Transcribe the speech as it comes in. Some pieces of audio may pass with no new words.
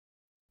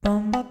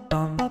Welcome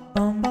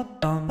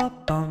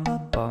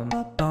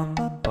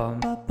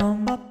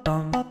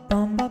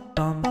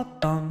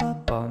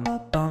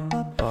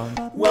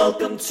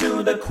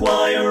to the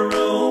choir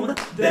room.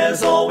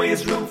 There's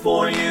always room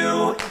for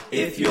you.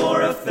 If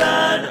you're a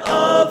fan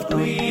of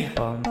Glee,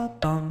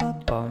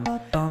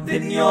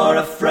 then you're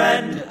a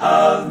friend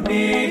of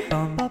me.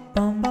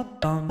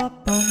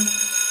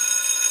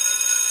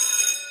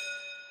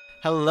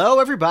 Hello,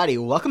 everybody.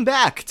 Welcome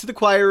back to the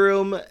choir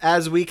room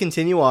as we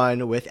continue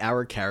on with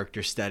our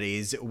character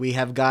studies. We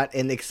have got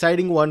an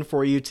exciting one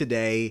for you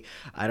today.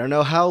 I don't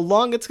know how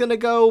long it's going to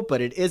go, but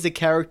it is a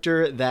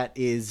character that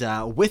is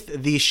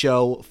with the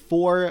show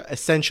for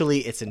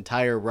essentially its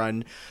entire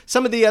run.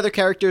 Some of the other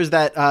characters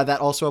that that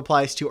also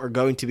applies to are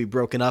going to be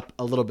broken up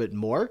a little bit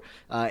more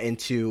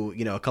into,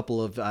 a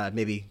couple of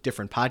maybe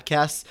different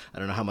podcasts. I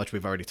don't know how much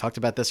we've already talked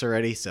about this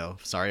already, so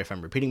sorry if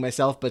I'm repeating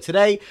myself. But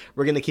today,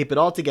 we're going to keep it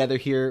all together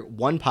here.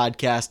 One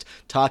podcast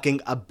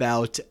talking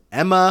about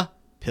Emma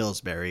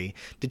Pillsbury.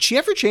 Did she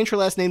ever change her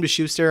last name to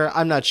Schuster?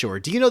 I'm not sure.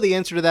 Do you know the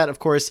answer to that? Of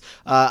course,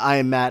 I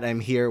am Matt.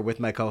 I'm here with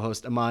my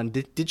co-host Aman.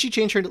 Did she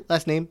change her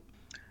last name?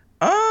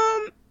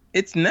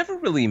 It's never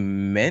really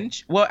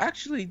mentioned. Well,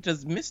 actually,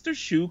 does Mr.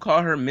 Shu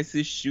call her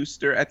Mrs.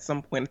 Schuster at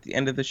some point at the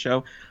end of the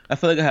show? I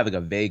feel like I have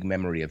a vague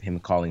memory of him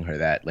calling her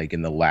that,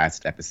 in the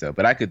last episode.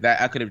 But I could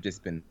have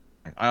just been.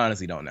 I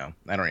honestly don't know.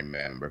 I don't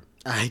remember.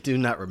 I do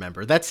not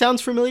remember. That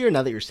sounds familiar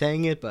now that you're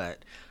saying it,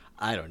 but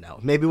I don't know.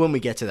 Maybe when we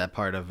get to that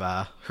part of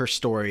her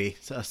story,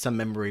 some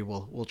memory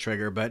will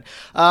trigger. But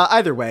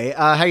either way,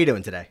 how you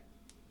doing today?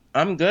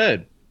 I'm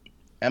good.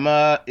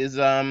 Emma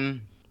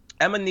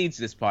needs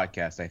this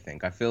podcast, I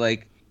think. I feel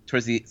like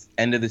towards the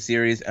end of the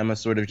series, Emma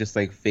sort of just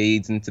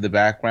fades into the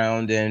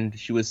background, and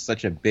she was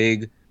such a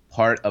big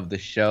part of the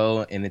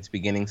show in its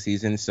beginning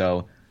season.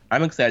 So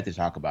I'm excited to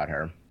talk about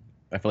her.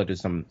 I feel like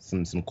there's some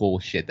cool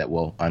shit that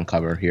we'll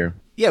uncover here.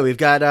 Yeah, we've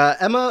got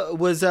Emma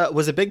was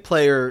a big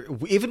player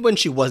even when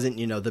she wasn't,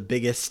 the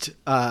biggest,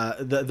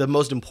 the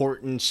most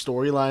important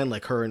storyline,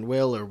 like her and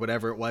Will or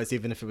whatever it was,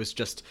 even if it was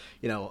just,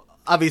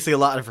 obviously a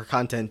lot of her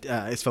content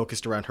is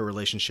focused around her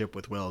relationship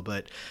with Will,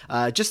 but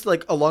just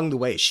along the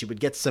way, she would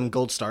get some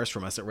gold stars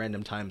from us at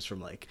random times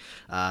from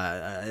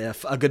a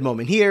good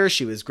moment here.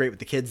 She was great with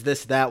the kids,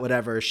 this, that,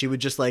 whatever. She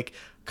would just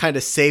kind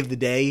of save the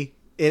day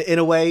in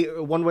a way,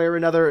 one way or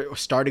another,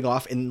 starting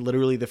off in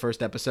literally the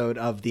first episode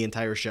of the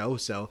entire show.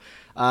 So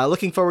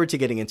looking forward to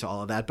getting into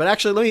all of that. But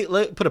actually,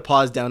 let me put a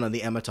pause down on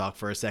the Emma talk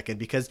for a second,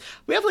 because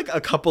we have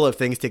a couple of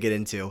things to get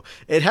into.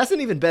 It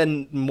hasn't even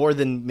been more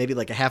than maybe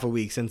a half a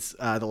week since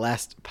the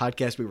last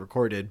podcast we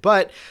recorded.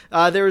 But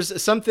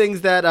there's some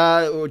things that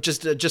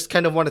just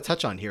kind of want to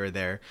touch on here or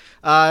there.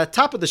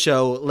 Top of the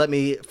show, let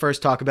me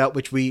first talk about,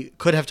 which we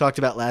could have talked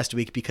about last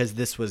week because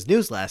this was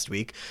news last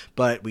week,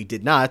 but we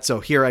did not. So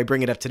here I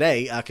bring it up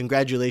today.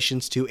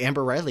 Congratulations to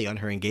Amber Riley on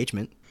her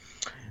engagement.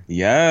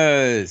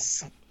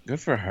 Yes. Good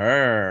for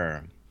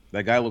her.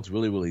 That guy looks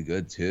really, really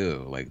good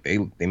too.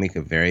 They make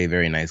a very,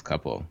 very nice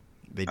couple.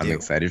 They do. I'm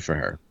excited for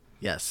her.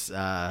 Yes.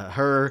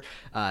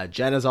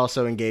 Jenna's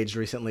also engaged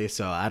recently,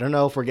 so I don't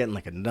know if we're getting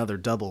another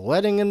double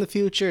wedding in the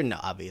future. No,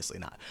 obviously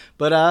not.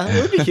 But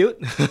it would be cute.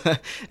 It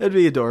would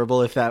be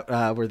adorable if that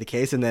were the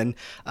case. And then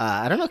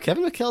I don't know.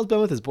 Kevin McHale's been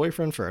with his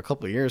boyfriend for a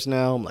couple of years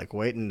now. I'm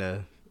waiting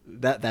to.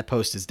 That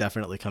post is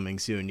definitely coming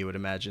soon, you would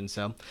imagine.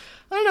 So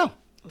I don't know.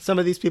 Some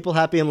of these people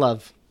happy in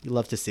love. You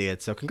love to see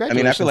it. So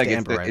congratulations. I feel like to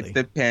Amber Riley. It's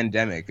the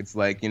pandemic. It's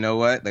you know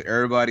what?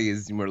 Everybody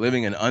we're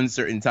living in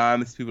uncertain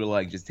times. People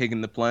are just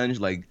taking the plunge.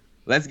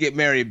 Let's get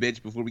married,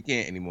 bitch, before we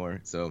can't anymore.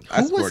 So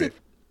I support it.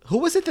 Who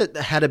was it that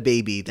had a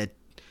baby that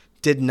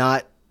did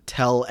not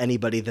tell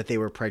anybody that they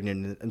were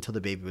pregnant until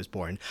the baby was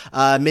born?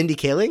 Mindy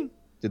Kaling?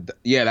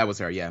 Yeah, that was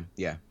her. Yeah,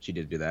 she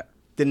did do that.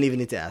 Didn't even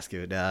need to ask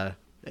you.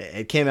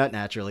 It came out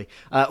naturally.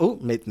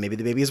 Maybe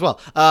the baby as well.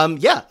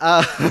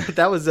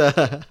 That was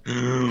that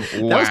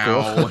was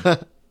cool.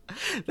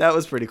 That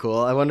was pretty cool.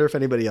 I wonder if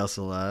anybody else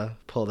will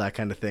pull that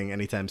kind of thing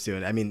anytime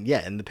soon. I mean,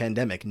 in the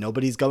pandemic,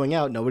 nobody's going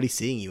out, nobody's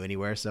seeing you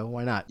anywhere, so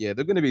why not? Yeah,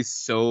 there are going to be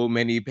so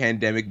many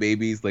pandemic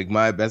babies.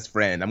 My best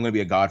friend, I'm going to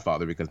be a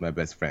godfather because my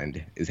best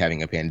friend is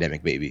having a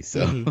pandemic baby.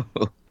 So.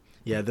 Mm-hmm.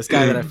 Yeah, this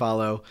guy that I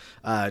follow,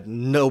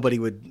 nobody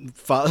would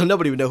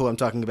know who I'm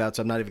talking about,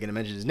 so I'm not even going to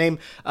mention his name.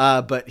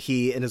 But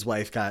he and his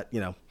wife got,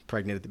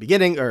 pregnant at the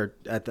beginning, or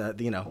at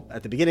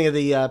the beginning of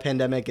the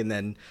pandemic, and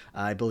then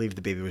I believe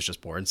the baby was just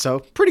born. So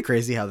pretty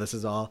crazy how this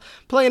is all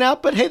playing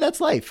out. But hey,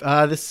 that's life.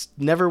 This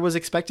never was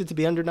expected to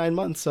be under 9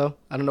 months, so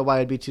I don't know why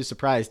I'd be too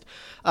surprised.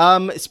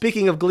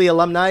 Speaking of Glee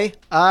alumni,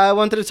 I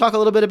wanted to talk a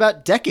little bit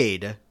about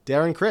Decade.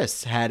 Darren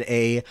Criss had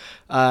a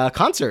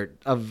concert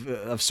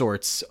of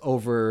sorts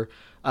over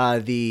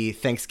the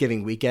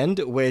Thanksgiving weekend,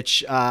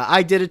 which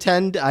I did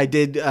attend. I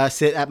did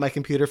sit at my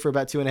computer for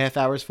about 2.5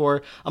 hours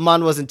for.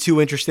 Aman wasn't too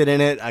interested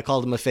in it. I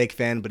called him a fake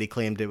fan, but he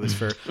claimed it was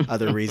for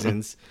other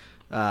reasons.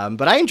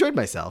 But I enjoyed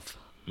myself.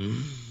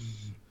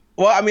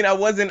 Well, I mean, I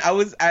wasn't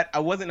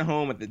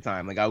home at the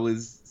time. I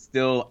was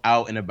still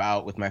out and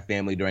about with my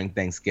family during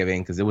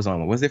Thanksgiving because it was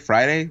on. Was it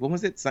Friday? When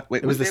was it?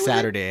 It was the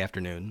Saturday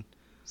afternoon.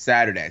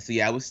 Saturday. So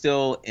yeah, I was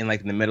still in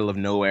like the middle of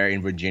nowhere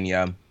in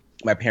Virginia.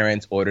 My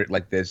parents ordered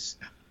like this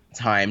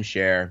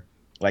timeshare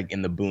like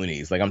in the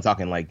boonies. Like I'm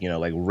talking like,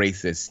 like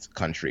racist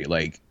country.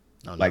 Like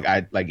Oh,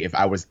 no. like if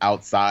I was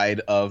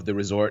outside of the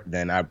resort,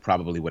 then I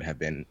probably would have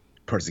been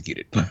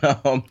persecuted.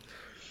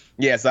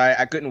 Yeah, so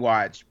I couldn't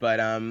watch, but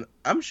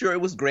I'm sure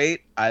it was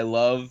great. I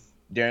love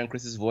Darren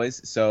Chris's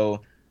voice,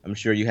 so I'm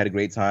sure you had a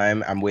great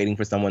time. I'm waiting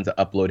for someone to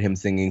upload him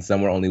singing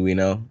 "Somewhere Only We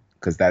Know"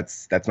 because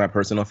that's my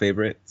personal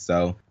favorite.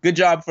 So good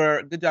job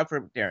for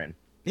Darren.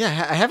 Yeah,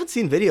 I haven't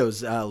seen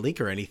videos leak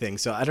or anything,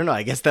 so I don't know.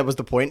 I guess that was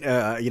the point,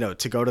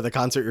 to go to the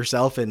concert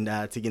yourself and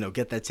to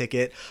get that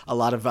ticket. A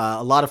lot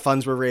of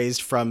funds were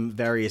raised from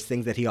various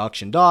things that he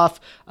auctioned off,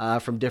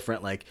 from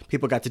different, like,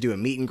 people got to do a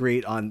meet and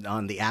greet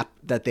on the app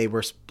that they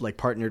were like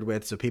partnered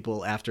with. So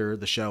people after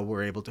the show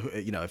were able to,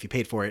 if you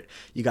paid for it,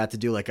 you got to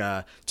do like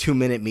a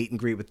 2-minute meet and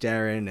greet with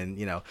Darren, and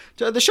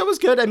the show was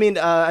good. I mean,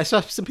 I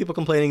saw some people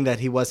complaining that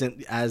he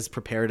wasn't as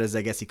prepared as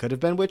I guess he could have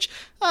been, which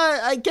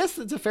I guess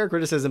it's a fair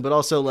criticism, but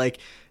also like.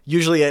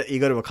 Usually you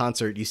go to a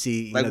concert, you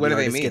see... Like, what do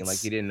they mean? Like,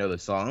 he didn't know the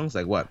songs?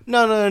 Like, what?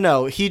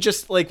 No. He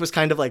just, like, was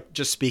kind of, like,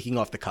 just speaking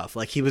off the cuff.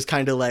 Like, he was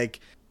kind of, like...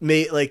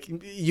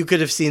 you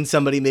could have seen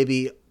somebody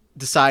maybe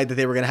decide that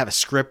they were going to have a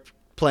script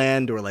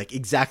planned or, like,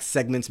 exact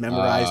segments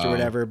memorized or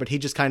whatever. But he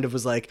just kind of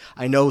was like,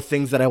 I know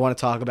things that I want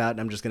to talk about,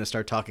 and I'm just going to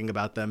start talking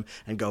about them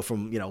and go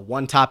from,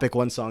 one topic,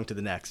 one song to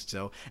the next.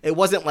 So it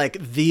wasn't, like,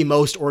 the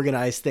most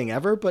organized thing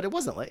ever, but it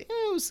wasn't, like...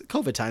 it was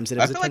COVID times, and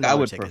it was I feel like I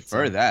would ticket,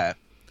 prefer that.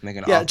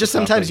 Yeah, just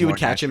sometimes you would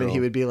catch him and he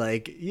would be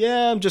like,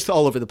 yeah, I'm just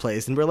all over the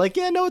place. And we're like,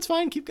 yeah, no, it's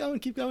fine. Keep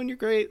going. You're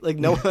great. Like,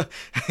 no,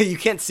 you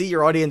can't see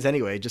your audience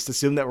anyway. Just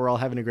assume that we're all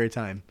having a great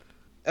time.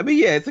 I mean,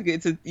 yeah,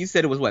 you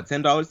said it was what,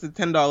 $10? It's a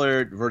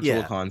 $10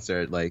 virtual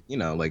concert. Like,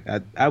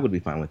 I would be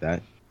fine with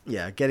that.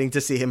 Yeah, getting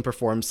to see him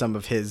perform some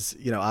of his,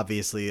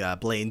 obviously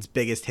Blaine's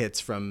biggest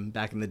hits from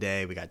back in the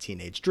day. We got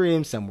Teenage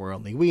Dream, Somewhere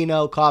Only We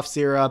Know, Cough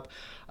Syrup,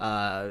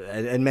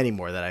 and many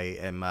more that I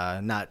am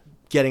not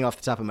getting off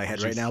the top of my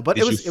head right now. But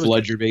it was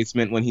flood your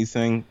basement when he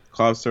sang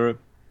Cough Syrup?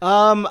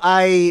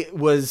 I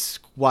was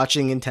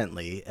watching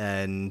intently,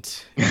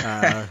 and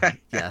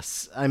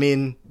yes. I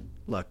mean,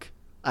 look,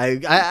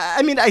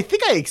 I mean, I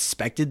think I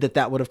expected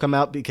that would have come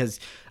out because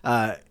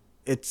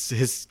it's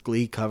his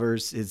Glee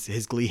covers,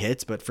 his Glee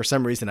hits, but for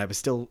some reason I was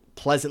still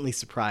pleasantly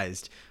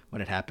surprised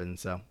when it happened.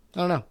 So I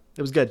don't know,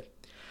 it was good.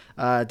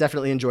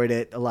 Definitely enjoyed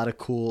it. A lot of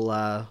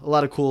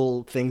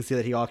cool things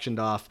that he auctioned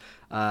off.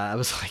 I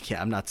was like,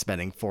 yeah, I'm not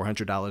spending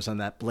 $400 on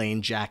that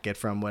Blaine jacket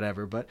from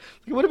whatever, but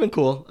it would have been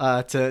cool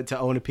to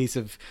own a piece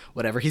of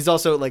whatever. He's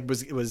also like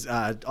was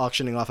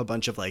auctioning off a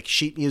bunch of like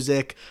sheet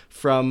music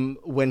from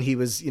when he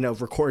was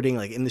recording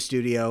like in the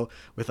studio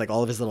with like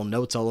all of his little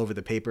notes all over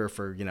the paper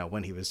for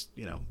when he was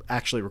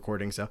actually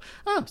recording. So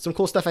some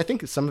cool stuff. I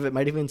think some of it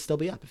might even still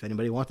be up if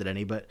anybody wanted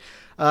any. But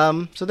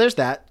so there's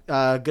that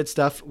good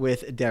stuff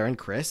with Darren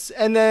Criss,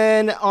 and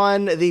then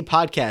on the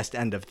podcast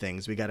end of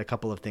things, we got a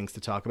couple of things to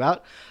talk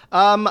about.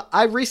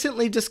 I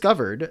recently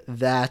discovered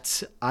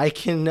that I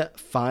can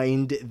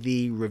find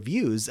the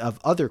reviews of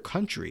other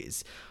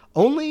countries.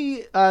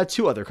 Only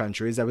 2 other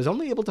countries. I was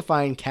only able to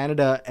find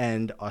Canada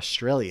and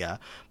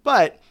Australia.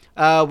 But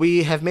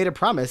we have made a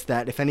promise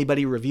that if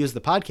anybody reviews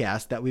the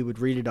podcast, that we would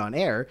read it on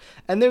air.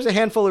 And there's a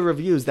handful of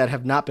reviews that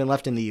have not been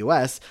left in the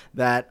U.S.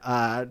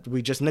 that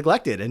we just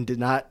neglected and did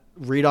not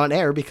read on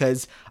air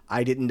because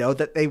I didn't know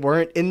that they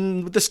weren't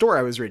in the store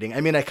I was reading. I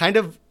mean, I kind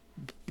of...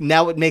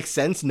 Now it makes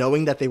sense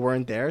knowing that they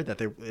weren't there,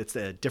 it's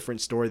a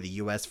different store, the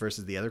U.S.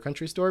 versus the other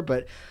country store.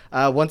 But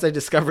once I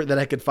discovered that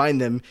I could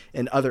find them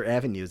in other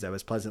avenues, I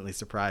was pleasantly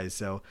surprised.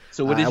 So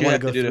what did you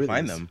have to do to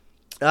find them?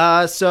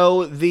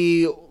 So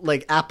the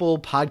like Apple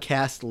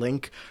podcast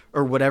link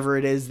or whatever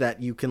it is that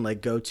you can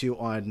like go to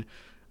on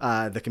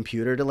the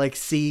computer to like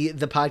see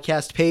the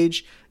podcast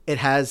page, it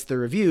has the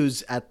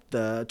reviews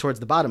towards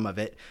the bottom of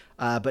it.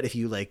 But if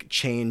you like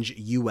change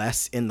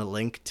US in the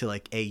link to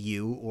like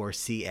AU or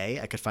CA,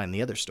 I could find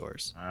the other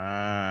stores.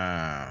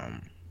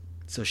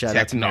 So shout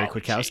out to Mary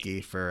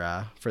Kwiatkowski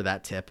for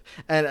that tip.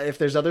 And if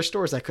there's other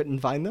stores I couldn't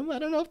find them, I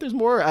don't know if there's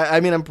more.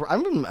 I mean,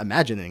 I'm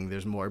imagining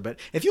there's more. But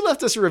if you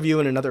left us a review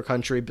in another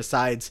country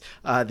besides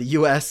the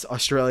U.S.,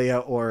 Australia,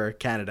 or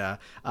Canada,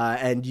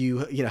 and you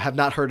have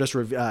not heard us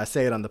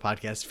say it on the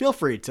podcast, feel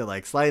free to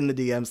like slide in the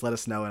DMs, let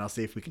us know, and I'll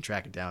see if we can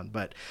track it down.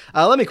 But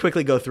let me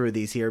quickly go through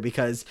these here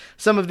because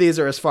some of these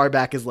are as far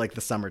back as like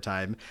the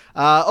summertime.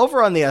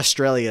 Over on the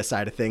Australia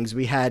side of things,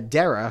 we had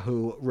Dara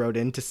who wrote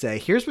in to say,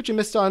 "Here's what you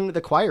missed on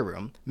the choir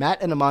room.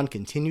 Matt and Amon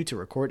continue to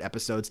record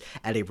episodes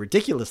at a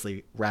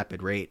ridiculously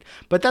rapid rate,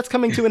 but that's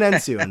coming to an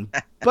end soon."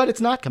 But it's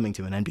not coming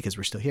to an end because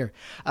we're still here.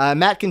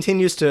 Matt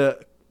continues to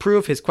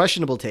prove his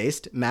questionable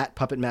taste. Matt,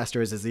 Puppet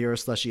Master is a Zero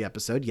Slushy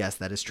episode. Yes,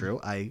 that is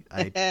true.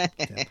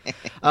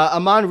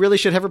 Amon really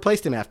should have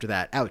replaced him after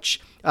that.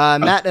 Ouch.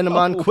 Matt and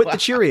Amon quit the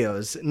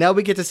Cheerios. Now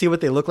we get to see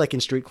what they look like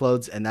in street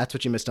clothes, and that's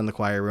what you missed on the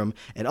choir room.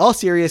 In all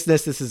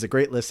seriousness, this is a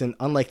great listen.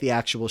 Unlike the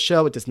actual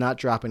show, it does not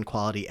drop in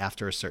quality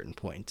after a certain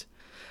point.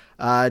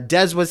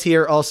 Des was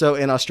here also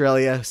in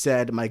Australia,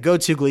 said, my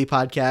go-to Glee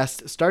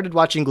podcast. Started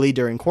watching Glee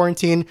during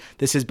quarantine.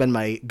 This has been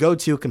my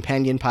go-to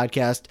companion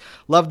podcast.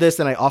 Love this,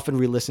 and I often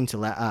re-listen to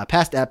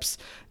past eps.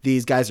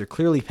 These guys are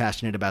clearly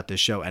passionate about this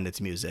show and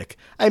its music.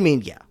 I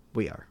mean, yeah,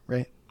 we are,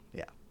 right?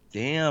 Yeah.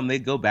 Damn, they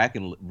go back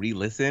and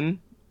re-listen,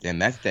 and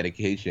that's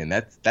dedication.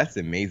 That's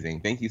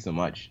amazing. Thank you so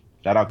much.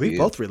 Shout out to you. We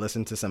both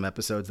re-listened to some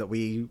episodes that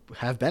we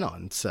have been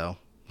on, so.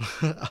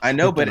 I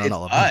know, but it's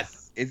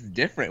us. It's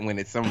different when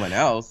it's someone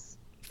else.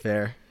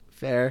 Fair.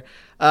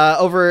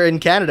 Over in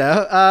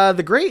Canada,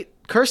 the great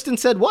Kirsten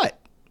said what?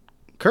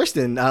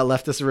 Kirsten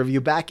left us a review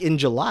back in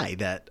July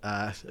that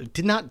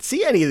did not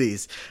see any of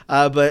these.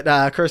 But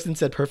Kirsten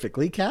said,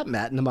 perfectly, Cap.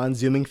 Matt and Amon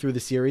zooming through the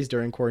series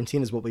during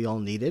quarantine is what we all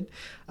needed.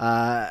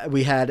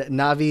 We had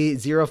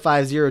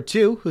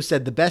Navi0502, who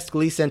said, the best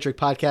Glee-centric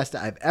podcast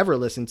I've ever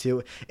listened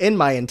to in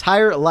my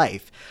entire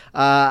life.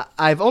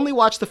 I've only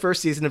watched the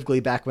first season of Glee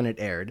back when it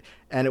aired,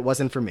 and it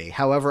wasn't for me.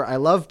 However, I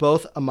love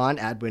both Amon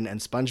Adwin and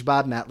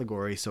SpongeBob Matt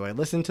Ligori, so I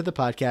listen to the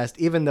podcast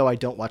even though I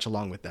don't watch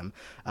along with them.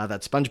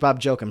 That SpongeBob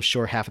joke, I'm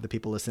sure half of the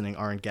people listening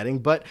aren't getting,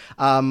 but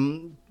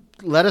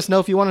let us know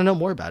if you want to know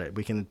more about it.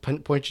 We can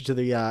point you to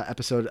the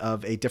episode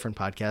of a different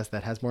podcast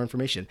that has more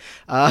information.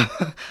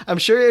 I'm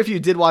sure if you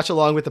did watch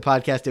along with the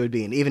podcast, it would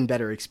be an even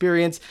better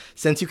experience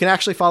since you can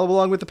actually follow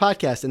along with the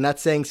podcast. And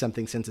that's saying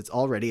something since it's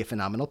already a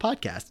phenomenal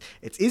podcast.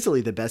 It's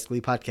easily the best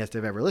Glee podcast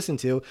I've ever listened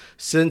to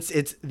since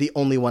it's the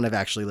only one I've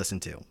actually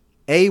listened to.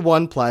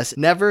 A1 plus,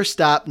 never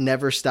stop,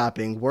 never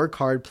stopping, work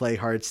hard, play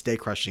hard, stay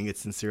crushing.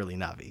 It's sincerely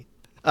Navi.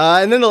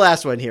 And then the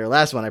last one,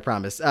 I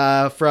promise,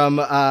 from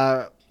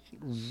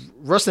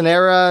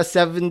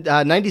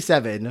Rosanera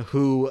 97,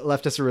 who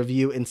left us a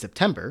review in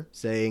September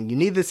saying, you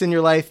need this in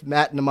your life.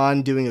 Matt and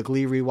Amon doing a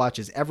Glee rewatch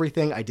is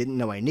everything I didn't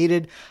know I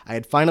needed. I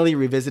had finally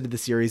revisited the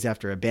series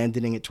after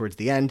abandoning it towards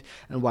the end,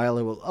 and while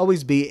it will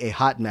always be a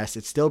hot mess,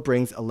 it still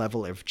brings a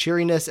level of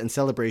cheeriness and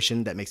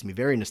celebration that makes me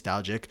very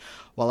nostalgic.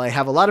 While I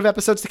have a lot of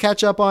episodes to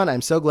catch up on,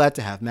 I'm so glad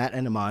to have Matt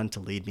and Amon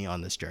to lead me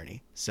on this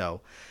journey.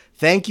 So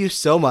thank you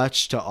so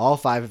much to all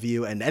 5 of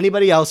you and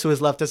anybody else who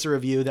has left us a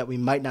review that we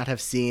might not have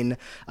seen.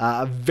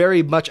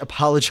 Very much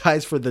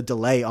apologize for the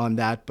delay on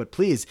that, but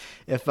please,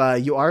 if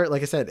you are,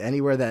 like I said,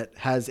 anywhere that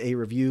has a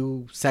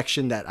review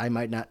section that I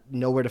might not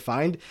know where to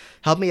find,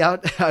 help me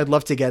out. I'd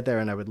love to get there,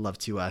 and I would love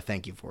to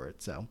thank you for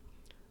it. So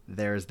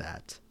there's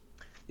that.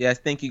 Yes,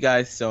 thank you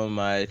guys so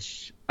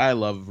much. I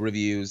love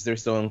reviews. They're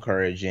so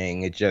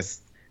encouraging.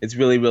 It's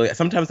really, really,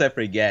 sometimes I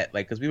forget,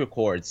 like, because we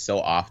record so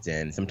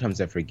often, sometimes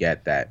I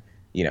forget that,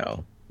 you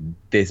know,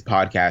 this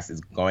podcast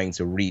is going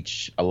to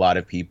reach a lot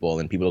of people,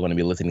 and people are going to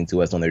be listening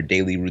to us on their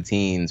daily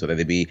routines, whether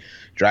they be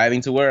driving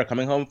to work,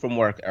 coming home from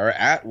work, or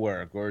at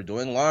work, or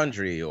doing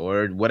laundry,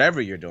 or whatever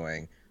you're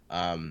doing.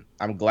 I'm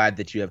glad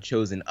that you have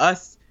chosen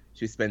us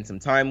to spend some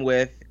time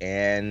with,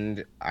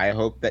 and I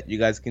hope that you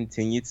guys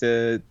continue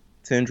to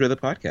enjoy the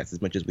podcast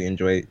as much as we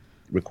enjoy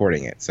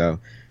recording it. So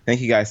thank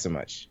you guys so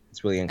much.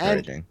 It's really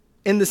encouraging. And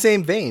in the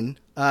same vein,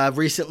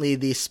 recently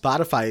the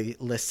Spotify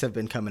lists have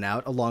been coming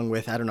out, along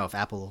with, I don't know if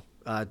Apple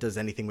does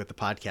anything with the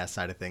podcast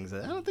side of things.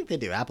 I don't think they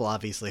do. Apple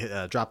obviously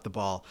dropped the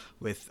ball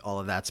with all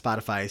of that.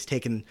 Spotify has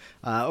taken,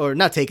 or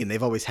not taken,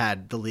 they've always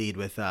had the lead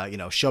with,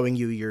 showing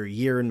you your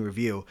year in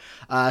review.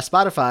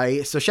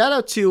 Spotify, so shout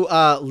out to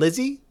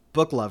Lizzie,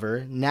 Book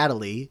Lover,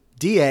 Natalie,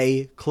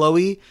 DA,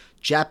 Chloe,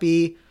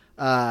 Jappy,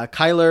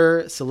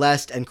 Kyler,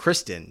 Celeste, and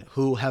Kristen,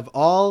 who have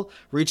all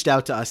reached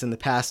out to us in the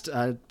past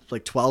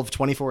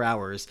 24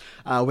 hours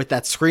with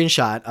that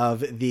screenshot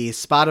of the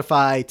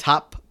Spotify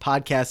top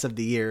podcasts of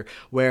the year,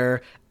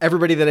 where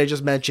everybody that I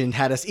just mentioned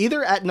had us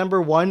either at number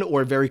 1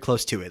 or very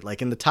close to it,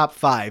 like in the top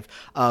 5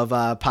 of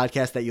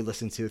podcasts that you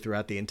listen to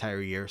throughout the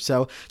entire year.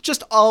 So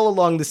just all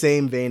along the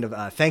same vein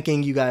of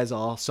thanking you guys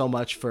all so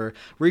much for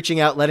reaching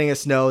out, letting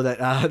us know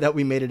that that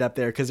we made it up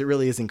there, because it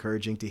really is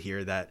encouraging to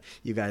hear that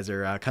you guys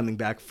are coming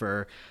back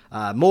for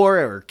more,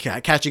 or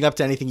catching up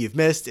to anything you've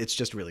missed. It's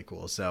just really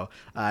cool. So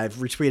I've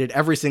retweeted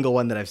every single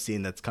one that I've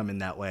seen that's come in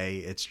that way.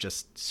 It's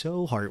just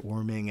so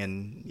heartwarming,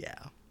 and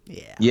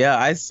yeah,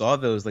 I saw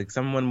those. Like,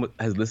 someone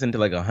has listened to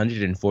like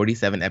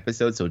 147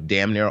 episodes, so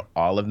damn near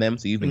all of them.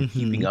 So you've been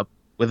keeping up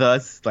with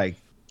us, like,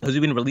 because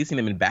we've been releasing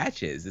them in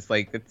batches.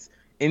 It's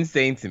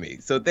insane to me.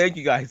 So thank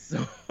you guys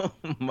so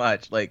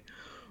much. Like,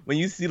 when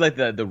you see like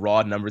the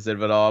raw numbers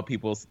of it all,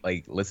 people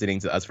like listening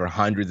to us for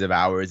hundreds of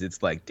hours,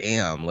 it's like,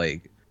 damn,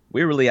 like,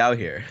 we're really out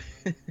here.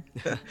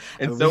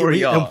 And so are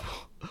y'all.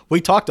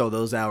 We talked all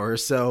those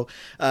hours, so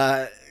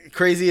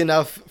crazy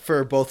enough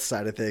for both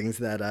side of things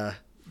that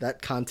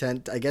that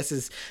content, I guess,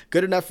 is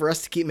good enough for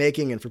us to keep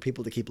making and for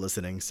people to keep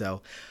listening.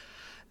 So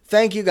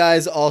thank you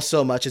guys all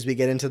so much as we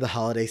get into the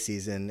holiday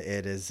season.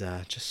 It is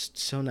just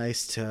so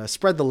nice to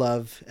spread the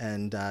love,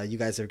 and you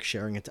guys are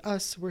sharing it to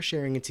us. We're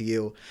sharing it to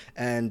you.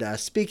 And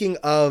speaking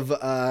of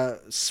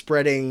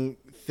spreading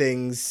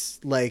things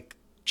like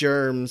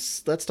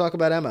germs, let's talk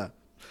about Emma.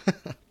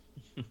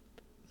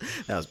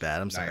 That was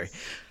bad. I'm sorry.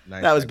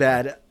 Nice. That was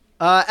bad.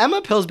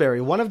 Emma Pillsbury,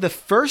 one of the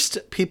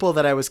first people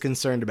that I was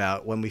concerned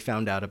about when we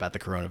found out about the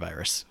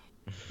coronavirus.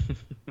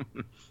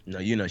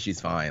 No, she's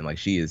fine. Like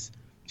she's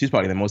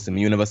probably the most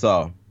immune of us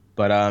all.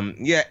 But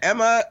yeah,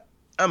 Emma.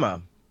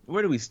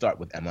 Where do we start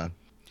with Emma?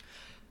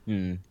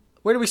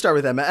 Where do we start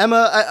with Emma?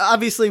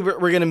 Obviously, we're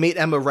going to meet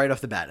Emma right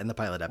off the bat in the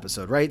pilot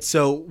episode, right?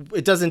 So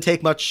it doesn't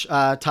take much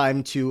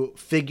time to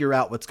figure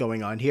out what's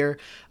going on here.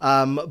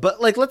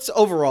 But like, let's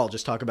overall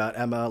just talk about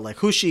Emma, like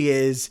who she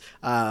is,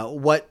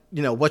 what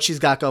she's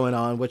got going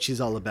on, what she's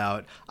all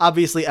about.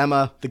 Obviously,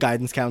 Emma, the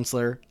guidance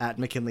counselor at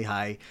McKinley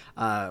High,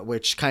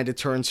 which kind of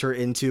turns her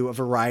into a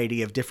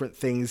variety of different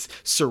things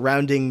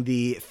surrounding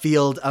the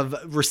field of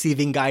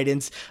receiving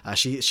guidance.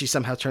 She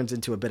somehow turns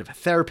into a bit of a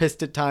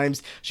therapist at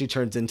times. She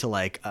turns into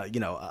like,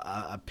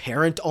 a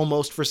parent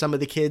almost for some of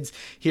the kids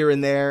here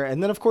and there.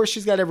 And then, of course,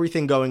 she's got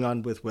everything going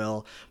on with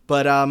Will.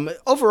 But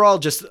overall,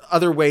 just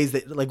other ways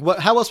that, like,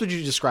 how else would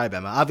you describe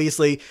Emma?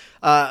 Obviously,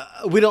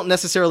 we don't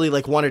necessarily,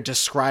 like, want to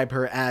describe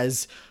her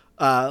as,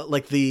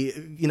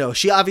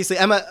 she obviously,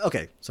 Emma,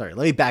 okay, sorry,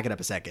 let me back it up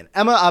a second.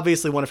 Emma,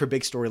 obviously, one of her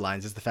big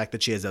storylines is the fact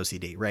that she has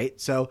OCD, right?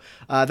 So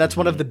that's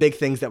one of the big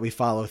things that we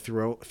follow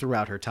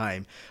throughout her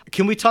time.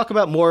 Can we talk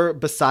about more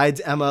besides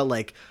Emma,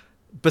 like,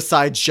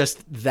 besides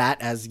just that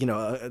as,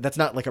 that's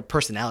not like a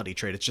personality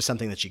trait. It's just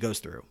something that she goes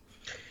through.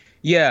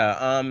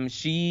 Yeah.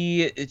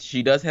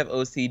 She does have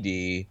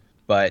OCD,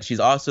 but she's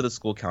also the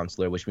school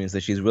counselor, which means that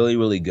she's really,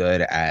 really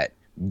good at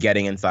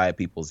getting inside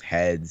people's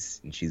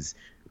heads. And she's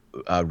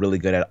really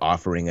good at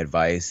offering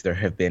advice. There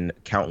have been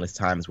countless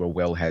times where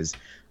Will has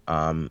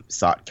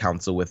sought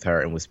counsel with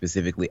her and was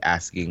specifically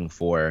asking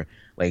for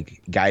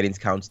like guidance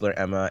counselor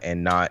Emma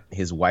and not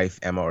his wife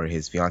Emma or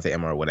his fiance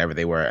Emma or whatever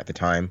they were at the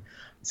time.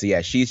 So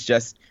yeah, she's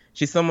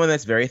someone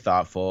that's very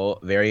thoughtful,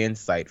 very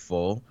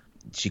insightful.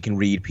 She can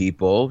read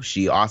people.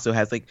 She also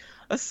has like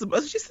a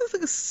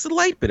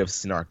slight bit of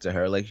snark to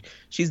her. Like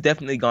she's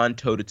definitely gone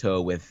toe to toe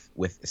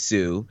with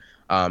Sue.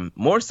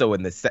 More so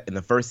in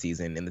the first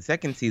season. In the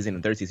second season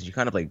and third season, she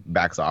kind of like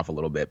backs off a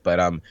little bit. But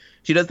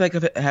she does like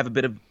have a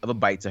bit of a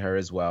bite to her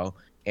as well.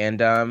 And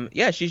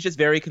yeah, she's just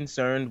very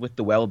concerned with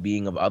the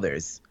well-being of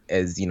others,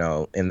 as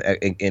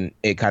and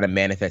it kind of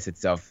manifests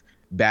itself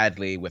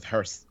badly with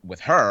her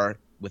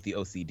with the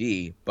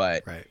OCD,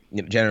 but right.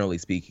 Generally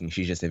speaking,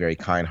 she's just a very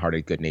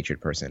kind-hearted,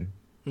 good-natured person.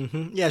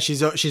 Mm-hmm. Yeah,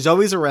 she's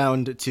always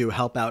around to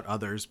help out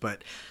others,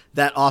 but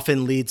that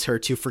often leads her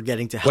to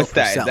forgetting to help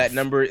herself. Is that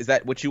number? Is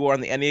that what you are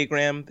on the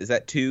Enneagram? Is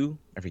that 2?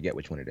 I forget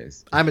which one it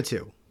is. I'm a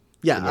 2.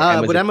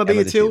 Yeah, would Emma be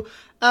a 2?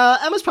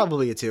 Emma's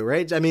probably a 2,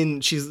 right? I mean,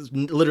 she's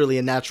literally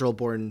a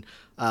natural-born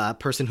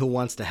person who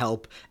wants to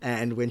help,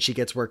 and when she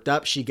gets worked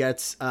up, she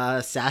gets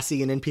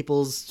sassy and in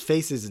people's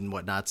faces and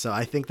whatnot. So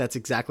I think that's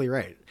exactly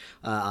right,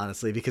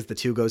 honestly, because the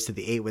 2 goes to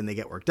the 8 when they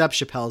get worked up.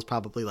 Chappelle's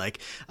probably like,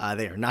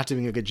 they are not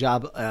doing a good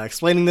job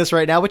explaining this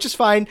right now, which is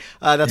fine.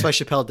 That's why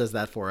Chappelle does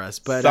that for us.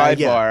 But sidebar,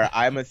 yeah.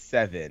 I'm a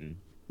 7.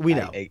 We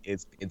know.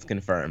 It's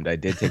confirmed. I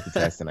did take the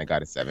test and I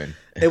got a 7.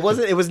 It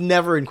was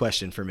never in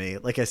question for me.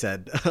 Like I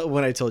said,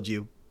 when I told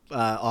you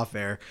off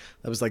air,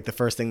 that was like the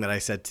first thing that I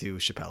said to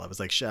Chappelle. I was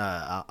like,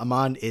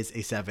 Amon is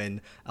a 7.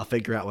 I'll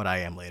figure out what I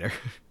am later.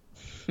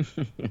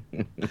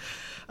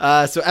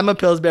 So Emma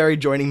Pillsbury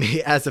joining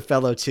me as a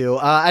fellow 2.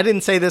 I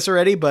didn't say this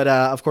already, but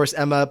of course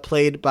Emma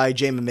played by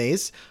Jayma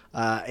Mays,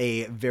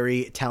 a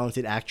very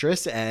talented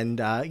actress, and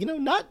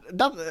not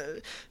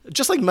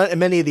just like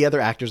many of the other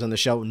actors on the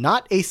show,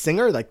 not a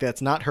singer. Like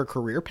that's not her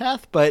career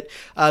path, but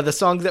the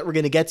songs that we're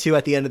going to get to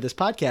at the end of this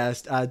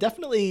podcast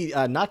definitely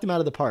knocked them out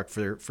of the park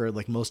for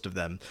like most of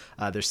them.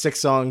 There's 6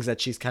 songs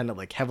that she's kind of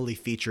like heavily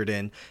featured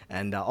in,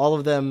 and all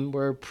of them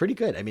were pretty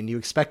good. I mean, you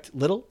expect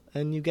little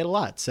and you get a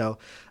lot. So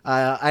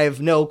I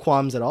have no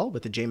qualms at all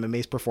with the Jayma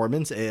Mays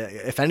performance.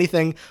 If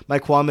anything, my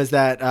qualm is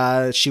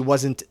that she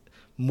wasn't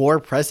more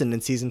present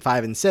in season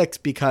 5 and 6,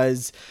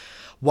 because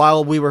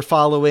while we were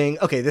following,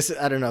 I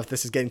don't know if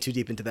this is getting too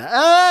deep into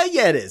that.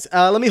 Yeah, it is.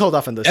 Let me hold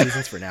off on those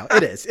seasons for now.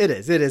 It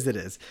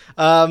is.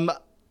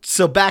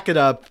 So back it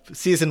up.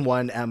 Season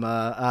 1,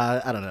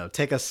 Emma, I don't know.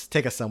 Take us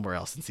somewhere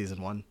else in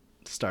season 1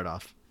 to start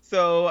off.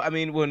 So, I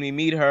mean, when we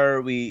meet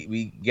her,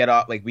 we get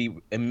off, like, we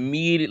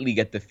immediately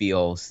get the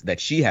feels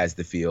that she has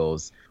the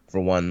feels for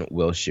one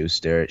Will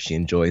Schuester. She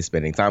enjoys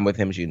spending time with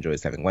him. She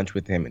enjoys having lunch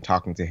with him and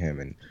talking to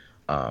him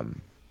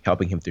and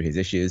helping him through his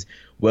issues.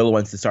 Will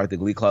wants to start the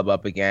Glee Club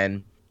up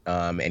again,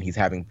 and he's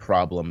having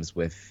problems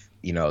with,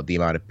 the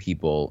amount of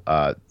people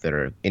that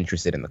are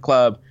interested in the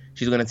club.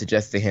 She's going to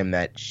suggest to him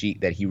that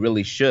he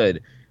really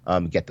should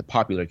get the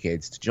popular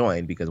kids to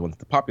join, because once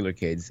the popular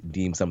kids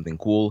deem something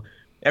cool,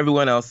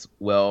 everyone else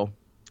will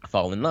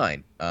fall in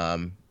line,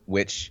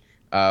 which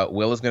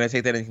Will is going to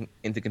take that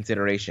into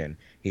consideration.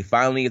 He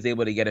finally is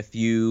able to get a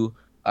few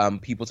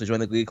people to join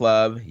the Glee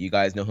Club. You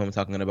guys know who I'm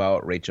talking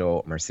about: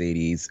 Rachel,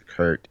 Mercedes,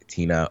 Kurt,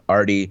 Tina,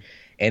 Artie.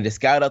 And to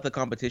scout out the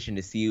competition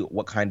to see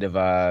what kind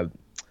of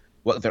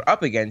what they're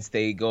up against,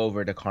 they go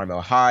over to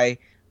Carmel High.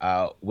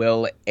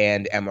 Will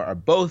and Emma are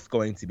both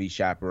going to be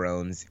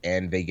chaperones,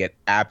 and they get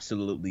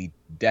absolutely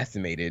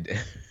decimated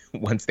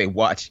once they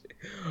watch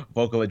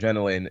Vocal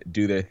Adrenaline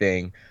do their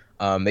thing.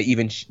 They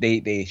even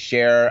they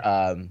share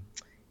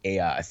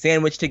a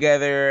sandwich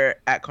together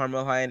at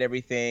Carmel High and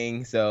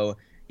everything. So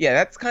yeah,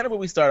 that's kind of what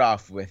we start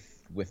off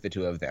with the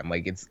two of them.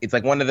 Like it's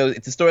like one of those.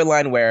 It's a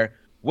storyline where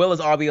Will is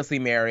obviously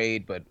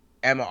married, but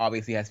Emma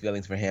obviously has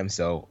feelings for him.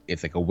 So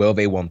it's like a will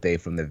they, won't they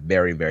from the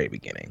very, very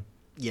beginning.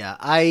 Yeah,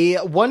 I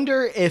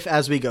wonder if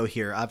as we go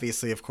here,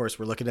 obviously, of course,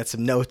 we're looking at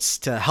some notes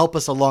to help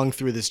us along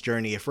through this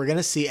journey. If we're going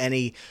to see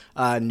any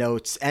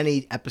notes,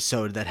 any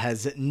episode that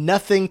has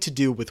nothing to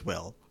do with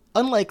Will.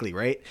 Unlikely,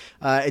 right?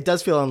 It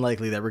does feel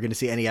unlikely that we're going to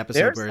see any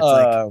episode where it's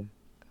like...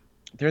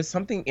 There's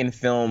something in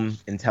film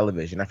and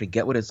television. I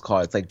forget what it's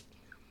called. It's like,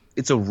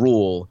 it's a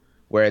rule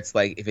where it's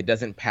like, if it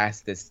doesn't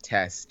pass this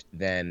test,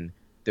 then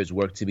there's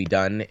work to be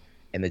done.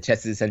 And the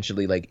test is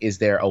essentially like, is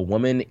there a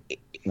woman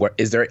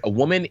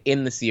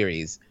in the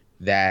series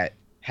that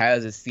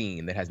has a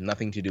scene that has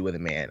nothing to do with a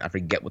man? I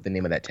forget what the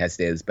name of that test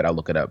is, but I'll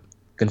look it up.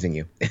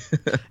 Continue.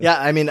 Yeah,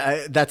 I mean,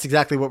 that's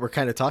exactly what we're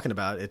kind of talking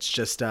about. It's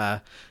just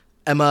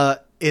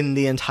Emma in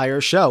the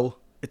entire show.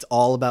 It's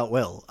all about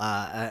Will.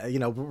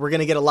 We're going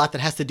to get a lot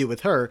that has to do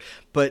with her,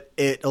 but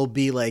it'll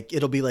be like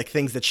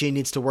things that she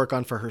needs to work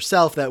on for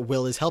herself that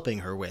Will is helping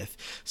her with.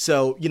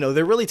 So,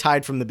 they're really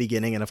tied from the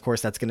beginning. And of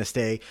course, that's going to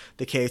stay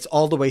the case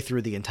all the way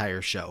through the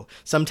entire show.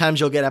 Sometimes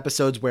you'll get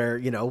episodes where,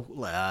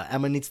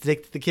 Emma needs to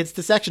take the kids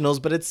to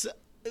sectionals, but it's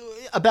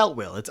about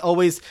Will. It's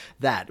always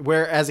that.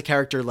 Whereas a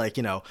character like,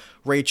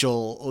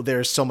 Rachel,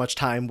 there's so much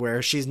time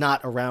where she's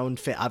not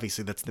around.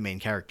 Obviously, that's the main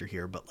character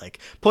here. But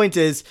point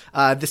is,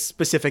 this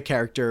specific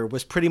character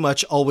was pretty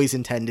much always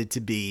intended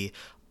to be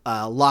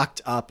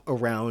locked up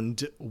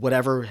around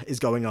whatever is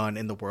going on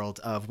in the world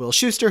of Will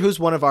Schuester, who's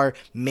one of our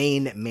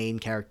main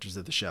characters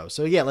of the show.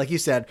 So yeah, like you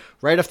said,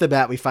 right off the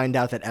bat, we find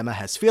out that Emma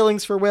has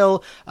feelings for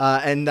Will.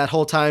 And that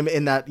whole time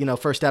in that,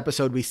 first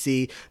episode, we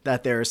see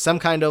that there's some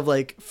kind of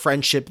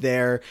friendship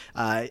there.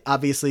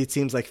 Obviously it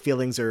seems like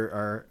feelings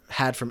are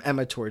had from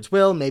Emma towards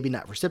Will, maybe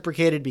not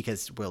reciprocated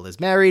because Will is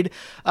married.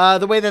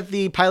 The way that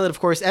the pilot, of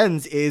course,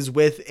 ends is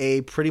with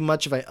a pretty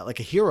much of a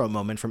hero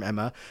moment from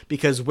Emma,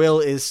 because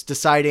Will is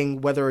deciding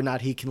whether or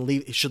not he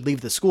should leave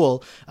the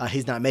school.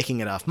 He's not making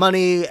enough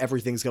money.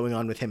 Everything's going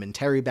on with him and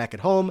Terry back at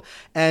home.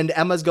 And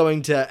Emma's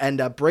going to end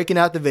up breaking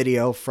out the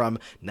video from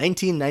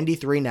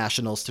 1993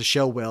 Nationals to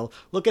show Will,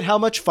 look at how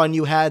much fun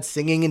you had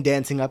singing and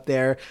dancing up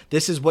there.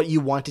 This is what you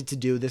wanted to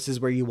do. This is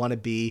where you want to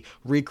be,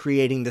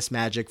 recreating this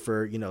magic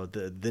for,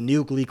 the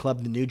new Glee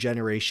Club, the new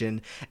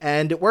generation.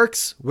 And it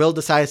works. Will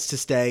decides to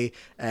stay.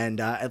 And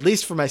at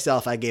least for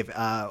myself, I gave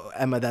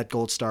Emma that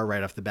gold star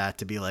right off the bat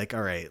to be like,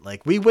 all right,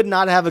 we would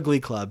not have a Glee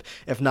Club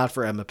if not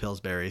for Emma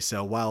Pillsbury.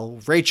 So while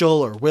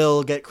Rachel or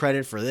Will get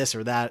credit for this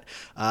or that,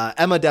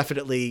 Emma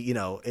definitely,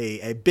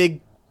 a big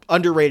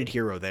underrated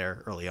hero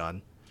there early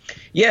on.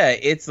 Yeah,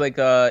 it's like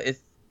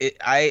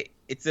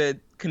it's a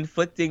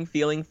conflicting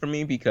feeling for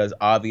me, because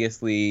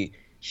obviously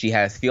she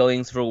has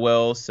feelings for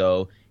Will.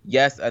 So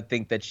yes, I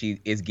think that she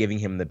is giving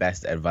him the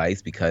best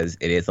advice, because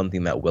it is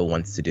something that Will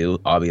wants to do.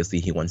 Obviously,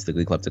 he wants the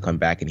Glee Club to come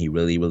back, and he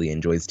really, really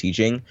enjoys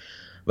teaching.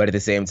 But at the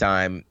same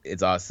time,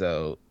 it's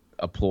also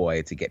a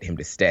ploy to get him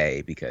to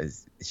stay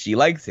because she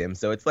likes him.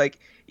 So it's like,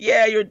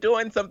 yeah, you're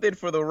doing something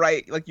for the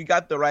right, you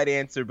got the right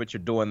answer, but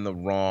you're doing the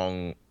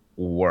wrong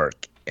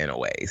work in a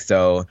way.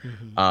 So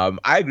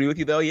I agree with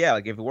you though. Yeah,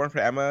 if it weren't for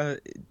Emma,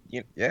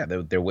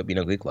 there would be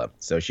no Glee Club.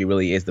 So she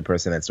really is the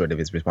person that sort of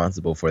is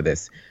responsible for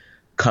this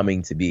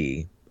coming to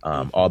be,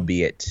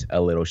 albeit a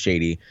little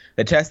shady.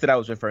 The test that I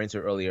was referring to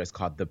earlier is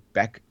called the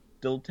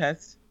Bechdel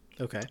test.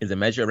 Okay. Is a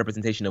measure of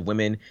representation of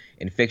women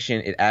in fiction.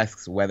 It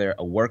asks whether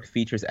a work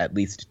features at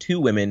least two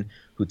women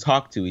who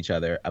talk to each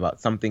other about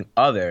something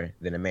other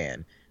than a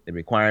man. The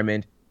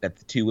requirement that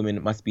the two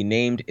women must be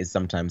named is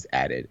sometimes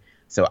added.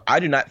 So I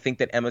do not think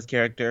that Emma's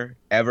character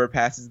ever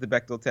passes the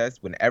Bechdel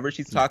test. Whenever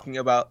she's talking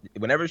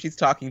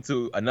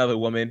to another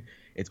woman,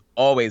 it's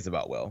always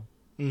about Will.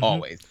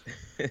 Always.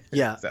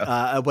 Yeah.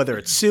 So. Whether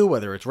it's Sue,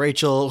 whether it's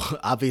Rachel,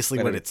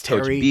 obviously when it's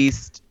Terry,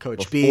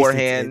 Coach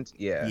Beforehand.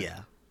 Yeah.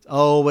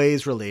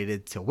 Always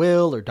related to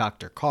Will or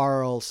Dr.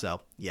 Carl.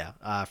 So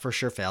yeah, for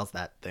sure fails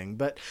that thing,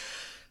 but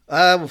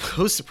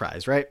who's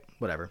surprised, right?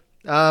 Whatever.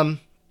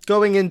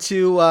 Going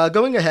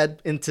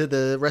ahead into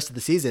the rest of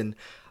the season,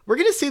 we're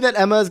going to see that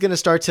Emma is going to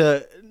start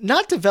to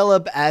not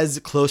develop as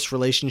close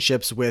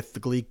relationships with the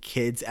Glee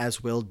kids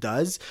as Will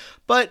does,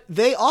 but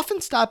they often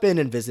stop in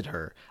and visit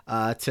her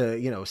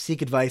to,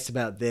 seek advice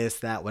about this,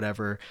 that,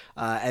 whatever.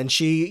 And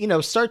she,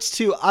 starts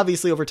to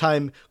obviously over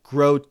time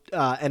grow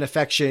an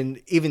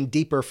affection even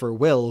deeper for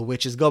Will,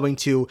 which is going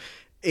to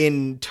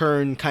in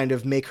turn kind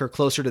of make her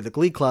closer to the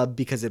Glee Club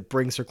because it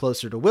brings her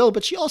closer to Will,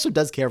 but she also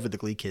does care for the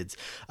Glee kids.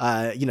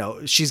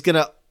 She's going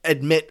to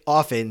admit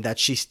often that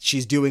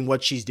she's doing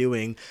what she's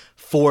doing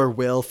for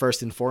Will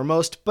first and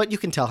foremost, but you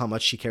can tell how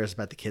much she cares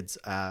about the kids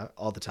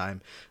all the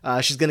time.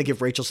 She's going to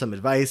give Rachel some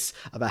advice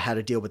about how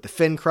to deal with the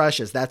Finn crush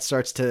as that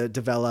starts to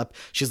develop.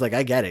 She's like,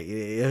 I get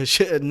it.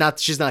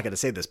 She's not going to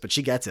say this, but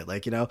she gets it.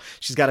 Like,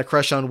 she's got a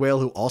crush on Will,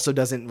 who also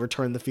doesn't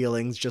return the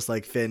feelings, just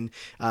like Finn,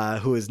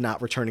 who is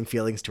not returning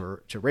feelings to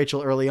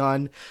Rachel early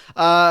on.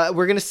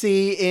 We're going to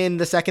see in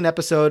the second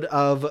episode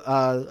of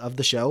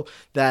the show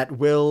that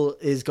Will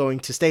is going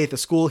to stay at the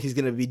school. He's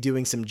going to be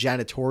doing some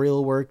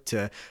janitorial work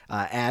to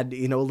add,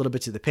 a little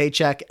bit to the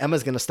paycheck.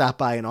 Emma's going to stop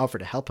by and offer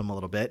to help him a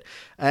little bit.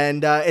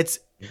 And it's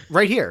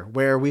right here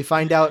where we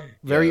find out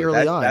very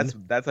early on.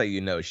 That's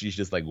how she's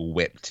just like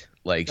whipped.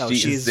 Like she's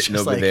she's sitting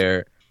over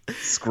there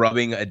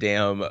scrubbing a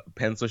damn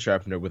pencil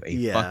sharpener with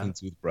a fucking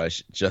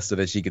toothbrush just so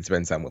that she could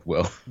spend time with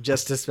Will.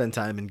 Just to spend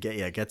time and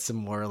get some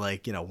more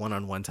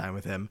one-on-one time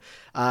with him.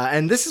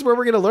 And this is where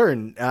we're going to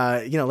learn,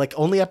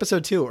 only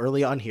episode 2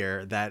 early on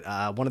here,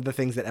 that one of the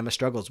things that Emma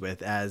struggles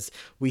with, as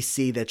we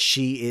see that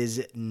she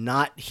is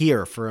not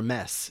here for a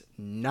mess,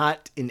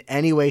 not in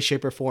any way,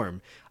 shape, or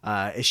form.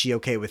 Is she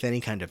okay with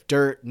any kind of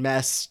dirt,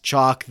 mess,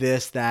 chalk,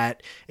 this,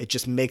 that? It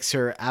just makes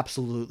her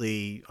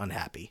absolutely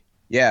unhappy.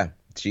 Yeah.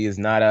 She is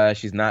not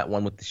she's not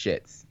one with the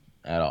shits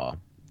at all.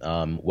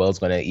 Will's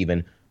going to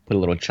even put a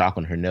little chalk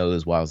on her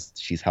nose while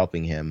she's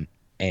helping him.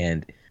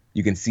 And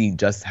you can see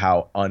just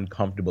how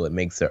uncomfortable it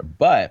makes her.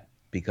 But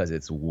because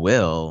it's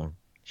Will,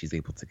 she's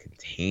able to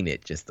contain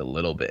it just a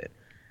little bit.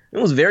 It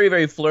was very,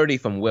 very flirty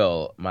from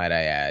Will, might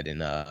I add,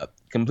 and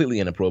completely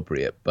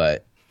inappropriate.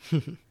 But,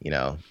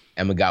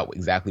 Emma got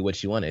exactly what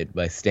she wanted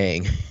by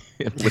staying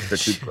with her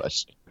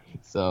toothbrush.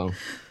 So...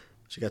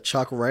 She got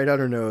chalk right on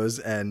her nose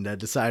and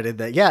decided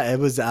that, it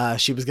was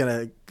she was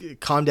going to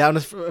calm down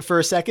for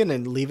a second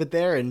and leave it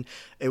there. And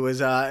it was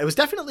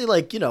definitely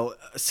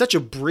such a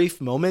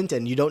brief moment,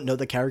 and you don't know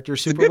the character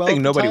super well. It's a good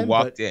thing nobody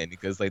walked in,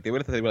 because they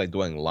would have thought they were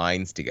doing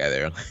lines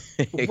together.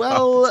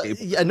 Well,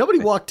 nobody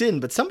walked in,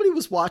 but somebody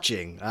was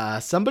watching.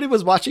 Somebody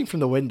was watching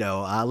from the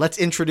window. Let's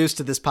introduce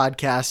to this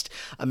podcast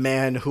a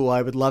man who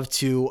I would love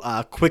to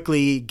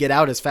quickly get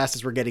out as fast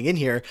as we're getting in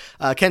here.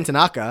 Ken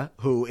Tanaka,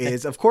 who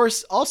is, of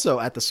course, also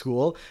at the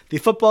school, the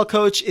football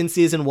coach in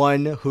season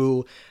 1,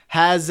 who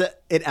has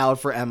it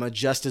out for Emma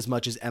just as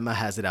much as Emma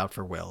has it out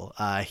for Will.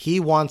 He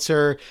wants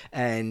her,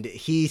 and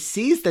he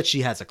sees that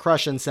she has a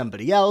crush on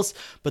somebody else,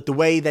 but the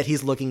way that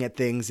he's looking at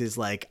things is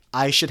like,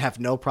 I should have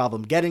no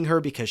problem getting her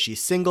because she's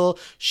single,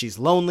 she's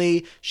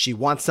lonely, she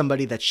wants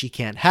somebody that she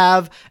can't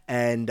have,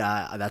 and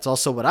that's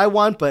also what I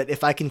want, but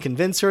if I can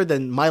convince her,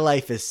 then my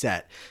life is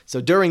set.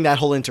 So during that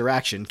whole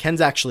interaction,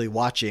 Ken's actually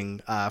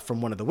watching from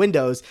one of the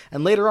windows,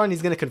 and later on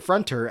he's going to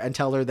confront her and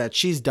tell her that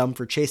she's dumb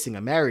for chasing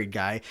a married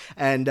guy,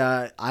 and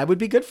I would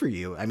be good for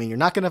you. I mean, you're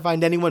not going to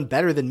find anyone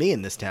better than me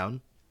in this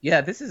town.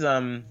 Yeah, this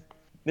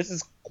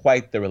is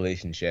quite the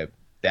relationship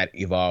that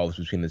evolves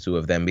between the two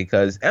of them,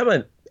 because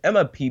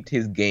Emma peeped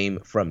his game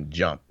from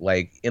jump.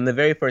 Like in the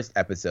very first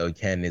episode,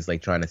 Ken is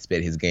like trying to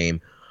spit his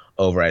game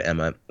over at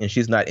Emma, and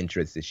she's not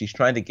interested. She's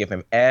trying to give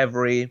him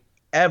every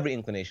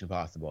inclination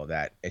possible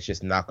that it's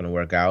just not going to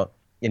work out.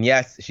 And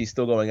yes, she's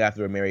still going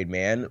after a married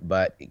man,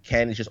 but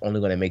Ken is just only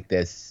going to make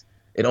this.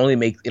 It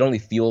only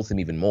fuels him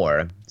even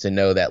more to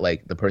know that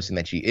like the person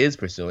that she is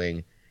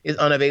pursuing is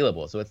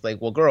unavailable. So it's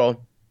like, well,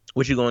 girl,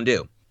 what you gonna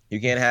do?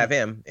 You can't have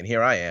him, and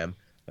here I am.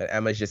 But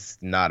Emma's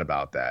just not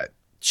about that.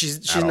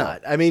 She's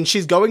not. I mean,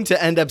 she's going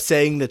to end up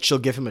saying that she'll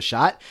give him a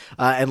shot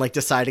and like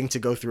deciding to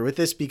go through with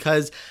this,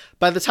 because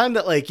by the time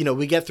that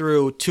we get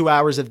through 2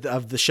 hours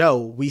of the show,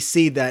 we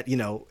see that,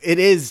 it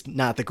is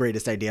not the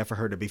greatest idea for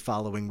her to be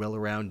following Will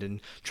around and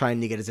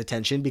trying to get his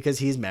attention, because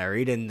he's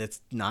married and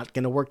it's not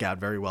going to work out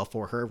very well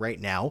for her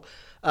right now.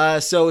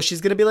 So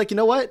she's going to be like, you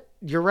know what?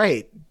 You're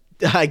right.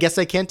 I guess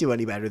I can't do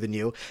any better than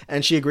you.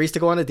 And she agrees to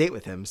go on a date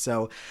with him.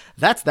 So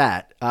that's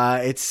that.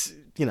 It's...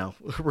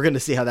 we're going to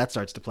see how that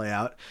starts to play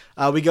out.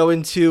 We go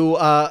into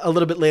a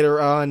little bit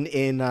later on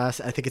in, I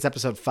think it's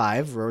episode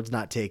 5, Road's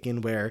Not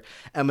Taken, where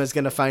Emma's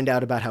going to find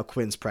out about how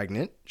Quinn's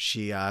pregnant.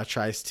 She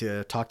tries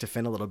to talk to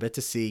Finn a little bit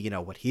to see,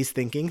 what he's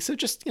thinking. So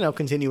just,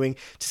 continuing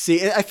to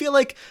see. I feel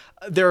like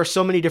there are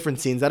so many different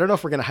scenes. I don't know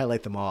if we're going to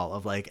highlight them all,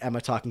 of like Emma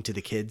talking to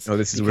the kids. Oh,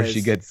 this is where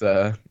she gets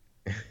puked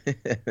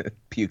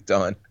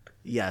on.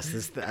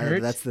 Yes,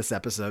 that's this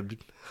episode.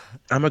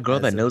 I'm a girl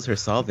that knows her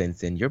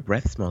solvents, and your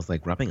breath smells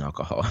like rubbing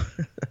alcohol.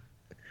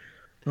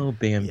 Oh,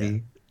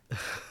 Bambi.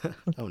 Yeah.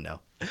 Oh,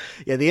 no.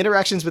 Yeah, the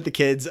interactions with the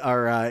kids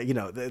are,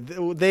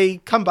 they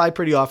come by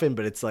pretty often,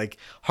 but it's like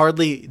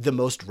hardly the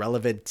most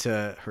relevant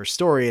to her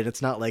story, and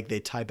it's not like they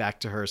tie back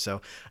to her.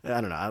 So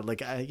I don't know.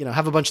 I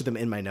have a bunch of them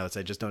in my notes.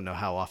 I just don't know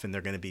how often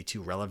they're going to be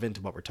too relevant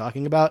to what we're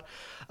talking about.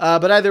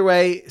 But either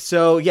way,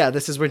 so yeah,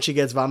 this is when she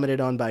gets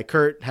vomited on by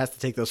Kurt, has to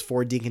take those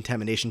 4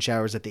 decontamination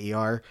showers at the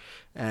ER,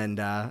 and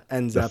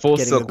ends up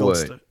getting a gold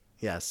star.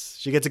 Yes,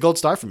 she gets a gold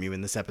star from you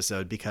in this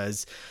episode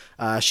because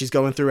she's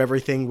going through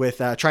everything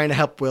with trying to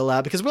help Will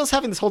out because Will's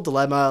having this whole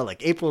dilemma,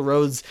 like April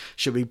Rhodes,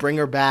 should we bring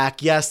her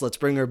back? Yes, let's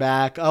bring her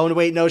back. Oh, and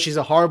wait, no, she's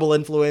a horrible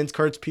influence.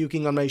 Kurt's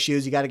puking on my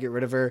shoes. You got to get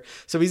rid of her.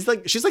 So she's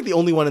like the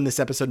only one in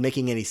this episode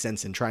making any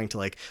sense and trying to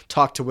like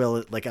talk to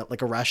Will like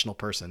a rational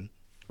person.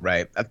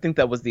 Right. I think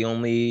that's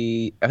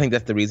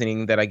the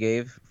reasoning that I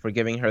gave for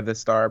giving her the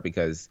star,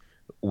 because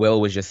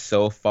Will was just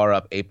so far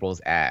up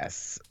April's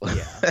ass.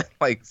 Yeah.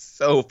 Like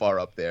so far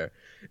up there.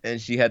 And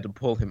she had to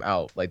pull him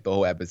out like the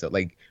whole episode.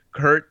 Like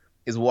Kurt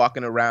is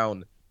walking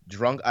around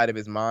drunk out of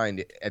his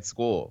mind at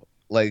school.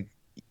 Like,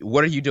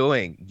 what are you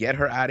doing? Get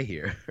her out of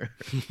here.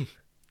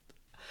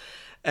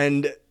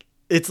 And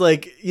it's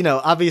like,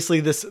 obviously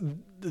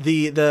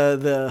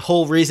the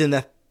whole reason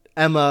that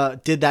Emma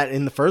did that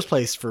in the first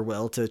place for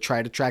Will to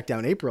try to track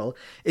down April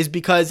is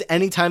because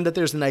anytime that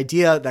there's an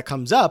idea that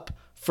comes up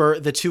for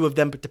the two of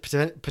them to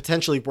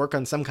potentially work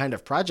on some kind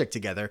of project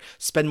together,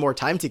 spend more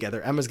time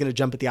together, Emma's going to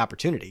jump at the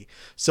opportunity.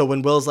 So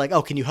when Will's like,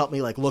 oh, can you help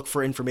me like look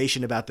for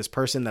information about this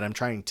person that I'm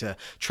trying to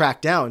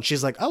track down?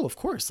 She's like, oh, of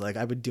course. Like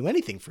I would do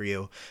anything for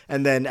you.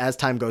 And then as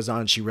time goes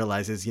on, she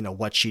realizes,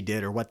 what she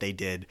did or what they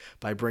did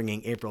by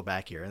bringing April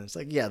back here. And it's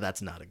like, yeah,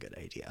 that's not a good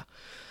idea.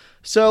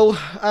 So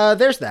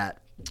there's that.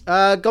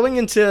 Going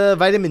into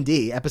Vitamin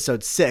D,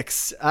 episode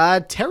 6,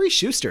 Terry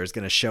Schuster is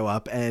going to show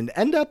up and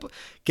end up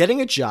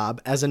getting a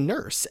job as a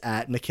nurse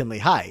at McKinley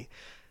High.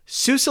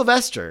 Sue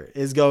Sylvester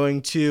is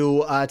going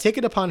to take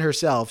it upon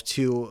herself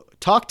to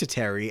talk to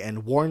Terry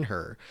and warn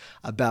her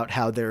about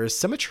how there is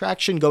some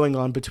attraction going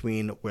on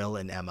between Will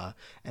and Emma.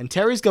 And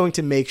Terry's going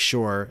to make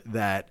sure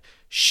that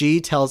she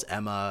tells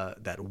Emma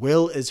that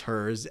Will is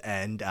hers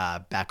and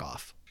back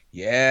off.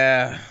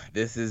 Yeah,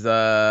 this is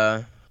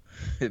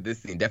this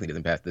scene definitely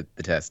doesn't pass the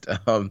test.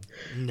 No.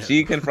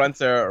 She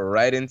confronts her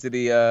right in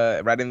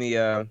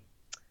the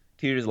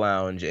teachers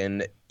lounge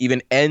and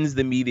even ends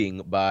the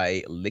meeting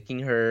by licking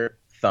her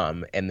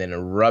thumb and then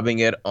rubbing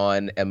it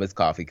on Emma's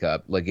coffee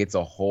cup. Like it's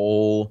a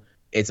whole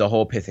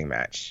pissing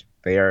match.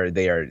 They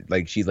are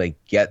like, she's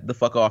like, get the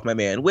fuck off my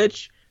man,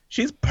 which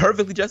she's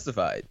perfectly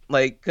justified.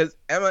 Like, because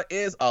Emma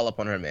is all up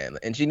on her man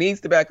and she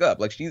needs to back up.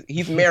 Like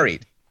he's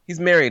married. He's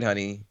married,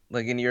 honey.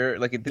 Like, and you're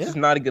like, this is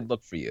not a good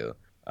look for you.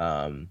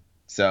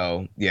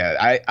 So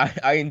yeah,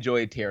 I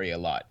enjoyed Terry a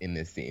lot in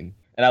this scene.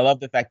 And I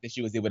love the fact that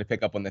she was able to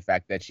pick up on the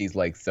fact that she's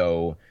like,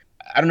 so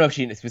I don't know if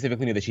she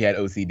specifically knew that she had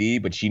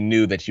OCD, but she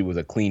knew that she was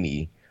a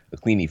cleanie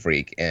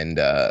freak and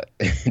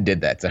did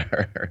that to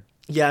her.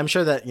 Yeah, I'm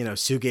sure that,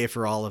 Sue gave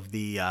her all of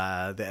the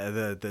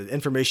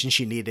information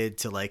she needed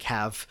to like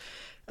have,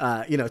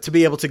 to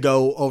be able to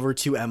go over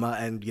to Emma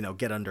and,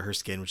 get under her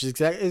skin, which is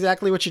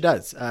exactly what she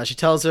does. She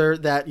tells her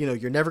that,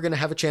 you're never going to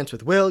have a chance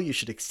with Will. You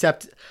should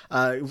accept.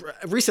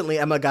 Recently,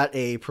 Emma got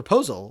a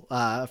proposal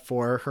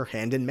for her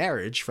hand in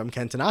marriage from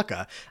Ken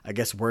Tanaka. I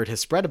guess word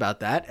has spread about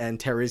that. And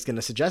Terry's going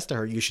to suggest to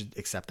her, you should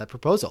accept that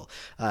proposal.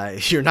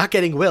 You're not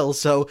getting Will,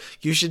 so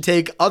you should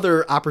take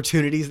other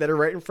opportunities that are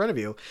right in front of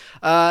you.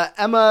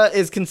 Emma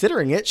is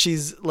considering it.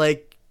 She's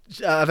like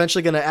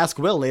eventually going to ask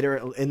Will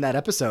later in that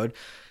episode,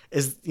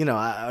 is,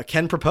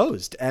 Ken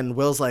proposed, and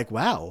Will's like,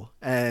 wow.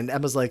 And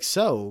Emma's like,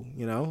 so,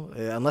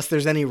 unless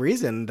there's any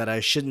reason that I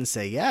shouldn't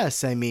say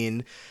yes, I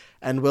mean,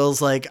 and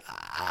Will's like,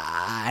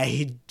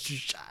 I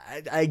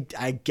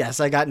guess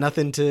I got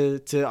nothing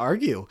to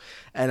argue.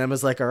 And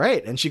Emma's like, all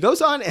right. And she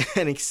goes on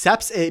and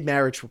accepts a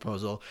marriage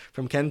proposal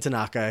from Ken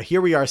Tanaka.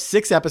 Here we are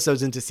 6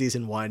 episodes into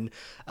season 1.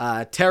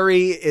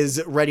 Terry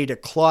is ready to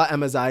claw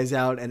Emma's eyes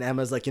out. And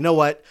Emma's like, you know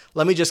what?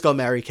 Let me just go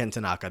marry Ken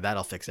Tanaka.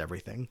 That'll fix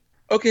everything.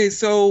 Okay,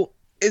 so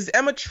is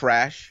Emma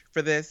trash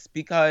for this?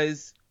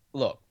 Because,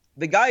 look,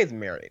 the guy is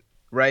married,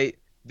 right?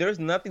 There's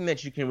nothing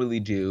that you can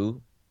really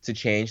do to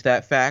change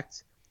that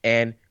fact.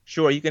 And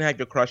sure, you can have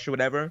your crush or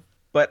whatever,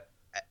 but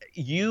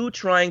you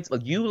trying to,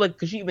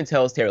 because she even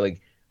tells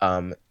Terry,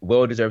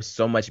 Will deserves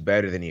so much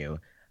better than you.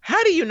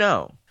 How do you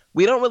know?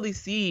 We don't really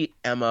see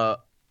Emma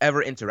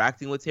ever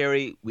interacting with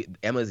Terry.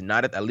 Emma's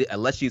not,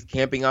 unless she's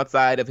camping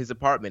outside of his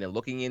apartment and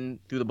looking in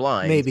through the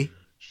blinds. Maybe.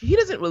 He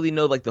doesn't really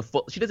know,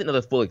 she doesn't know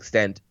the full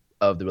extent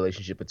of the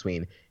relationship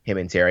between him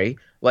and Terry.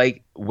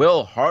 Like,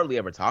 Will hardly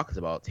ever talks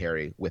about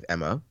Terry with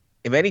Emma.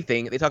 If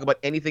anything, they talk about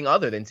anything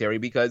other than Terry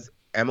because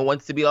Emma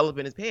wants to be all up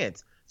in his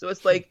pants. So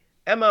it's like,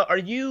 Emma, I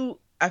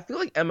feel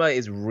like Emma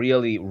is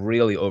really,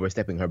 really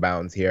overstepping her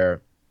bounds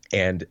here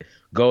and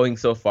going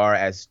so far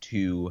as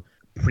to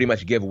pretty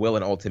much give Will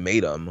an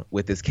ultimatum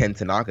with this Ken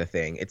Tanaka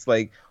thing. It's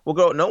like, well,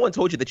 girl, no one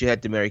told you that you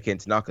had to marry Ken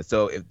Tanaka.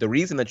 So if the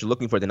reason that you're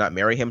looking for to not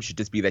marry him should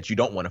just be that you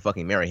don't want to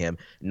fucking marry him,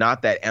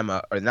 not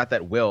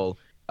that Will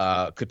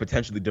could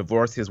potentially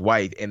divorce his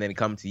wife and then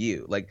come to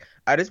you. Like,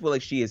 I just feel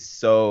like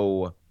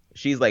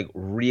she's like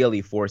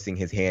really forcing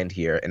his hand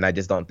here, and I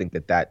just don't think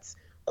that that's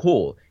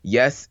cool.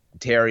 Yes,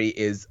 Terry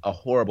is a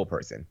horrible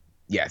person.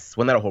 Yes,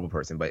 well, not a horrible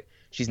person, but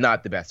she's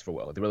not the best for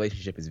Will. The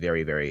relationship is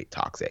very, very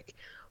toxic.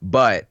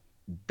 But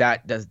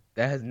that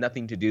has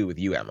nothing to do with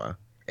you, Emma.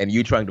 And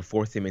you trying to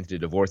force him into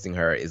divorcing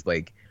her is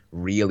like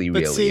really,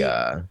 really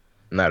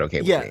not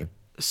okay with me.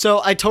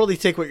 So I totally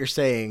take what you're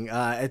saying.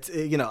 It's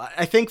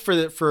I think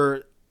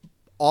for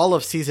all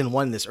of season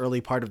one, this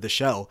early part of the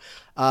show,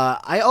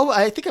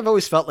 I think I've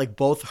always felt like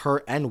both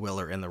her and Will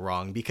are in the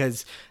wrong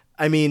because.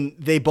 I mean,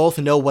 they both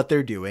know what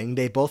they're doing.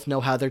 They both know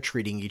how they're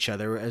treating each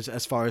other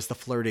as far as the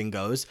flirting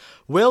goes.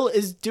 Will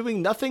is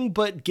doing nothing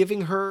but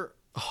giving her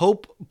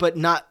hope, but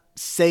not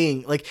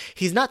saying like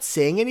he's not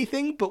saying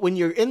anything. But when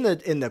you're in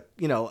the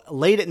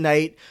late at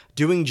night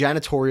doing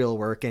janitorial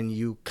work and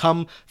you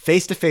come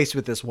face to face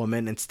with this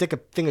woman and stick a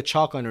thing of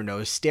chalk on her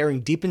nose, staring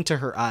deep into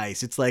her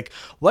eyes, it's like,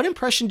 what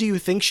impression do you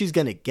think she's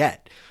gonna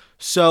get?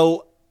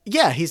 So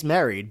yeah, he's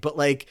married, but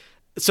like.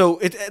 So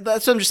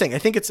that's what I'm just saying. I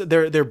think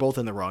they're both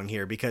in the wrong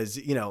here because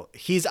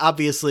he's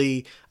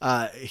obviously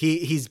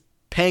he's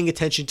paying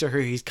attention to her.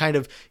 He's kind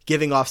of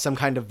giving off some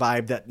kind of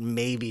vibe that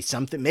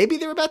maybe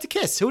they're about to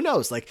kiss. Who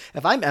knows? Like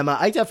if I'm Emma,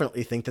 I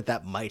definitely think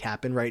that might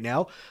happen right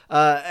now.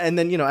 And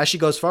then as she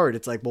goes forward,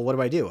 it's like, well, what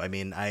do I do? I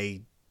mean,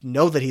 I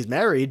know that he's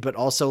married, but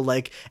also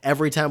like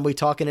every time we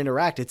talk and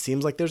interact, it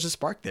seems like there's a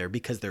spark there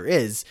because there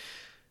is.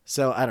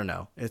 So I don't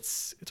know.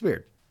 It's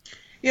weird.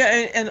 Yeah,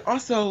 and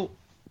also.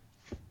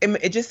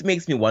 It just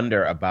makes me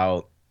wonder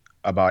about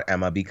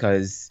Emma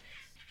because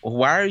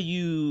why are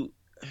you?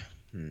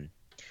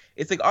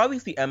 It's like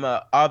obviously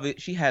Emma,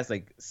 she has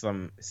like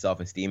some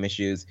self-esteem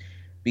issues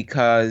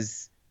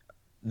because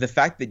the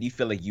fact that you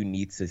feel like you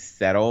need to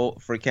settle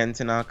for Ken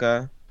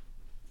Tanaka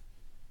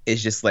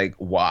is just like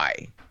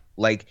why?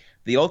 Like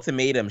the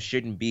ultimatum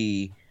shouldn't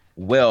be,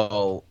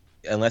 well,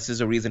 unless there's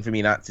a reason for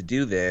me not to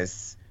do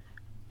this.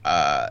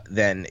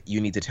 Then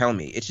you need to tell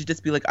me. It should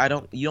just be like,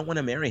 you don't want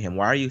to marry him.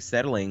 Why are you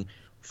settling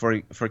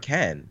for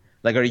Ken?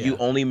 Like, are you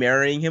only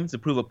marrying him to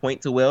prove a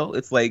point to Will?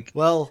 It's like,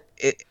 well,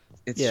 it's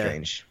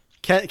strange.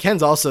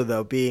 Ken's also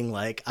though being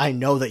like, I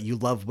know that you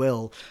love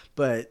Will,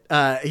 but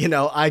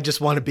I just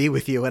want to be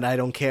with you, and I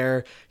don't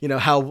care,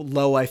 how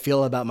low I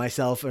feel about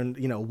myself, and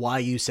why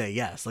you say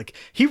yes. Like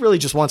he really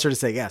just wants her to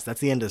say yes.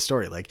 That's the end of the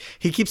story. Like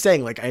he keeps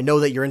saying like, I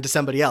know that you're into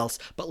somebody else,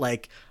 but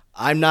like.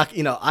 I'm not,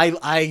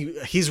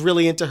 he's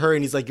really into her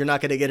and he's like, you're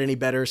not going to get any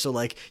better. So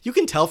like, you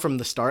can tell from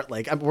the start,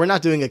 like we're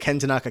not doing a Ken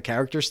Tanaka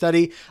character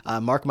study,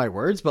 mark my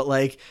words, but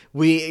like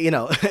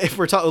if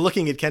we're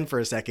looking at Ken for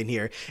a second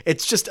here,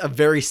 it's just a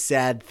very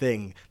sad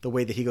thing, the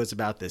way that he goes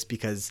about this,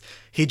 because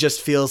he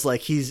just feels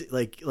like he's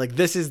like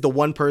this is the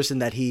one person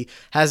that he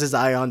has his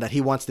eye on, that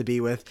he wants to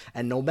be with.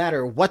 And no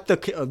matter what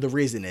the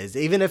reason is,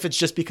 even if it's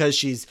just because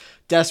she's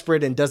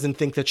desperate and doesn't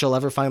think that she'll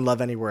ever find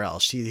love anywhere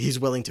else, he's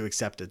willing to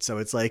accept it. So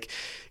it's like,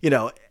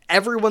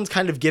 everyone's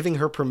kind of giving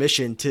her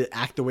permission to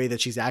act the way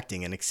that she's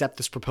acting and accept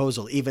this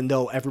proposal, even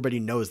though everybody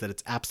knows that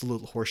it's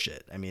absolute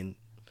horseshit. I mean,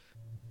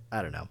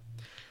 I don't know.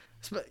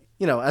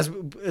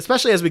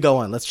 Especially as we go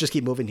on, let's just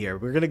keep moving here.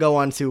 We're going to go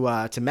on to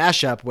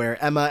mashup,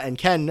 where Emma and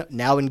Ken,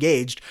 now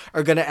engaged,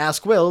 are going to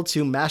ask Will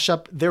to mash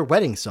up their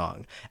wedding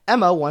song.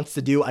 Emma wants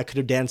to do I Could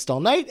Have Danced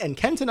All Night, and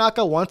Ken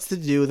Tanaka wants to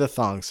do the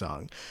thong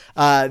song.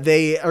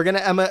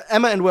 Emma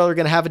and Will are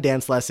going to have a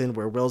dance lesson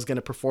where Will's going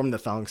to perform the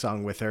thong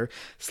song with her,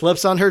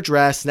 slips on her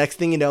dress. Next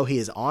thing you know, he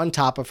is on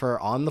top of her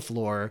on the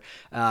floor.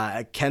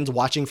 Ken's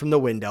watching from the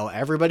window.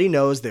 Everybody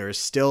knows there's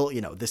still,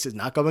 this is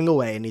not going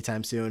away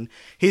anytime soon.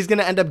 He's going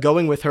to end up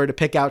going with her to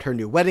pick out her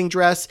new wedding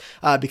dress,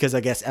 because I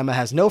guess Emma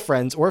has no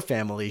friends or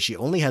family. She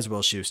only has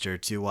Will Schuester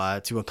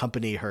to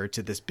accompany her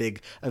to this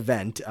big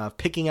event of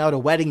picking out a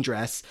wedding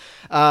dress.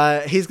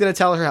 He's going to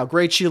tell her how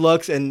great she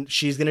looks, and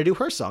she's going to do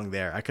her song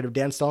there. I Could Have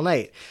Danced All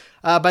Night.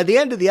 By the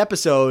end of the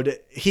episode,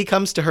 he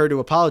comes to her to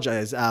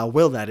apologize.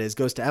 Will, that is,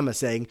 goes to Emma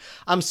saying,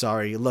 I'm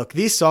sorry. Look,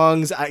 these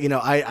songs,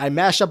 I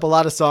mash up a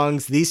lot of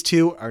songs. These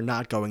two are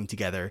not going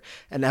together.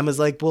 And Emma's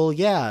like, well,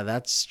 yeah,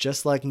 that's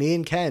just like me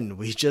and Ken.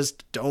 We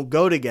just don't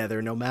go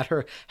together no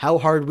matter how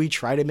hard we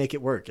try to make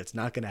it work. It's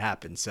not going to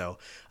happen. So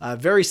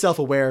very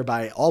self-aware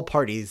by all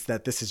parties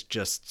that this is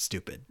just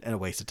stupid and a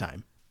waste of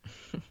time.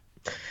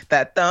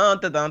 That thong,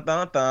 thong,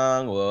 thong,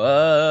 thong,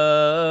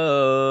 whoa.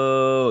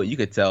 You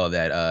could tell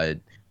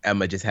that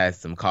Emma just has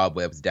some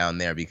cobwebs down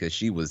there because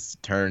she was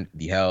turned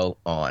the hell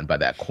on by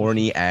that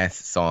corny ass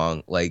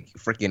song, like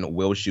freaking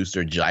Will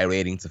Schuester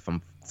gyrating to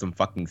some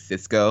fucking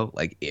Cisco.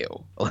 Like, ew.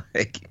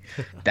 Like,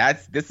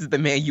 this is the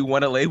man you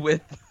want to lay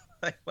with?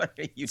 Like, what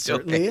are you doing?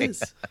 Certainly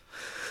is.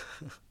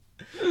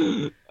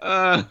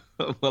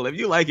 Well, if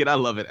you like it, I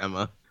love it,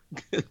 Emma.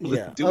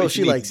 Yeah.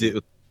 She likes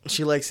it.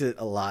 She likes it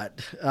a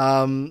lot.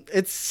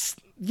 It's,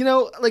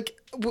 like,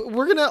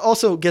 we're going to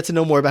also get to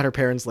know more about her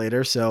parents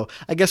later. So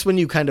I guess when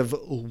you kind of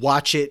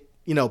watch it,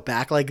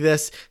 back like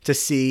this to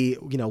see,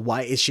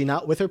 why is she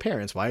not with her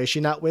parents? Why is she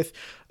not with,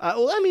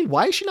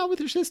 why is she not with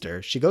her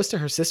sister? She goes to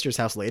her sister's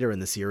house later in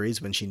the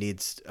series when she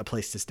needs a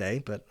place to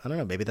stay, but I don't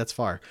know, maybe that's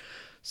far.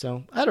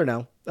 So I don't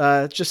know.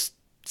 Just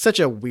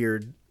such a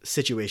weird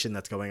situation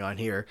that's going on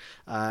here.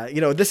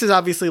 This is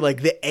obviously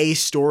like the A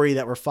story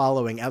that we're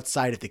following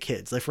outside of the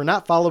kids. Like, if we're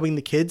not following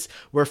the kids,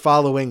 we're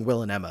following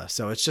Will and Emma.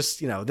 So it's just,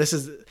 this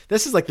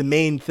is like the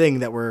main thing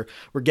that we're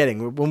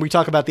getting. When we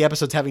talk about the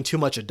episodes having too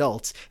much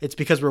adults, it's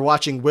because we're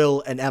watching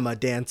Will and Emma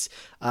dance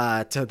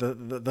to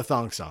the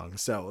thong song.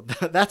 So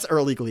that's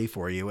early Glee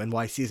for you, and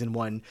why season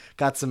 1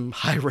 got some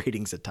high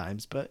ratings at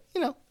times, but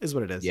is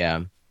what it is.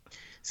 Yeah.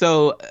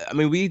 So, I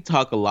mean, we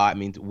talk a lot. I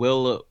mean,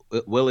 Will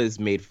is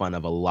made fun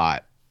of a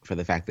lot for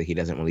the fact that he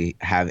doesn't really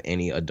have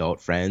any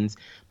adult friends.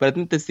 But I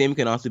think the same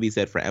can also be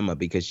said for Emma,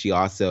 because she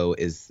also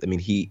is, I mean,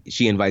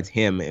 she invites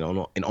him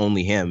and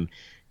only him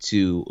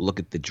to look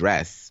at the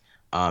dress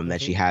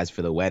that she has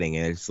for the wedding.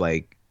 And it's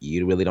like,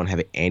 you really don't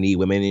have any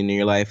women in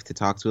your life to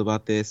talk to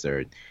about this, or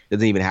it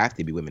doesn't even have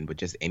to be women, but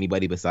just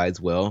anybody besides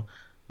Will.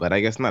 But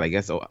I guess not. I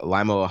guess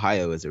Lima,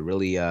 Ohio is a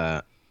really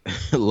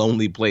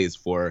lonely place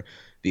for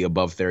the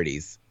above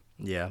 30s.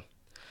 Yeah.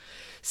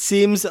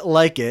 Seems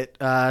like it.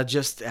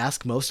 Just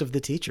ask most of the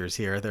teachers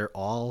here. They're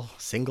all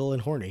single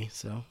and horny,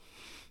 so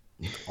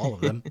all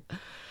of them.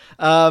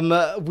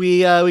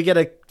 We get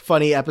a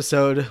funny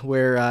episode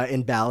where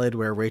in Ballad,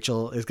 where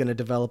Rachel is going to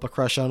develop a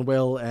crush on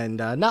Will, and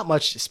not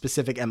much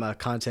specific Emma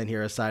content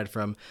here aside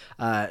from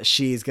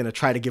she's going to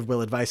try to give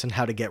Will advice on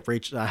how to get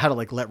Rachel, how to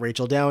like let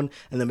Rachel down,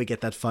 and then we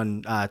get that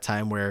fun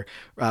time where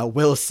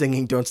Will is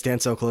singing "Don't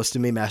Stand So Close to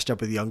Me" mashed up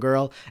with Young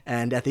Girl,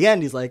 and at the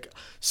end he's like,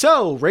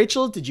 "So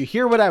Rachel, did you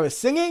hear what I was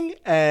singing?"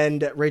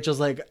 And Rachel's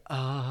like,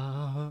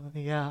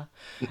 yeah,"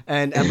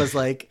 and Emma's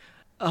like,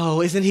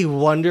 "Oh, isn't he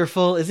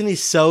wonderful? Isn't he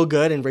so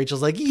good?" And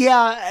Rachel's like,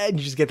 "Yeah." And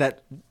you just get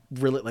that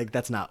really, like,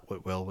 that's not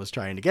what Will was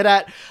trying to get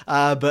at.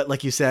 But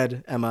like you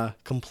said, Emma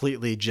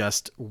completely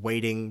just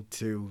waiting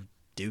to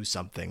do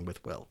something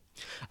with Will,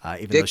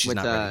 even though she's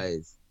not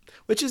ready.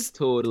 Which is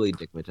totally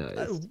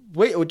dickmatized.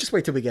 Just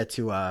wait till we get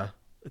to a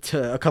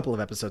couple of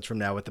episodes from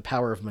now with the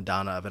power of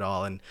Madonna of it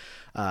all. And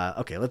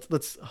okay,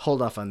 let's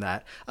hold off on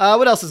that.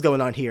 What else is going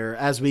on here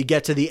as we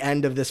get to the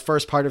end of this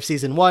first part of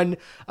season 1?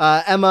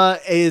 Emma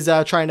is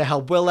trying to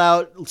help Will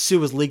out.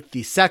 Sue has leaked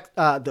the set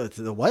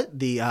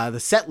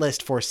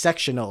list for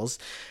sectionals,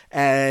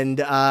 and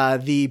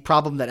the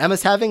problem that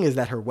Emma's having is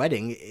that her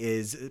wedding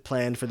is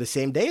planned for the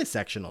same day as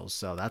sectionals,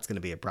 so that's going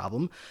to be a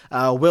problem.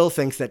 Will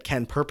thinks that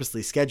Ken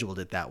purposely scheduled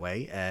it that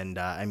way, and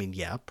I mean,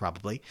 yeah,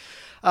 probably.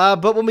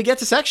 But when we get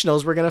to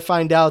sectionals, we're going to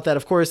find out that,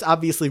 of course,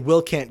 obviously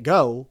Will can't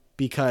go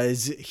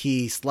because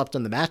he slept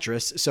on the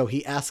mattress. So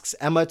he asks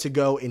Emma to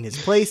go in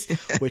his place,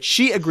 which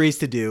she agrees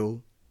to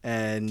do,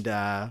 and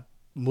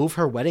move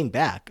her wedding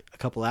back a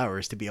couple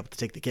hours to be able to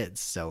take the kids.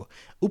 So,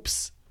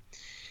 oops.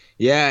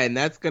 Yeah, and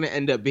that's going to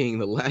end up being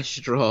the last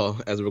straw,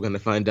 as we're going to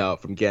find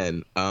out from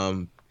Ken.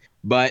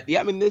 But yeah,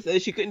 I mean,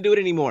 she couldn't do it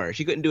anymore.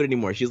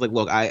 She's like,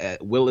 look,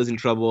 Will is in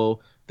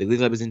trouble. The Glee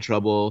Club is in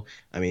trouble.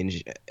 I mean,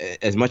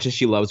 as much as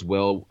she loves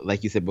Will,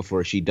 like you said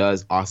before, she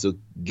does also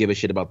give a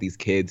shit about these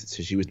kids.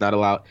 So she was not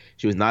about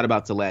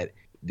to let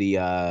the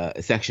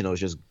sectionals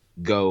just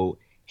go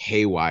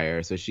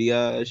haywire. So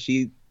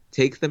she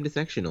takes them to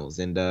sectionals,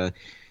 and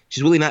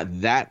she's really not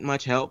that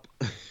much help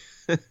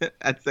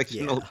at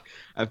sectionals. Yeah.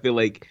 I feel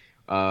like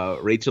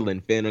Rachel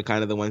and Finn are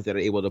kind of the ones that are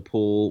able to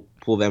pull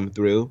them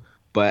through.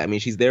 But I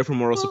mean, she's there for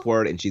moral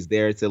support, and she's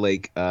there to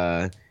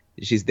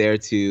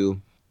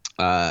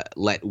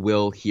let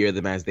Will hear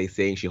them as they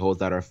sing. She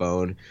holds out her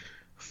phone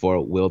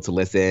for Will to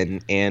listen,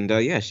 and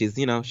yeah, she's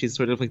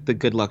sort of like the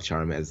good luck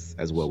charm, as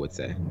Will would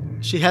say.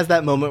 She has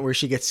that moment where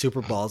she gets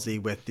super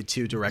ballsy with the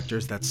two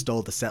directors that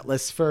stole the set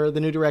list for the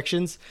New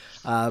Directions.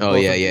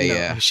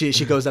 Yeah.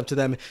 She goes up to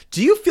them.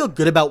 Do you feel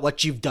good about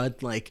what you've done?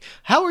 Like,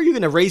 how are you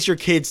going to raise your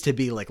kids to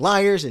be like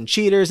liars and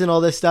cheaters and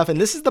all this stuff?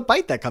 And this is the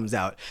bite that comes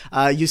out.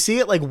 You see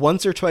it like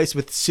once or twice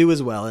with Sue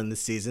as well in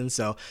this season.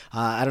 So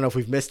I don't know if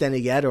we've missed any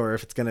yet or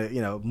if it's going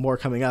to, more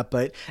coming up.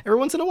 But every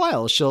once in a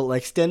while, she'll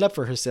like stand up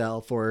for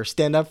herself or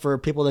stand up for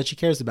people that she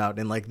cares about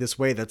in like this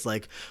way that's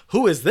like,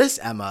 who is this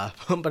Emma?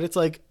 But it's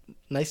like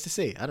nice to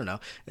see. I don't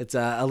know. It's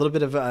a little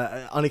bit of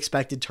an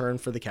unexpected turn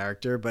for the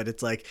character, but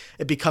it's like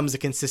it becomes a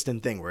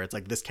consistent thing where it's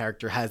like this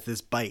character has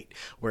this bite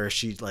where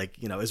she like,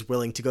 is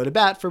willing to go to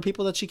bat for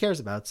people that she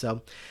cares about.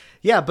 So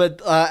yeah, but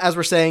as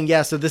we're saying,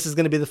 yeah, so this is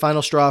going to be the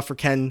final straw for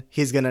Ken.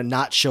 He's going to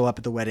not show up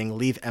at the wedding,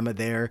 leave Emma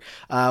there.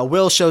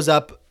 Will shows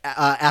up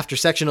after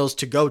sectionals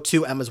to go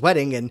to Emma's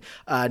wedding, and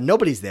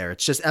nobody's there.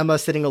 It's just Emma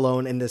sitting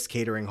alone in this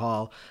catering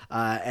hall,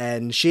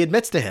 and she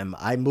admits to him,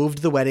 I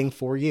moved the wedding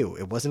for you.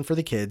 It wasn't for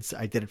the kids.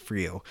 I did it for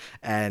you.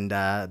 And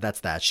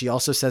that's that. She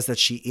also says that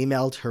she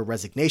emailed her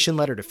resignation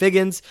letter to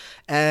Figgins,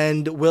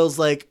 and Will's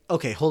like,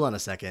 okay, hold on a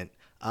second.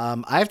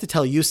 I have to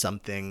tell you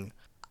something.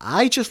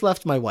 I just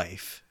left my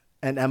wife.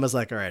 And Emma's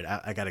like, all right,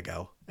 I gotta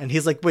go. And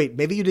he's like, wait,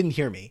 maybe you didn't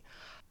hear me.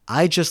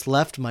 I just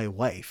left my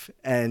wife.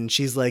 And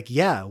she's like,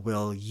 yeah,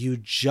 Will, you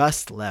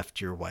just left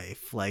your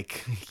wife.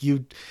 Like,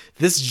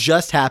 this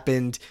just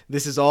happened.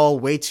 This is all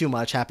way too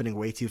much, happening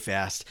way too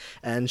fast.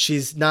 And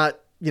she's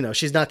not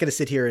she's not going to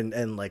sit here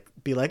and like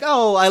be like,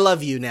 oh, I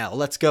love you now,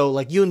 let's go,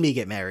 like you and me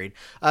get married.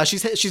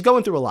 She's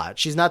going through a lot.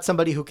 She's not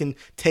somebody who can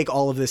take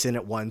all of this in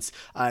at once.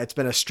 It's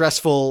been a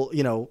stressful,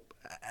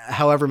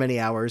 however many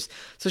hours.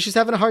 So she's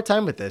having a hard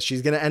time with this.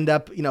 She's going to end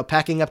up,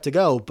 packing up to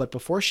go. But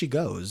before she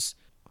goes,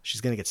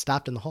 she's going to get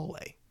stopped in the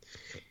hallway.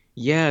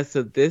 Yeah.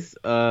 So this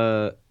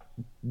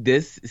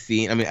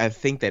scene, I mean, I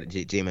think that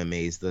Jayma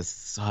Mays does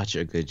such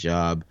a good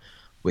job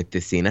with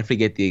this scene. I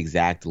forget the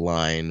exact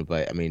line,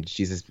 but I mean,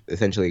 she's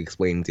essentially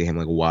explaining to him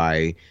like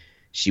why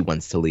she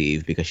wants to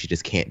leave, because she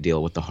just can't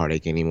deal with the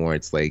heartache anymore.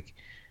 It's like,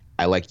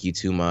 I like you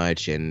too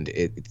much, and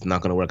it's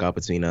not going to work out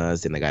between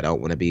us, and like I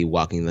don't want to be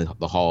walking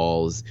the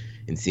halls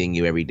and seeing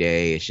you every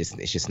day. It's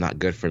just not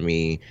good for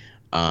me.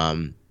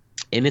 And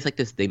it's like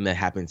this thing that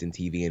happens in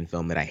TV and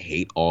film that I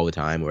hate all the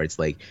time, where it's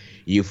like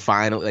you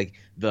finally, like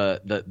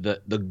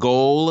the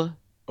goal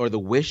or the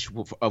wish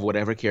of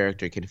whatever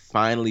character can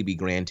finally be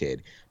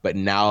granted, but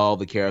now all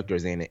the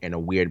characters in a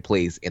weird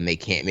place and they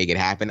can't make it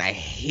happen. I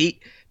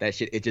hate that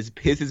shit. It just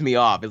pisses me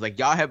off. It's like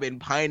y'all have been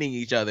pining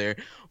each other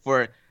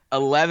for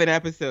 11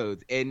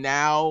 episodes, and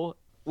now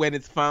when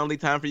it's finally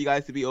time for you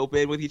guys to be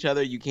open with each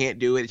other, you can't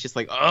do it. It's just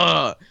like,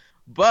 ugh.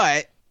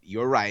 But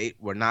you're right,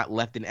 we're not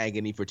left in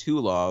agony for too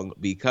long,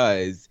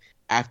 because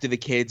after the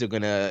kids are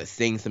gonna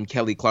sing some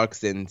Kelly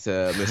Clarkson to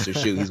Mr.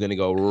 Shu, he's gonna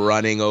go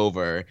running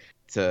over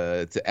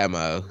to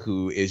Emma,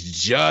 who is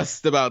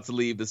just about to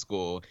leave the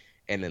school,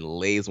 and then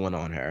lays one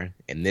on her.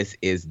 And this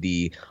is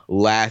the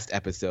last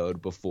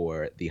episode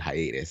before the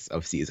hiatus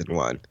of season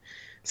 1.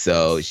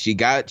 So she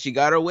got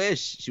her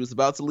wish. She was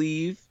about to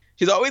leave.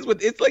 She's always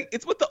with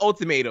with the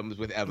ultimatums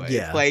with Emma.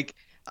 Yeah. It's like,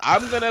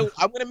 I'm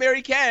gonna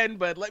marry Ken,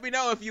 but let me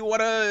know if you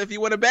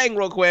wanna bang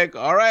real quick.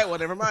 All right, well,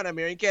 never mind, I'm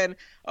marrying Ken.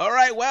 All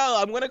right,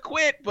 well, I'm gonna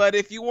quit, but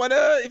if you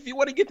wanna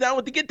get down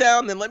with the get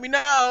down, then let me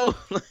know.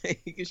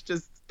 Like, it's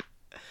just,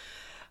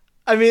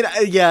 I mean,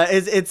 yeah,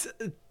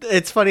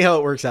 it's funny how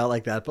it works out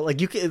like that, but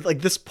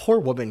like this poor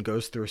woman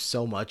goes through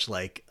so much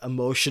like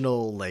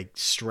emotional like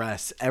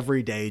stress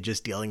every day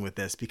just dealing with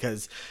this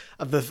because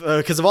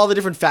of all the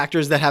different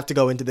factors that have to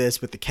go into this,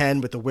 with the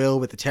Ken, with the Will,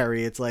 with the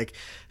Terry. It's like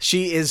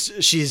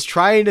she's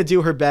trying to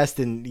do her best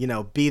and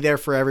be there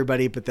for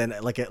everybody, but then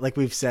like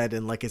we've said,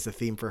 and like it's a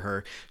theme for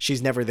her,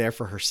 she's never there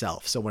for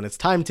herself. So when it's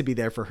time to be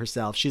there for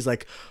herself, she's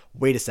like,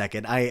 wait a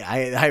second, I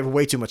have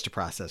way too much to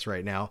process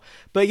right now.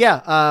 But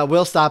yeah,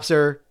 Will stops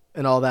her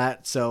and all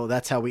that. So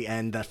that's how we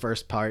end that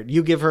first part.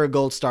 You give her a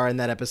gold star in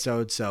that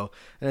episode. So,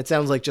 and it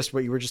sounds like just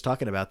what you were just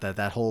talking about,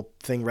 that whole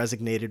thing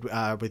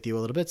resonated with you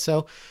a little bit.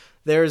 So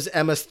there's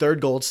Emma's third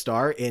gold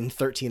star in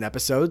 13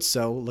 episodes.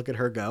 So look at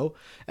her go.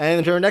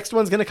 And her next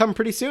one's going to come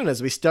pretty soon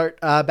as we start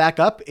back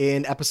up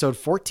in episode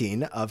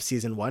 14 of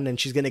season 1. And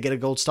she's going to get a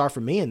gold star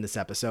from me in this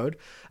episode.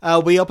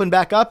 We open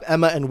back up.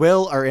 Emma and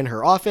Will are in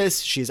her office.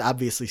 She's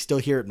obviously still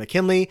here at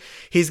McKinley.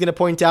 He's going to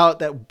point out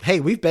that, hey,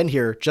 we've been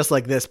here just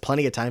like this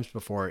plenty of times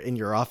before in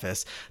your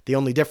office. The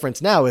only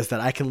difference now is that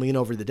I can lean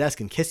over the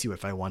desk and kiss you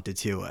if I wanted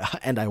to,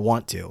 and I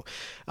want to.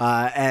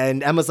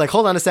 And Emma's like,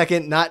 hold on a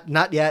second.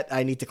 Not yet.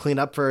 I need to clean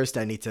up first.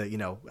 I need to,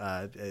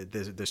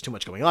 there's too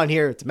much going on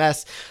here. It's a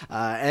mess.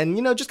 And,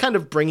 just kind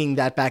of bringing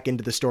that back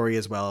into the story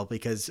as well,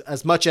 because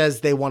as much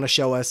as they want to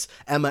show us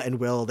Emma and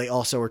Will, they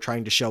also are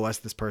trying to show us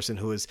this person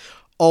who is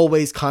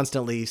always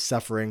constantly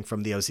suffering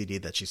from the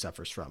OCD that she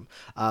suffers from.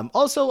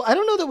 Also, I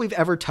don't know that we've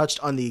ever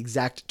touched on the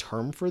exact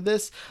term for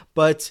this,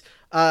 but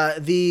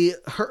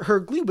her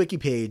Glee wiki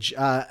page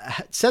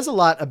says a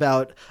lot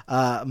about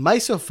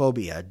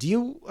misophobia.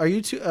 Are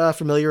you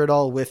familiar at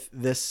all with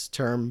this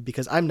term?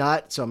 Because I'm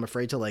not, so I'm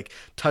afraid to like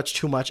touch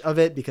too much of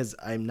it because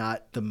I'm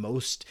not the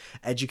most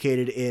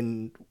educated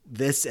in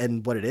this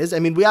and what it is. I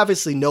mean, we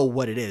obviously know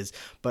what it is,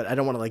 but I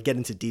don't want to like get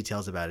into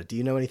details about it. Do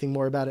you know anything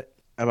more about it?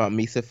 About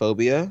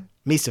misophobia?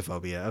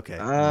 Misophobia, okay.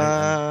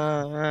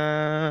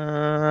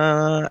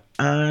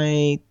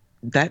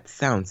 That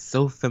sounds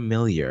so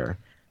familiar.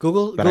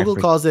 Google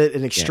calls it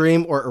an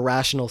extreme or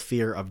irrational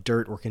fear of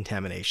dirt or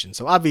contamination.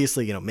 So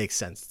obviously, makes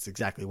sense. It's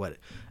exactly what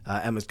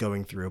Emma's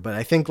going through. But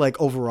I think like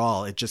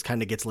overall, it just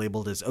kind of gets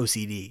labeled as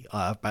OCD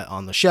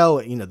on the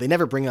show. They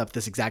never bring up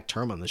this exact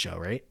term on the show,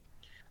 right?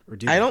 Or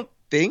do they? I don't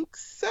think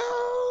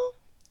so.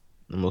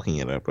 I'm looking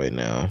it up right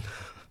now.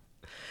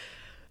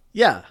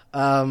 Yeah.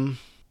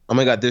 Oh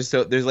my God, there's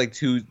like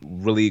two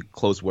really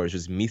close words.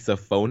 There's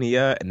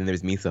misophonia and then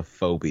there's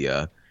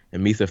misophobia.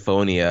 And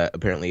misophonia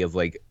apparently is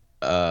like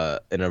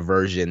an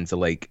aversion to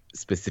like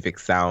specific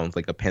sounds,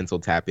 like a pencil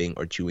tapping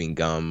or chewing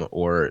gum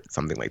or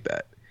something like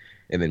that.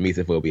 And then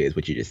misophobia is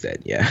what you just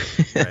said. Yeah.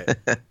 Right.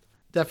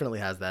 Definitely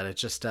has that. It's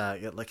just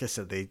like I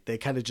said, they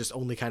kind of just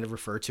only kind of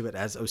refer to it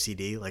as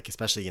OCD, like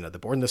especially the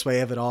Born This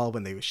Way of it all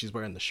when she's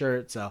wearing the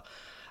shirt. So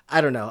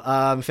I don't know.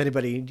 If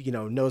anybody,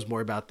 knows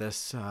more about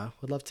this,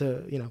 would love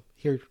to,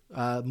 hear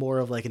more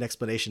of like an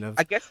explanation of.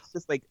 I guess it's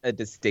just like a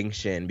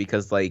distinction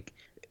because like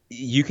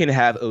you can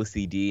have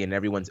OCD and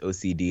everyone's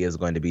OCD is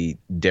going to be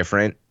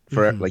different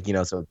for like,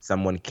 so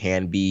someone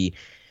can be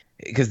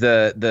because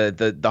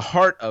the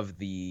heart of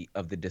the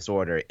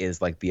disorder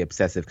is like the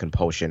obsessive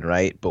compulsion,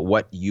 right? But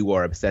what you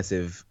are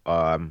obsessive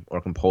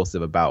or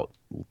compulsive about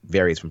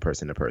varies from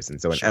person to person.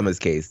 So in Sure. Emma's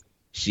case,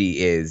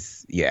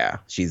 she's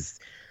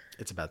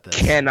It's about this.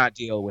 cannot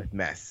deal with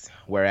mess,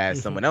 whereas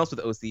Mm-hmm. someone else with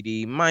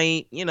OCD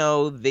might,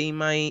 they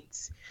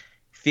might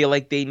feel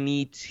like they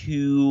need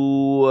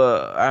to,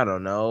 I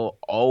don't know,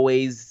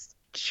 always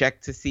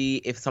check to see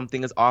if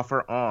something is off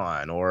or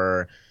on,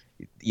 or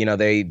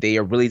they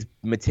are really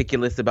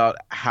meticulous about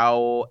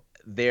how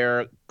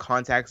their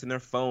contacts in their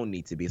phone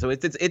need to be. So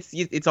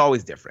it's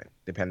always different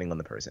depending on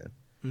the person.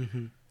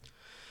 Mm-hmm.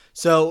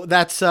 So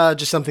that's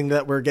just something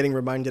that we're getting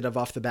reminded of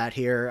off the bat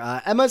here.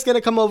 Emma's going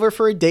to come over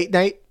for a date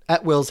night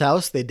at Will's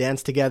house. They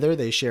dance together,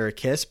 they share a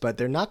kiss, but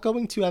they're not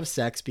going to have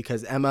sex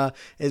because Emma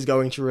is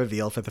going to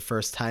reveal for the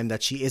first time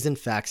that she is in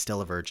fact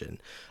still a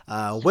virgin.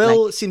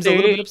 Will seems a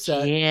little bit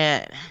upset.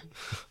 Yeah.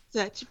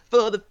 Such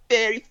for the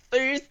very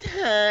first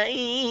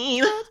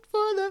time.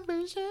 For the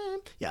version.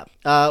 Yeah.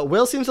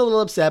 Will seems a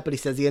little upset, but he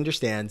says he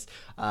understands.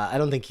 I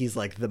don't think he's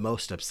like the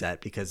most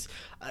upset because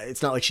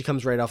it's not like she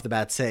comes right off the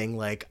bat saying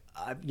like,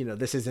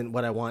 this isn't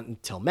what I want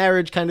until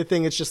marriage kind of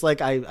thing. It's just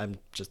like, I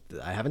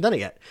haven't done it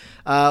yet.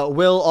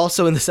 Will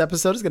also in this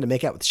episode is going to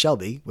make out with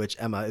Shelby, which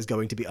Emma is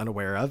going to be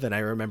unaware of. And I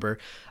remember,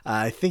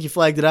 I think you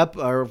flagged it up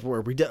or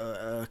we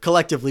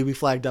collectively we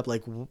flagged up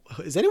like,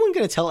 is anyone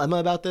going to tell Emma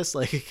about this?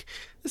 Like,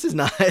 this is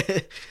not,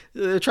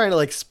 they're trying to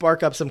like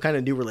spark up some kind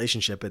of new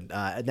relationship. And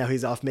now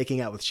he's off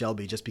making out with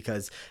Shelby just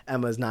because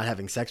Emma's not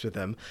having sex with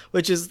him,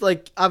 which is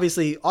like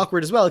obviously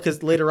awkward as well.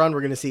 Because later on,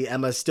 we're going to see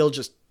Emma still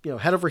just,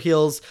 head over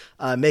heels,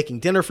 making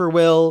dinner for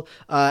Will.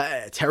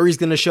 Terry's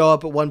going to show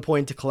up at one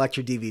point to collect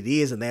her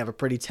DVDs and they have a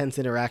pretty tense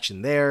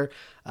interaction there.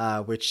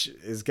 Which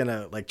is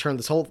gonna like turn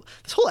this whole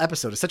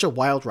episode is such a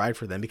wild ride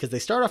for them because they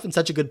start off in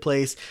such a good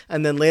place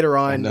and then later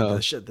on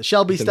the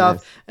Shelby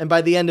stuff, and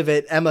by the end of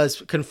it,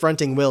 Emma's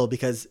confronting Will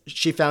because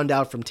she found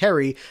out from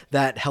Terry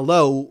that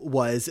 "Hello"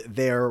 was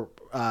their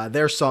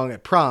song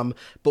at prom,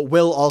 but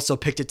Will also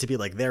picked it to be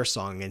like their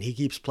song, and he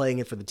keeps playing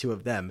it for the two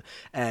of them.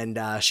 And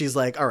she's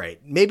like, "All right,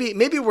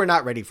 maybe we're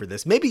not ready for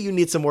this. Maybe you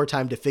need some more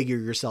time to figure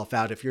yourself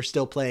out if you're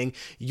still playing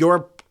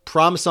your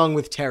prom song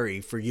with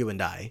Terry for you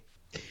and I."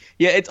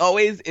 Yeah,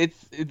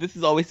 this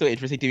is always so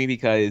interesting to me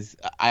because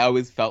I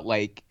always felt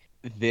like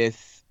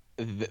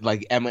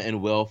like Emma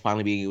and Will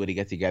finally being able to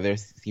get together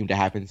seemed to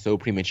happen so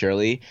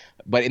prematurely.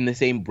 But in the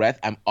same breath,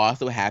 I'm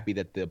also happy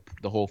that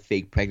the whole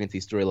fake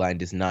pregnancy storyline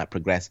does not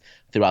progress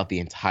throughout the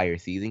entire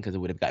season because it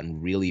would have gotten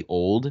really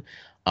old.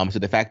 So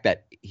the fact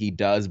that he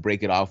does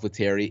break it off with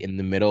Terry in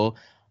the middle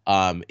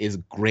is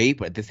great,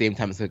 but at the same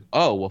time, it's like,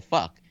 oh well,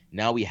 fuck.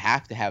 Now we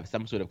have to have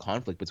some sort of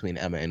conflict between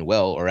Emma and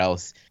Will, or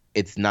else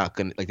it's not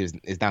gonna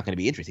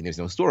be interesting. There's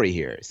no story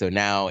here. So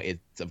now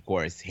it's of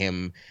course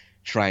him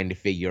trying to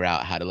figure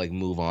out how to like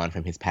move on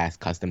from his past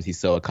customs. He's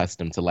so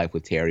accustomed to life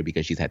with Terry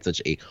because she's had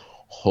such a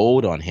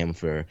hold on him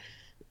for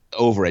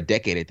over a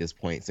decade at this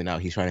point. So now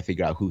he's trying to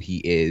figure out who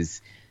he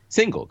is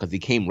single because he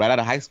came right out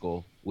of high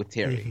school with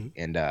Terry,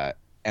 and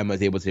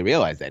Emma's able to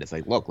realize that it's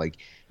like, look, like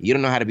you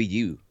don't know how to be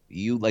you.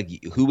 You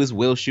like who is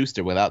Will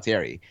Schuster without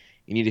Terry?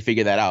 You need to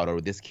figure that out, or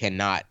this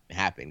cannot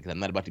happen. Because I'm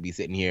not about to be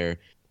sitting here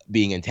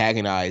being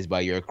antagonized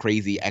by your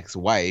crazy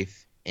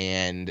ex-wife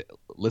and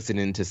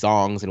listening to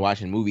songs and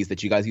watching movies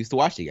that you guys used to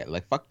watch together.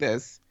 Like, fuck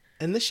this.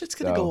 And this shit's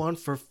going to go on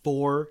for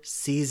 4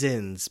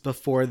 seasons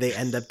before they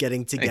end up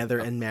getting together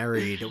and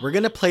married. We're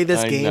going to play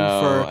this game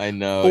for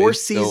 4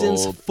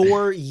 seasons, so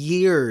 4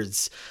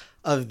 years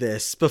of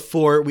this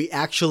before we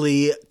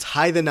actually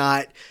tie the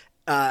knot.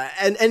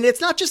 And it's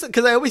not just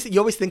because you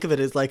always think of it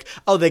as like,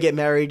 oh, they get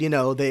married,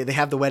 they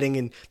have the wedding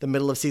in the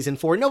middle of season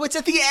 4. No, it's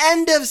at the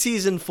end of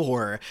season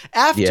 4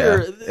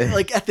 after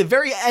like at the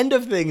very end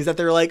of things that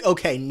they're like,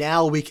 okay,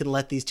 now we can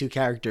let these two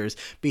characters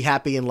be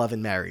happy in love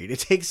and married. It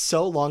takes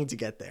so long to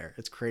get there.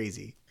 It's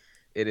crazy.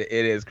 It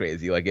is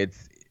crazy. Like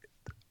it's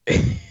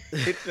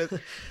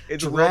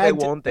will they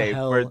won't they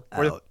for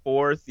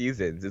 4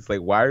 seasons. It's like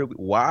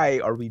why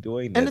are we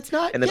doing this? And it's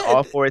not, and then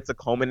all for it to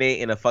culminate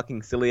in a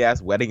fucking silly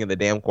ass wedding in the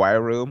damn choir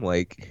room.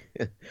 Like,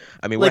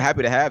 I mean, we're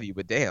happy to have you,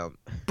 but damn.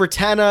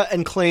 Britannia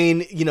and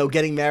Klain,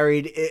 getting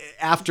married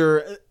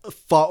after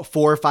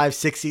 4, 5,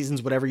 6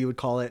 seasons, whatever you would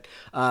call it.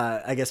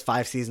 I guess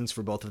 5 seasons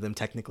for both of them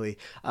technically.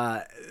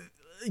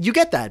 You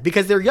get that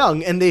because they're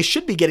young and they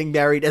should be getting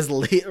married as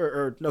late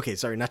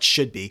not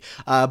should be.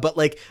 But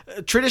like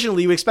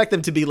traditionally you expect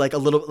them to be like a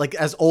little like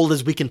as old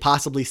as we can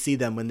possibly see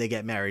them when they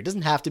get married. It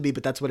doesn't have to be,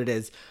 but that's what it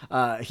is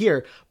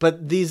here.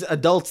 But these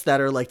adults that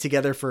are like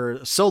together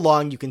for so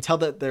long, you can tell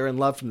that they're in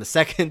love from the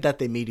second that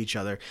they meet each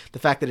other. The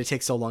fact that it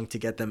takes so long to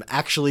get them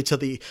actually to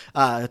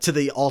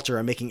the altar,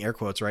 I'm making air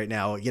quotes right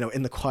now,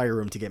 in the choir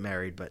room to get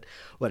married, but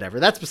whatever.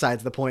 That's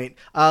besides the point.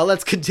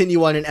 Let's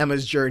continue on in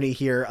Emma's journey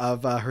here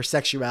of her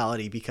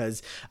sexuality,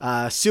 because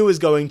Sue is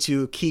going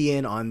to key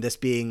in on this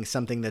being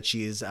something that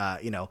she's,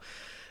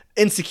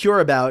 insecure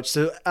about.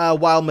 So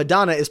while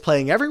Madonna is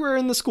playing everywhere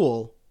in the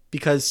school,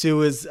 because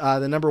Sue is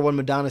the number one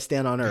Madonna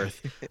stan on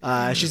earth,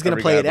 she's going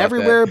to play it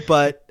everywhere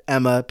but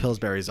Emma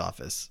Pillsbury's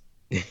office.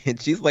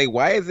 And she's like,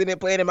 why isn't it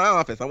playing in my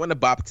office? I want to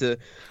bop to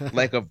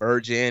like a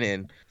virgin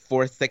and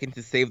 4 seconds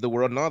to save the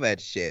world and all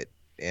that shit.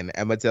 And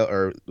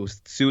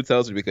Sue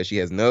tells her because she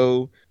has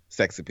no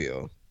sex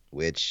appeal,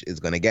 which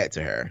is gonna get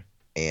to her.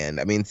 And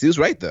I mean, Sue's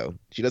right though.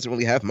 She doesn't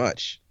really have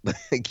much.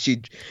 Like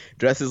she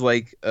dresses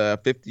like a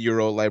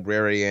 50-year-old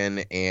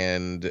librarian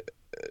and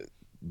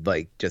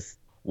like just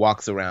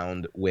walks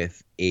around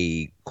with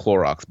a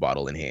Clorox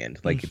bottle in hand.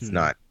 Like it's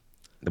not.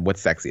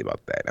 What's sexy about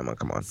that, Emma?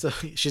 Come on. So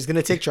she's going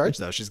to take charge,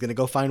 though. She's going to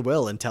go find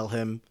Will and tell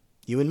him,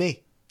 you and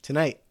me,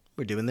 tonight,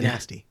 we're doing the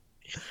nasty.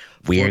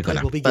 We're Foreplay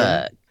gonna will begin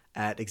fuck.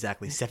 at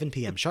exactly 7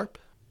 p.m. sharp.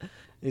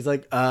 He's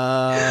like,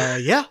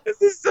 yeah.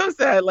 This is so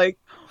sad. Like,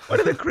 one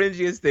of the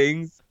cringiest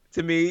things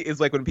to me is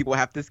like when people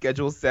have to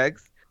schedule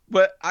sex.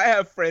 But I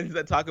have friends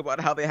that talk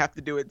about how they have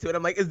to do it too. And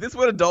I'm like, is this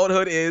what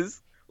adulthood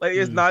is? Like,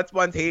 it's not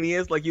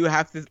spontaneous. Like, you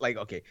have to, like,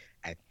 okay,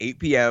 at 8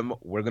 p.m.,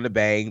 we're going to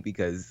bang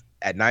because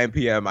at 9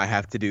 p.m., I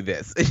have to do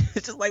this.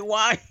 It's just like,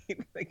 why?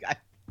 Like,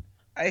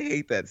 I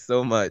hate that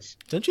so much.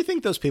 Don't you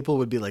think those people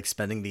would be like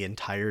spending the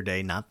entire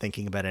day not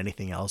thinking about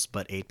anything else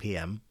but 8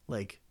 p.m.?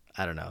 Like,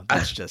 I don't know.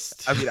 That's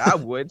just. I mean, I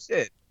would.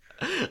 Shit.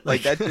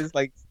 Like, that's just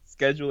like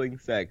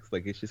scheduling sex.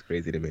 Like, it's just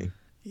crazy to me.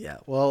 Yeah,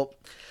 well,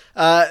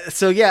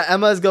 so yeah,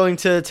 Emma is going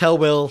to tell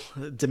Will,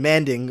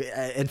 demanding,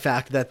 in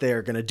fact, that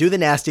they're going to do the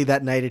nasty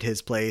that night at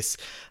his place.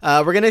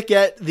 We're going to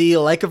get the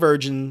Like a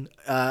Virgin,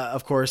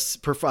 of course,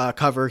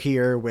 cover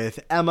here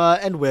with Emma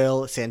and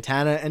Will,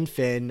 Santana and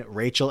Finn,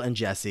 Rachel and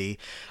Jesse.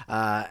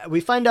 We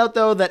find out,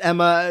 though, that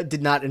Emma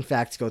did not, in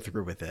fact, go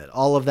through with it.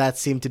 All of that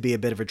seemed to be a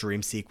bit of a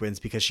dream sequence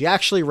because she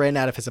actually ran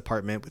out of his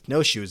apartment with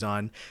no shoes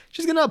on.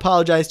 She's going to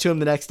apologize to him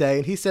the next day,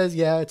 and he says,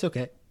 yeah, it's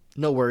okay.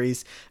 No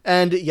worries.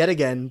 And yet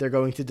again, they're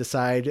going to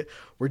decide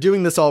we're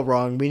doing this all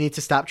wrong. We need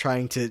to stop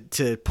trying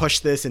to push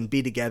this and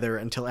be together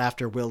until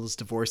after Will's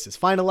divorce is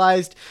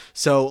finalized.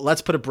 So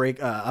let's put a break.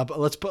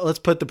 Let's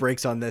put the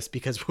brakes on this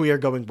because we are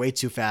going way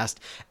too fast.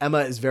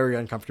 Emma is very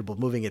uncomfortable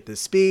moving at this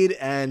speed,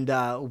 and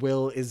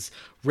Will is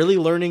really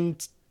learning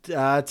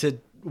to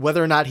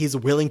whether or not he's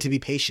willing to be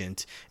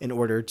patient in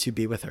order to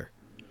be with her.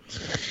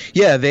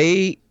 Yeah,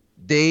 they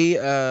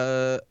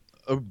are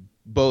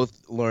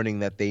both learning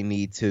that they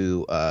need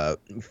to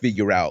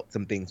figure out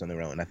some things on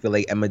their own. I feel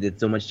like Emma did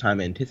so much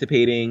time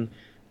anticipating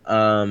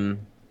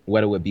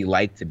what it would be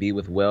like to be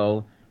with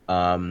Will,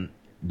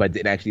 but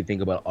didn't actually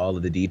think about all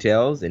of the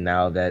details. And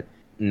now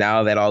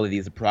that all of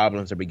these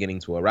problems are beginning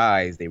to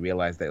arise, they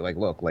realize that, like,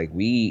 look, like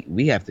we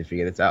have to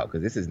figure this out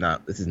because this is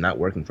not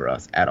working for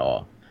us at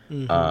all.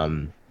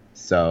 Mm-hmm.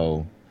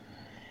 So.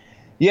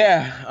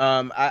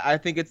 Yeah, I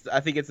think it's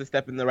a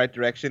step in the right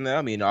direction, though.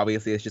 I mean,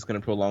 obviously, it's just going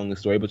to prolong the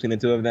story between the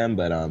two of them,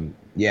 but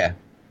yeah.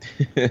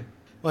 Why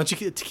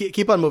don't you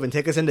keep on moving?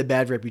 Take us into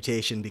Bad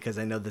Reputation, because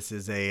I know this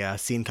is a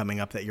scene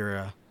coming up that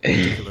you're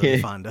particularly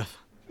fond of.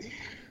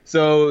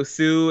 So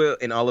Sue,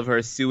 in all of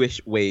her Sue-ish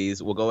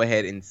ways, will go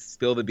ahead and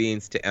spill the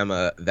beans to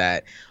Emma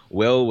that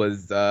Will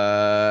was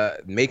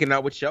making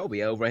out with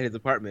Shelby over at his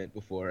apartment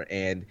before,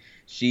 and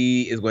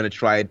she is going to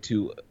try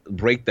to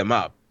break them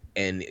up.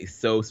 And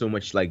so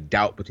much like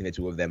doubt between the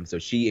two of them. So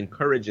she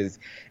encourages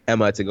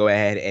Emma to go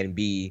ahead and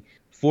be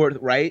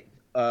forthright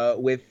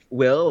with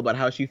Will about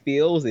how she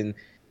feels, and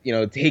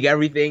take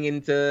everything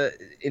into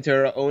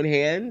her own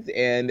hands.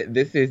 And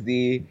this is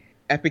the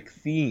epic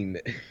scene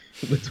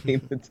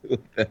between the two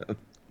of them.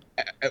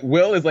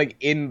 Will is like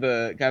in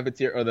the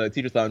cafeteria or the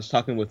teacher's lounge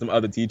talking with some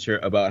other teacher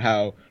about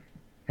how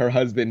her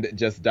husband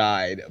just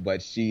died,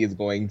 but she is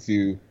going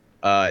to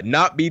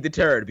not be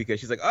deterred because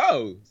she's like,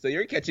 oh, so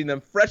you're catching them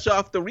fresh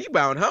off the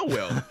rebound, huh,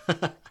 Will?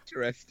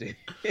 Interesting.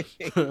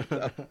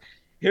 So,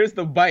 here's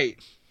the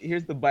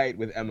bite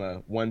with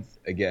Emma once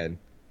again.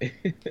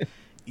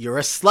 You're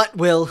a slut,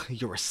 Will.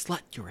 You're a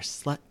slut. You're a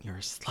slut. You're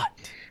a slut.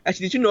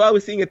 Actually, did you know I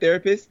was seeing a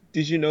therapist?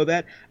 Did you know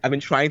that? I've been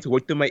trying to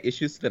work through my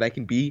issues so that I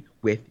can be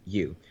with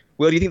you.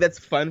 Will, do you think that's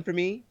fun for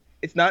me?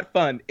 It's not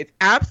fun. It's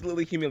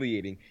absolutely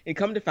humiliating. And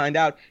come to find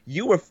out,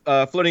 you were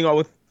flirting on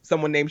with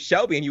someone named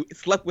Shelby, and you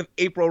slept with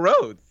April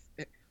Rhodes.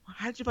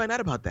 How did you find out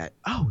about that?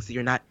 Oh, so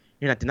you're not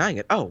denying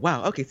it. Oh,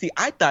 wow. Okay. See,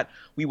 I thought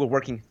we were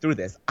working through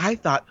this. I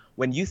thought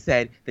when you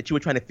said that you were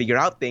trying to figure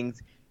out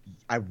things,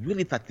 I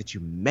really thought that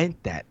you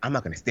meant that. I'm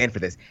not going to stand for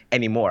this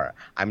anymore.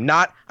 I'm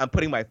not. I'm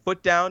putting my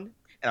foot down,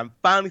 and I'm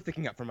finally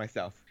sticking up for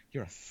myself.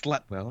 You're a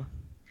slut, Will.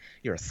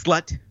 You're a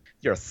slut.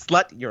 You're a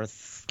slut. You're a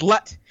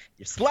slut.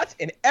 You're a slut,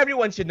 and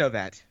everyone should know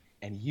that.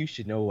 And you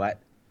should know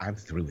what? I'm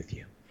through with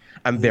you.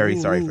 I'm very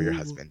sorry for your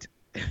husband.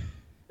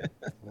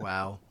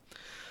 Wow.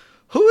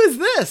 Who is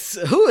this?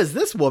 Who is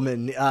this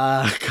woman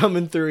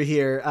coming through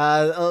here?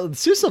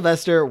 Sue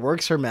Sylvester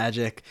works her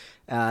magic,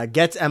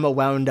 gets Emma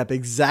wound up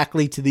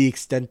exactly to the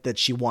extent that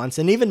she wants,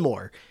 and even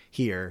more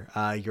here.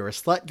 You're a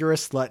slut, you're a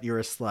slut, you're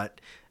a slut.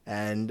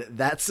 And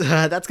that's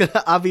going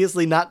to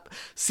obviously not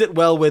sit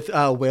well with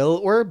Will,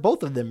 or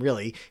both of them,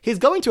 really. He's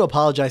going to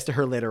apologize to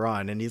her later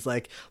on, and he's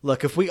like,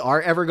 look, if we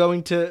are ever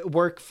going to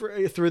work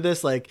through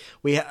this, like,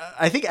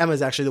 I think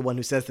Emma's actually the one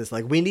who says this,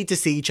 like, we need to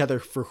see each other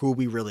for who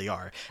we really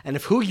are. And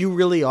if who you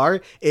really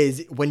are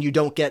is when you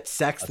don't get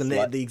sex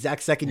the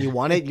exact second you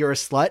want it, you're a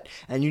slut,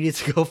 and you need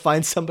to go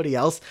find somebody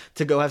else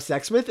to go have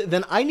sex with,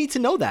 then I need to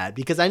know that,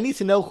 because I need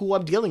to know who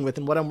I'm dealing with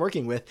and what I'm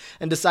working with,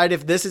 and decide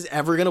if this is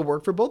ever going to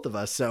work for both of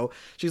us. So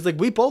she's like,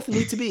 we both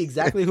need to be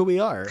exactly who we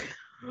are.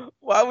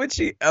 Why would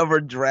she ever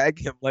drag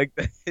him like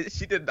that?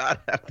 She did not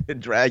have to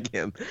drag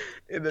him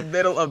in the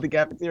middle of the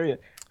cafeteria.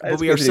 But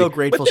we are so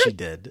grateful she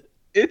did.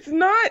 It's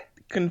not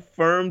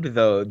confirmed,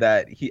 though,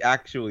 that he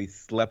actually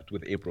slept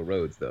with April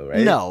Rhodes, though, right?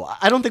 No,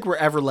 I don't think we're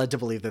ever led to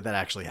believe that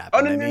actually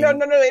happened. Oh,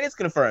 no, it is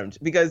confirmed,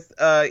 because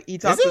he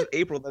talks with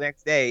April the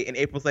next day, and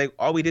April's like,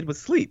 all we did was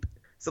sleep.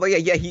 So, like,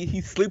 yeah,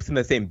 he sleeps in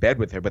the same bed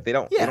with her, but they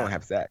don't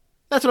have sex.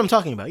 That's what I'm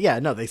talking about. Yeah,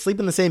 no, they sleep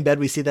in the same bed.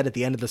 We see that at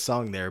the end of the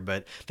song there,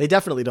 but they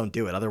definitely don't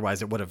do it.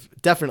 Otherwise, it would have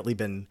definitely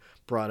been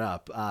brought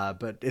up.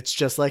 But it's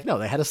just like, no,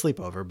 they had a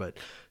sleepover. But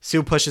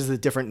Sue pushes a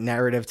different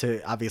narrative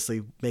to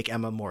obviously make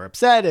Emma more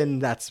upset, and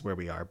that's where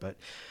we are. But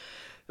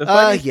the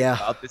funny thing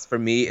about this for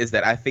me is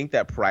that I think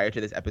that prior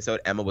to this episode,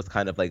 Emma was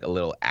kind of like a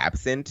little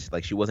absent.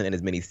 Like, she wasn't in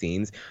as many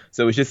scenes.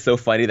 So it's just so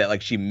funny that,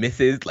 like, she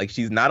misses, like,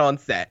 she's not on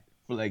set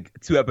for like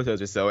 2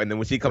 episodes or so. And then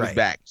when she comes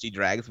back, she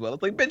drags Will.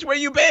 It's like, bitch, where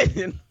you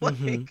been? Like,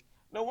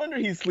 no wonder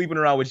he's sleeping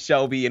around with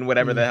Shelby and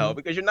whatever the hell,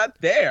 because you're not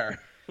there.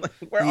 Like,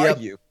 where are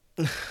you?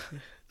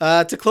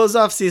 To close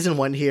off season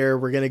 1 here,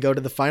 we're going to go to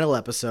the final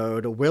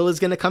episode. Will is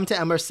going to come to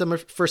Emma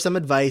for some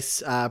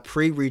advice,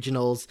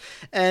 pre-regionals.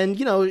 And,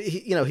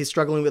 he's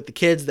struggling with the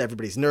kids.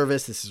 Everybody's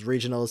nervous. This is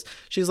regionals.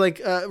 She's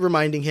like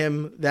reminding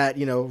him that,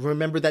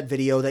 remember that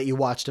video that you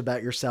watched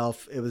about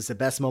yourself. It was the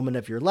best moment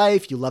of your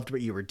life. You loved what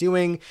you were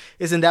doing.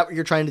 Isn't that what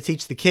you're trying to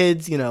teach the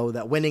kids?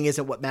 That winning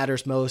isn't what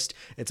matters most.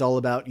 It's all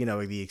about,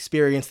 the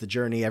experience, the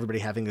journey, everybody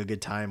having a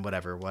good time,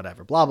 whatever,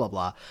 blah, blah,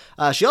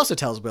 blah. She also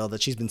tells Will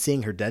that she's been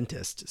seeing her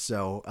dentist.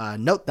 So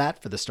note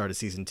that for the start of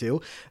season 2,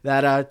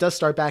 that does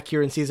start back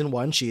here in season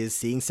 1. She is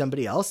seeing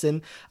somebody else,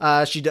 and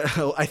I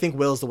think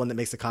Will's the one that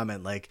makes a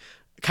comment, like,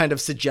 kind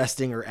of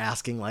suggesting or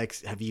asking,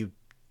 like, have you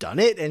done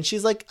it? And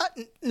she's like,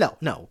 no,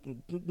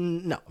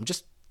 I'm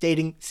just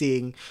dating,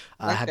 seeing,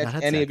 have not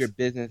had any sex. Of your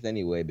business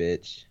anyway,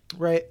 bitch.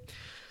 Right.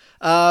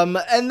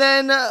 And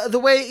then the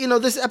way,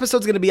 this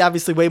episode's going to be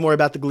obviously way more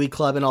about the Glee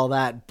Club and all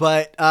that,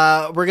 but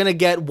we're going to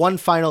get one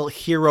final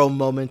hero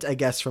moment, I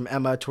guess, from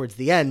Emma towards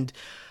the end.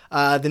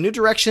 The New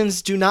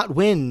Directions do not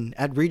win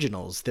at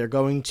regionals. They're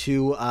going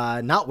to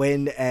not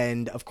win,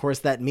 and of course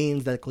that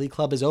means that Glee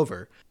Club is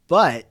over.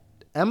 But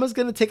Emma's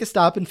going to take a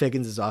stop in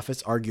Figgins'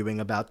 office, arguing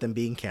about them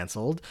being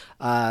canceled.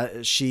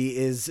 She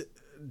is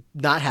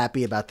not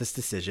happy about this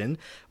decision.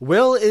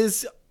 Will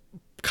is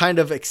kind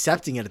of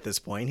accepting it at this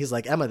point. He's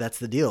like, Emma, that's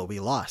the deal. We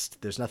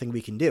lost. There's nothing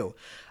we can do.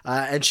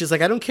 And she's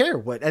like, I don't care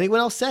what anyone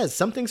else says.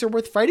 Some things are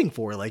worth fighting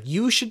for. Like,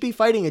 you should be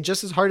fighting it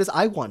just as hard as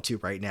I want to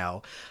right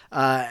now.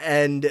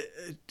 And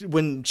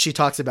when she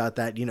talks about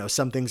that,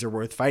 some things are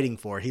worth fighting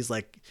for, he's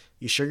like,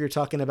 you sure you're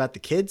talking about the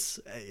kids?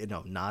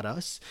 Not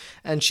us.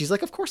 And she's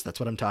like, of course, that's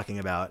what I'm talking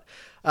about.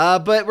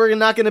 But we're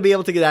not going to be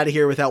able to get out of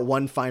here without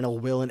one final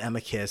Will and Emma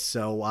kiss.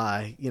 So,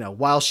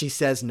 while she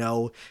says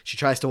no, she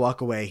tries to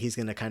walk away. He's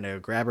going to kind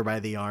of grab her by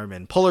the arm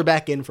and pull her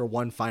back in for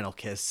one final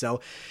kiss.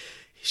 So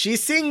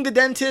she's seeing the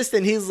dentist,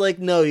 and he's like,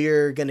 no,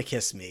 you're going to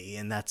kiss me.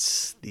 And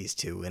that's these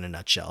two in a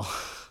nutshell.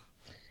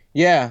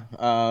 Yeah.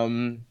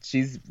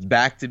 She's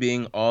back to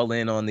being all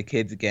in on the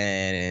kids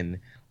again, and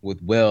with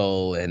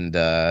Will,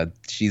 and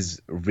she's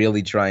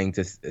really trying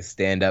to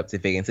stand up to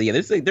Figgy. So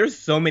yeah, there's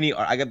so many.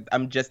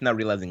 I'm just now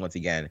realizing once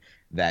again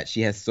that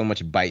she has so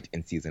much bite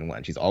in season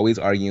 1. She's always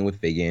arguing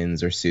with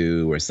Figgins or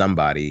Sue or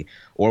somebody,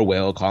 or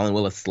Will, calling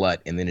Will a slut,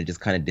 and then it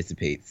just kind of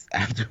dissipates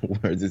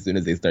afterwards as soon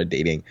as they start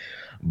dating.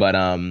 But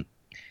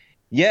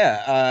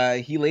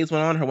he lays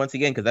one on her once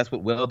again, because that's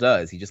what Will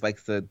does. He just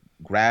likes to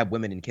grab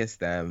women and kiss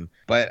them.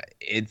 But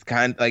it's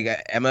kind of like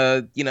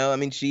Emma,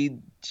 she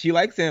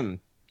likes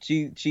him.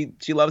 She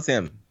loves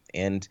him,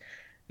 and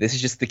this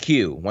is just the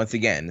cue once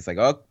again. It's like,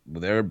 oh,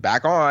 they're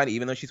back on,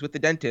 even though she's with the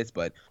dentist,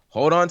 but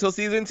hold on till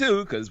season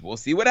 2, because we'll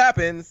see what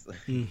happens.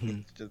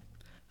 Mm-hmm.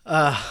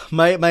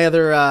 My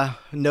other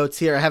notes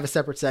here, I have a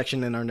separate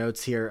section in our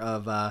notes here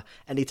of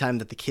anytime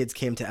that the kids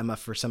came to Emma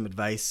for some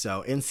advice.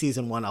 So in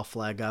season 1, I'll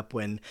flag up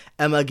when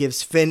Emma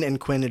gives Finn and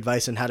Quinn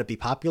advice on how to be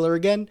popular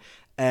again.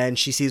 And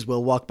she sees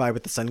Will walk by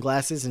with the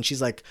sunglasses, and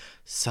she's like,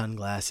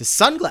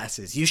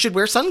 sunglasses. You should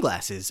wear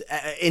sunglasses.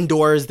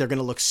 Indoors, they're going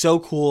to look so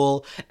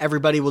cool.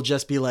 Everybody will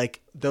just be like,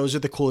 those are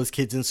the coolest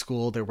kids in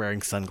school. They're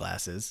wearing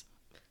sunglasses.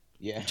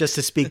 Yeah. just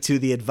to speak to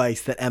the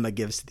advice that Emma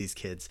gives to these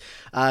kids.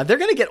 They're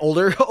going to get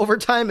older over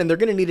time, and they're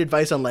going to need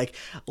advice on like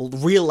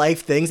real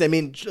life things. I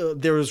mean,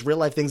 there was real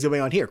life things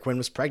going on here. Quinn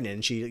was pregnant,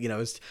 and she,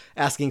 was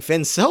asking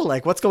Finn, so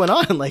like, what's going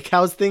on? Like,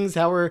 how's things?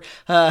 How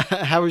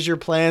is your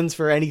plans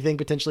for anything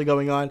potentially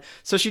going on?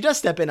 So she does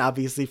step in,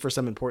 obviously, for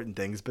some important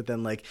things, but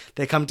then like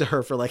they come to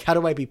her for like, how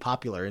do I be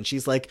popular? And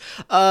she's like,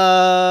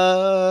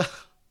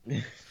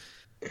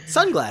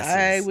 sunglasses.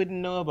 I wouldn't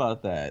know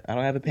about that. I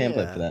don't have a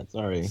pamphlet for that.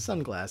 Sorry.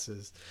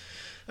 Sunglasses.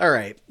 All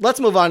right, let's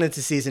move on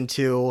into season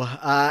 2.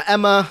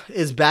 Emma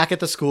is back at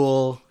the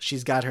school.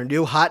 She's got her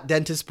new hot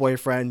dentist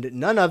boyfriend,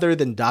 none other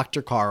than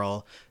Dr.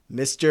 Carl,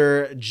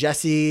 Mr.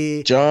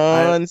 Jesse...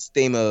 John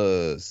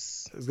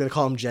Stamos. I was going to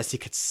call him Jesse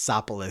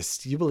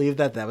Katsopoulos. Do you believe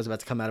that? That was about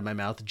to come out of my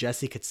mouth.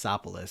 Jesse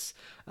Katsopoulos,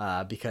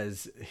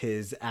 because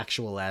his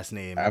actual last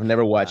name... I've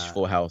never watched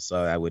Full House, so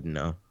I wouldn't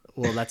know.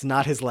 Well, that's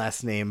not his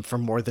last name for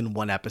more than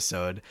one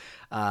episode.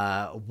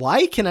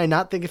 Why can I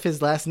not think of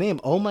his last name?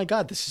 Oh my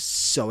God, this is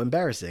so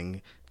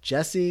embarrassing.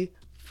 Jesse,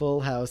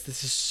 Full House.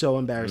 This is so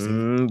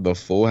embarrassing. The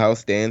Full House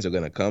stands are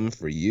going to come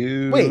for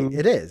you. Wait,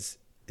 it is.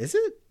 Is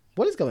it?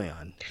 What is going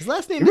on? His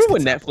last name remember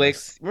is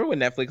when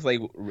Netflix like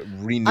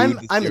renewed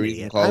the series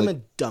and called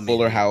it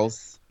Fuller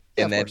House?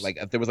 Yeah, and then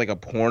there was like a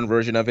porn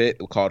version of it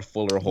called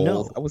Fuller Hold.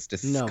 No. I was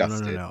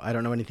disgusted. No. I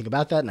don't know anything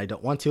about that, and I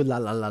don't want to. La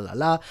la la la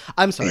la.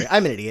 I'm sorry.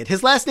 I'm an idiot.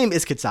 His last name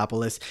is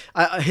Katsopoulos.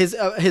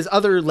 His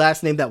other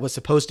last name that was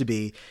supposed to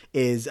be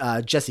is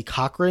Jesse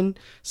Cochran.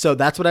 So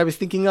that's what I was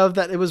thinking of.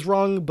 That it was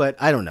wrong, but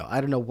I don't know.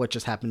 I don't know what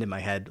just happened in my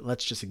head.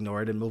 Let's just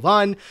ignore it and move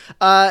on.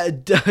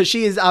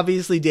 She is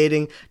obviously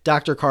dating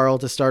Dr. Carl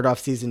to start off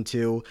season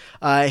 2.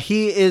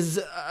 He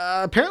is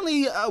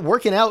apparently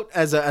working out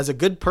as a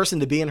good person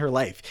to be in her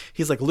life.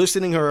 He's like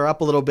loosening her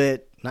up a little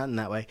bit. Not in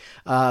that way.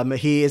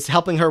 He is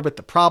helping her with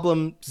the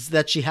problems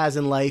that she has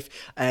in life,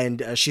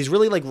 and she's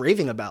really like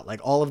raving about like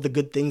all of the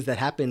good things that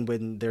happen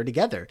when they're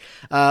together.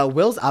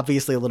 Will's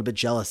obviously a little bit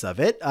jealous of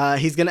it.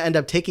 He's going to end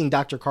up taking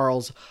Dr.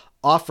 Carl's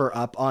offer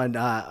up on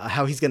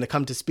how he's going to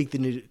come to speak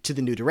to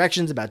the new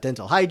directions about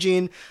dental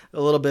hygiene. A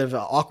little bit of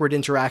awkward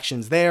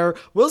interactions there.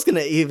 Will's going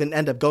to even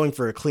end up going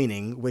for a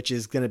cleaning, which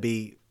is going to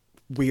be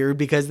weird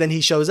because then he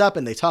shows up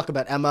and they talk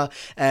about Emma,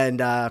 and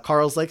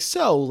Carl's like,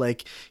 so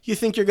like, you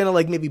think you're gonna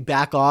like maybe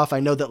back off? I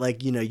know that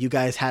like, you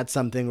guys had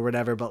something or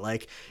whatever, but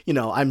like,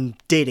 I'm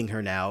dating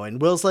her now.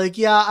 And Will's like,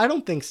 yeah, I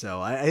don't think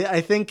so. I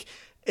think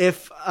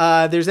if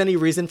there's any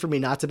reason for me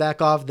not to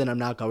back off, then I'm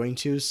not going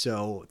to.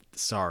 So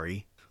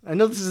sorry. I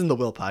know this isn't the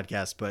Will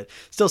podcast, but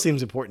still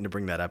seems important to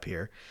bring that up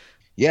here.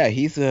 Yeah,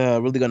 he's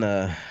really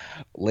gonna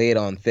lay it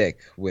on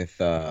thick with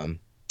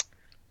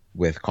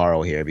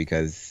Carl here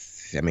because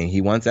I mean,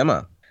 he wants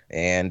Emma,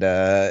 and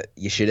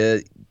you should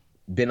have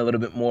been a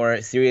little bit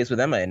more serious with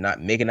Emma and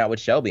not making out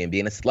with Shelby and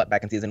being a slut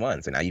back in season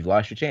 1. So now you've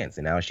lost your chance,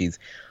 and now she's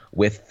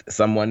with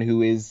someone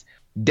who is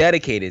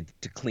dedicated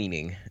to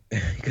cleaning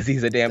because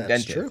he's a damn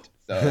dentist. True.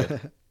 So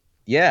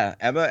yeah,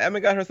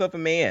 Emma got herself a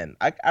man.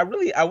 I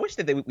wish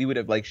that we would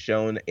have like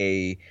shown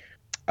a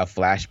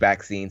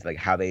flashback scene to like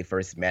how they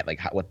first met, like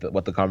what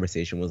the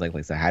conversation was like.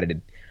 Like, so how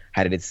did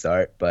it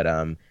start? But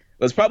it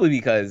was probably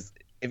because,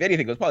 if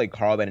anything, it was probably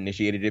Carl that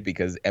initiated it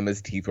because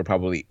Emma's teeth were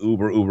probably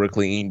uber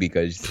clean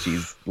because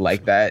she's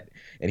like that.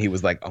 And he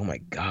was like, oh my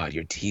God,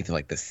 your teeth are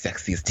like the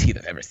sexiest teeth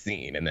I've ever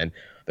seen. And then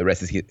the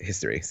rest is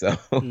history. So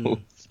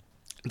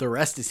the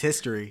rest is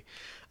history.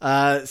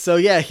 So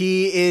yeah,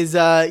 he is,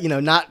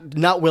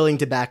 not willing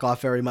to back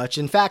off very much.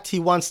 In fact, he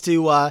wants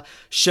to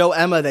show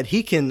Emma that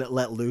he can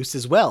let loose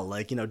as well.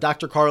 Like,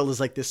 Dr. Carl is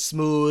like this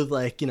smooth,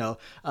 like,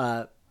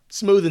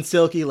 smooth and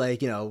silky,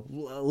 like,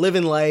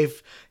 living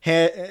life,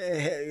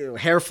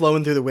 hair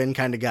flowing through the wind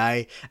kind of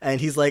guy. And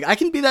he's like, I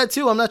can be that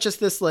too. I'm not just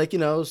this like,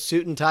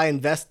 suit and tie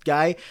and vest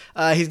guy.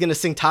 He's going to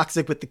sing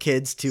Toxic with the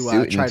kids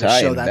to try to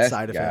show that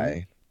side of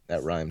him.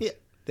 That rhymes. Yeah.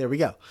 There we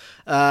go.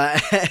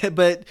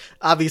 But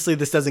obviously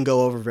this doesn't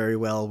go over very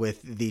well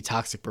with the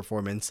Toxic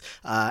performance.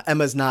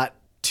 Emma's not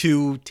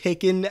too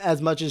taken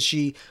as much as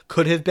she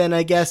could have been,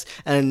 I guess.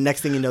 And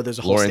next thing you know, there's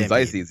a whole Lauren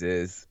Zizes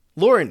is.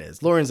 Lauren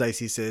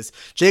Zizes is.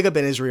 Jacob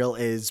and Israel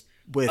is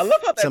with I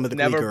love how some of the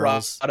never Glee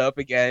girls. Brought up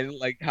again,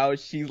 like how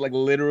she's like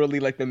literally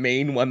like the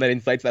main one that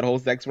incites that whole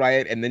sex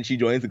riot, and then she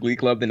joins the Glee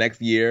Club the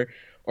next year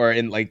or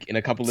in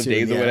a couple of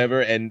days or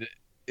whatever, and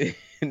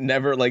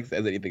never like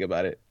says anything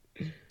about it.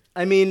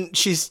 I mean,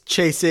 she's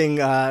chasing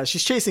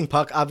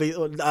Puck.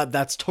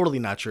 That's totally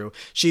not true.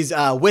 She's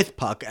with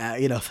Puck.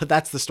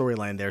 That's the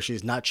storyline there.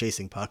 She's not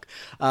chasing Puck.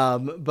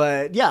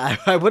 But yeah,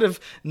 I would have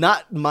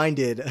not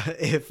minded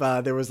if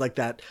there was like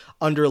that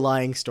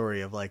underlying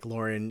story of like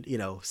Lauren,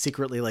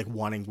 secretly like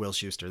wanting Will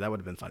Schuester. That would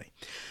have been funny.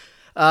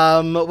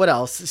 What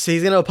else? So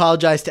he's going to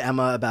apologize to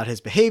Emma about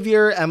his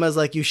behavior. Emma's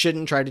like, you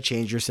shouldn't try to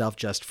change yourself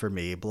just for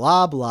me.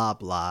 Blah, blah,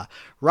 blah.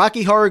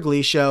 Rocky Horror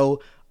Glee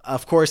Show,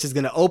 of course, is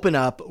going to open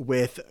up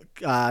with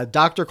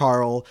Dr.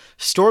 Carl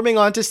storming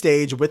onto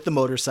stage with the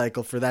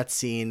motorcycle for that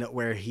scene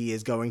where he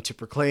is going to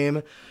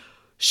proclaim,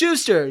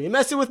 Schuester, you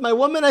messing with my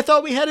woman? I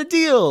thought we had a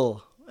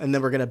deal. and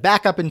then we're going to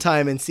back up in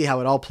time and see how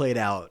it all played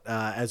out,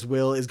 as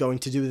Will is going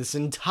to do this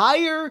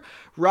entire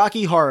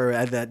Rocky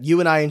Horror that you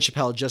and I and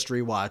Chappelle just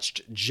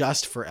rewatched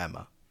just for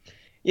Emma.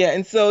 Yeah,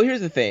 and so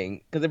here's the thing,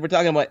 because if we're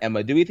talking about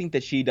Emma, do we think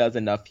that she does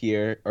enough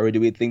here, or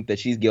do we think that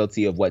she's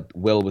guilty of what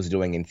Will was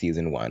doing in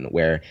season 1,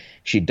 where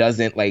she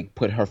doesn't like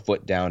put her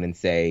foot down and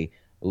say,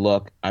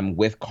 look, I'm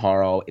with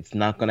Carl, it's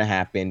not going to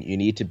happen, you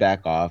need to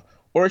back off,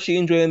 or is she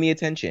enjoying the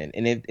attention?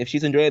 And if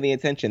she's enjoying the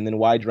attention, then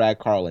why drag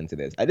Carl into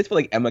this? I just feel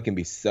like Emma can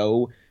be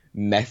so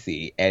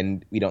messy,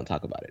 and we don't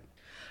talk about it.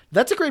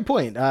 That's a great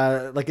point.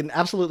 Like an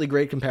absolutely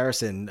great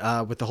comparison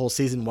with the whole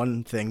season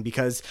 1 thing,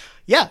 because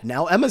yeah,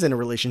 now Emma's in a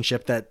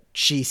relationship that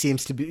she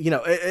seems to be,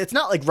 it's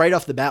not like right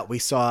off the bat we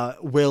saw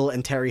Will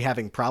and Terry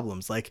having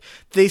problems. Like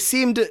they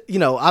seemed,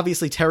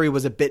 obviously Terry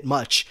was a bit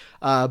much,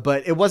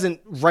 but it wasn't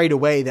right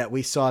away that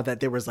we saw that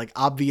there was like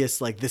obvious,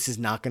 like this is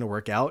not going to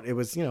work out. It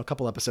was, a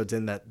couple episodes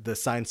in that the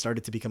signs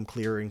started to become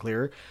clearer and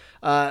clearer.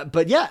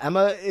 But yeah,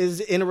 Emma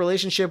is in a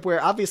relationship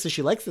where obviously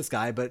she likes this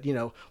guy, but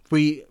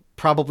we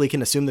probably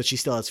can assume that she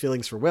still has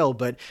feelings for Will,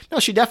 but no,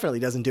 she definitely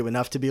doesn't do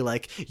enough to be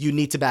like, you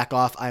need to back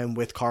off. I am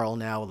with Carl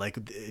now. Like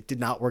it did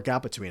not work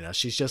out between us.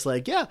 She's just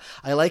like, yeah,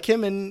 I like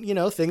him and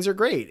things are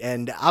great.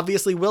 And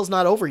obviously Will's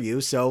not over you.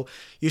 So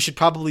you should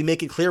probably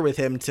make it clear with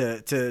him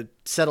to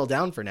settle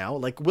down for now.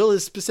 Like Will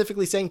is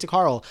specifically saying to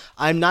Carl,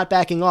 I'm not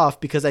backing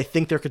off because I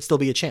think there could still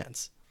be a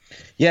chance.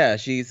 Yeah,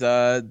 she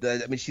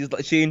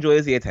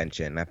enjoys the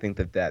attention. I think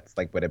that's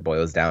like what it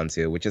boils down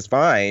to, which is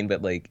fine,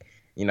 but like,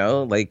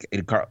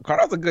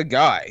 Carl's a good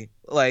guy.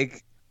 I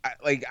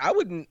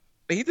wouldn't.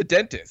 He's a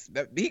dentist.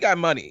 He got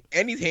money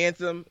and he's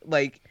handsome.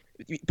 Like,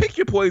 pick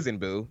your poison,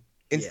 boo,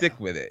 and stick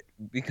with it,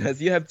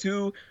 because you have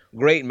two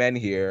great men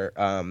here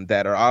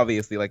that are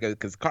obviously like,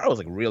 because Carl's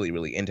like really,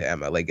 really into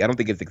Emma. Like, I don't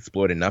think it's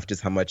explored enough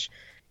just how much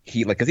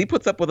he because he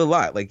puts up with a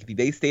lot. Like,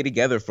 they stay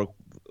together for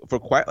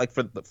quite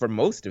for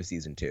most of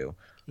season 2,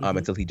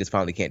 until he just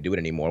finally can't do it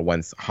anymore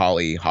once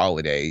Holly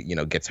Holiday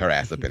gets her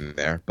ass up in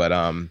there. But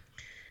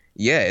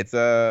yeah, it's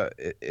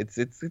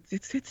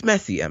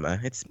messy, Emma.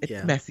 It's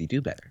messy.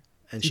 Do better.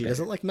 And she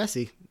doesn't like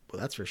messy. Well,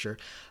 that's for sure.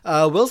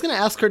 Will's going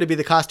to ask her to be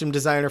the costume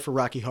designer for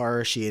Rocky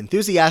Horror. She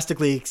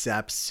enthusiastically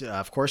accepts.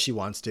 Of course she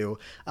wants to.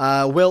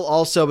 Will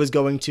also is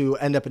going to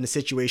end up in a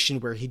situation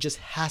where he just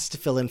has to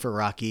fill in for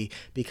Rocky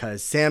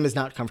because Sam is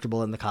not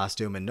comfortable in the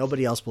costume and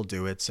nobody else will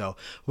do it. So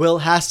Will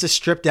has to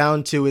strip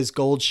down to his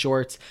gold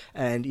shorts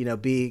and,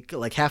 be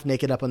like half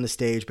naked up on the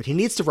stage, but he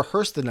needs to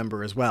rehearse the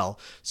number as well.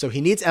 So he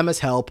needs Emma's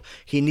help.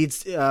 He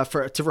needs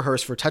to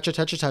rehearse for Touch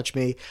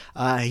Me.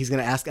 He's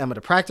going to ask Emma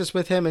to practice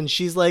with him and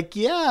she's like,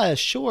 yeah,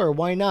 sure.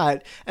 Why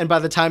not? And by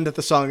the time that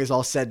the song is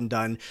all said and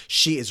done,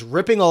 she is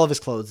ripping all of his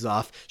clothes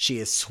off. She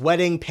is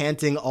sweating,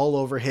 panting all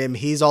over him.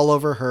 He's all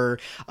over her.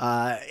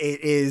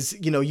 It is,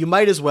 you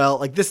might as well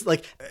like this,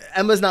 like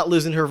Emma's not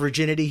losing her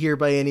virginity here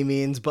by any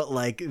means, but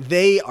like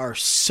they are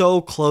so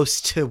close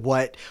to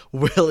what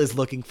Will is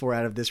looking for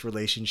out of this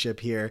relationship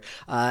here.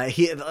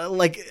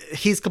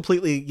 He's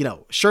completely,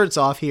 shirts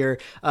off here.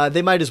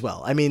 They might as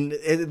well. I mean,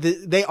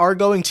 they are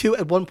going to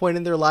at one point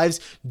in their lives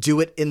do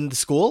it in the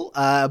school,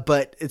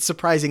 but it's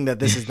surprising that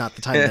this is not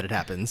the time that it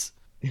happens.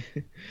 Touch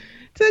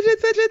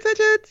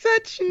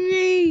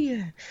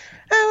me.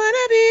 I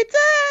wanna be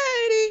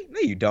dirty.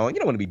 No, you don't. You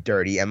don't want to be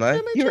dirty, Emma.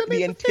 You're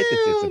the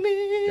antithesis of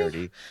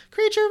dirty.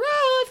 Creature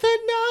of the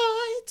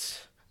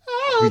night.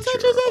 Oh,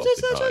 touch me.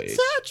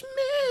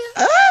 Oh,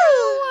 I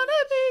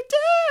wanna be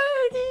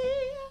dirty.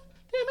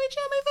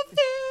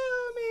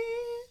 Fulfill me.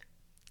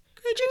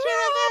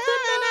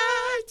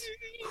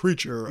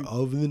 Creature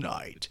of the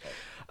night.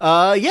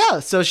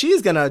 So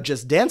she's gonna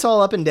just dance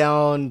all up and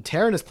down,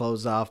 tearing his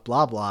clothes off,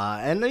 blah,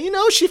 blah. And,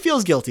 she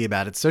feels guilty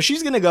about it. So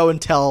she's gonna go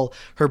and tell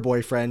her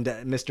boyfriend,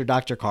 Mr.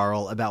 Dr.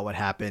 Carl, about what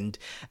happened.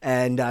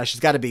 And she's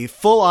got to be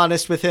full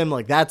honest with him.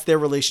 Like, that's their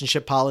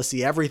relationship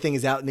policy. Everything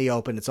is out in the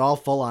open. It's all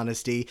full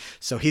honesty.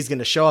 So he's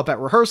gonna show up at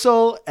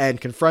rehearsal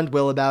and confront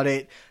Will about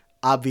it.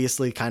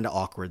 Obviously kind of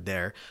awkward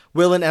there.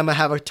 Will and Emma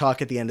have a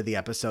talk at the end of the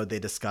episode. They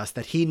discuss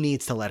that he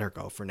needs to let her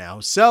go for now.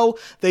 So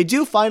they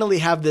do finally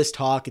have this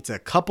talk. It's a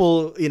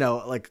couple,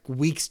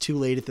 weeks too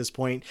late at this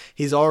point.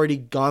 He's already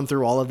gone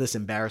through all of this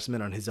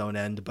embarrassment on his own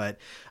end, but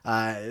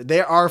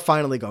they are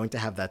finally going to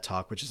have that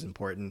talk, which is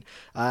important.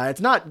 It's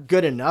not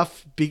good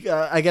enough,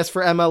 I guess,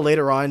 for Emma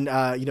later on.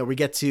 We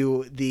get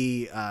to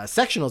the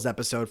sectionals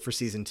episode for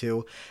season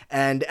 2,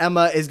 and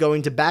Emma is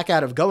going to back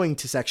out of going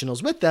to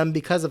sectionals with them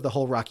because of the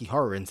whole Rocky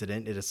Horror incident.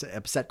 It has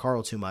upset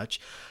Carl too much.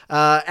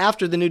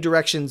 After the New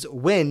Directions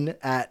win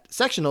at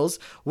sectionals,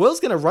 Will's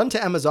going to run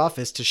to Emma's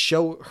office to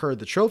show her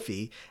the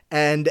trophy.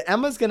 And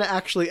Emma's going to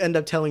actually end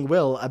up telling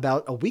Will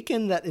about a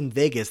weekend in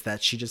Vegas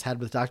that she just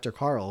had with Dr.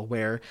 Carl,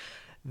 where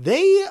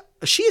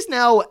she's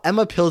now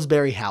Emma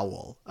Pillsbury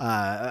Howell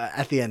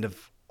at the end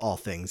of all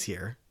things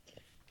here.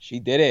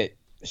 She did it.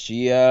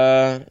 She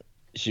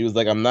was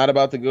like, I'm not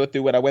about to go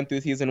through what I went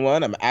through season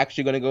 1. I'm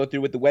actually going to go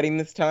through with the wedding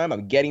this time.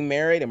 I'm getting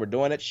married, and we're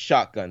doing it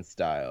shotgun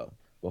style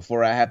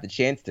before I have the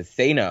chance to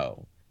say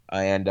no.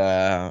 And,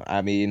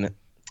 I mean,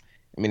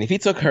 I mean, if he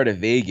took her to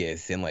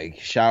Vegas and like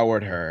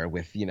showered her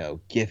with,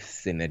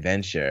 gifts and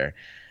adventure,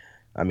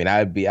 I mean,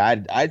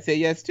 I'd say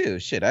yes too.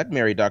 Shit, I'd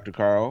marry Dr.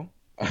 Carl.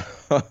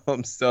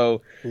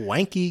 So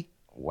Wanky.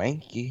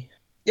 wanky.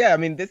 Yeah, I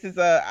mean, this is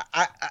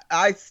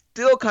I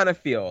still kind of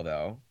feel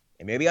though,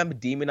 and maybe I'm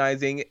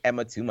demonizing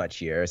Emma too much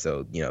here.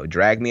 So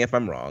drag me if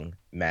I'm wrong,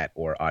 Matt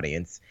or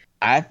audience.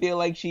 I feel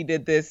like she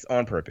did this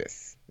on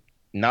purpose,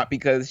 not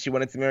because she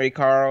wanted to marry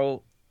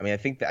Carl. I mean, I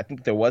think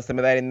there was some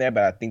of that in there,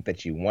 but I think that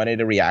she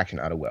wanted a reaction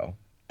out of Will.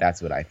 That's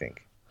what I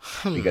think.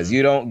 Because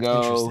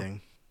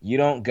Interesting. you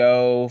don't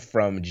go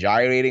from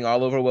gyrating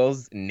all over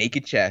Will's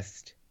naked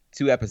chest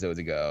 2 episodes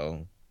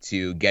ago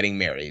to getting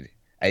married.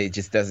 It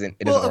just doesn't.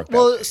 It doesn't work.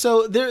 Well,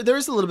 so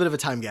there's a little bit of a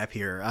time gap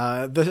here.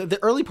 The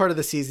early part of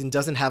the season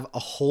doesn't have a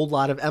whole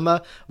lot of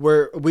Emma,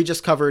 where we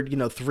just covered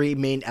 3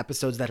 main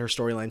episodes that her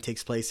storyline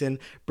takes place in.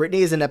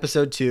 Brittany is in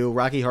episode 2,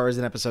 Rocky Horror is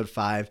in episode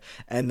 5,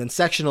 and then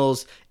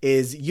Sectionals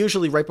is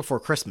usually right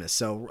before Christmas.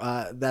 So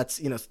that's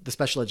the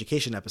special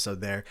education episode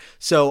there.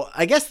 So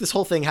I guess this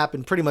whole thing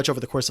happened pretty much over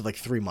the course of like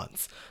 3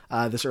 months,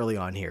 this early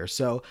on here.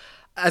 So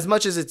as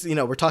much as it's,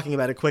 we're talking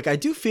about it quick, I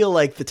do feel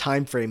like the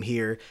time frame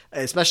here,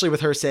 especially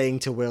with her saying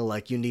to Will,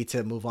 like, you need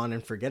to move on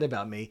and forget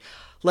about me.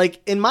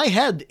 Like, in my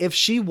head, if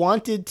she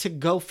wanted to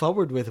go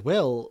forward with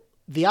Will,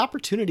 the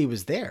opportunity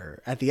was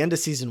there at the end of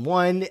season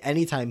 1,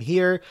 anytime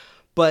here.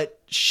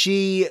 But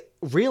she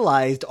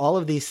realized all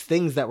of these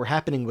things that were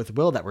happening with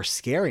Will that were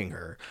scaring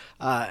her,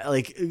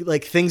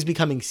 like things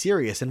becoming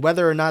serious, and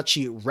whether or not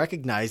she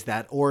recognized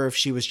that, or if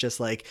she was just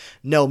like,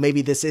 no,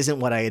 maybe this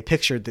isn't what I had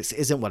pictured. This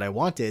isn't what I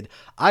wanted.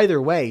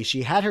 Either way,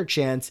 she had her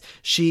chance.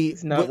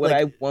 It's not what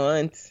I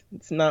want.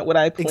 It's not what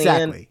I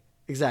planned.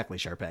 Exactly,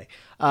 Sharpay.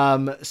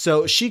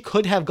 So she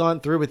could have gone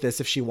through with this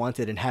if she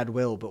wanted and had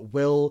Will, but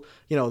Will,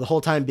 the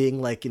whole time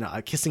being like,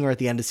 kissing her at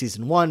the end of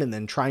season 1 and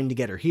then trying to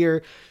get her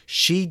here,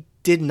 she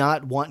did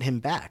not want him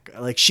back.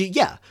 Like he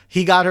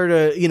got her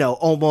to,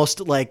 almost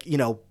like,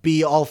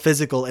 be all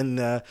physical in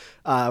the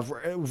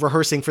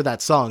rehearsing for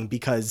that song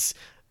because,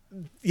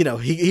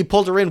 he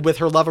pulled her in with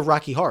her love of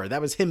Rocky Horror. That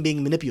was him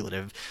being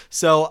manipulative.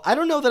 So I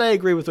don't know that I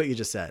agree with what you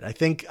just said. I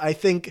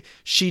think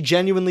she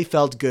genuinely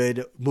felt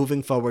good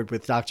moving forward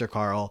with Dr.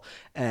 Carl.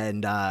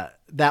 And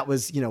that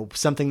was,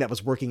 something that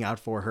was working out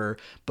for her.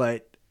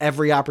 But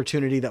every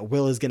opportunity that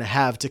Will is going to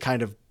have to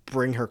kind of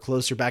bring her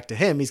closer back to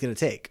him, he's going to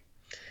take.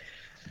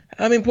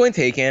 I mean, point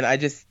taken.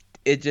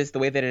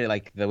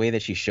 The way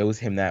that she shows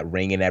him that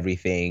ring and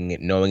everything,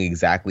 knowing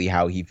exactly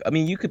how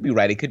you could be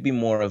right. It could be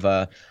more of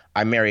a,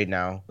 I'm married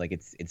now. Like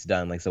it's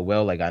done. Like, so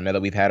Will, like, I know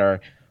that we've had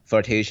our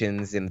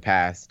flirtations in the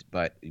past,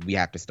 but we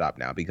have to stop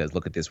now because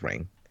look at this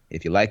ring.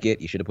 If you like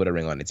it, you should have put a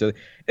ring on it. So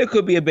it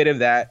could be a bit of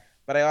that,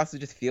 but I also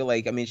just feel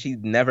like, she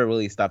never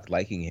really stopped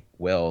liking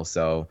Will.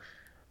 So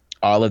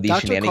all of these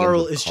Dr. shenanigans.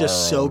 Carl is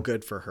just so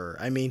good for her.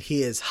 I mean,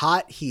 he is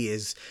hot. He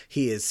is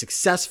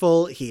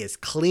successful. He is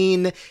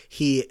clean.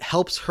 He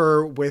helps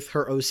her with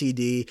her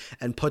OCD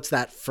and puts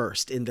that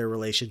first in their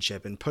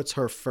relationship and puts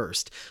her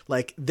first.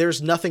 Like,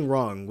 there's nothing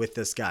wrong with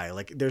this guy.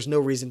 Like, there's no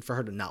reason for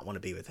her to not want to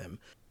be with him.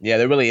 Yeah,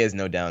 there really is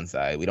no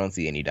downside. We don't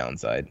see any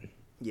downside.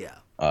 Yeah.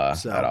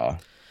 At all.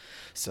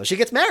 So she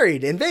gets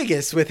married in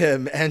Vegas with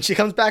him and she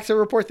comes back to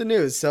report the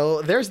news.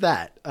 So there's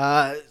that.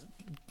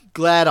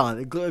 Glad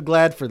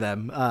for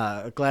them.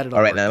 Glad it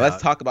all right, now out.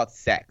 let's talk about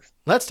sex.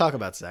 Let's talk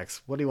about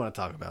sex. What do you want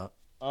to talk about?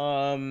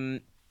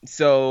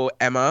 So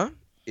Emma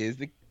is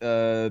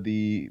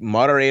the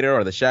moderator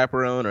or the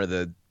chaperone or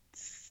the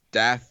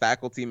staff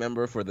faculty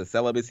member for the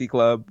celibacy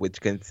club,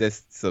 which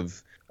consists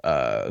of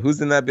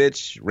who's in that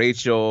bitch?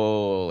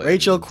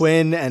 Rachel,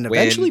 Quinn, and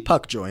eventually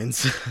Puck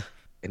joins.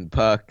 And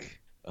Puck.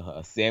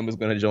 Sam was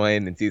going to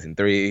join in season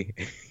 3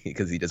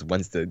 because he just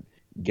wants to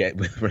get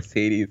with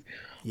Mercedes.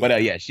 Yeah.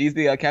 But she's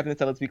the captain of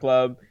the Celibacy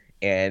Club,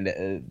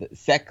 and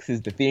sex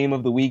is the theme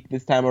of the week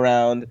this time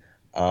around.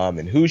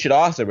 And who should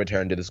also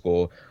return to the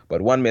school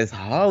but one Miss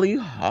Holly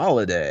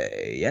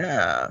Holiday,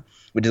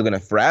 which is going to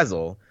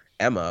frazzle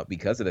Emma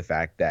because of the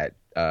fact that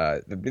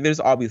there's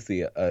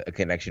obviously a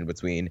connection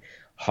between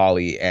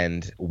Holly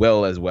and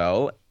Will as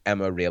well.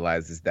 Emma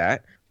realizes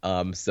that.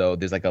 So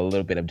there's like a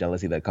little bit of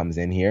jealousy that comes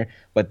in here.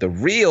 But the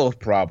real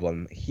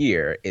problem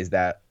here is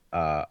that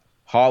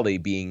Holly,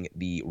 being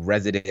the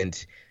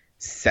resident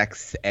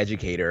sex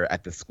educator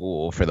at the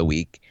school for the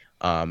week,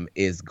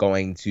 is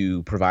going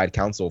to provide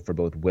counsel for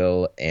both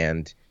Will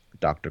and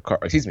Dr.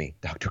 Carl.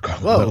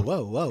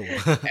 Whoa.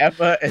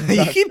 Emma and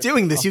you keep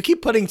doing this. You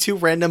keep putting 2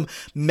 random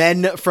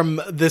men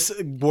from this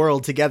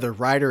world together,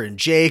 Ryder and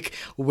Jake,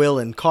 Will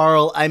and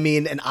Carl. I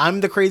mean, and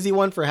I'm the crazy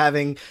one for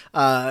having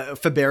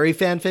Pillsbury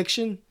fan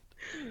fiction.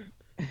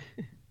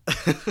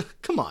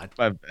 Come on.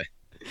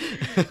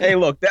 Hey,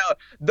 look,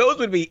 those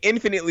would be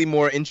infinitely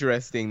more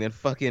interesting than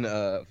fucking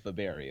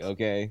Pillsbury,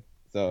 okay?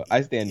 So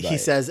I stand by He it.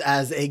 says,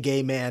 as a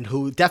gay man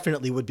who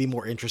definitely would be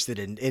more interested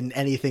in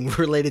anything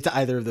related to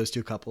either of those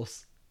 2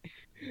 couples.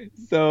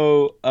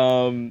 So,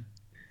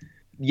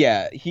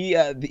 she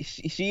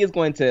is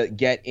going to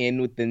get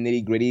in with the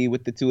nitty gritty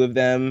with the 2 of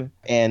them.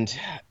 And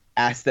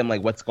asks them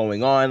like what's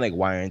going on, like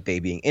why aren't they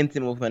being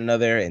intimate with one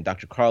another, and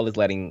Dr. Carl is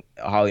letting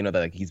Holly know that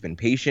like he's been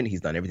patient,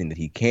 he's done everything that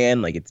he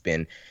can, like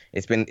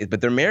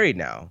but they're married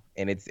now,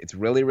 and it's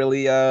really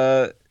really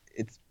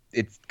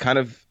it's kind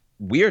of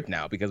weird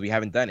now because we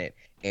haven't done it.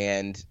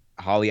 And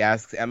Holly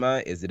asks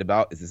Emma, is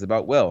this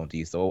about Will?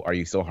 Are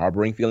you still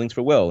harboring feelings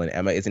for Will? And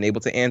Emma isn't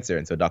able to answer,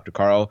 and so Dr.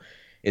 Carl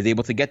is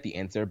able to get the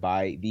answer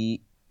by the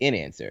in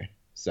answer.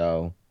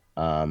 So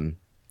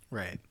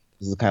right.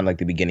 This is kind of like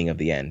the beginning of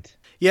the end.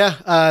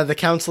 Yeah, the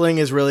counseling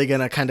is really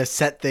going to kind of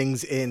set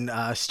things in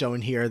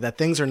stone here, that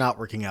things are not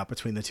working out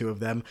between the two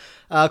of them.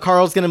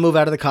 Carl's going to move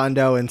out of the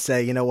condo and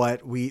say, you know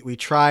what, we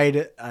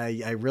tried.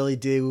 I really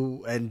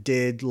do and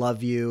did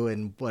love you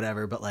and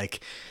whatever, but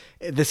like,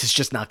 this is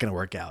just not going to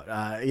work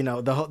out. You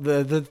know,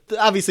 the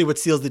obviously what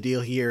seals the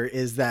deal here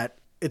is that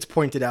it's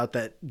pointed out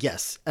that,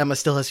 yes, Emma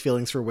still has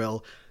feelings for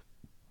Will.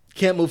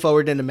 Can't move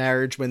forward into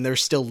marriage when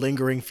there's still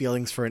lingering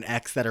feelings for an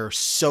ex that are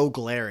so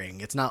glaring.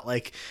 It's not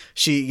like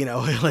she, you know,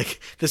 like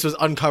this was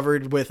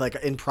uncovered with like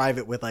in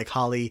private with like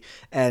Holly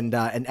and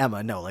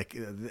Emma. No, like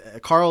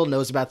Carl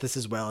knows about this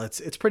as well.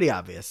 It's pretty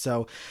obvious.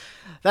 So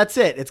that's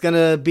it. It's going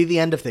to be the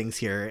end of things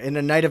here. In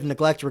a night of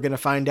neglect, we're going to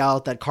find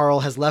out that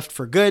Carl has left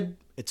for good.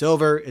 It's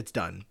over. It's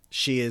done.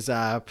 She is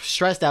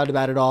stressed out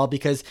about it all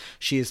because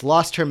she has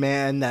lost her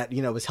man that,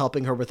 you know, was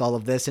helping her with all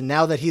of this. And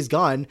now that he's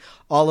gone,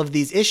 all of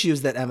these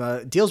issues that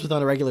Emma deals with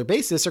on a regular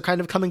basis are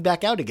kind of coming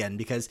back out again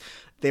because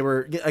they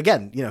were,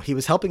 again, you know, he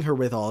was helping her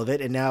with all of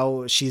it. And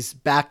now she's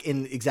back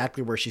in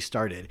exactly where she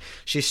started.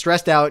 She's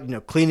stressed out, you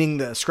know,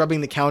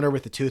 scrubbing the counter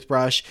with the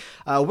toothbrush.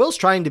 Will's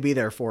trying to be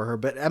there for her,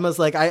 but Emma's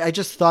like, I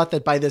just thought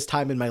that by this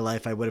time in my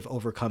life, I would have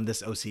overcome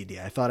this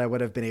OCD. I thought I would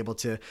have been able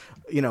to,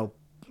 you know,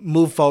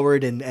 move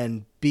forward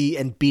and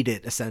beat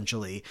it,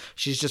 essentially.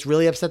 She's just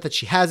really upset that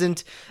she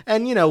hasn't.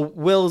 And, you know,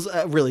 Will's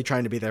really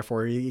trying to be there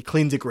for her. He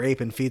cleans a grape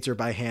and feeds her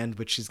by hand,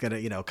 which is going to,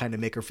 you know, kind of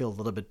make her feel a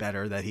little bit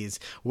better that he's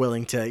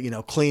willing to, you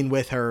know, clean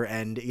with her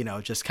and, you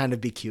know, just kind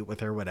of be cute with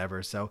her,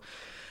 whatever. So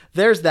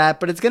there's that,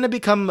 but it's going to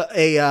become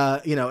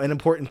a, you know, an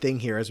important thing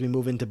here as we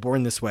move into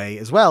Born This Way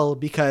as well,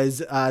 because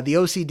the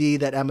OCD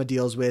that Emma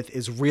deals with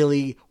is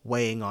really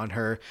weighing on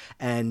her.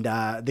 And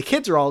the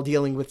kids are all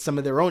dealing with some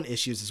of their own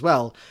issues as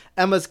well.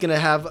 Emma's going to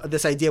have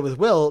this idea with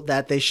Will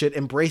that they should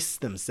embrace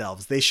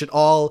themselves. They should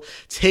all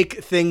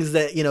take things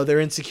that, you know, they're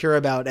insecure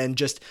about and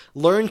just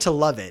learn to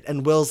love it.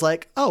 And Will's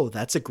like, oh,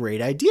 that's a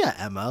great idea,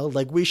 Emma.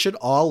 Like, we should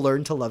all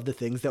learn to love the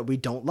things that we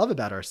don't love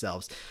about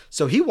ourselves.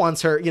 So he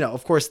wants her, you know,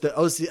 of course, the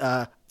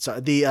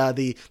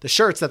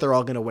shirts that they're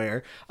all going to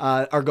wear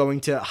are going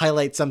to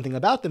highlight something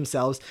about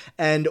themselves.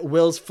 And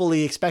Will's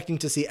fully expecting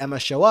to see Emma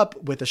show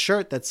up with a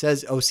shirt that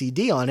says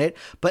OCD on it.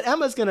 But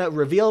Emma's going to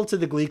reveal to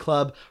the Glee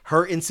Club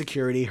her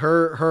insecurity,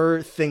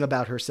 her thing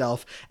about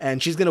herself.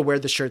 And she's going to wear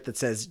the shirt that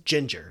says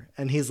Ginger.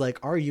 And he's like,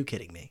 are you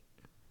kidding me?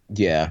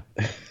 Yeah.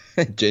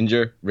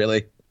 Ginger?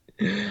 Really?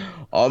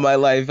 All my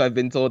life I've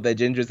been told that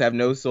gingers have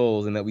no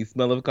souls and that we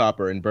smell of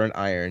copper and burnt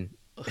iron.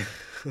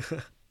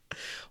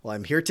 Well,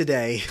 I'm here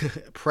today,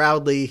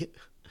 proudly,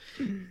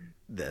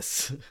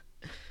 this.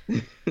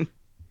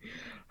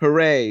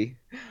 Hooray.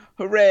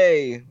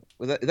 Hooray.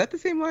 Is that the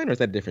same line or is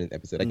that a different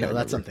episode? No, that's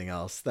remember. Something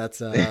else.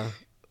 That's, I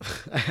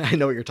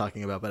know what you're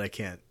talking about, but I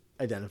can't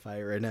identify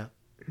it right now.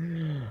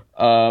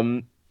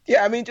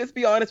 Yeah, I mean, just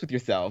be honest with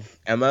yourself,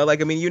 Emma. Like,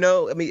 you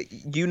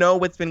know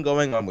what's been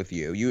going on with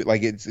you. You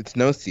like, it's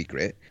no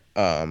secret.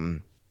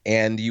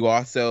 And you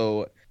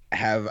also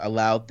have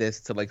allowed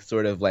this to like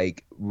sort of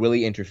like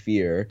really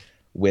interfere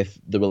with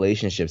the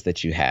relationships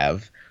that you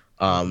have.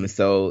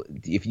 So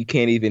if you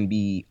can't even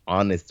be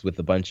honest with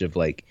a bunch of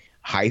like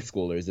high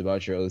schoolers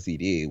about your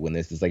OCD when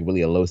this is like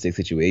really a low stakes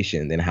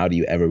situation, then how do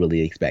you ever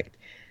really expect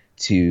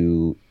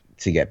to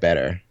get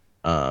better?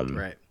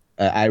 Right.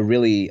 I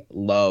really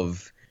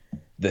love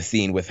the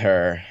scene with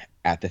her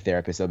at the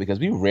therapist, though, because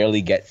we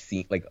rarely get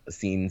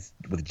scenes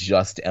with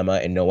just Emma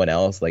and no one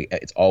else. Like,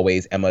 it's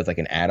always Emma is like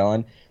an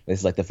add-on. This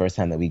is like the first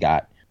time that we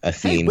got a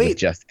scene with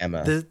just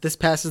Emma. This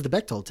passes the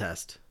Bechdel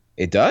test.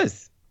 It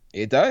does.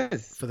 It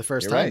does. For the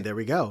first time. Right. There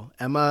we go.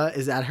 Emma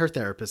is at her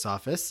therapist's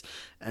office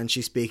and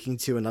she's speaking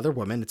to another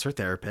woman. It's her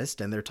therapist.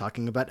 And they're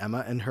talking about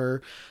Emma and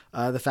her,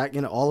 the fact,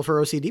 you know, all of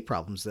her OCD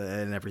problems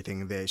and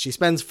everything. She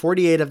spends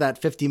 48 of that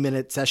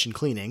 50-minute session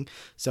cleaning.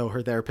 So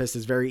her therapist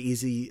is very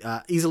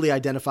easily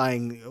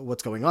identifying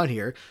what's going on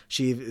here.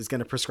 She is going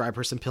to prescribe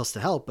her some pills to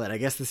help. But I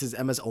guess this is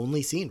Emma's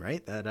only scene,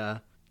 right?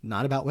 That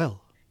not about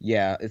Will.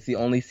 Yeah, it's the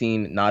only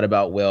scene not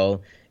about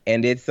Will.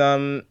 And it's,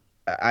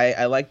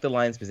 I like the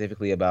line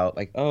specifically about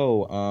like,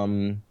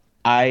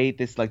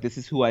 this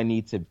is who I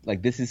need to,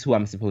 like, this is who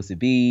I'm supposed to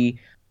be.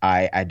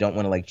 I don't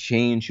want to like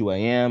change who I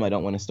am. I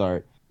don't want to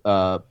start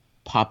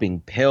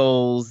popping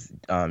pills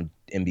and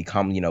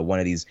become, you know, one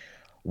of these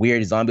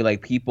weird zombie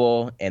like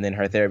people. And then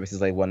her therapist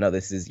is like, well, no,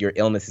 your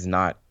illness is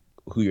not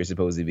who you're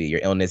supposed to be.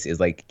 Your illness is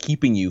like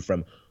keeping you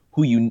from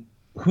who you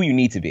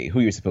need to be, who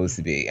you're supposed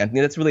to be. And I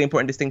think that's a really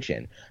important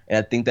distinction. And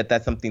I think that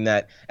that's something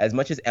that, as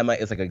much as Emma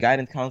is like a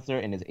guidance counselor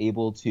and is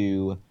able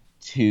to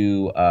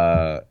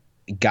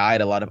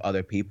guide a lot of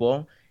other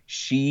people,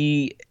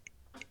 she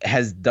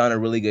has done a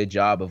really good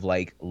job of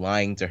like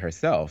lying to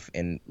herself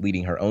and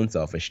leading her own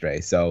self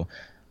astray. So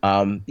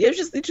yeah,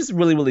 it's just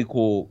really, really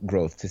cool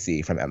growth to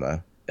see from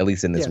Emma, at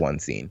least in this Yeah. one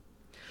scene.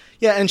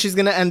 Yeah, and she's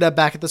going to end up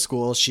back at the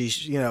school. She,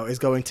 is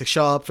going to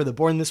show up for the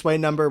Born This Way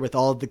number with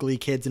all of the Glee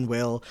kids and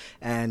Will.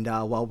 And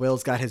while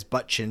Will's got his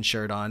butt chin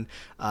shirt on,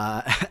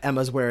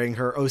 Emma's wearing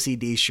her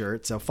OCD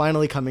shirt. So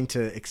finally coming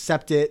to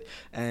accept it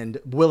and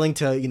willing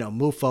to,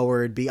 move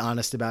forward, be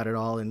honest about it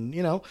all. And,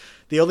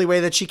 the only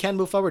way that she can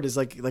move forward is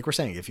like we're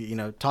saying, if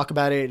you, talk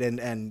about it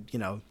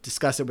and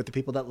discuss it with the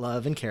people that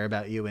love and care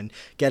about you. And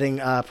getting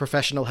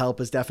professional help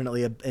is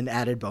definitely an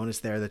added bonus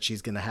there that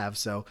she's going to have.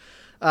 So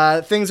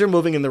things are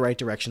moving in the right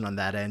direction on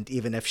that end,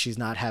 even if she's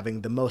not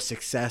having the most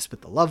success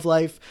with the love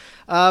life.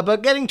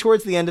 But getting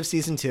towards the end of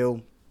season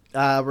 2,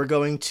 we're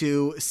going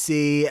to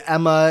see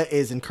Emma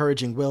is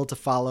encouraging Will to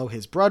follow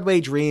his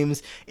Broadway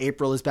dreams.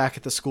 April is back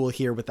at the school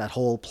here with that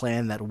whole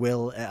plan that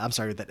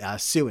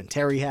Sue and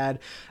Terry had.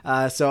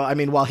 So, I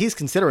mean, while he's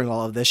considering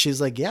all of this,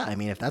 she's like, yeah, I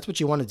mean, if that's what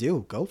you want to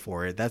do, go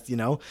for it. That's,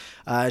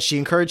 she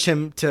encouraged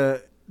him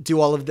to do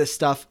all of this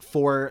stuff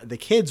for the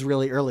kids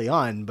really early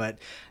on, but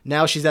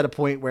now she's at a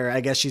point where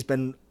I guess she's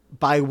been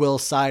by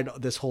Will's side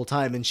this whole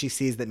time, and she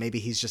sees that maybe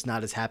he's just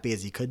not as happy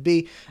as he could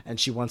be, and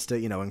she wants to,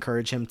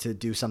 encourage him to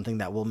do something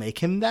that will make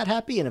him that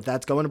happy. And if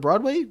that's going to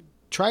Broadway,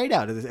 try it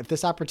out. If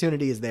this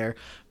opportunity is there,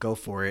 go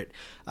for it.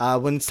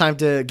 When it's time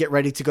to get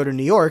ready to go to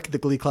New York, the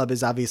Glee Club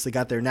has obviously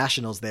got their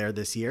nationals there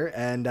this year,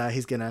 and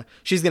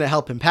she's gonna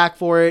help him pack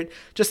for it.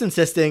 Just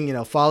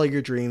insisting, follow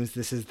your dreams.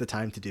 This is the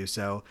time to do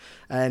so.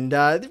 And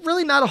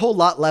really not a whole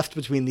lot left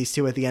between these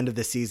two at the end of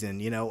the season.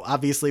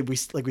 Obviously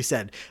like we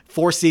said,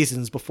 4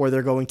 seasons before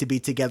they're going to be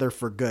together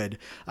for good.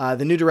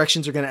 The New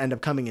Directions are going to end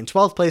up coming in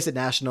 12th place at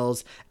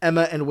nationals.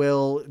 Emma and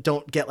Will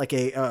don't get like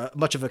a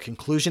much of a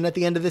conclusion at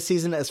the end of the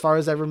season, as far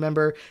as I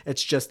remember.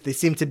 It's just they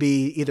seem to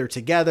be either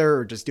together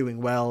or just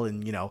doing well,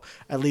 and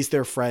at least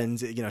they're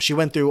friends. She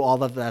went through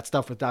all of that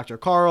stuff with Dr.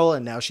 Carl,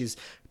 and now she's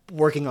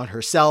working on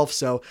herself.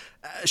 So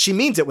she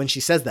means it when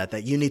she says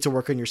that you need to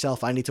work on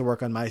yourself. I need to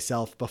work on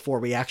myself before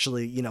we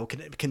actually,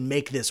 can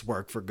make this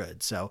work for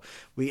good. So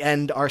we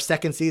end our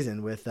second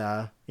season with,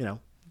 they're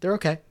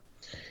okay.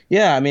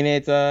 Yeah, I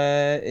mean,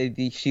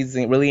 she's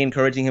really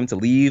encouraging him to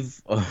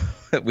leave,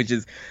 which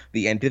is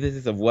the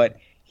antithesis of what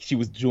she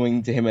was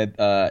doing to him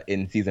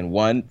in season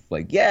 1. It's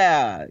like,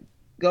 yeah,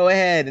 go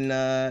ahead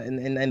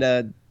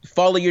and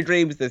follow your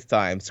dreams this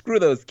time. Screw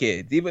those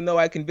kids, even though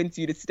I convinced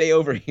you to stay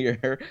over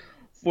here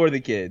for the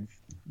kids.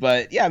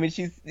 But yeah, I mean,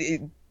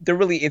 there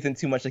really isn't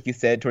too much, like you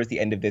said, towards the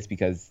end of this,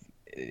 because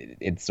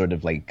it's sort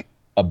of like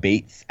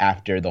abates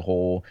after the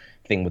whole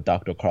thing with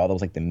Dr. Carl. That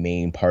was like the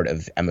main part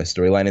of Emma's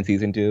storyline in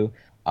season 2.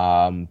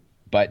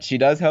 But she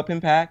does help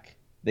him pack.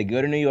 They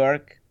go to New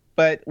York,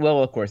 but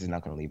Will, of course, is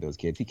not going to leave those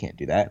kids. He can't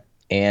do that.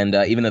 And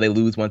even though they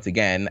lose once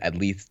again, at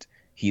least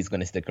he's going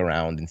to stick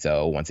around. And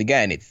so once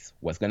again, it's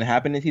what's going to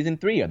happen in season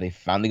 3. Are they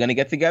finally going to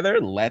get together?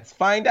 Let's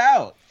find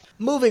out.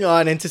 Moving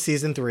on into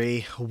season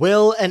 3,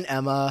 Will and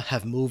Emma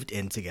have moved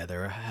in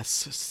together.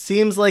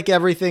 Seems like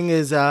everything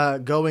is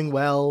going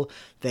well.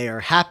 They are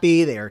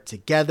happy. They are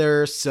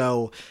together.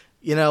 So,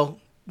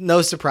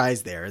 no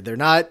surprise there. They're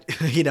not,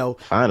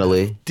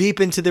 finally deep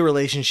into the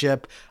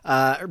relationship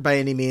by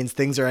any means.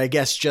 Things are, I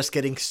guess, just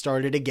getting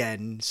started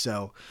again.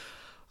 So,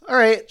 all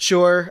right,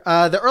 sure.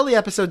 The early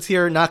episodes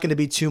here are not going to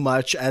be too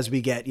much, as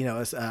we get,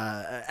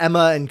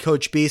 Emma and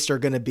Coach Beast are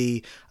going to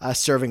be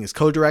serving as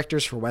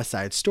co-directors for West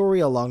Side Story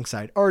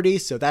alongside Artie.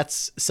 So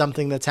that's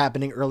something that's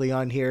happening early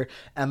on here.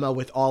 Emma,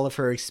 with all of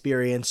her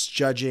experience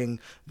judging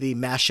the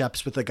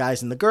mashups with the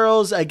guys and the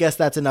girls, I guess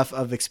that's enough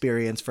of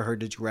experience for her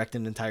to direct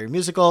an entire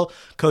musical.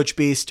 Coach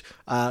Beast,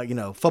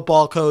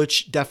 football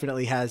coach,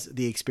 definitely has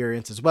the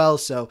experience as well.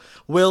 So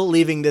Will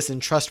leaving this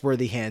in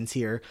trustworthy hands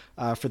here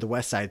for the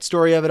West Side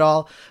Story of it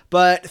all.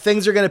 But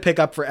things are going to pick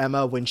up for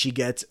Emma when she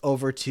gets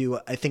over to,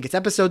 I think it's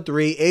episode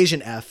 3,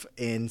 Asian F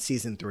in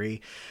season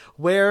 3,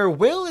 where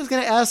Will is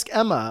going to ask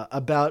Emma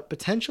about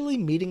potentially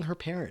meeting her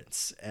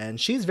parents. And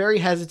she's very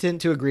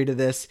hesitant to agree to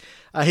this.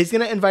 He's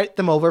going to invite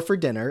them over for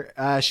dinner.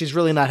 She's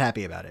really not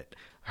happy about it.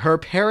 Her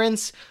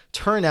parents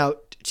turn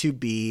out to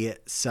be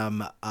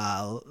some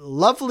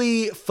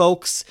lovely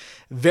folks,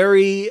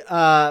 very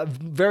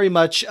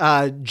much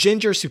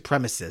ginger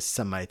supremacists,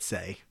 some might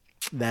say,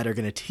 that are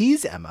going to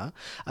tease Emma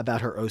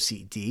about her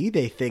OCD.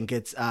 They think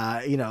it's,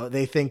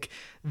 they think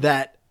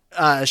that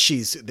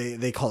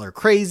they call her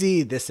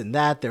crazy, this and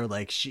that. They're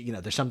like,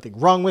 there's something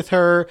wrong with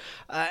her.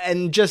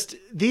 And just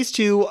these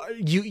two,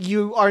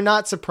 you are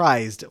not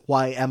surprised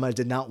why Emma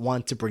did not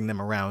want to bring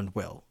them around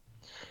Will.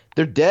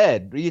 They're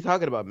dead. What are you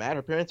talking about, Matt?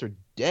 Her parents are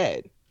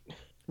dead.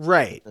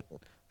 Right.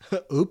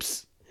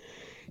 Oops.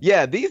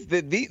 Yeah,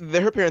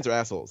 her parents are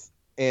assholes.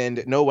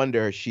 And no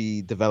wonder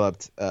she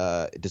developed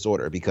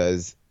disorder,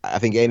 because I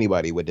think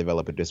anybody would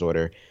develop a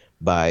disorder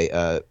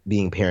by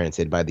being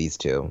parented by these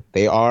two.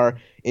 They are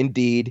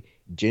indeed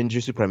ginger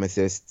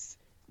supremacists.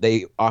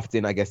 They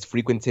often, I guess,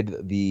 frequented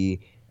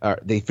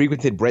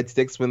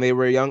breadsticks when they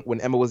were young,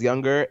 when Emma was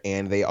younger,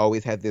 and they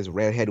always had this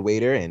redhead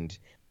waiter, and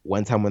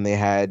one time when they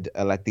had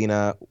a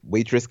Latina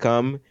waitress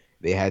come,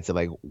 they had to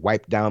like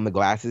wipe down the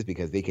glasses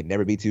because they could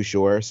never be too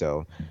sure.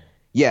 So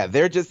yeah,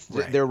 they're just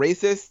Right. they're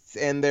racists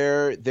and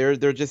they're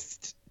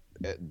just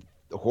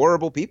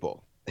horrible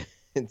people.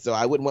 And so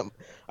I would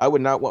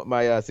not want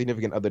my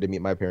significant other to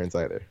meet my parents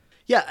either.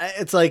 Yeah,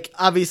 it's like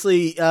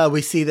obviously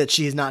we see that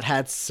she's not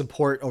had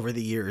support over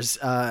the years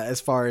as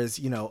far as,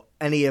 you know,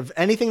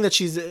 anything that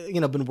she's, you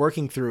know, been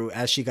working through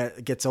as she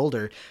gets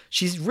older.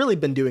 She's really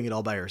been doing it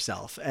all by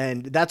herself.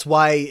 And that's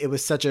why it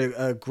was such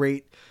a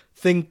great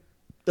thing.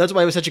 That's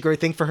why it was such a great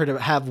thing for her to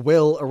have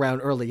Will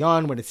around early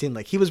on when it seemed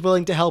like he was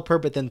willing to help her,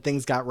 but then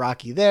things got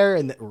rocky there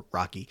and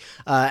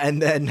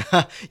and then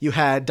you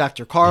had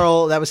Dr.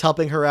 Carl that was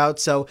helping her out.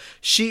 So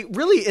she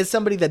really is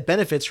somebody that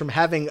benefits from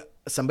having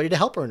somebody to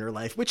help her in her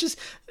life, which is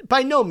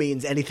by no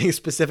means anything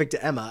specific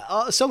to Emma.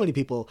 So many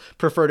people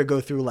prefer to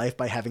go through life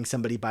by having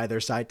somebody by their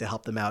side to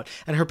help them out.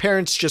 And her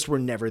parents just were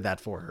never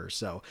that for her.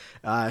 So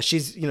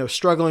she's, you know,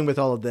 struggling with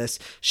all of this.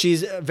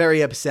 She's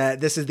very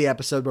upset. This is the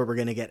episode where we're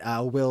going to get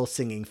Will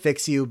singing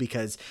Fix You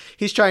because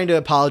he's trying to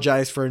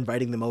apologize for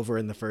inviting them over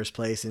in the first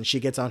place. And she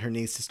gets on her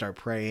knees to start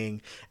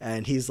praying.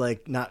 And he's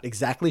like, not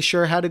exactly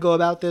sure how to go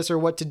about this or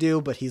what to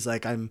do, but he's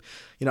like, I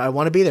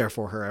want to be there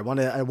for her. I want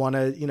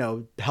to, you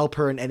know, help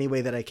her in any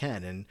way that I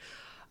can. And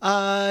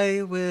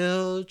I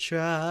will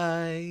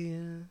try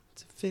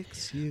to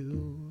fix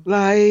you.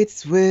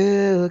 Lights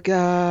will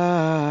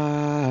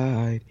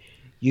guide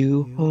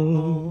you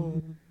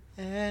home.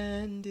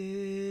 And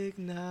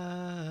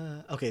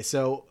ignite. Okay,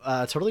 so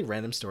totally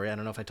random story. I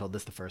don't know if I told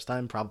this the first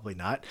time, probably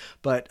not.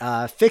 But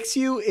Fix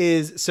You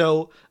is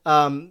so.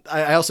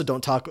 I also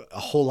don't talk a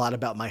whole lot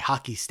about my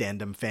hockey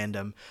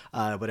fandom,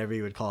 whatever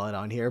you would call it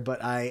on here.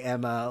 But I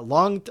am a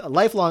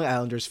lifelong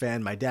Islanders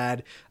fan. My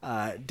dad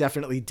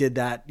definitely did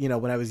that, you know,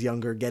 when I was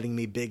younger, getting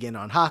me big in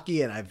on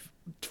hockey, and I've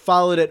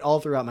followed it all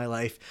throughout my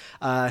life.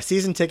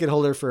 Season ticket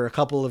holder for a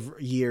couple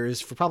of years,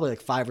 for probably like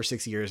 5 or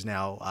 6 years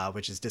now,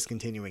 which is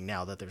discontinuing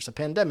now that there's a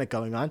pandemic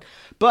going on.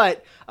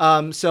 But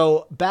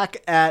so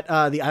back at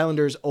the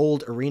Islanders'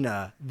 old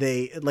arena,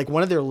 they like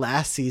one of their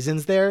last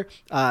seasons there,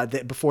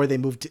 before they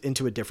moved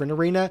into a different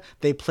arena,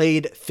 they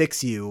played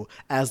Fix You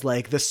as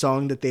like the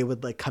song that they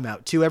would like come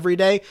out to every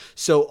day.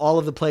 So all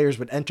of the players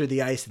would enter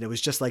the ice and it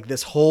was just like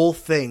this whole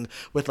thing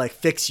with like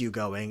Fix You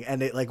going.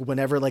 And it like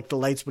whenever like the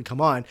lights would come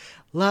on,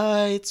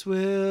 lights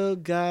will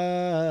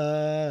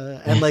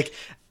guide, and like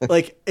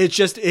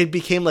it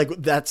became like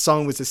that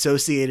song was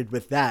associated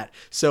with that.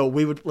 So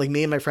we would like,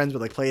 me and my friends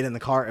would like play it in the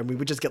car and we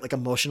would just get like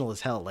emotional as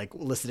hell, like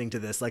listening to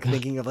this, like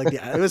thinking of like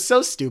it was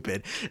so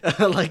stupid.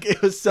 Like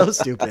it was so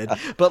stupid,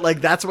 but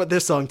like that's what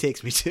this song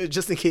takes me to,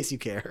 just in case you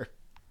care.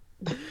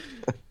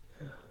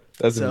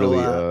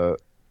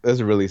 That's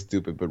really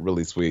stupid, but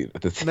really sweet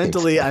at the same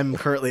Mentally, time. I'm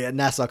currently at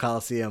Nassau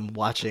Coliseum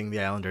watching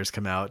the Islanders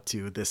come out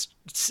to this.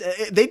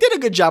 They did a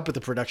good job with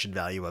the production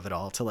value of it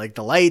all, to like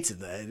the lights.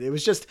 And it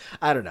was just,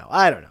 I don't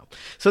know.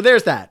 So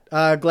there's that.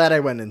 Glad I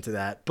went into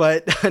that.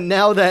 But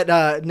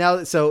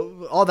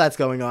so all that's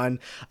going on.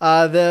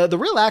 The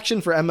real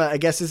action for Emma, I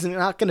guess, is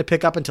not going to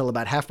pick up until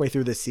about halfway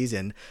through this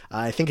season.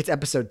 I think it's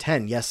episode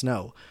 10, Yes,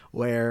 No,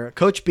 where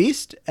Coach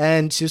Beast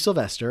and Sue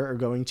Sylvester are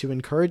going to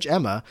encourage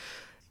Emma,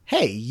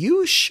 hey,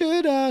 you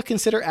should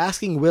consider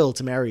asking Will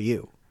to marry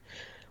you.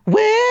 Will,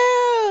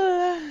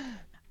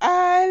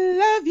 I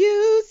love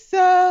you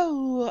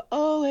so,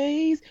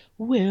 always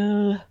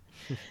will.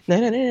 Na,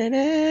 na, na,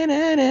 na,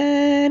 na,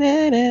 na,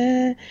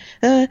 na,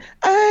 na.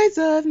 Eyes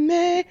of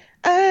May,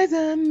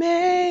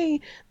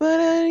 but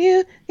are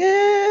you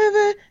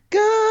ever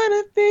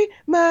gonna be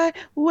my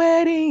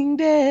wedding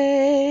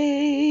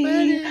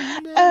day?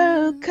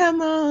 Oh,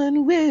 come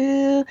on,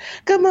 Will,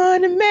 come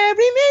on and marry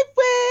me,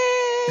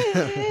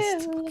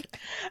 Will.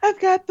 I've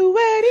got the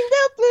wedding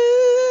bell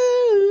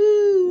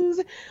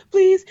blues.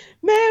 Please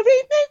marry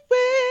me,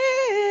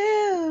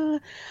 Will.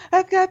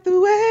 I've got the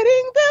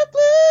wedding bell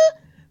blues.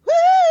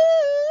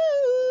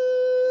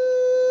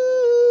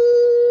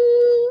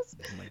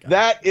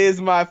 That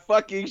is my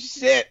fucking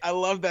shit. I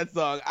love that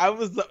song. I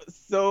was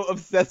so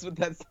obsessed with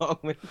that song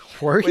when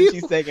she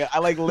sang it. I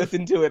like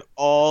listened to it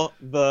all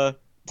the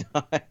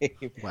time.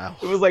 Wow.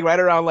 It was like right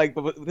around like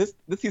this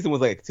season was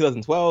like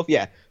 2012.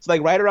 Yeah. So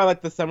like right around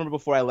like the summer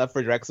before I left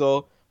for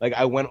Drexel, like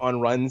I went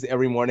on runs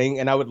every morning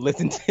and I would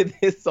listen to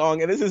this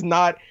song. And this is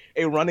not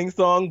a running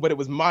song, but it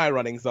was my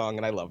running song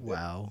and I loved it.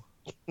 Wow.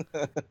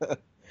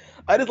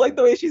 I just like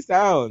the way she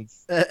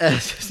sounds.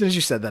 As soon as you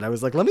said that, I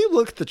was like, let me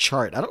look at the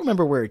chart. I don't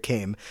remember where it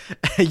came.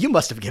 You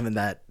must have given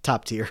that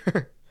top tier.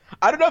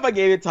 I don't know if I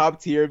gave it top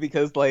tier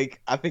because,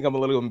 like, I think I'm a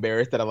little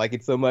embarrassed that I like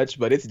it so much,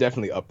 but it's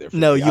definitely up there for me.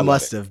 No, you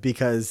must have,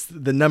 because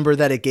the number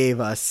that it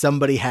gave us,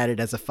 somebody had it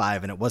as a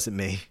 5, and it wasn't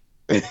me.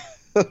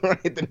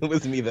 Right, then it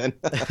was me then.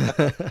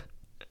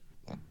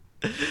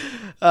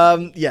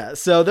 Yeah,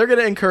 so they're going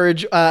to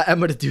encourage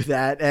Emma to do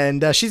that,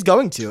 and she's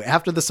going to.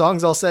 After the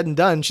song's all said and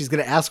done, she's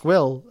going to ask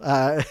Will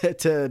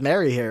to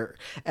marry her,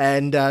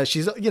 and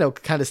she's,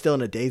 kind of still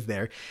in a daze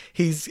there.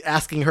 He's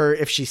asking her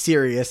if she's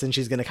serious, and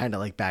she's going to kind of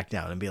like back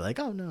down and be like,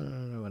 oh,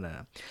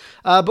 no.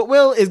 But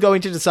Will is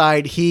going to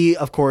decide he,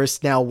 of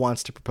course, now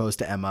wants to propose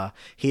to Emma.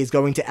 He's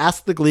going to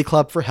ask the Glee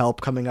Club for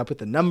help coming up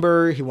with a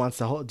number. He wants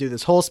to do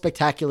this whole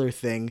spectacular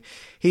thing.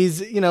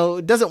 He's,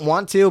 doesn't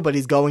want to, but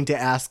he's going to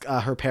ask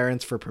her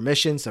parents for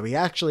permission. So he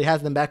actually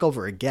has them back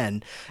over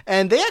again.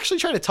 And they actually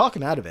try to talk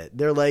him out of it.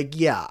 They're like,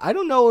 yeah, I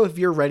don't know if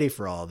you're ready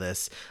for all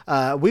this.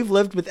 We've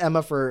lived with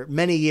Emma for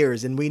many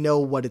years and we know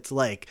what it's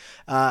like.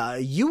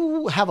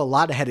 You have a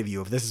lot ahead of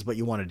you if this is what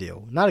you want to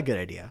do. Not a good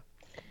idea.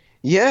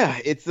 Yeah,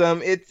 it's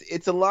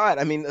a lot.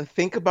 I mean,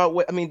 think about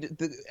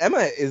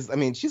Emma is. I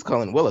mean, she's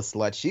calling Will a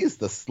slut. She's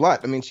the slut.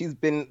 I mean, she's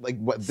been like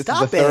what? This is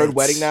the third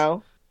wedding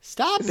now.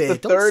 Stop this it! Is the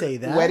Don't third say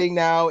that. Wedding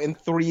now in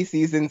 3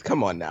 seasons.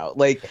 Come on now,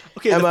 like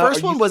okay. Emma, the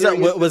first one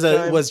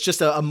was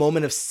just a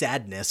moment of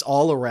sadness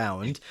all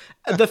around.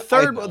 The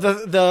third,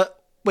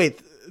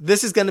 wait.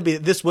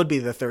 This would be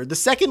the third. The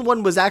second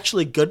one was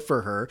actually good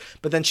for her,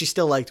 but then she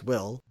still liked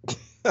Will.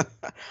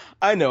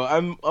 I know.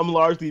 I'm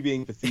largely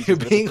being facetious. You're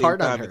being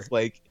hard on her. It's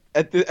like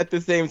at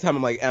the same time,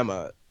 I'm like,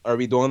 Emma, are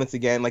we doing this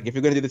again? Like, if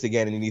you're gonna do this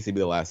again, it needs to be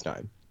the last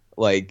time.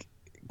 Like,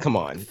 come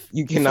on,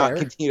 you cannot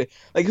continue to,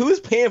 like, who's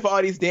paying for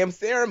all these damn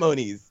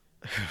ceremonies?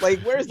 Like,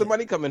 where's the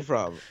money coming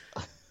from?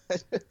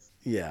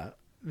 Yeah,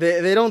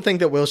 they don't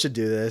think that Will should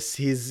do this.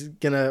 He's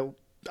gonna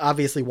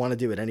obviously want to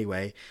do it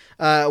anyway.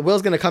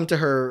 Will's going to come to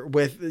her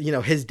with,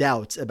 his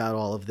doubts about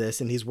all of this.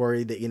 And he's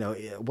worried that,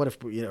 what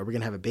if, we're going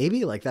to have a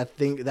baby? Like that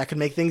could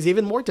make things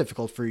even more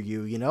difficult for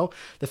you.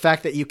 The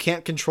fact that you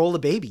can't control the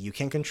baby, you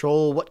can't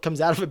control what comes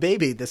out of a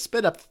baby, the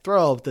spit up, the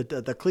throw,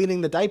 the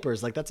cleaning the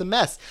diapers. Like that's a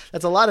mess.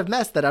 That's a lot of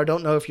mess that I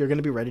don't know if you're going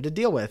to be ready to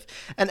deal with.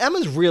 And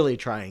Emma's really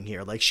trying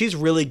here. Like she's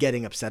really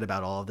getting upset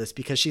about all of this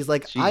because she's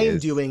like, I am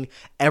doing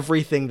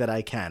everything that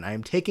I can. I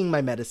am taking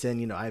my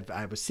medicine.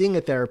 I was seeing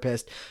a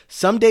therapist.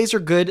 Some days are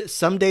good.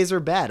 Some days are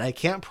bad. I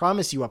can't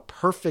promise you a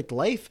perfect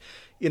life,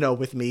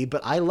 with me,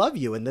 but I love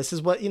you. And this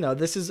is what,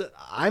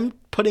 I'm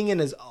putting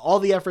in all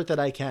the effort that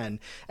I can.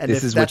 And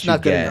if that's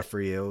not good enough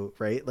for you,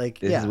 right? Like,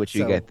 this is what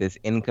you get, this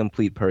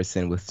incomplete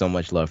person with so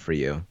much love for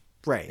you.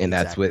 Right. And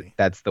exactly.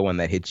 that's the one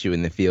that hits you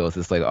in the feels.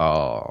 It's like,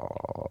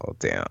 oh,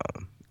 damn.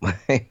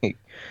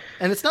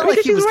 And it's not like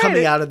he was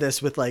coming out of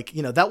this with like,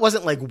 that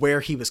wasn't like where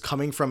he was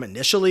coming from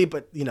initially,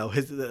 but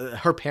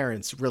her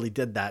parents really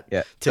did that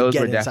to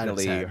get inside of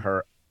his head.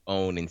 Her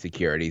own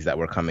insecurities that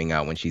were coming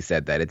out when she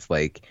said that. It's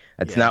like,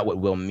 that's not what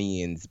Will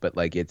means, but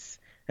like it's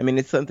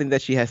something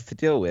that she has to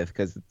deal with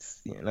because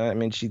it's,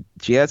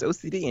 she has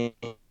OCD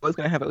and Will's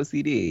going to have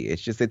OCD.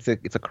 It's just, it's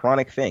a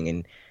chronic thing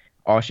and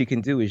all she can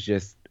do is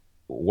just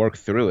work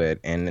through it,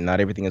 and not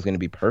everything is going to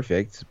be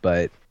perfect,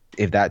 but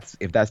if that's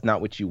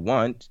not what you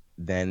want,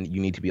 then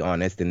you need to be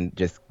honest and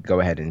just go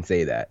ahead and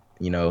say that,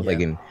 like,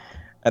 and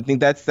I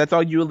think that's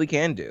all you really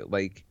can do.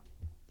 Like,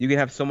 you can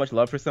have so much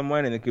love for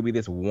someone and it could be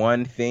this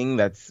one thing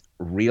that's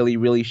really,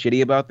 really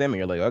shitty about them. And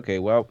you're like, okay,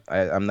 well,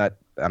 I'm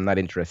not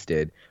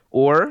interested.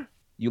 Or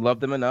you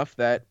love them enough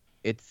that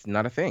it's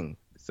not a thing.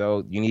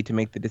 So you need to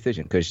make the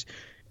decision. Because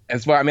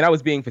I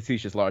was being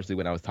facetious largely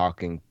when I was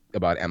talking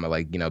about Emma,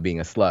 like,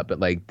 being a slut, but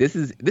like, this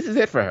is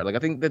it for her. Like, I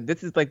think that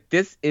this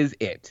is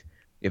it.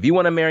 If you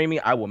want to marry me,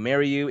 I will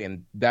marry you,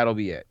 and that'll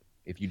be it.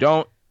 If you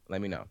don't,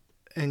 let me know.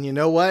 And you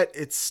know what?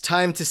 It's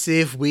time to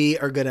see if we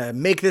are going to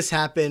make this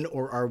happen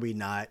or are we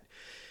not.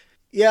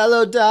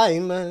 Yellow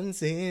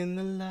diamonds in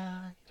the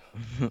light.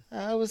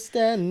 I was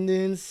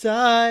standing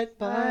side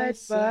by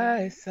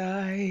side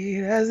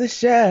as the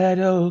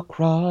shadow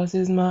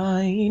crosses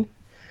mine.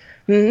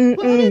 What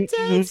it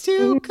takes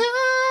to come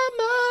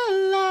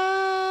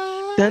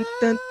alive. Dun,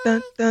 dun,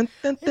 dun, dun,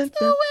 dun, dun, it's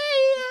the way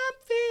I'm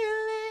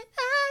feeling.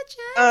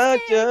 I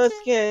just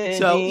can't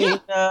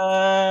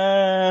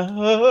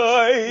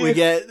deny. We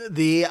get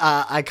the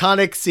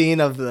iconic scene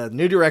of the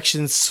New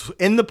Directions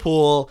in the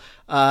pool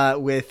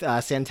with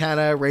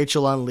Santana,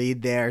 Rachel on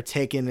lead there,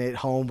 taking it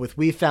home with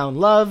We Found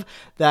Love.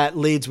 That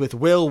leads with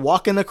Will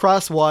walking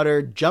across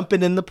water,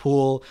 jumping in the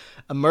pool,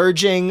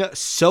 emerging,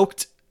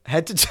 soaked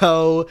head to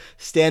toe,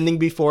 standing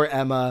before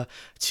Emma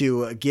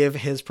to give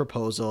his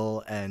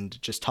proposal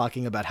and just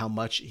talking about how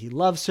much he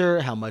loves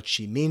her, how much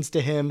she means to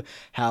him,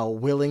 how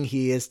willing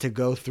he is to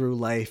go through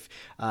life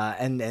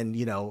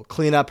and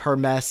clean up her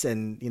mess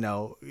and,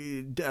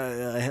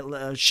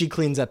 she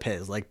cleans up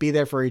his, like be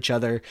there for each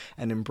other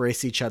and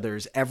embrace each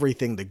other's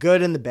everything, the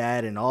good and the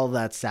bad and all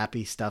that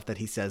sappy stuff that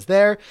he says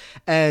there.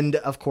 And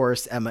of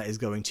course, Emma is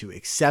going to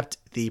accept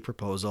the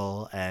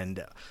proposal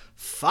and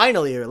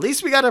finally, or at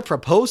least we got a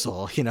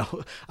proposal,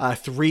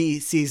 3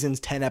 seasons,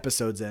 10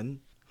 episodes in.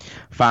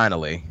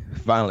 Finally,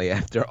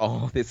 after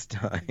all this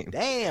time.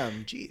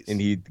 Damn, jeez. And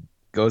he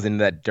goes into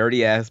that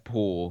dirty ass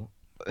pool.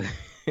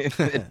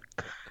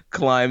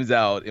 climbs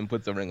out and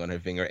puts a ring on her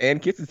finger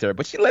and kisses her,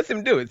 but she lets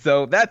him do it.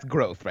 So that's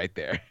growth right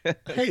there.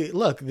 Hey,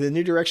 look, the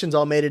New Directions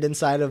all made it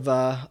inside of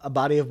a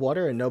body of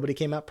water, and nobody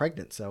came out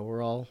pregnant. So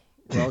we're all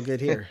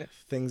good here.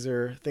 Things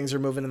are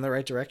moving in the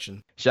right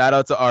direction. Shout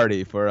out to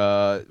Artie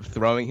for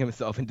throwing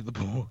himself into the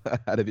pool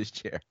out of his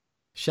chair.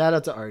 Shout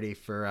out to Artie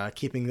for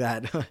keeping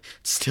that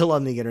still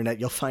on the internet.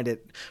 You'll find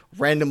it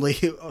randomly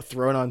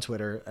thrown on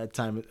Twitter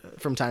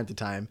from time to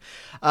time.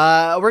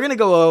 We're going to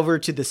go over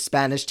to the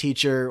Spanish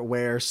teacher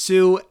where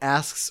Sue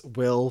asks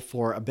Will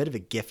for a bit of a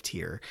gift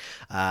here.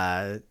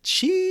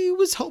 She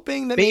was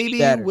hoping that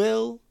maybe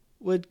Will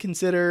would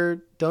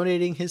consider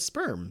donating his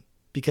sperm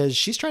because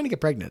she's trying to get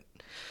pregnant.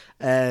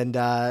 And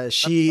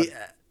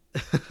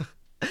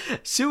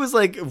Sue was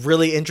like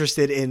really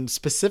interested in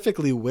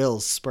specifically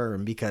Will's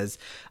sperm because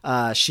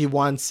she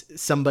wants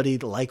somebody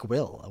like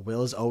Will.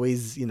 Will is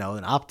always, an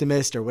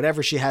optimist or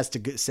whatever. She has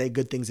to say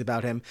good things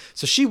about him.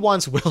 So she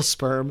wants Will's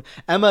sperm.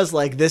 Emma's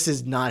like, this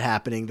is not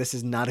happening. This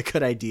is not a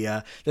good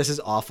idea. This is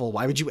awful.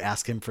 Why would you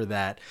ask him for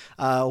that?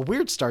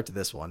 Weird start to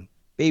this one.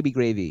 Baby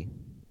gravy.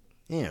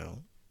 Yeah.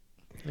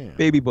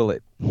 Baby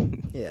bullet.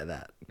 Yeah,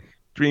 that.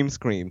 Dream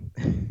scream.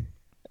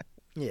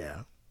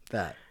 Yeah,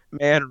 that.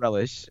 Man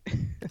relish.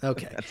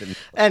 Okay.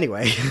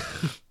 Anyway.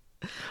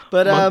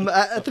 But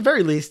at the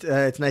very least,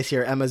 it's nice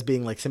here. Emma's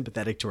being like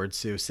sympathetic towards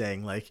Sue,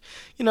 saying like,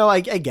 I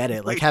get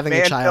it. Like having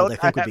a child, I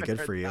think would be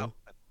good for you.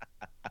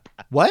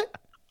 What?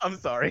 I'm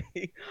sorry.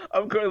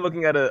 I'm currently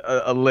looking at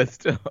a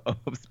list of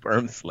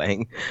sperm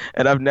slang,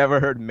 and I've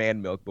never heard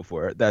man milk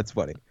before. That's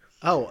funny.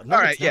 Oh, no,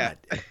 all right, it's yeah.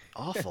 Not.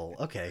 Awful.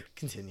 Okay,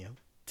 continue.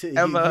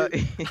 Emma,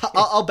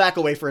 I'll back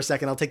away for a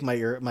second. I'll take my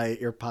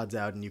earpods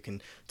out, and you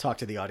can talk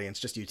to the audience.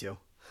 Just you two.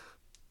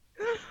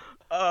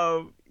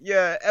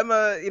 Yeah,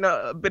 Emma,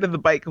 a bit of the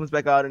bite comes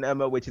back out in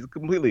Emma, which is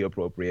completely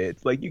appropriate.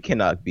 It's like, you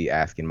cannot be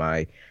asking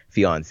my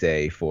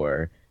fiance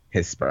for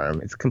his sperm.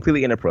 It's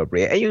completely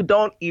inappropriate. And you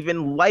don't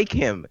even like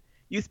him.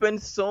 You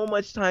spend so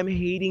much time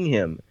hating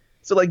him.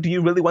 So, like, do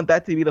you really want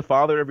that to be the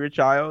father of your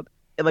child?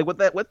 And, like, what's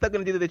that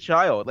going to do to the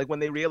child? Like, when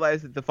they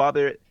realize that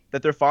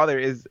their father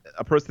is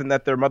a person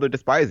that their mother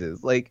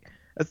despises. Like,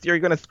 you're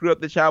going to screw up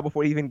the child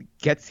before he even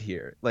gets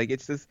here. Like,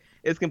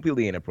 it's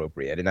completely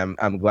inappropriate. And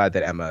I'm glad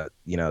that Emma,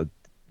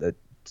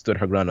 stood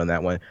her ground on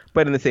that one.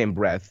 But in the same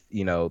breath,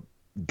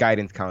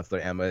 guidance counselor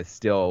Emma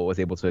still was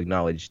able to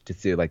acknowledge to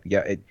Sue, like,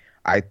 yeah,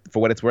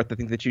 for what it's worth, I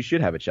think that you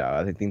should have a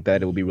child. I think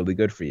that it will be really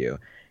good for you.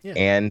 Yeah.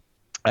 And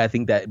I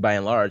think that by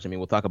and large, I mean,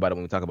 we'll talk about it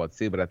when we talk about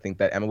Sue, but I think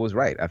that Emma was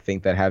right. I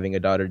think that having a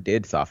daughter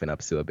did soften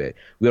up Sue a bit.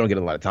 We don't get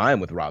a lot of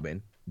time with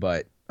Robin,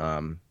 but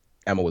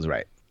Emma was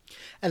right.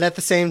 And at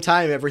the same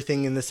time,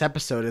 everything in this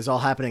episode is all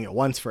happening at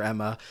once for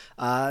Emma.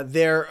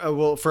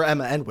 For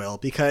Emma and Will,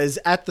 because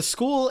at the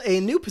school, a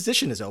new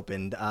position is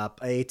opened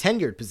up. A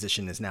tenured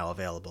position is now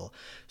available.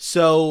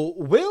 So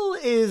Will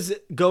is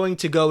going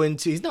to go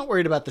into, he's not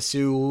worried about the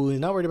Sue, he's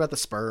not worried about the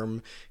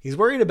sperm. He's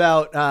worried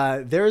about,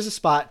 there is a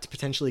spot to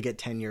potentially get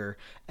tenure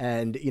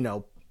and,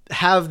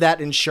 have that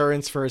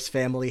insurance for his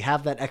family,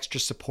 have that extra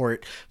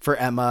support for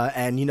Emma.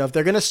 And, if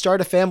they're going to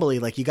start a family,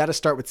 like, you got to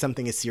start with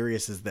something as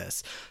serious as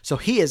this. So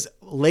he is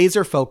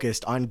laser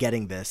focused on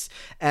getting this.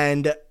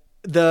 And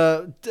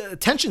the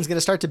tension's going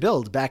to start to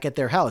build back at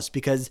their house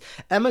because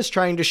Emma's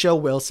trying to show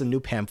Will some new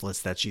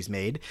pamphlets that she's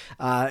made.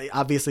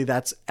 Obviously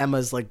that's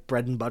Emma's like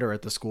bread and butter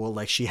at the school.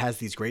 Like, she has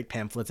these great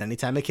pamphlets.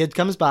 Anytime a kid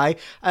comes by,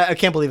 I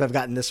can't believe I've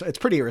gotten this. It's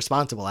pretty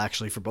irresponsible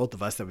actually for both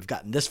of us that we've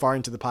gotten this far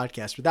into the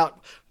podcast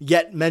without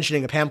yet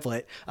mentioning a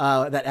pamphlet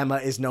that Emma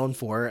is known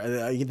for,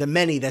 the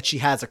many that she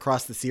has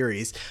across the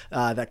series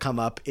that come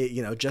up,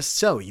 just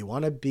so you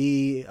want to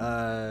be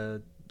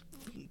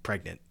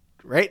pregnant.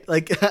 Right?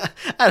 Like,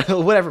 I don't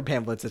know, whatever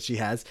pamphlets that she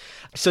has.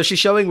 So she's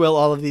showing Will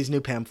all of these new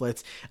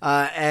pamphlets.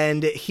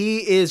 And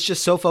he is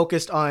just so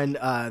focused on,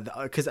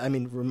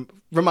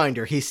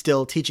 reminder, he's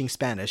still teaching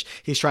Spanish.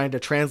 He's trying to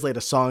translate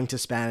a song to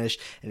Spanish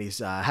and he's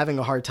having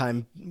a hard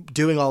time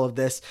doing all of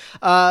this.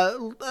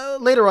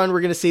 Later on,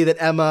 we're going to see that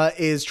Emma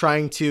is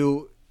trying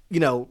to,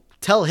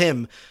 tell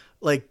him,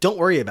 like, don't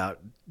worry about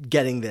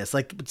getting this,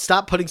 like,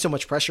 stop putting so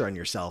much pressure on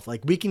yourself.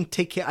 Like, I can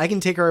take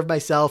care of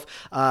myself.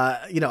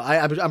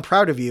 I'm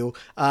proud of you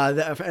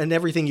and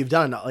everything you've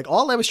done. Like,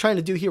 all I was trying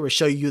to do here was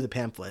show you the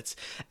pamphlets.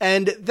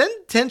 And then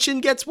tension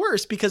gets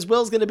worse because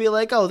Will's going to be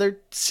like, oh, they're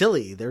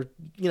silly. They're,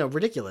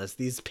 ridiculous.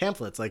 These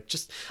pamphlets, like,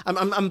 just,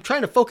 I'm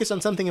trying to focus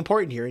on something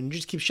important here. And you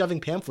just keep shoving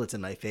pamphlets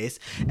in my face.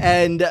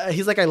 And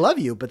he's like, I love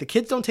you, but the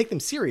kids don't take them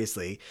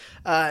seriously.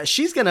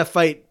 She's going to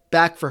fight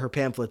back for her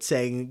pamphlets,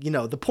 saying,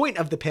 the point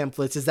of the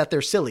pamphlets is that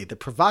they're silly. The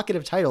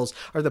provocative titles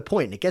are the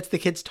point. It gets the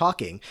kids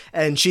talking,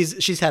 and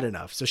she's had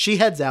enough. So she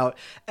heads out,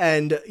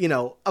 and,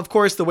 of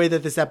course, the way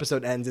that this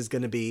episode ends is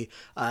going to be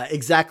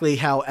exactly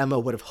how Emma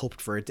would have hoped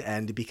for it to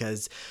end,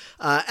 because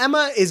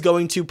Emma is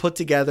going to put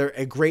together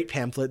a great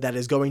pamphlet that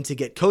is going to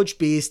get Coach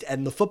Beast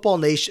and the football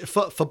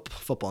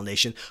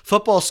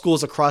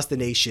schools across the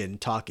nation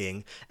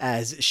talking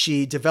as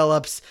she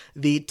develops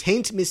the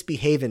Taint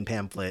Misbehavin'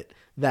 pamphlet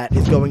that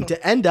is going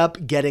to end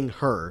up getting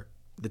her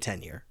the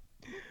tenure.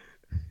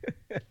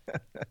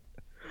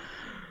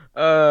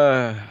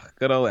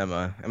 Good old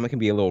Emma. Emma can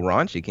be a little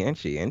raunchy, can't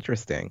she?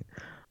 Interesting.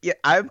 Yeah,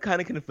 I'm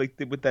kind of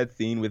conflicted with that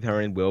scene with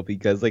her and Will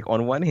because, like,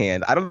 on one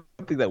hand, I don't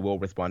think that Will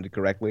responded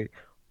correctly,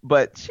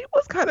 but she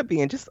was kind of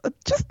being just a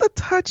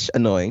touch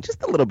annoying,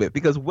 just a little bit,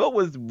 because Will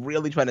was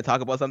really trying to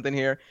talk about something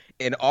here,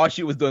 and all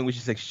she was doing was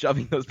just like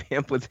shoving those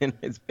pamphlets in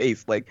his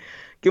face. Like,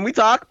 can we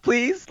talk,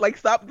 please? Like,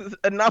 stop this,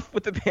 enough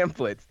with the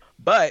pamphlets.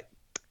 But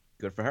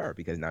good for her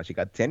because now she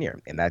got tenure,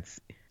 and that's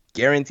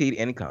guaranteed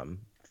income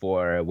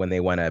for when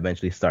they want to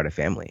eventually start a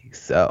family.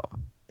 So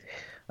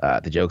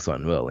the joke's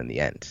on Will in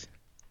the end.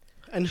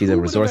 And She's who a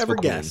would have resourceful ever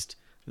queen. guessed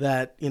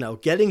that,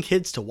 getting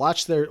kids to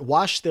wash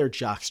their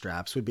jock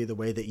straps would be the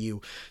way that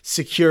you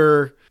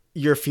secure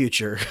your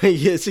future,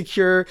 you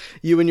secure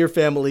you and your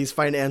family's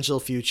financial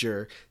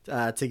future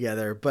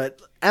together.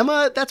 But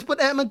Emma, that's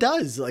what Emma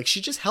does. Like, she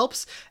just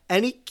helps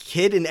any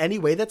kid in any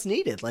way that's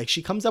needed. Like,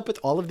 she comes up with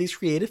all of these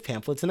creative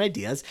pamphlets and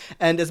ideas.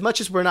 And as much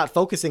as we're not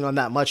focusing on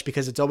that much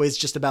because it's always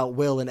just about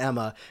Will and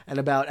Emma and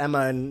about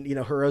Emma and,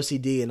 her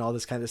OCD and all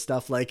this kind of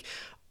stuff, like,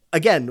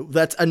 again,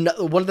 that's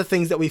one of the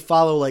things that we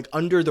follow, like,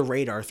 under the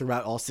radar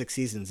throughout all 6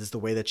 seasons, is the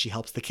way that she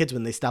helps the kids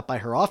when they stop by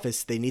her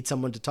office. They need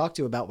someone to talk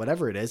to about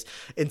whatever it is.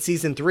 In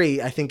season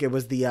 3, I think it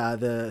was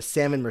the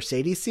Sam and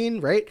Mercedes scene,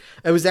 right?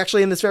 It was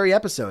actually in this very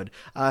episode.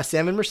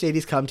 Sam and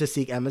Mercedes come to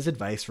seek Emma's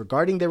advice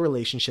regarding their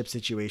relationship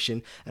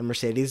situation and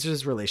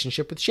Mercedes'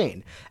 relationship with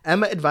Shane.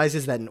 Emma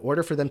advises that in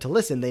order for them to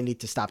listen, they need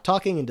to stop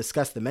talking and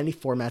discuss the many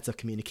formats of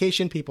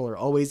communication people are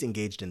always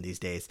engaged in these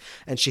days.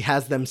 And she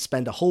has them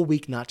spend a whole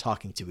week not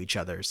talking to each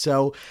other.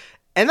 So,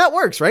 and that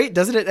works, right?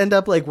 Doesn't it end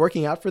up like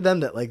working out for them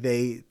that like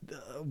they,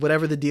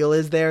 whatever the deal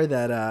is there,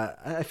 that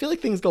I feel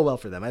like things go well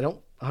for them. I don't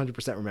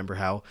 100% remember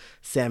how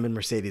Sam and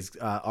Mercedes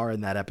are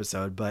in that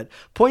episode, but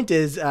point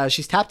is,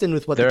 she's tapped in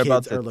with what They're the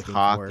about kids are to looking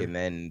talk, for. and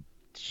then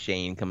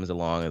Shane comes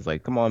along and is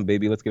like, "Come on,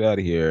 baby, let's get out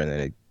of here," and then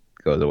it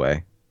goes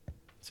away.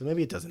 So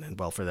maybe it doesn't end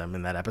well for them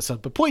in that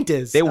episode. But point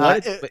is, They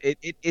wanted,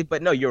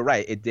 but no, you're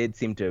right. It did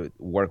seem to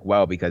work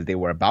well because they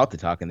were about to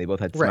talk, and they both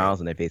had Right.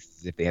 smiles on their faces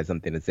as if they had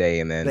something to say,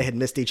 and then they had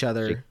missed each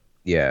other.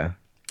 yeah,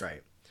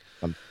 Right.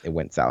 it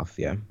went south.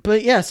 Yeah.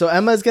 But yeah, so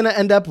Emma's gonna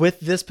end up with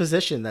this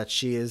position that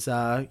she is,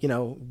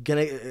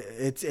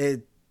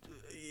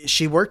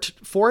 she worked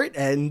for it,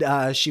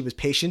 and she was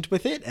patient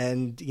with it,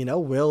 and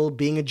Will,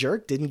 being a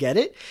jerk, didn't get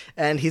it,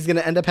 and he's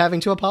gonna end up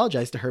having to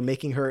apologize to her,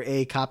 making her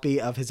a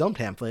copy of his own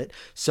pamphlet.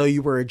 So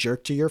you were a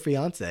jerk to your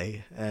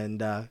fiance,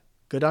 and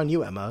good on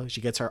you, Emma. She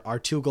gets our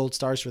 2 gold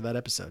stars for that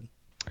episode.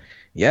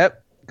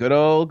 Yep. Good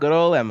old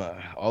Emma,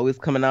 always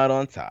coming out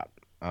on top.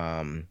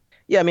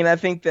 Yeah, I mean, I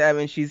think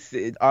that, she's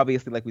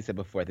obviously, like we said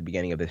before at the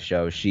beginning of this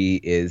show, she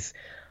is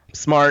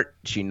smart.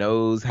 She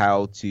knows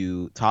how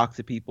to talk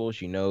to people.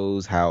 She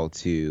knows how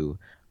to,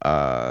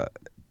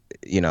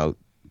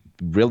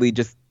 really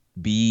just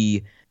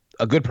be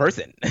a good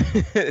person.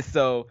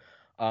 So,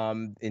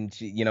 and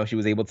she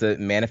was able to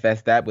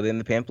manifest that within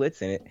the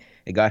pamphlets, and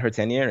it got her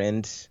tenure.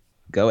 And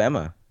go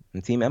Emma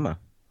and Team Emma.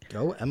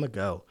 Go Emma,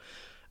 go.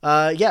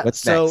 Yeah. What's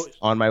so next?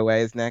 On My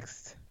Way is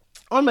next.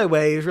 On My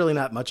Way is really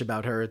not much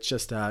about her. It's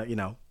just,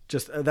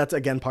 that's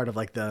again part of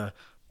like the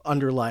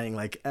underlying,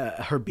 like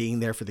her being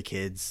there for the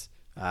kids.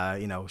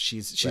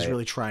 She's Right.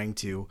 really trying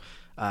to,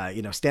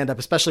 stand up,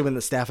 especially when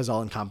the staff is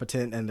all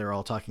incompetent and they're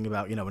all talking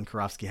about, when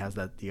Karofsky has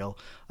that deal,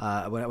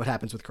 what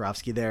happens with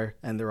Karofsky there.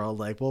 And they're all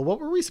like, well,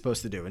 what were we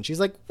supposed to do? And she's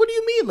like, what do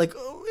you mean? Like,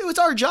 it was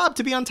our job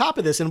to be on top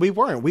of this and we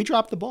weren't. We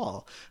dropped the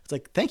ball. It's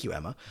like, thank you,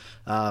 Emma.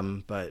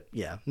 But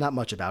yeah, not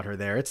much about her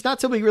there. It's not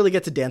till we really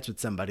get to dance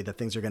with somebody that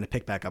things are going to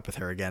pick back up with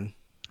her again.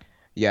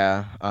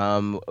 Yeah,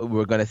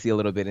 we're gonna see a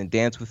little bit in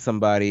Dance with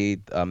Somebody.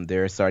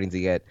 They're starting to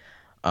get,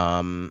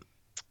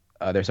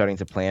 they're starting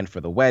to plan for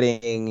the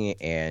wedding,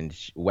 and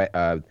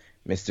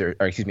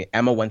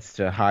Emma wants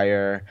to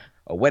hire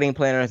a wedding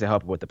planner to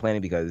help her with the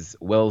planning because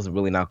Will's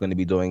really not going to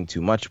be doing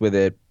too much with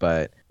it.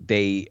 But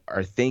they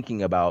are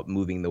thinking about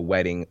moving the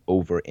wedding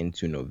over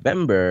into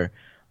November.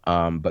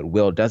 But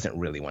Will doesn't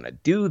really want to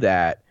do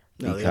that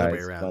No, because the other way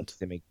he around. wants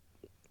to make.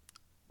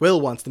 Will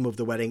wants to move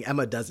the wedding.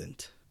 Emma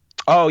doesn't.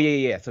 Oh,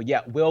 yeah. So,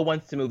 yeah, Will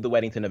wants to move the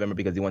wedding to November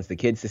because he wants the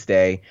kids to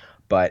stay.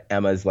 But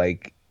Emma's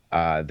like,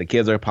 the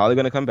kids are probably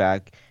going to come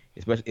back,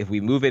 especially if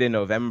we move it in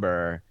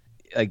November.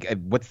 Like,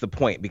 what's the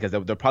point? Because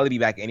they'll probably be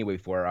back anyway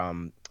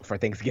for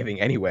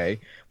Thanksgiving anyway,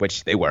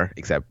 which they were,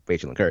 except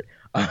Rachel and Kurt.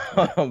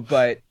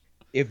 But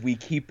if we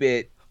keep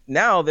it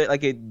now, that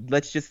like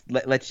let's just go.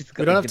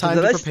 We don't have time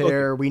to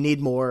prepare. We need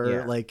more.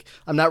 Yeah. Like,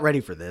 I'm not ready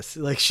for this.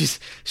 Like,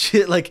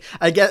 she like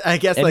I guess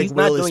And like he's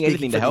not Will is doing speaking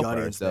anything for to help the her,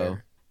 audience so.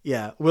 there.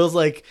 Yeah, Will's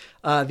like,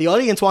 the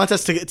audience wants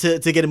us to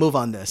get a move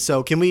on this.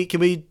 So can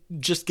we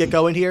just get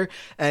going here?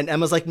 And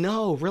Emma's like,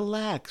 no,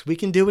 relax. We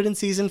can do it in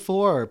season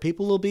 4.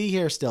 People will be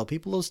here still.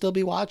 People will still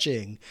be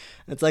watching.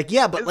 And it's like,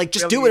 yeah, but like,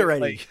 just do it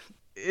already. Like,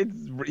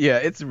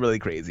 it's really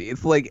crazy.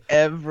 It's like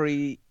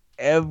every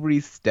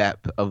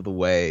step of the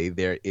way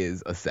there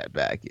is a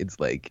setback. It's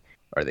like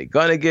Are they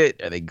gonna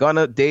get? Are they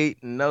gonna date?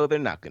 No, they're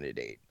not gonna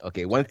date.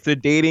 Okay, once they're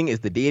dating, is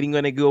the dating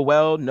gonna go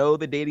well? No,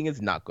 the dating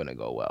is not gonna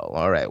go well.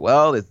 All right.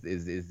 Well,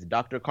 is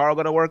Dr. Carl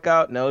gonna work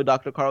out? No,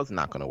 Dr. Carl's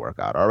not gonna work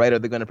out. All right. Are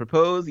they gonna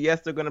propose?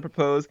 Yes, they're gonna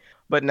propose.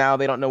 But now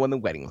they don't know when the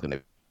wedding's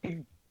gonna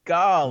be.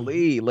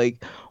 Golly,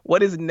 like,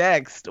 what is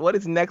next? What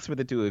is next for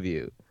the two of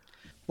you?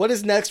 What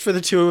is next for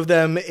the two of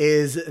them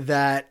is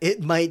that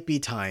it might be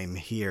time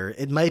here.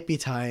 It might be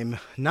time,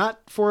 not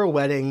for a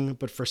wedding,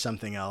 but for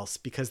something else,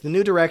 because the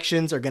New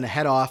Directions are going to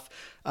head off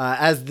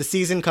as the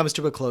season comes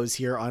to a close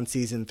here on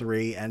season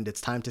 3, and it's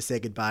time to say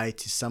goodbye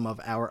to some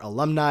of our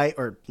alumni,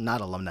 or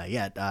not alumni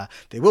yet.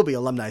 They will be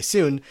alumni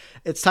soon.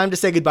 It's time to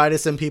say goodbye to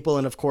some people,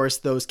 and of course,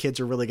 those kids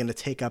are really going to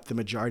take up the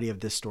majority of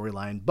this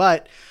storyline.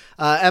 But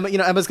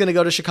Emma's going to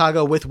go to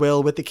Chicago with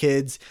Will, with the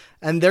kids,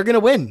 and they're going to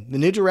win. The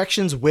New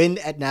Directions win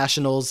at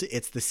Nationals.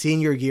 It's the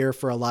senior year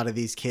for a lot of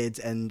these kids,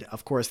 and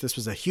of course, this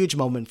was a huge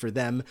moment for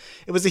them.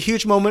 It was a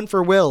huge moment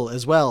for Will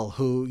as well,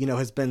 who,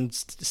 has been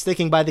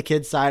sticking by the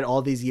kids' side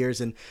all these years,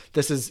 and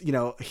this is,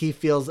 he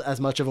feels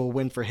as much of a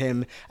win for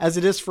him as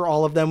it is for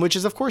all of them, which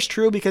is of course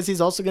true because he's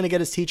also going to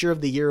get his Teacher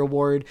of the Year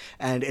award,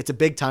 and it's a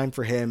big time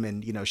for him,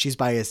 and, she's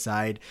by his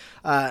side.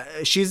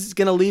 She's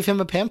going to leave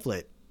him a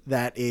pamphlet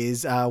that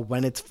is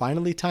when it's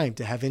finally time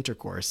to have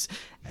intercourse,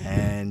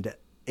 and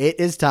it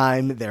is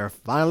time. They're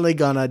finally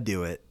gonna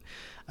do it.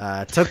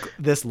 Took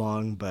this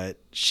long, but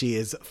she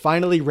is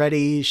finally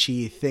ready.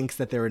 She thinks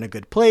that they're in a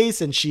good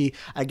place, and she,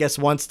 I guess,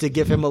 wants to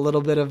give him a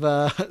little bit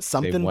of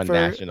something. They won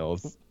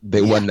nationals.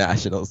 They won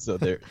nationals,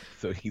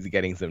 so he's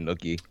getting some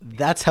nookie.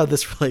 That's how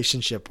this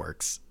relationship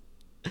works.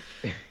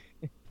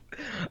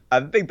 I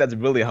think that's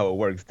really how it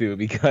works too,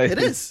 because it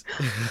is.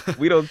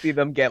 We don't see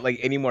them get like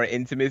any more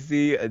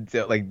intimacy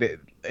until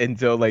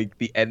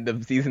the end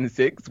of season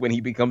 6 when he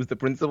becomes the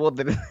principal.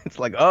 Then it's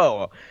like,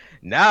 oh,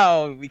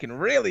 now we can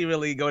really,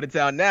 really go to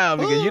town now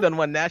because you done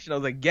won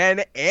nationals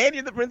again and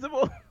you're the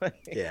principal.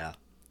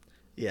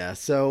 Yeah.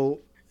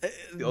 So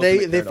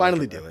they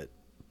finally do it.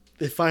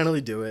 They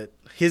finally do it.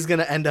 He's going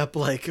to end up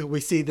like we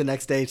see the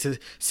next day to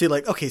see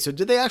like, okay, so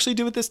did they actually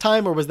do it this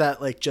time? Or was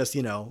that like just,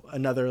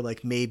 another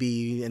like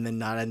maybe and then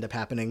not end up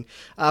happening?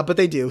 But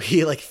they do.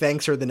 He like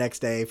thanks her the next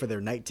day for their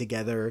night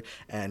together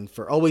and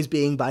for always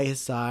being by his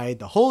side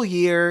the whole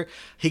year.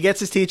 He gets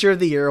his Teacher of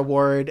the Year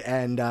award,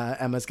 and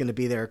Emma's going to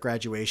be there at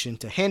graduation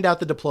to hand out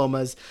the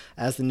diplomas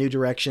as the New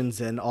Directions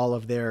and all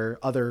of their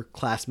other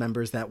class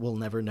members that we'll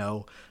never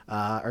know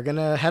are going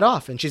to head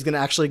off. And she's going to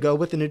actually go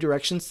with the New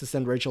Directions to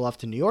send Rachel off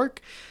to New York.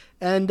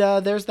 And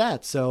there's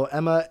that. So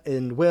Emma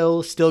and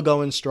Will still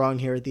going strong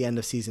here at the end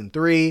of season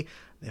 3.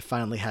 They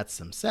finally had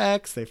some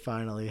sex. They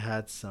finally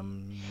had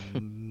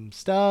some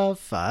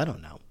stuff. I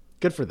don't know.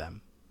 Good for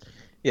them.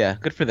 Yeah,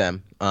 good for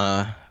them.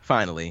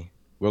 Finally.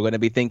 We're going to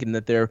be thinking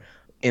that they're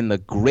in the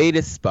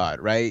greatest spot,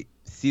 right?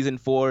 Season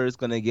 4 is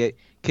going to get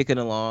kicking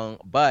along,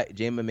 but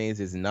Jayma Mays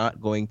is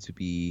not going to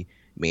be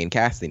main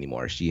cast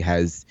anymore. She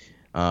has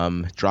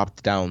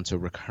dropped down to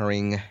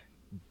recurring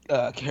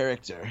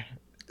character.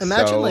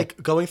 Imagine like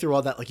going through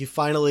all that, like you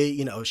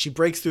finally, she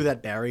breaks through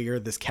that barrier,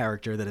 this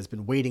character that has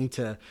been waiting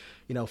to,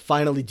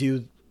 finally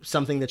do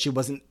something that she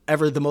wasn't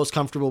ever the most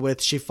comfortable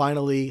with. She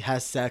finally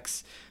has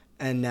sex,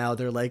 and now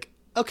they're like,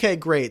 okay,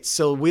 great.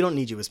 So we don't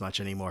need you as much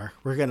anymore.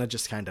 We're going to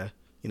just kind of,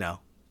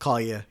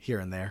 call you here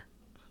and there.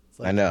 It's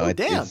like, I know. Oh,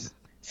 damn.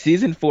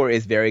 Season 4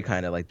 is very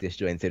kind of like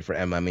disjointed for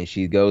Emma. I mean,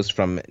 she goes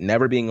from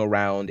never being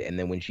around, and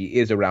then when she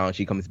is around,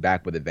 she comes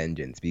back with a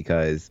vengeance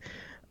because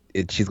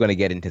she's going to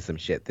get into some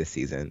shit this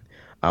season.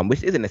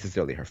 Which isn't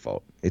necessarily her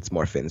fault. It's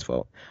more Finn's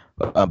fault.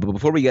 But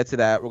before we get to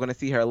that, we're going to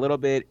see her a little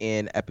bit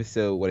in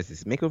episode, what is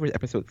this, Makeover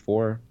episode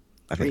 4?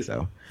 I think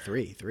so.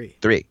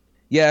 3.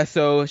 Yeah,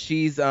 so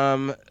she's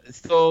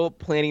still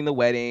planning the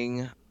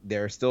wedding.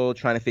 They're still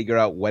trying to figure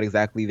out what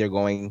exactly they're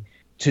going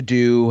to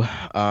do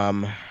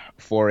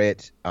for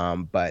it.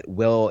 But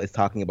Will is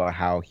talking about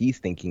how he's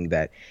thinking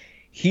that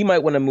he might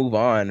want to move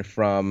on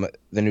from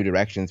the New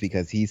Directions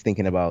because he's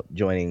thinking about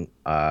joining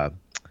the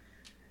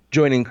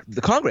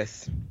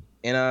Congress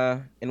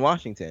in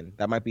Washington.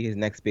 That might be his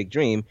next big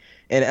dream.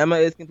 And Emma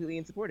is completely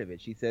in support of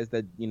it. She says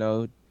that,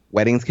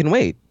 weddings can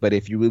wait, but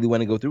if you really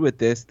want to go through with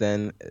this,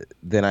 then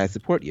I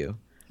support you.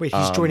 Wait,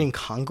 he's joining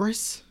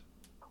Congress?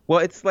 Well,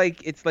 it's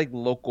like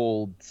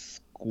local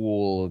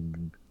school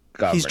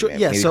government.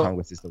 Maybe so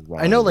Congress is the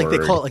wrong I know like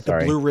word. they call it like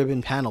the blue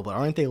ribbon panel, but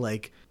aren't they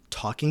like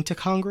talking to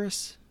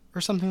Congress or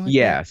something like that?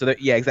 Yeah, so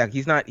exactly.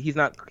 He's not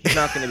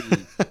going to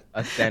be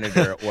a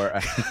senator or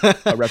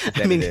a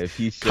representative.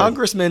 I mean,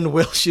 Congressman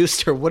Will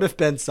Schuester would have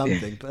been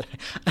something, but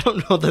I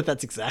don't know that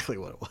that's exactly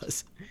what it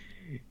was.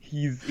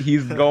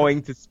 He's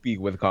going to speak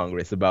with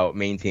Congress about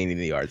maintaining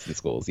the arts in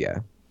schools. Yeah.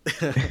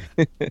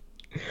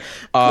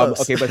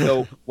 Okay, but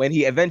so when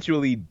he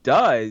eventually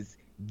does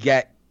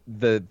get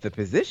the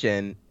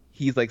position,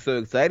 he's like so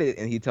excited,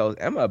 and he tells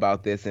Emma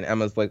about this, and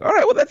Emma's like, "All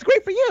right, well that's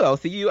great for you. I'll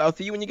see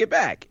you when you get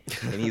back."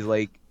 And he's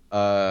like,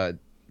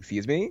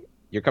 "Excuse me,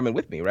 you're coming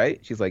with me, right?"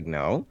 She's like,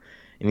 "No,"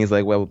 and he's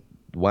like, "Well,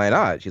 why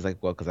not?" She's like,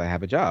 "Well, because I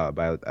have a job.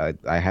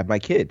 I have my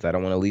kids. I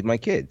don't want to leave my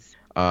kids."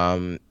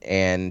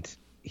 And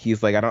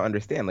he's like, I don't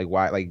understand. Like,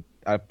 why? Like,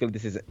 I feel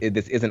like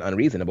this isn't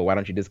unreasonable. Why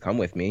don't you just come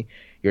with me?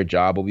 Your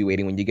job will be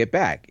waiting when you get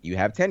back. You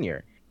have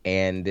tenure.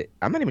 And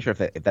I'm not even sure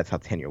if that's how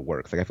tenure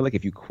works. Like, I feel like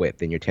if you quit,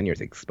 then your tenure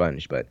is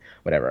expunged. But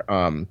whatever.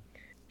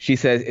 She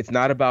says it's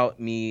not about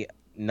me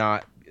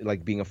not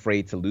like being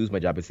afraid to lose my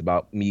job. It's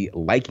about me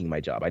liking my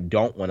job. I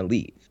don't want to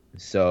leave.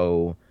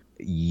 So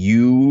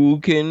you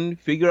can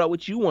figure out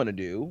what you want to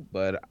do,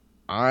 but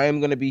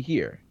I'm gonna be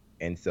here.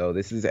 And so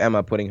this is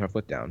Emma putting her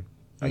foot down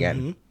again.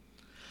 Mm-hmm.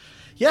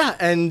 Yeah,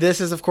 and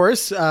this is, of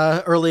course,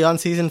 early on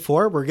season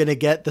 4, we're going to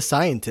get the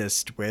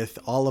scientist with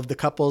all of the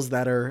couples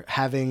that are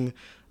having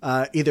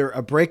either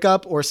a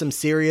breakup or some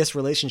serious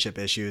relationship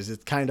issues.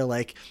 It's kind of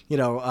like,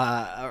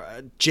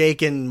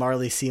 Jake and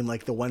Marley seem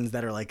like the ones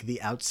that are like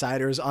the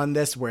outsiders on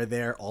this, where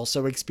they're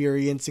also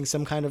experiencing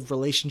some kind of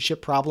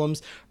relationship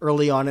problems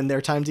early on in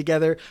their time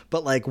together.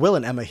 But like Will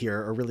and Emma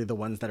here are really the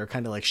ones that are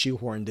kind of like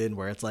shoehorned in,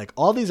 where it's like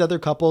all these other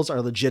couples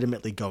are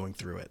legitimately going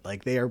through it.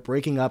 Like they are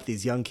breaking up,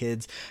 these young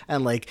kids.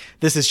 And like,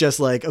 this is just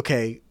like,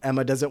 okay,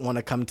 Emma doesn't want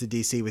to come to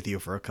DC with you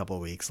for a couple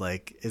weeks.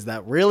 Like, is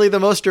that really the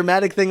most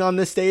dramatic thing on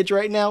this stage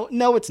right now?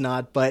 No, it's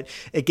not, but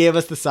it gave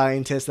us the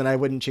scientist, and I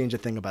wouldn't change a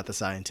thing about the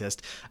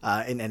scientist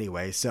in any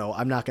way. So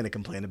I'm not going to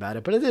complain about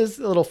it, but it is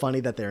a little funny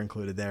that they're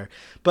included there.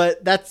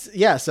 But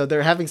so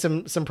they're having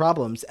some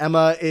problems.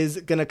 Emma is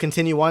going to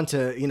continue on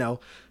to,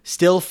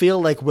 still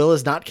feel like Will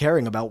is not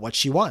caring about what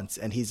she wants.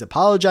 And he's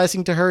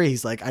apologizing to her.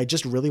 He's like, I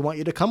just really want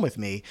you to come with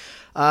me.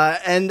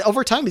 And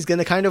over time, he's going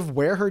to kind of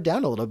wear her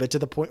down a little bit to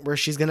the point where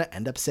she's going to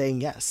end up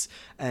saying yes.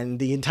 And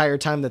the entire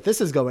time that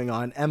this is going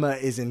on, Emma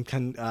is in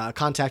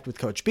contact with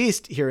Coach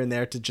Beast here and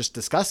there to just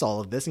discuss all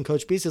of this. And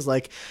Coach Beast is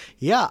like,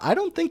 yeah, I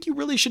don't think you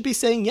really should be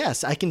saying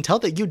yes. I can tell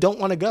that you don't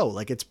want to go.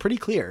 Like, it's pretty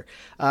clear.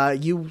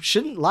 You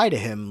shouldn't lie to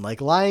him.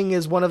 Like, lying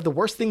is one of the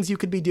worst things you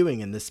could be doing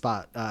in this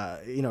spot,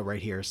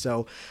 right here.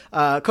 So,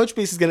 Coach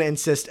Beast is going to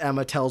insist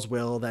Emma tells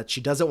Will that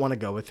she doesn't want to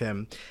go with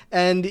him.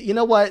 And you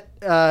know what?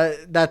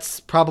 That's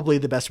probably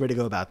the best way to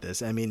go about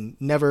this. I mean,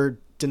 never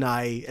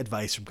deny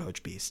advice from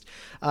Coach Beast.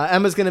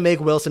 Emma's going to make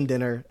Will some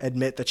dinner,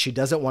 admit that she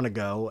doesn't want to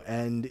go.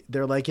 And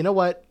they're like, you know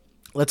what?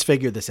 Let's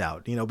figure this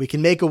out. We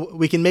can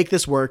make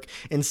this work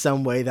in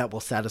some way that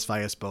will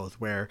satisfy us both,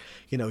 where,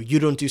 you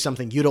don't do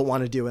something you don't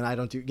want to do and I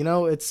don't do,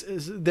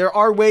 there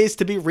are ways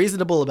to be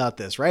reasonable about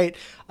this, right?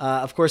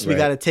 Of course, we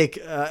got to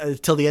take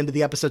till the end of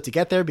the episode to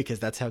get there, because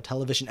that's how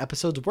television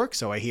episodes work,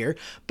 so I hear.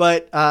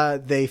 But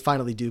they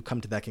finally do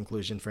come to that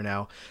conclusion for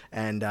now.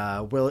 And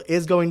Will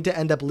is going to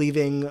end up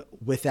leaving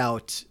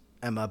without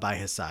Emma by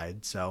his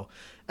side. So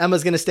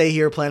Emma's going to stay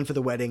here, plan for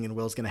the wedding, and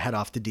Will's going to head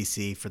off to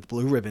DC for the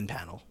blue ribbon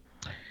panel.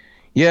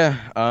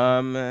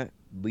 Yeah,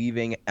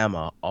 leaving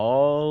Emma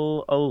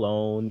all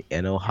alone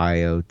in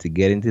Ohio to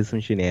get into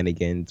some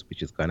shenanigans,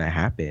 which is gonna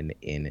happen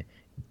in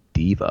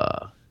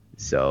Diva.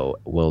 So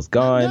Will's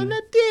gone. No,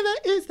 Diva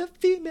is the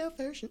female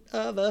version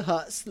of a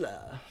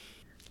hustler.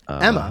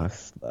 Emma,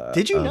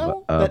 did you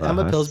know that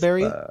Emma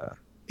Pillsbury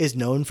is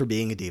known for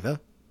being a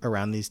diva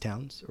around this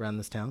town?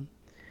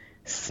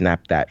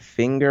 Snap that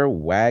finger,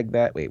 wag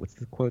that. Wait, what's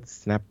the quote?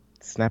 Snap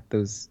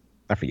those.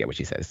 I forget what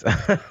she says.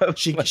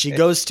 She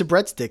goes to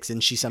breadsticks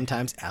and she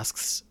sometimes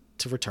asks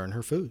to return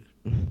her food.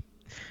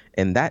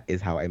 And that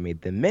is how I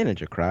made the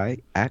manager cry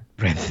at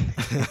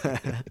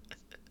breadsticks.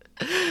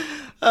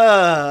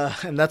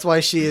 And that's why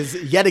she is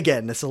yet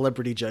again a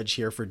celebrity judge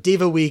here for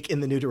Diva Week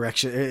in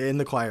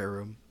the choir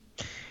room.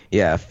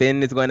 Yeah,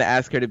 Finn is going to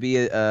ask her to be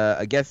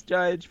a guest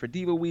judge for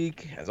Diva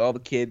Week, as all the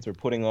kids are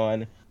putting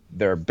on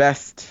their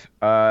best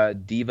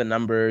diva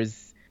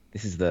numbers.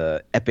 This is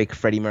the epic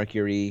Freddie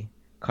Mercury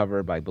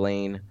cover by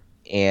Blaine,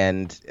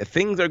 and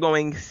things are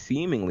going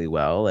seemingly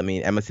well. I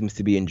mean, Emma seems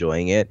to be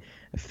enjoying it.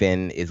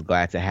 Finn is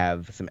glad to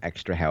have some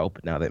extra help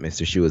now that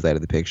Mr. Shu is out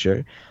of the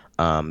picture.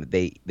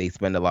 They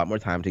spend a lot more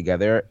time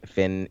together.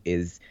 Finn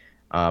is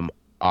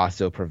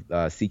also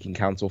seeking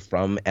counsel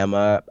from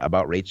Emma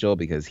about Rachel,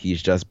 because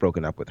he's just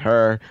broken up with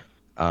her.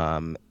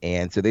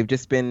 And so they've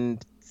just been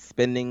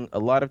spending a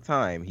lot of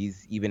time.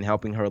 He's even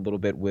helping her a little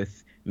bit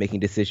with making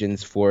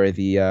decisions for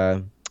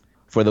the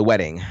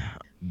wedding.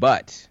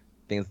 But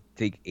things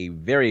take a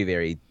very,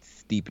 very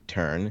steep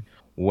turn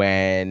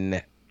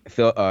when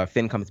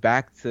Finn comes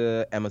back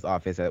to Emma's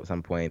office at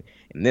some point,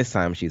 and this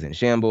time she's in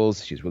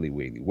shambles. She's really,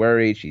 really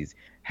worried. She's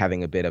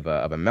having a bit of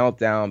a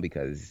meltdown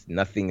because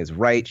nothing is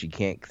right. She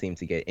can't seem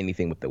to get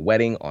anything with the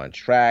wedding on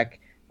track.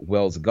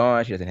 Will's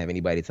gone. She doesn't have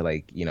anybody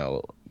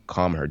to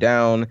calm her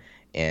down.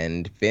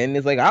 And Finn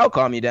is like, I'll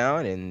calm you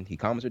down, and he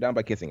calms her down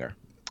by kissing her.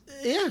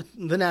 Yeah,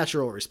 the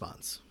natural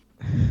response.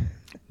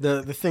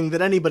 The thing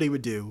that anybody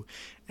would do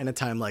in a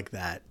time like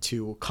that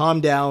to calm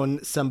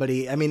down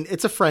somebody. I mean,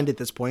 it's a friend at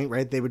this point,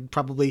 right? They would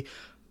probably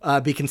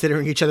be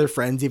considering each other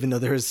friends, even though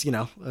there's,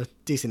 a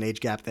decent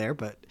age gap there.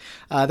 But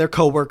they're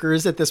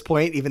coworkers at this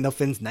point, even though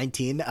Finn's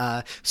 19.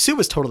 Sue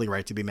was totally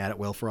right to be mad at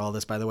Will for all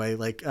this, by the way,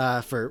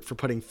 for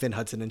putting Finn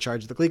Hudson in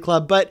charge of the Glee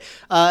Club. But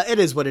it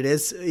is what it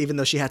is, even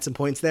though she had some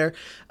points there.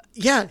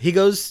 Yeah, he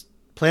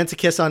plants a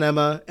kiss on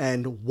Emma,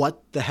 and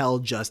what the hell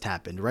just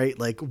happened, right?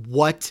 Like,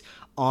 what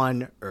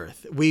on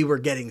earth. We were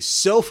getting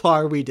so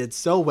far. We did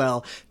so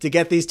well to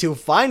get these two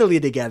finally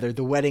together.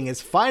 The wedding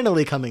is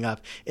finally coming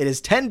up. It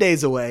is 10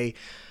 days away.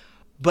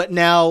 But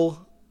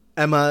now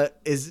Emma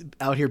is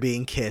out here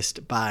being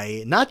kissed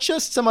by not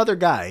just some other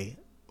guy.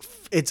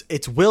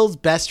 It's Will's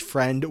best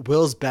friend,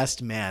 Will's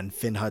best man,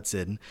 Finn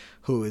Hudson,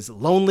 who is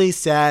lonely,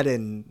 sad,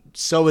 and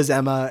so is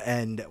Emma.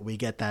 And we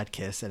get that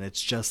kiss, and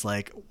it's just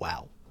like,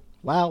 wow.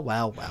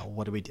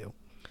 What do we do?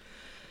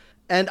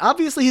 And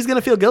obviously he's going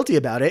to feel guilty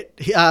about it.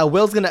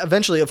 Will's going to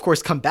eventually, of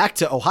course, come back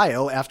to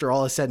Ohio after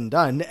all is said and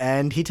done.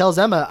 And he tells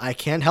Emma, I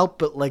can't help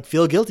but like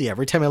feel guilty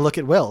every time I look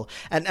at Will.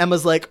 And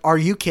Emma's like, are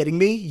you kidding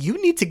me? You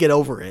need to get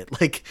over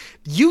it. Like,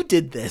 you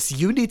did this.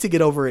 You need to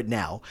get over it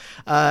now.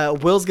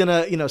 Will's going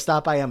to,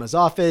 stop by Emma's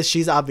office.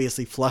 She's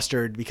obviously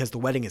flustered because the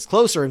wedding is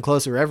closer and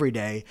closer every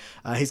day.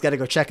 He's got to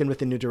go check in with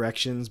the new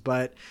directions.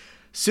 But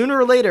sooner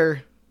or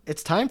later,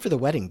 it's time for the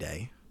wedding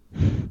day.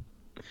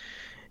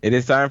 It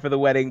is time for the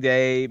wedding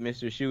day.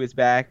 Mr. Shu is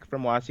back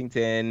from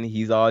Washington.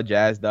 He's all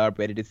jazzed up,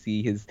 ready to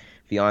see his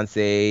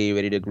fiance,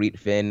 ready to greet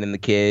Finn and the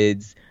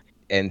kids.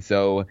 And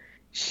so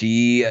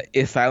she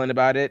is silent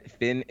about it.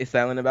 Finn is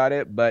silent about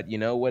it. But you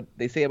know what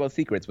they say about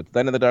secrets? What's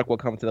done in the dark will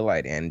come to the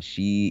light. And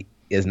she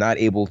is not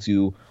able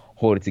to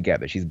hold it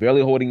together. She's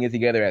barely holding it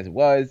together as it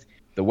was.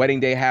 The wedding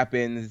day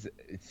happens.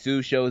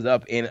 Sue shows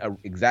up in an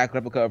exact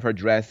replica of her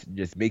dress,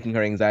 just making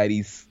her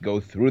anxieties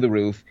go through the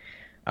roof.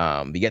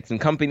 We get some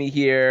company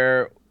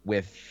here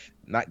with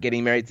not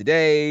getting married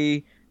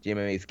today.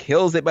 Jamie Mays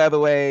kills it, by the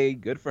way.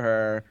 Good for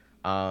her.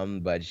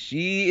 But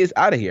she is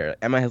out of here.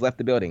 Emma has left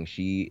the building.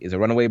 She is a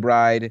runaway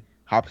bride,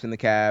 hops in the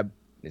cab,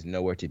 is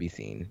nowhere to be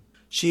seen.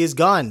 She is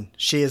gone.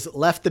 She has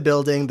left the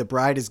building. The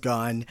bride is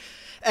gone.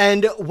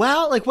 And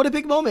wow, like what a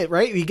big moment,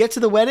 right? You get to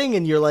the wedding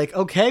and you're like,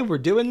 okay, we're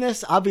doing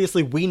this.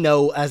 Obviously, we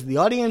know as the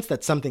audience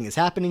that something is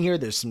happening here.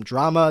 There's some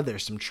drama.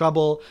 There's some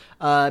trouble.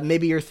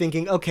 Maybe you're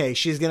thinking, okay,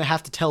 she's going to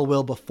have to tell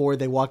Will before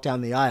they walk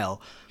down the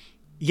aisle.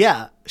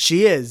 Yeah,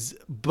 she is,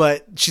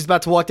 but she's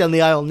about to walk down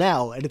the aisle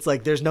now. And it's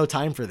like, there's no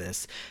time for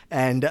this.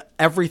 And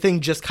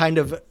everything just kind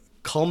of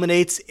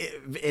culminates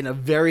in a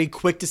very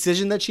quick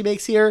decision that she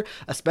makes here,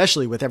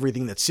 especially with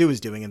everything that Sue is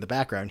doing in the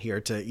background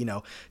here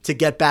to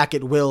get back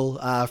at Will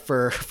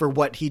for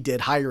what he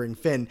did hiring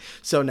Finn.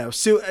 So no,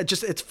 Sue,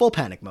 it's full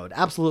panic mode,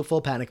 absolute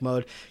full panic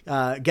mode.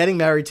 Getting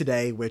married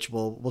today, which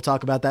we'll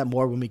talk about that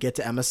more when we get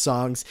to Emma's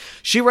songs.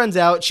 She runs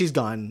out, she's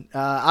gone.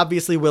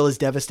 Obviously Will is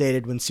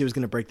devastated when Sue's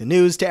going to break the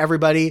news to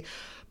everybody.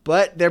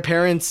 But their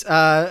parents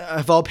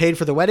have all paid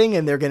for the wedding,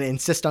 and they're going to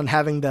insist on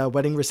having the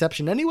wedding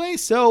reception anyway.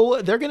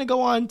 So they're going to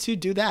go on to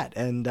do that.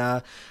 And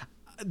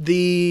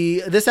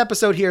this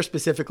episode here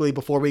specifically,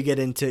 before we get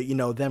into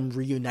them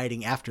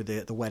reuniting after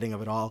the wedding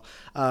of it all,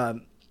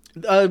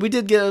 we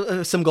did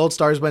get some gold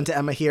stars went to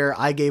Emma here.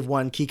 I gave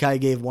one.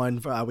 Kikai gave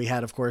one. We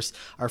had, of course,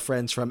 our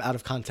friends from Out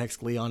of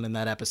Context Leon in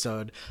that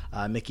episode.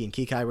 Mickey and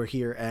Kikai were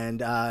here.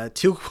 And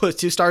two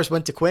stars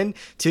went to Quinn.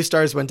 2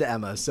 stars went to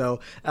Emma.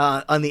 So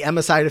on the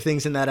Emma side of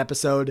things in that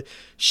episode,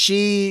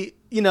 she,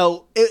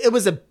 it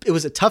was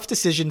a tough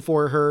decision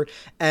for her.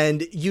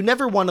 And you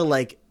never want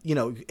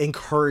to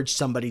encourage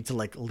somebody to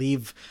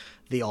leave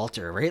the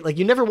altar, right? Like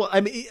you never want,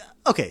 I mean,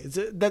 okay,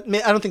 I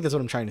don't think that's what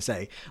I'm trying to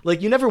say.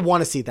 Like you never want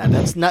to see that.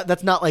 That's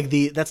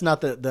not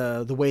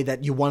the way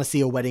that you want to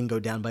see a wedding go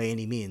down by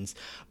any means.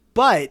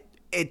 But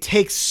it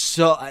takes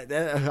so,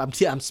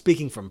 I'm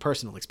speaking from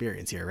personal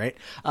experience here, right?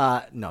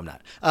 No, I'm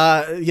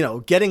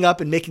not. Getting up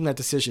and making that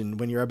decision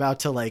when you're about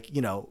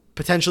to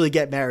potentially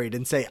get married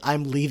and say,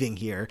 I'm leaving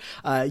here.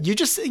 You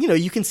just,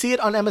 you can see it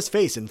on Emma's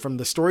face and from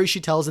the story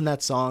she tells in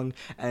that song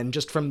and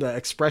just from the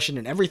expression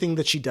and everything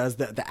that she does,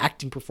 the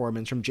acting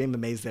performance from Jamie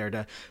Mays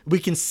we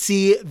can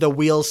see the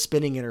wheels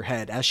spinning in her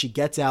head as she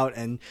gets out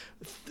and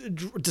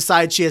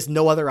decides she has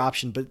no other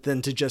option but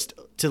then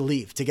to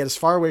leave, to get as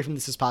far away from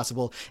this as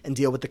possible and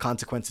deal with the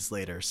consequences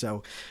later.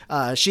 So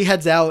she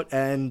heads out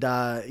and,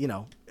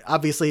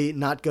 obviously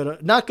not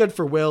good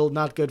for Will,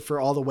 not good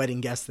for all the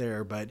wedding guests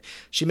there, but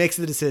she makes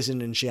the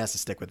decision and she has to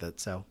stick with it.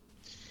 So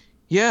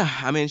yeah,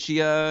 I mean, she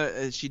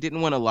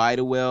didn't want to lie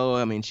to Will.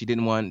 I mean, she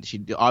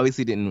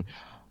obviously didn't.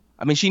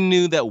 I mean, she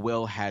knew that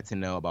Will had to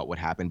know about what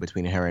happened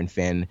between her and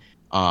Finn.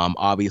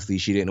 Obviously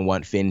she didn't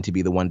want Finn to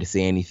be the one to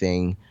say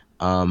anything.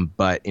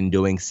 But in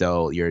doing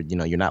so, you're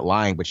not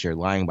lying, but you're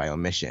lying by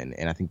omission.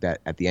 And I think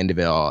that at the end of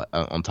it all,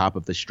 on top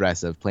of the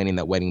stress of planning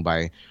that wedding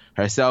by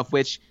herself,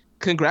 which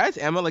congrats,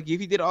 Emma. Like, if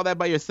you did all that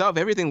by yourself,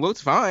 everything looks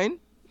fine.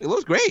 It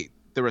looks great.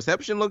 The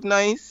reception looked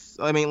nice.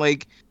 I mean,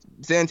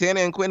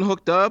 Santana and Quinn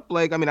hooked up.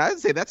 I'd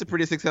say that's a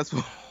pretty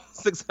successful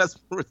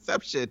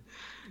reception.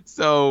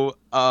 So,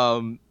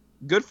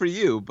 good for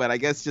you. But I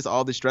guess just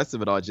all the stress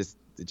of it all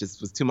it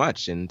just was too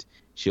much. And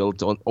she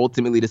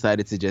ultimately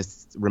decided to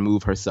just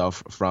remove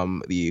herself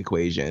from the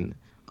equation,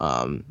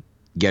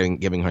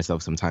 giving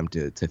herself some time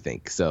to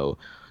think. So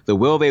the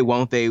will they,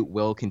 won't they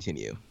will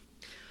continue.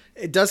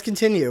 It does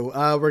continue.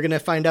 We're going to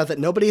find out that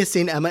nobody has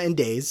seen Emma in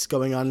days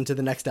going on into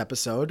the next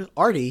episode.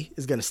 Artie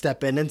is going to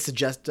step in and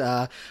suggest,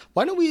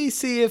 why don't we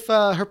see if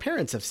her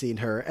parents have seen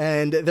her?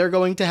 And they're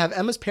going to have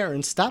Emma's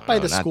parents stop by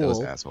the not school.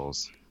 Those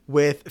assholes.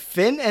 With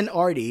Finn and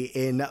Artie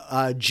in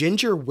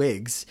ginger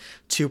wigs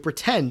to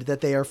pretend that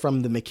they are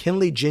from the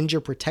McKinley Ginger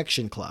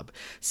Protection Club,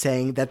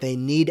 saying that they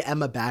need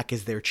Emma back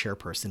as their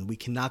chairperson. We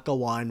cannot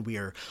go on. We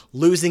are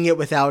losing it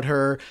without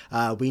her.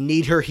 We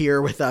need her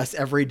here with us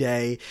every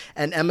day.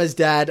 And Emma's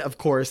dad, of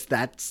course,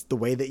 that's the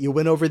way that you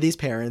win over these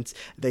parents.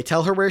 They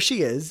tell her where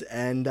she is,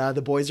 and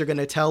the boys are going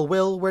to tell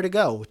Will where to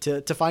go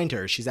to find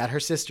her. She's at her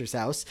sister's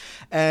house,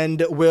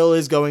 and Will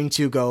is going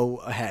to go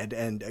ahead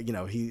and,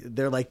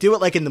 they're like, do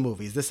it like in the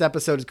movies. This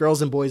episode is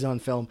Girls and Boys on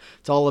Film.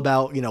 It's all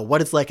about,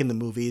 what it's like in the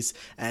movies.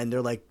 And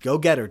they're like, go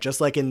get her,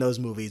 just like in those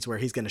movies where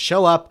he's going to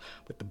show up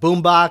with the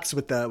boombox,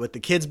 with the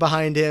kids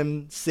behind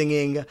him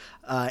singing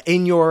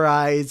In Your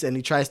Eyes, and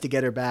he tries to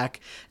get her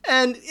back.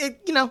 And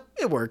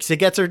it works. It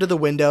gets her to the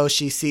window.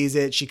 She sees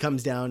it. She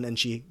comes down and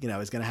she,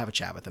 is going to have a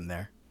chat with him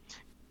there.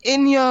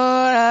 In your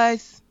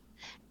eyes,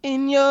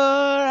 in your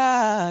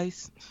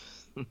eyes.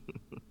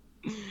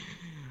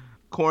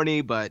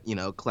 Corny, but,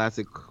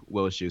 classic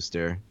Will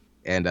Schuester.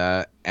 And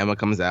Emma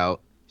comes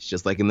out. It's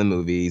just like in the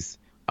movies.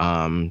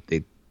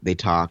 They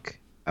talk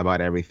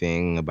about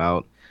everything,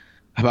 about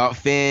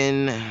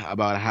Finn,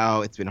 about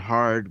how it's been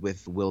hard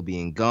with Will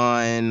being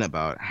gone,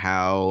 about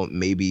how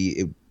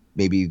maybe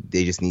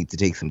they just need to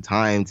take some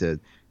time to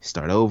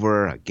start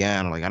over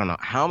again. Like, I don't know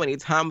how many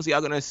times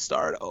y'all gonna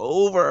start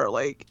over.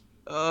 Like,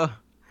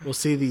 We'll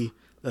see.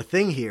 The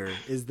thing here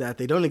is that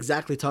they don't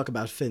exactly talk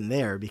about Finn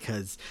there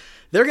because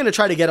they're going to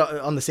try to get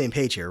on the same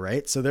page here,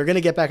 right? So they're going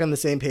to get back on the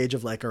same page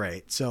of like, all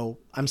right, so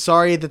I'm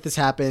sorry that this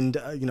happened.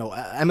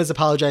 Emma's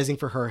apologizing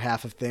for her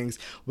half of things.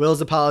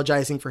 Will's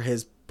apologizing for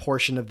his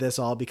portion of this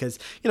all because,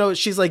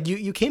 she's like,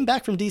 you came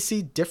back from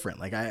DC different.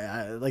 Like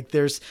I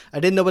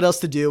didn't know what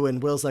else to do.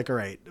 And Will's like, all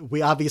right,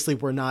 we obviously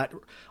were not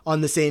on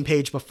the same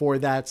page before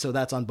that. So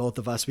that's on both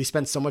of us. We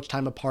spent so much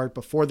time apart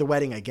before the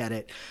wedding. I get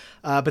it.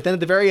 But then at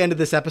the very end of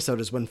this episode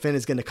is when Finn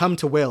is going to come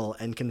to Will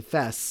and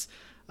confess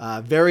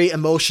very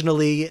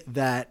emotionally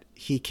that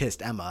he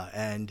kissed Emma.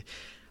 And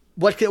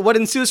what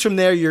ensues from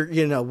there,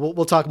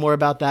 we'll talk more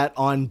about that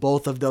on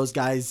both of those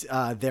guys,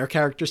 their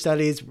character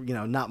studies.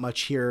 Not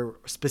much here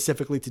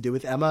specifically to do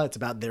with Emma. It's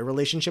about their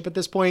relationship at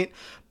this point.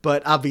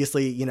 But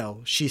obviously,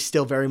 she's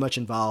still very much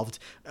involved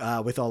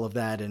with all of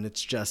that. And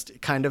it's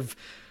just kind of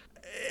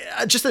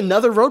just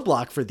another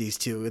roadblock for these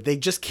two. They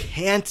just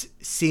can't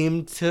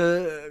seem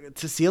to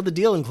seal the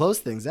deal and close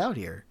things out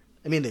here.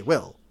 I mean, they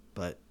will,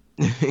 but...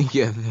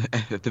 yeah,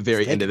 at the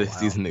very end of the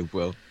season they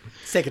will.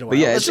 It's taking a while.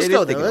 Let's just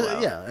go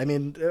there. Yeah, I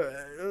mean,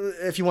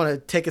 if you want to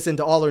take us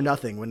into All or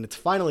Nothing, when it's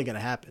finally going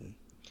to happen.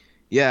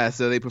 Yeah,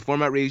 so they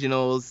perform at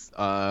regionals.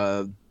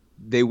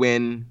 They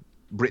win.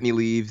 Brittany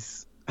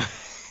leaves.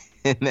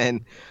 And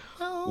then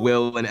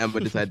Will and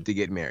Emma decide to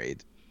get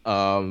married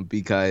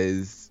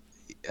because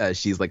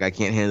she's like, I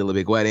can't handle a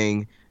big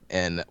wedding.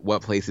 And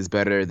what place is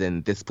better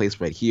than this place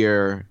right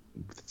here?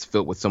 It's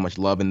filled with so much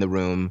love in the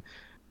room.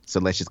 So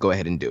let's just go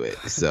ahead and do it.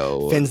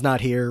 So Finn's not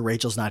here.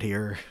 Rachel's not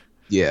here.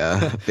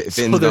 Yeah. Finn's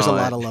so there's a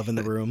lot of love in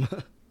the room.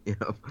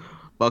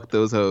 Fuck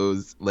those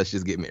hoes. Let's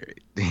just get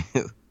married.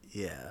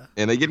 Yeah.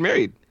 And they get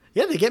married.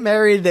 Yeah, they get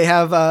married. They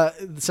have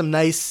some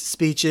nice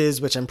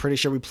speeches, which I'm pretty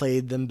sure we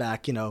played them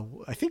back.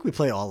 I think we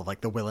play all of like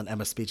the Will and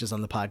Emma speeches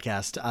on the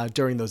podcast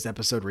during those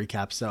episode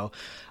recaps. So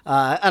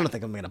I don't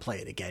think I'm going to play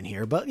it again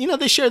here. But,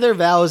 they share their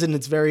vows and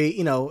it's very,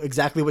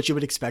 exactly what you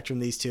would expect from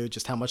these two,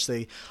 just how much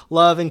they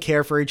love and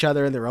care for each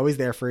other. And they're always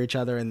there for each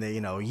other. And they,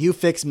 you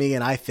fix me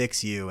and I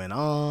fix you. And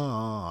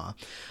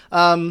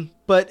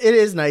but it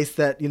is nice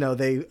that,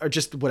 they are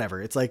just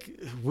whatever. It's like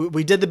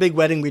we did the big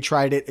wedding. We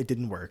tried it. It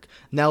didn't work.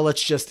 Now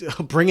let's just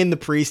bring in the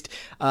priest.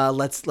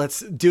 Let's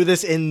do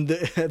this in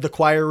the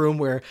choir room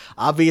where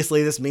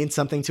obviously this means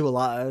something to a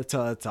lot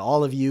to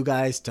all of you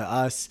guys, to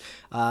us.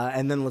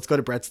 And then let's go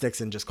to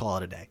breadsticks and just call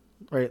it a day.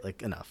 Right?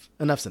 Like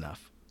enough's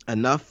enough.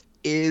 Enough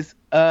is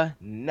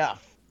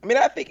enough.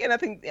 I think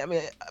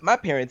my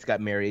parents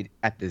got married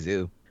at the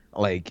zoo,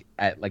 like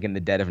in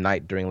the dead of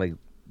night during like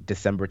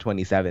December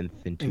 27th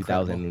in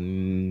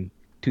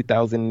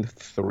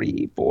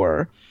 2003,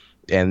 4,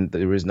 and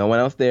there was no one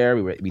else there.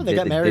 They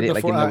got married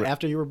before,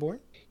 after you were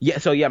born? Yeah,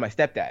 so my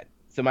stepdad.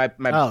 So my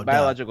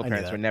biological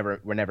parents were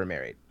never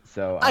married.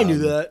 So I knew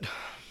that.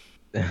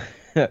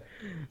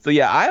 So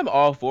yeah, I am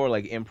all for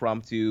like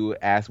impromptu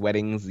ass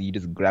weddings. You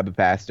just grab a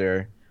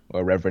pastor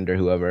or a reverend or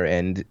whoever,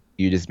 and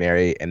you just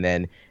marry, and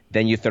then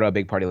you throw a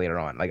big party later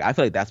on. Like I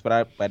feel like that's what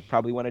I'd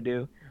probably want to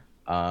do.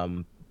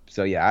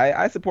 So yeah,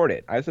 I support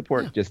it. I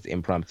support just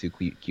impromptu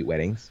cute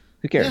weddings.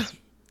 Who cares?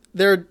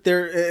 Yeah.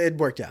 It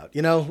worked out.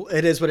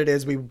 It is what it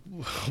is. We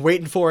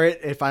waiting for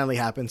it. It finally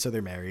happened. So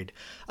they're married.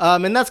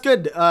 And that's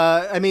good.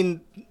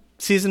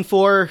 Season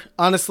 4,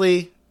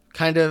 honestly,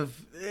 kind of,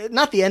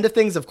 not the end of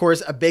things. Of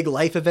course, a big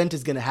life event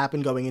is going to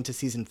happen going into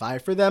season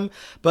 5 for them.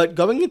 But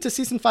going into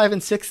season 5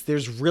 and 6,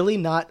 there's really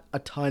not a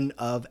ton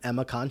of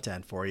Emma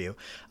content for you.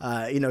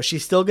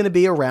 She's still going to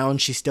be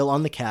around. She's still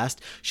on the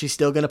cast. She's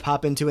still going to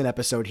pop into an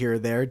episode here or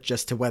there,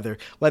 just to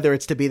whether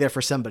it's to be there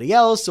for somebody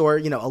else or,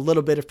 a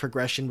little bit of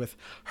progression with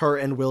her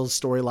and Will's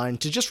storyline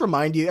to just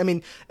remind you. I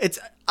mean, it's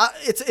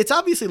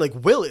obviously like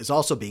Will is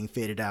also being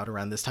faded out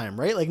around this time,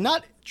 right? Like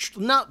not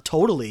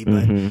totally,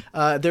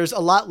 but there's a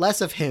lot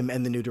less of him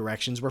and the new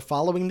directions. We're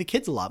following the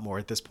kids a lot more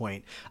at this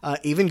point,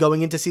 even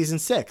going into season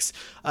 6.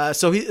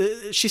 So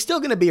she's still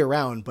going to be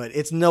around, but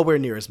it's nowhere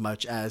near as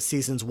much as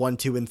seasons 1,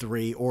 2, and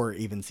 3, or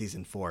even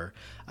season 4.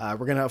 We're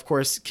going to, of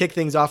course, kick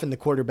things off in the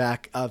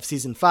quarterback of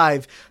season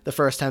 5, the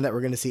first time that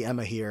we're going to see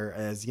Emma here,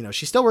 as,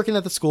 she's still working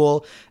at the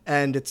school,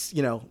 and it's,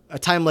 a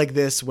time like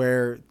this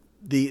where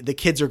the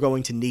kids are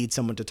going to need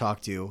someone to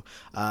talk to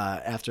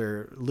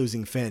after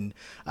losing Finn.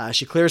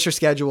 She clears her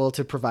schedule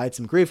to provide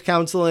some grief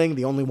counseling.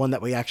 The only one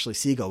that we actually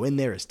see go in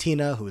there is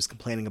Tina, who is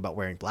complaining about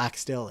wearing black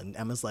still. And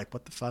Emma's like,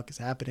 what the fuck is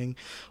happening?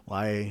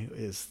 Why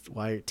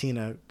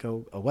Tina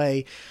go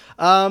away?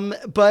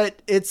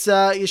 But it's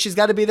she's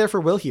got to be there for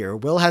Will here.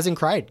 Will hasn't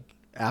cried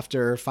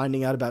after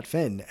finding out about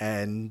Finn.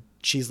 And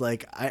she's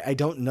like, I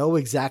don't know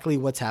exactly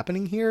what's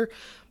happening here,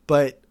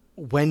 but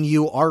when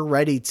you are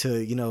ready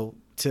to,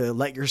 to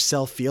let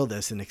yourself feel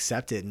this and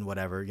accept it and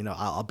whatever,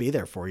 I'll be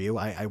there for you.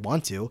 I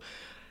want to.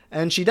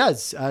 And she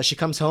does. She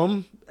comes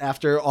home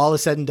after all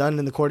is said and done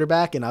in the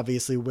quarterback. And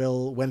obviously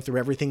Will went through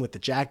everything with the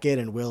jacket,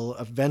 and Will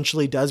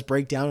eventually does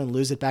break down and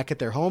lose it back at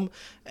their home.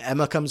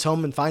 Emma comes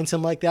home and finds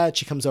him like that.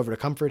 She comes over to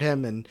comfort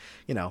him. And,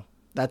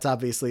 that's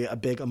obviously a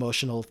big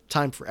emotional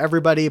time for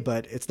everybody,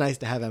 but it's nice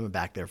to have Emma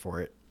back there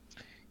for it.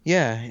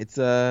 Yeah, it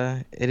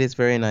is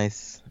very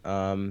nice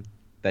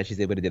that she's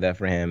able to do that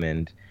for him.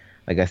 And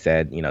like I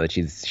said, that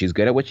she's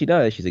good at what she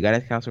does. She's a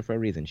guidance counselor for a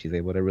reason. She's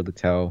able to really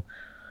tell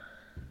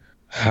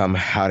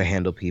how to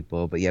handle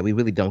people. But yeah, we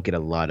really don't get a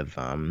lot of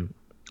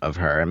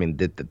her. I mean,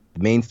 the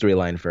main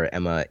storyline for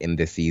Emma in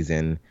this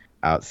season,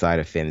 outside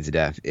of Finn's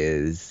death,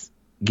 is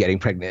getting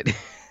pregnant.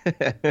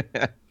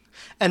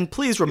 And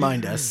please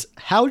remind us,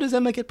 how does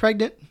Emma get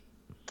pregnant?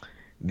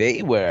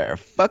 They were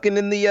fucking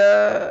in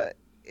the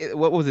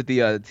what was it,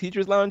 the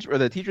teacher's lounge or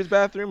the teacher's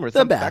bathroom or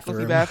some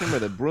faculty bathroom or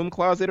the broom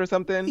closet or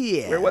something?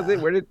 Yeah. Where was it?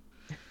 Where did?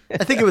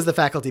 I think it was the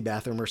faculty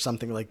bathroom or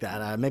something like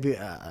that. Maybe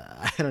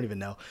I don't even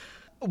know.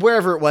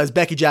 Wherever it was,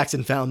 Becky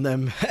Jackson found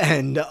them,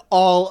 and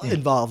all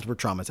involved were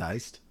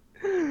traumatized.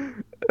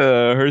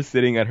 Her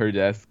sitting at her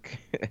desk,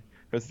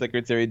 her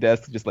secretary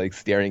desk, just like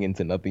staring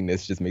into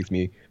nothingness, just makes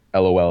me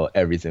LOL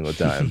every single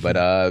time.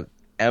 But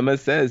Emma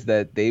says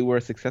that they were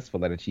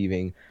successful at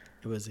achieving,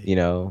 it was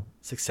a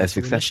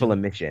successful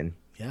mission.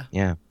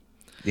 Yeah.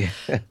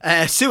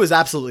 Sue is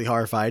absolutely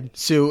horrified.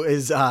 Sue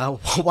is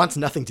wants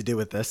nothing to do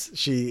with this.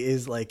 She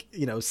is like,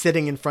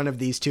 sitting in front of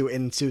these two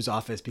in Sue's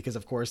office because,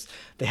 of course,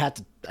 they had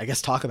to, I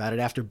guess, talk about it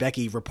after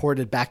Becky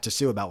reported back to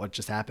Sue about what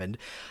just happened.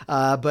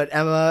 But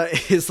Emma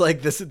is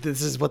like, this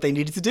is what they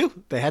needed to do.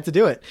 They had to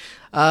do it.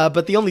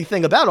 But the only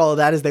thing about all of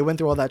that is they went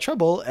through all that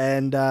trouble,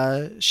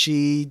 and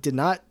she did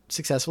not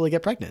successfully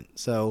get pregnant.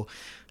 So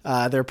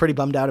they're pretty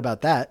bummed out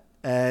about that.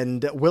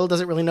 And Will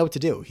doesn't really know what to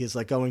do. He's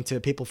like going to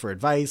people for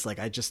advice. Like,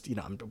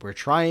 we're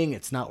trying,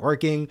 it's not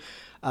working.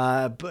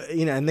 But,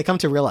 and they come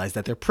to realize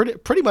that they're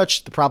pretty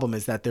much the problem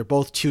is that they're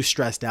both too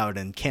stressed out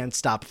and can't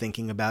stop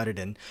thinking about it.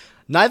 And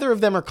neither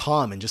of them are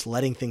calm and just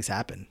letting things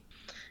happen.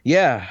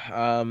 Yeah.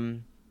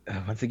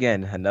 Once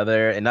again, and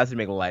not to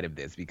make light of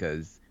this,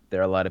 because there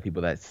are a lot of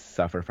people that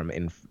suffer from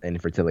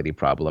infertility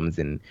problems,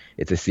 and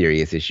it's a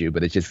serious issue,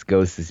 but it just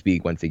goes to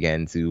speak once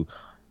again to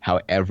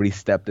how every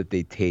step that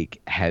they take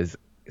has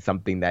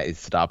something that is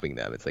stopping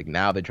them. It's like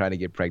now they're trying to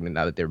get pregnant,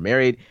 now that they're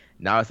married,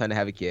 now it's time to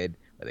have a kid,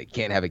 but they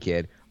can't have a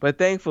kid. But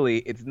thankfully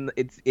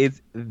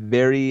it's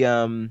very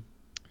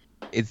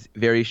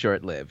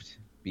short-lived,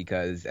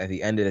 because at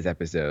the end of this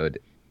episode,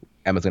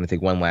 Emma's going to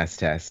take one last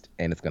test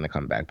and it's going to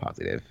come back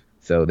positive.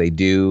 So they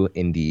do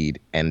indeed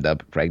end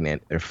up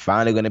pregnant. They're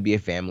finally going to be a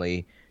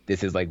family.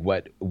 This is like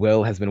what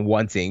Will has been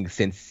wanting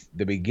since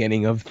the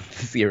beginning of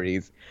the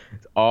series.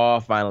 It's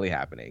all finally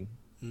happening.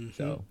 Mm-hmm.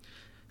 So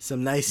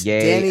some nice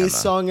Yay, Danny's Emma.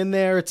 song in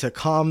there to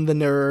calm the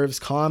nerves,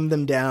 calm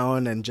them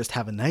down, and just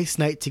have a nice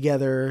night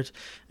together.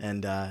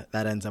 And that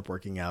ends up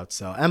working out.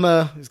 So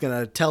Emma is going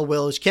to tell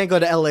Will she can't go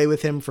to LA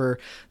with him for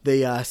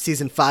the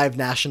season 5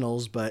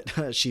 nationals,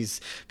 but she's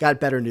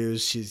got better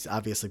news. She's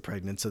obviously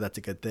pregnant, so that's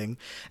a good thing.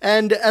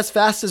 And as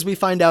fast as we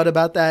find out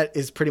about that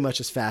is pretty much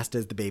as fast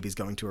as the baby's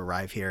going to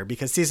arrive here,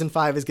 because season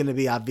 5 is going to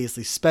be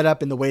obviously sped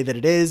up in the way that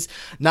it is.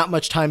 Not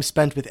much time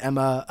spent with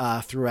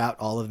Emma throughout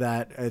all of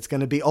that. It's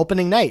going to be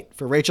opening night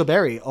for Rachel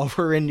Berry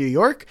over in New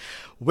York.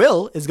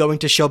 Will is going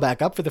to show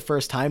back up for the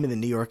first time in the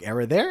New York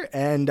era there,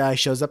 and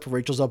shows up for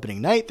Rachel's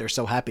opening night. They're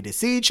so happy to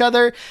see each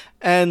other,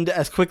 and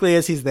as quickly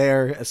as he's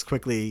there, as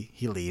quickly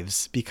he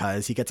leaves,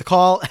 because he gets a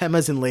call.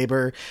 Emma's in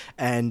labor,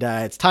 and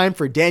it's time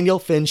for Daniel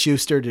Finn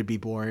Schuster to be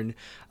born.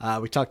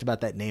 We talked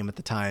about that name at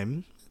the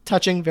time.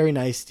 touching, very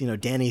nice. You know,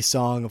 Danny's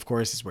song, of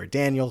course, is where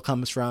Daniel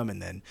comes from,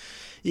 and then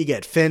you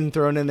get Finn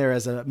thrown in there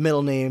as a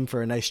middle name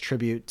for a nice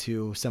tribute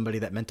to somebody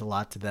that meant a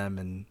lot to them,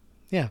 and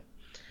yeah.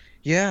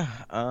 Yeah,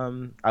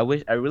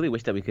 I really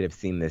wish that we could have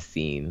seen this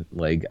scene.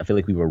 Like, I feel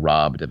like we were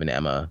robbed of an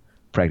Emma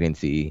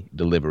pregnancy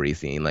delivery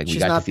scene. Like, we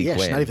got to see Quinn.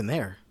 She's not even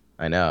there.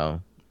 I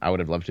know. I would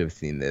have loved to have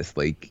seen this.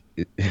 Like,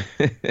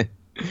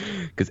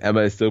 because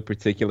Emma is so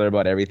particular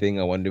about everything.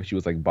 I wonder if she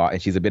was like,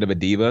 and she's a bit of a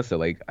diva. So,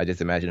 like, I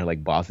just imagine her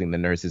like bossing the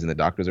nurses and the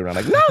doctors around.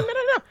 Like, no,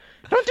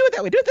 don't do it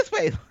that way. Do it this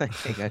way. Like,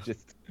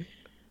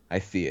 I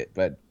see it,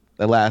 but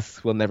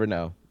alas, we'll never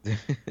know.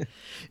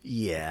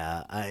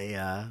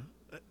 Yeah,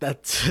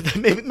 that's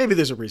maybe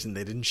there's a reason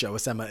they didn't show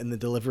us Emma in the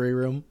delivery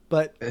room,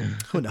 but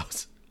who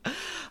knows.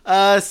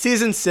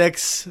 Season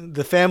 6,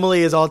 the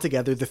family is all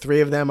together. The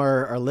three of them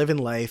are living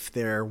life.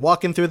 They're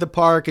walking through the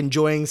park,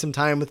 enjoying some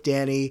time with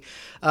Danny.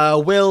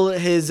 Will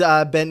has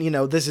been,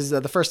 this is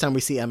the first time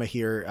we see Emma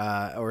here,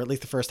 or at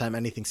least the first time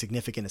anything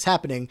significant is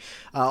happening,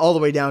 all the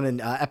way down in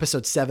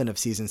episode 7 of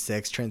season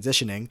 6,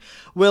 transitioning.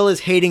 Will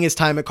is hating his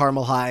time at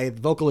Carmel High.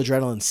 Vocal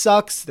adrenaline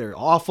sucks. They're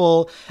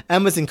awful.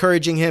 Emma's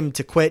encouraging him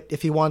to quit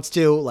if he wants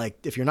to.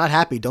 Like, if you're not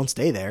happy, don't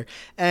stay there.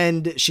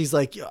 And she's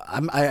like,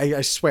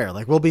 I swear,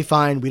 like, we'll be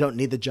fine. We don't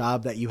need the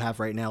job that you have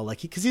right now, like,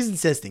 because he's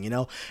insisting,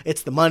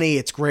 it's the money,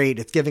 it's great,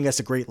 it's giving us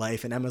a great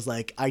life, and Emma's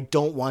like, I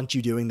don't want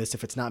you doing this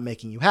if it's not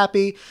making you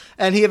happy,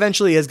 and he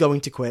eventually is going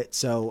to quit.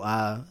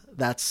 So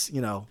that's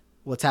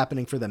what's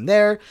happening for them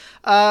there.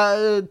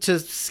 To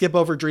skip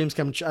over Dreams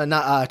Come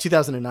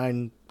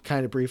 2009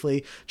 kind of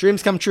briefly,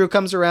 Dreams Come True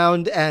comes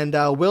around, and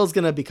Will's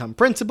gonna become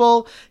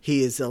principal.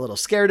 He is a little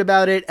scared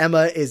about it.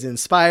 Emma is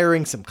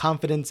inspiring some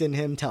confidence in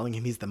him, telling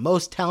him he's the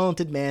most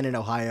talented man in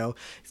Ohio.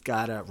 He's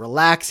gotta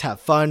relax, have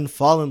fun,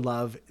 fall in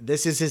love.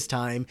 This is his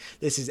time.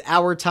 This is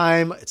our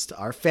time. It's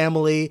our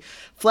family.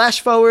 Flash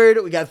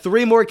forward, we got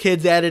 3 more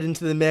kids added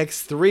into the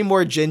mix, 3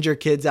 more ginger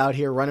kids out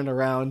here running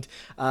around,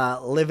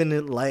 living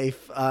in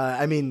life.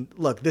 I mean,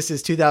 look, this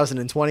is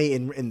 2020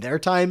 in their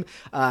time.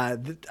 I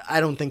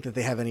don't think that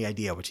they have any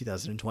idea what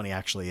 2020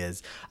 actually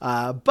is.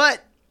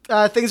 But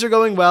things are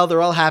going well.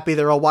 They're all happy.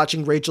 They're all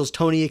watching Rachel's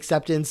Tony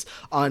acceptance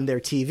on their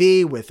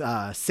TV with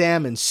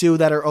Sam and Sue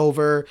that are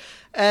over.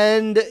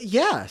 And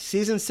yeah,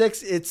 season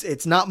 6,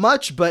 it's not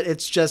much, but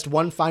it's just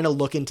one final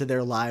look into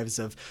their lives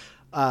of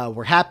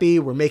we're happy.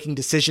 We're making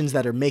decisions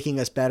that are making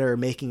us better,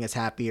 making us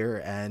happier,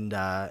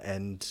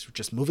 and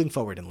just moving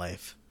forward in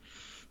life.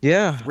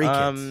 Yeah. 3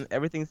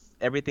 kids.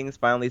 Everything's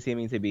finally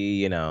seeming to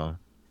be,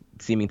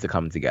 seeming to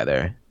come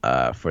together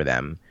for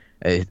them.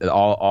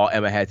 All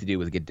Emma had to do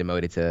was get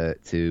demoted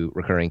to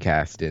recurring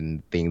cast,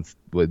 and things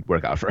would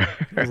work out for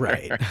her.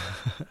 Right.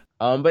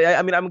 But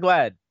I mean, I'm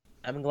glad.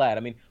 I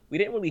mean, we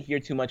didn't really hear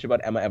too much about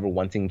Emma ever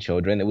wanting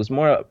children. It was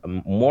more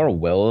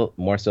Will,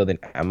 more so than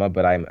Emma.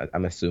 But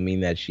I'm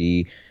assuming that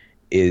she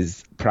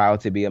is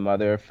proud to be a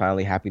mother,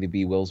 finally happy to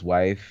be Will's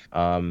wife,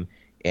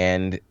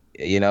 and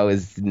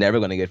is never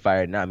going to get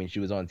fired now. I mean,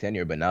 she was on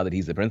tenure, but now that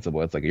he's the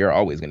principal, it's like you're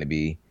always going to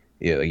be.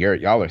 Yeah,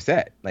 y'all are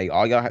set. Like,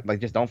 all y'all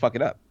just don't fuck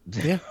it up.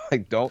 Yeah.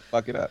 Like, don't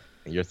fuck it up,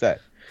 and you're set.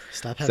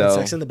 Stop having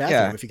sex in the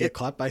bathroom. If you get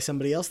caught by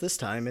somebody else this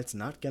time, it's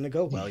not gonna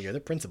go well. You're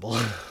the principal.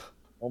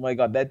 Oh my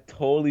god, that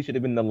totally should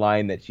have been the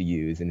line that she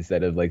used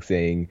instead of like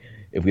saying,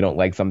 if we don't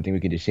like something,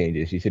 we can just change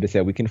it. She should have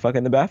said, we can fuck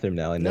in the bathroom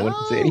now, and no one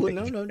can say anything.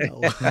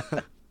 No.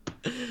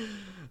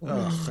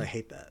 Oh, I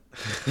hate that.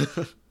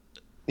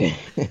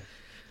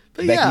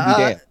 But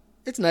yeah.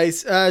 It's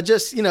nice.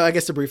 Just, I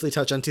guess to briefly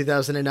touch on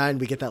 2009,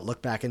 we get that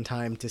look back in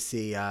time to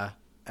see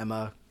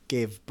Emma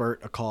gave Bert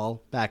a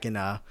call back in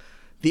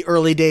the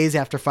early days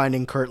after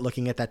finding Kurt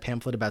looking at that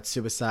pamphlet about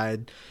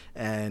suicide.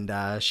 And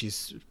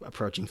she's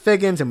approaching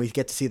Figgins, and we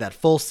get to see that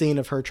full scene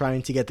of her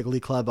trying to get the Glee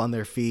Club on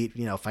their feet,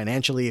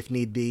 financially if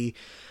need be,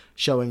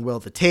 showing Will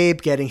the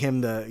tape, getting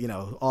him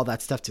the, all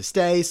that stuff to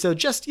stay. So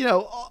just,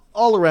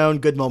 all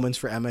around good moments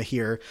for Emma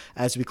here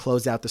as we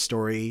close out the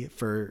story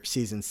for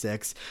season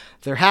 6.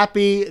 They're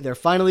happy. They're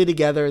finally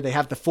together. They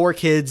have the 4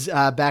 kids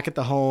back at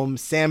the home.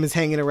 Sam is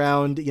hanging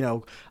around,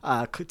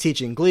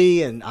 teaching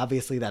Glee. And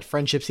obviously that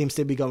friendship seems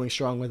to be going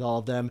strong with all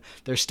of them.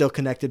 They're still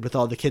connected with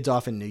all the kids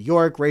off in New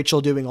York.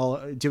 Rachel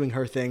doing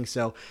her thing.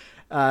 So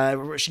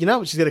she's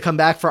going to come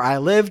back for I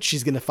Lived.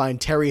 She's going to find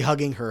Terry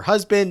hugging her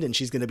husband, and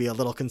she's going to be a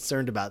little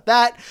concerned about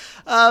that.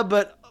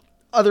 But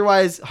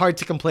otherwise, hard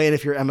to complain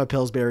if you're Emma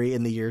Pillsbury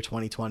in the year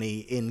 2020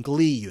 in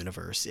Glee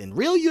universe. In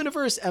real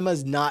universe,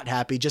 Emma's not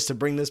happy, just to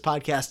bring this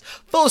podcast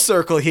full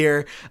circle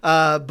here.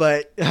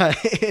 But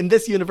in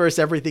this universe,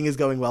 everything is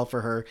going well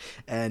for her.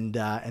 And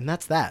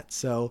that's that.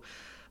 So,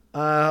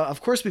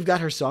 of course, we've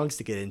got her songs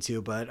to get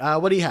into. But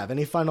what do you have?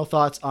 Any final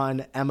thoughts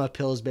on Emma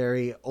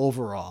Pillsbury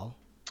overall?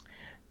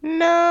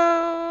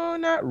 No,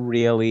 not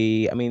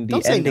really. I mean,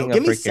 the ending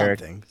of her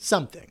character.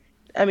 Something.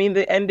 I mean,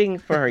 the ending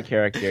for her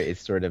character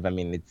is sort of. I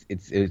mean,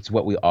 it's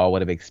what we all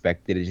would have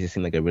expected. It just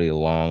seemed like a really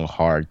long,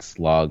 hard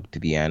slog to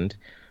the end.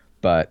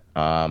 But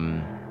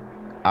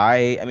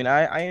I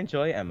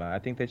enjoy Emma. I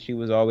think that she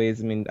was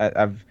always. I mean,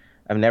 I've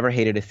never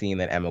hated a scene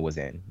that Emma was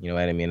in. You know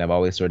what I mean? I've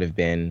always sort of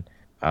been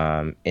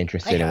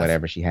interested in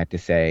whatever she had to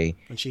say.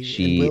 When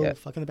she will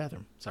fuck in the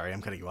bathroom. Sorry,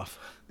 I'm cutting you off.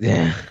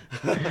 Yeah.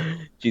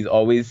 She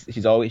always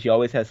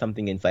has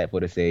something insightful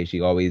to say.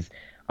 She always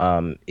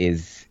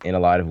is in a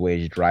lot of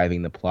ways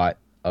driving the plot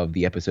of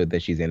the episode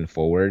that she's in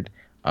forward.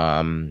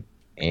 And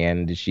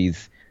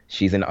she's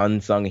an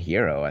unsung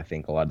hero, I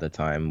think, a lot of the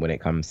time when it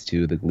comes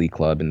to the Glee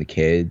Club and the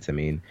kids. I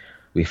mean,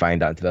 we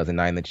find out in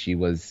 2009 that she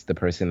was the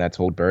person that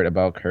told Bert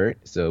about Kurt,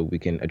 so we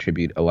can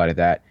attribute a lot of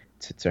that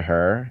to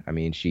her. I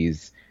mean,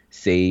 she's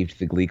saved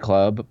the Glee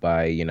Club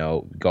by,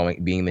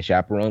 being the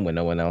chaperone when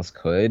no one else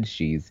could.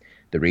 She's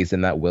the reason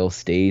that Will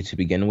stayed to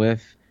begin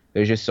with.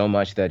 There's just so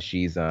much that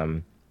she's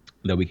that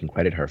we can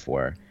credit her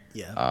for.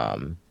 Yeah.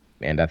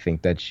 And I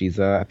think that she's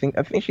I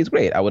think she's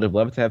great. I would have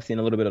loved to have seen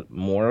a little bit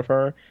more of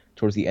her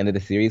towards the end of the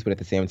series, but at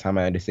the same time,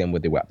 I understand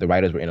what the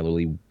writers were in a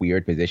really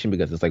weird position,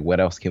 because it's like, what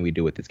else can we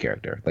do with this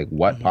character? Like,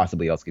 what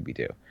possibly else could we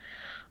do?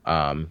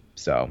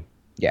 So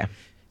yeah.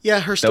 Yeah,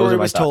 her story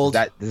was told.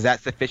 Is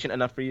that sufficient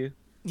enough for you?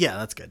 Yeah,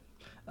 that's good.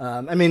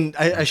 I mean,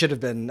 I should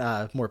have been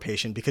more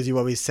patient, because you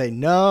always say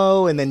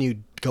no, and then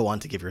you go on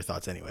to give your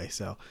thoughts anyway.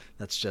 So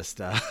that's just.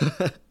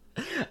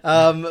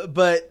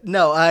 But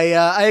no,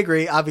 I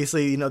agree.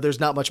 Obviously, there's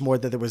not much more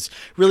that there was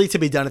really to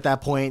be done at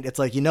that point. It's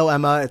like,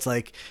 Emma, it's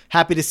like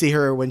happy to see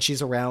her when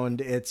she's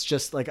around. It's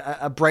just like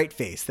a bright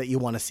face that you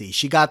want to see.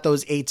 She got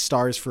those 8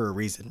 stars for a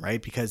reason,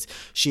 right? Because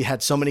she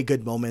had so many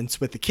good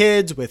moments with the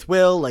kids, with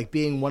Will, like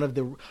being one of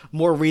the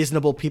more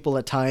reasonable people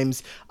at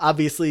times,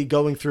 obviously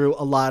going through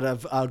a lot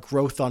of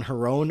growth on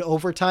her own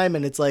over time.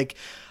 And it's like,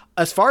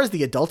 as far as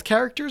the adult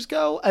characters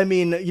go, I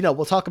mean,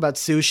 we'll talk about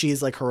Sue.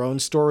 She's like her own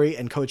story,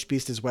 and Coach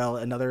Beast as well.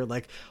 Another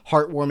like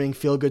heartwarming,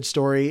 feel good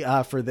story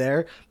for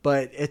there.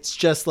 But it's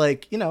just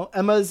like,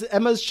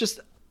 Emma's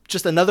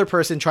just another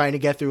person trying to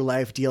get through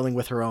life, dealing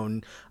with her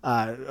own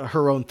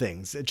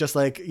things. Just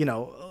like,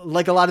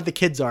 like a lot of the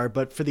kids are,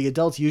 but for the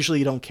adults, usually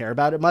you don't care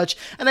about it much.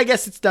 And I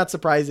guess it's not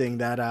surprising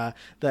that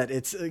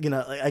it's,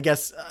 I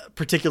guess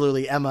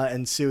particularly Emma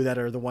and Sue that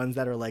are the ones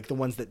that are like the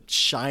ones that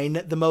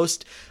shine the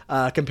most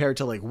compared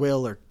to like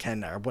Will or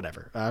Ken or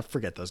whatever.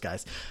 Forget those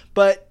guys.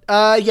 But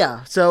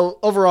yeah, so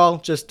overall,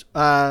 just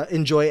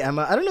enjoy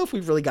Emma. I don't know if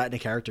we've really gotten a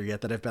character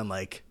yet that I've been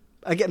like,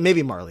 I get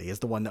maybe Marley is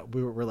the one that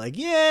we were like,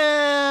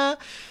 yeah.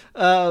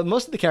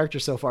 Most of the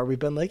characters so far, we've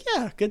been like,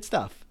 yeah, good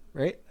stuff,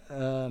 right?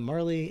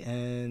 Marley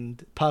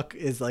and Puck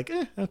is like,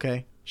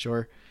 okay,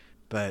 sure,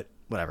 but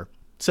whatever.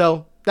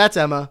 So that's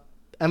Emma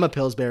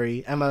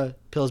Pillsbury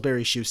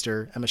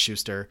Schuster, Emma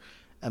Schuster,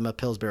 Emma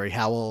Pillsbury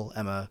Howell,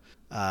 Emma.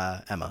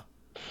 That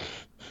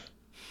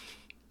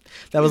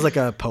was like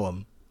a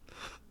poem.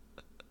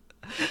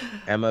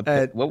 Emma,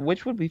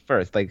 which would be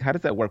first? Like, how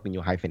does that work when you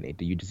hyphenate?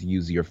 Do you just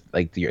use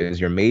is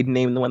your maiden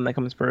name the one that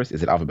comes first?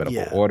 Is it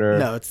alphabetical order?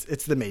 No, it's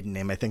the maiden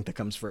name I think that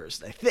comes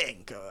first. I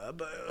think.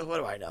 But what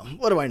do I know?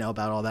 What do I know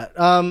about all that?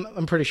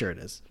 I'm pretty sure it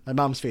is. My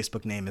mom's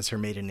Facebook name is her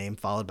maiden name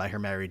followed by her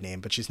married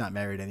name, but she's not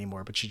married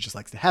anymore. But she just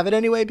likes to have it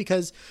anyway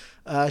because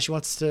she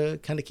wants to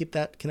kind of keep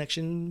that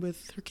connection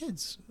with her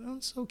kids. Oh,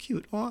 so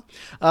cute. Aww.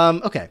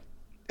 Okay.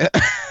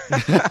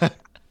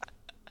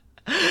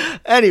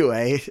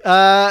 Anyway,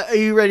 are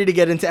you ready to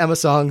get into Emma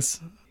songs?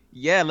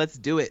 Yeah, let's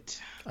do it.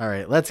 All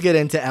right, let's get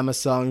into Emma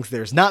songs.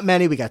 There's not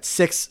many. We got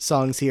 6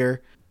 songs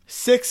here.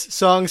 6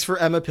 songs for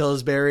Emma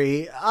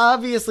Pillsbury.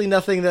 Obviously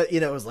nothing that,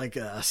 is like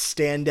a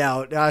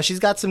standout. She's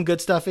got some good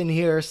stuff in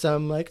here.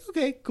 Some like,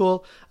 okay,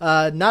 cool.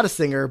 Not a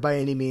singer by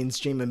any means,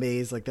 Jema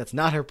Mays. Like, that's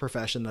not her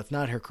profession. That's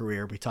not her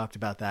career. We talked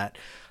about that.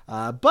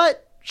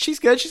 But she's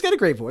good. She's got a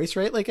great voice,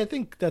 right? Like, I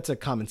think that's a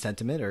common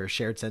sentiment or a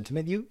shared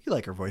sentiment. You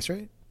like her voice,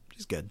 right?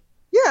 She's good.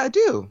 Yeah, I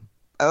do.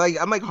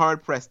 I'm like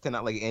hard pressed to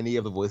not like any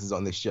of the voices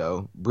on this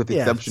show, with the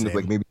exception of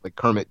like maybe like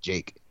Kermit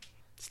Jake.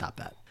 Stop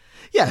that.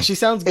 Yeah, she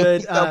sounds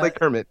good. Sounds like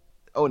Kermit.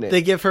 Own it.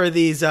 They give her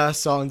these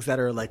songs that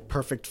are like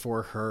perfect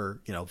for her,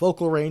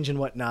 vocal range and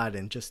whatnot,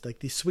 and just like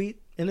these sweet,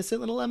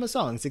 innocent little Emma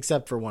songs.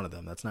 Except for one of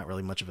them, that's not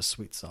really much of a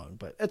sweet song,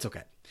 but it's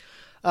okay.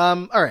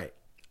 All right,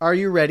 are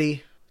you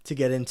ready to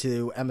get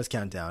into Emma's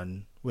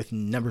countdown with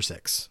number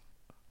 6?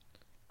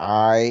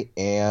 I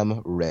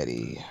am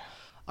ready.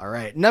 All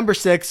right, number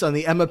 6 on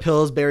the Emma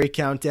Pillsbury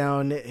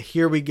countdown.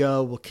 Here we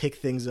go. We'll kick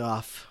things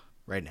off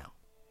right now.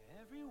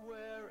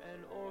 Everywhere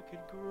an orchid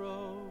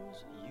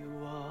grows, you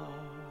are.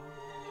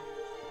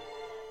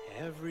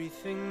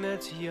 Everything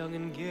that's young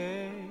and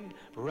gay,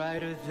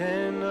 brighter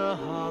than a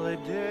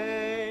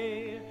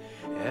holiday.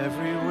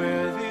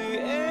 Everywhere the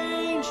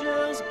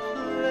angels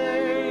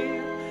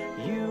play,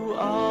 you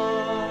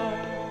are.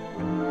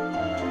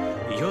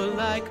 You're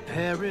like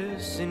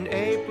Paris in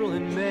April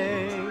and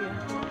May.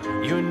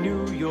 You're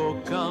New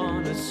York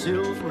on a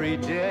silvery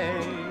day,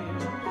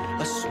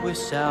 a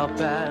Swiss Alp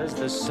as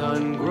the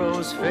sun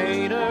grows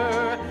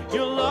fainter.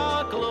 You're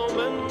Loch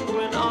Lomond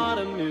when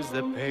autumn is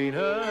the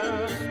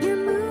painter. You're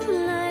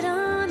moonlight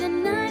on a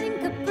night in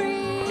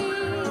Capri,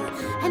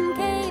 and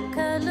Cape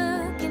Cod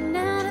looking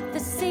out at the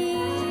sea.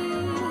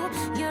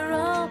 You're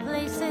all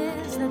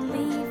places that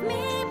leave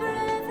me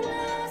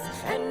breathless,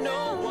 And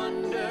no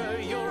wonder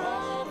you're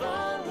all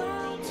the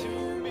world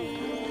to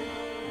me.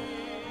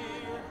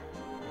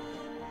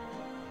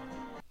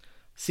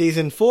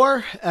 Season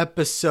 4,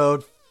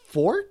 episode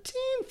 14?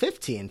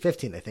 15,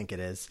 I think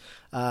it is.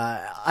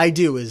 I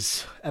Do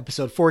is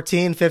episode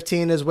 14.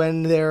 15 is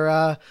when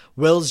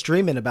Will's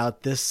dreaming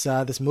about this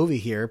movie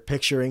here,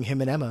 picturing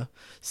him and Emma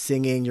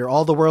singing You're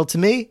All the World to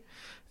Me.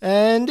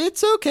 And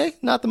it's okay.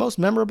 Not the most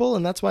memorable,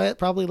 and that's why it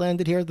probably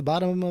landed here at the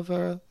bottom of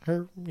her.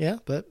 Yeah,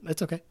 but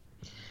it's okay.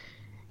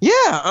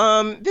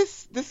 Yeah,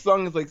 this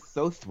song is like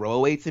so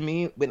throwaway to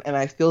me, and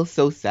I feel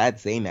so sad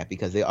saying that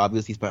because they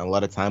obviously spent a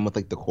lot of time with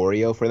like the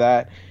choreo for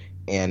that,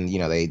 and you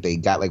know they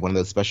got like one of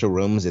those special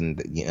rooms,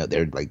 and you know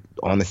they're like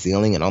on the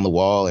ceiling and on the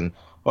wall and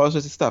all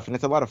sorts of stuff, and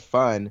it's a lot of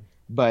fun.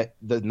 But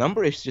the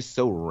number is just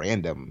so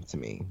random to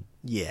me.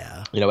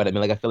 Yeah, you know what I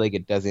mean. Like I feel like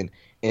it doesn't.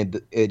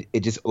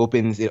 It just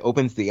opens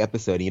the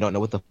episode, and you don't know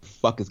what the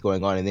fuck is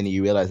going on, and then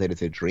you realize that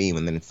it's a dream,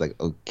 and then it's like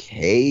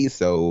okay,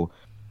 so.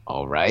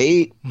 All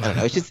right. I don't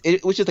know.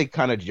 It was just like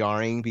kind of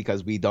jarring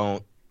because we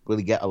don't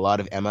really get a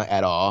lot of Emma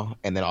at all,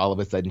 and then all of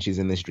a sudden she's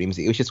in this dream.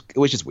 It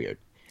was just weird.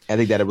 I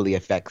think that it really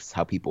affects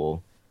how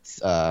people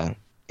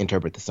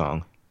interpret the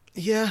song.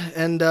 Yeah,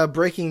 and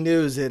breaking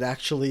news: it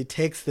actually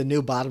takes the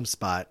new bottom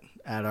spot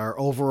at our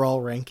overall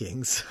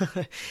rankings.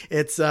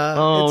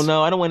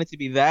 No, I don't want it to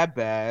be that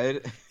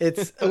bad.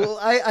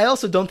 I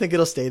also don't think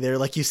it'll stay there.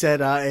 Like you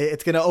said,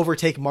 it's going to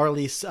overtake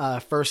Marley's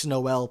first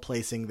Noel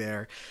placing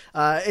there.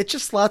 It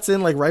just slots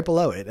in like right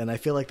below it, and I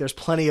feel like there's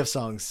plenty of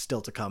songs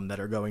still to come that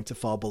are going to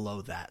fall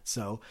below that.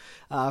 So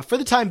for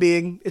the time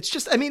being, it's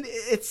just, I mean,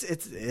 it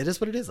is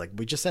what it is. Like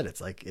we just said,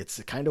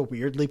 it's kind of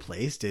weirdly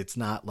placed. It's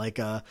not like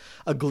a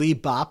Glee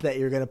bop that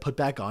you're going to put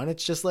back on.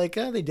 It's just like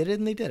they did it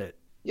and they did it.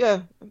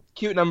 Yeah,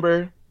 cute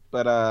number,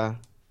 but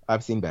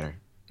I've seen better.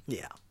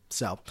 Yeah,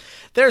 so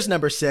there's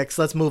number 6.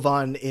 Let's move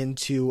on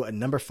into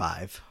number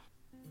 5.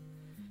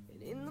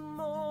 And in the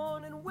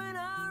morning when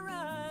I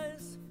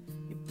rise,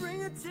 you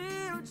bring a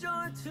tear of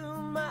joy to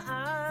my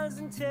eyes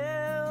and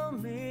tell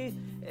me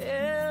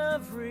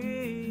everything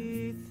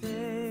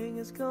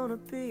is gonna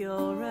be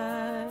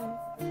alright.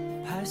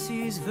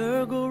 Pisces,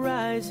 Virgo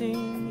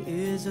rising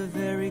is a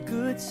very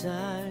good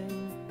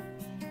sign.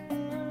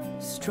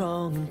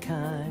 Strong and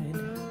kind,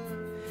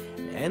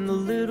 and the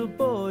little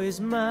boy is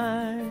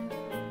mine.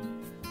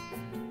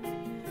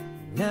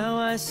 Now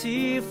I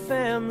see a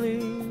family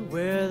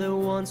where there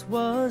once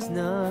was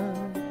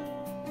none.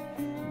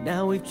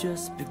 Now we've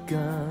just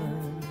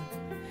begun.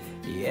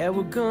 Yeah,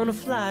 we're gonna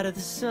fly to the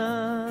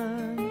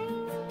sun.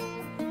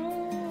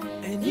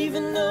 And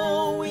even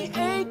though we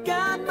ain't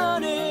got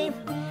money,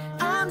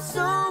 I'm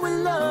so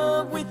in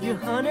love with you,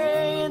 honey,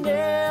 and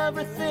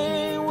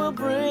everything will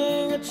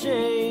bring a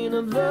chain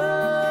of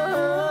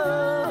love.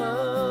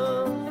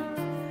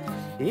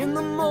 In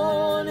the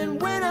morning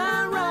when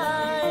I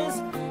rise,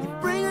 you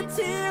bring a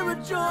tear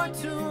of joy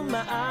to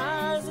my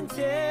eyes and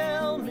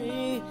tell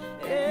me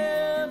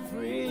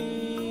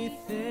everything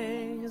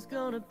is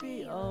gonna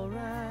be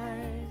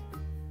alright.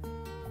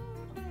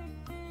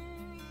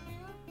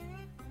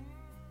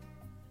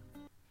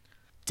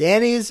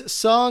 Danny's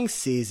Song,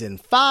 Season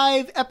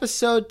 5,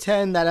 Episode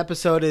 10. That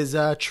episode is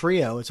a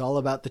trio. It's all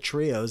about the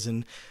trios,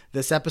 and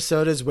this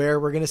episode is where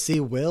we're going to see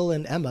Will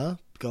and Emma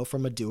go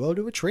from a duo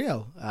to a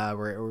trio.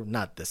 We're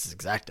not this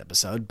exact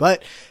episode,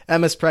 but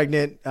Emma's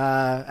pregnant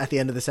at the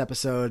end of this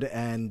episode,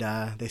 and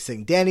they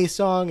sing Danny's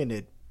song, and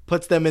it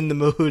puts them in the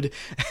mood,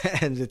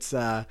 and it's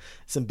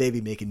some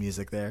baby-making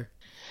music there.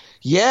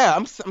 Yeah,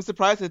 I'm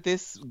surprised that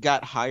this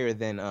got higher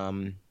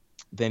than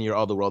You're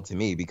All the World to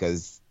Me,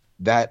 because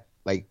that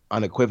like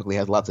unequivocally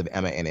has lots of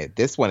Emma in it.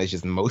 This one is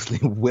just mostly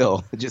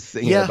Will just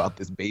singing about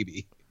this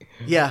baby.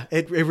 Yeah,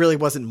 it really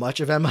wasn't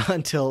much of Emma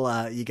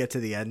until you get to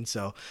the end.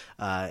 So,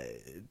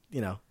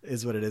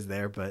 is what it is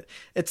there. But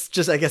it's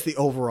just, I guess, the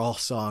overall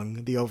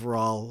song, the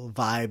overall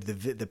vibe,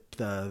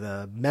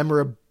 the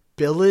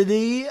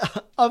memorability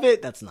of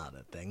it. That's not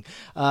a thing.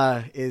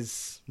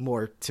 Is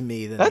more to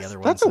me than the other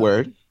ones. That's a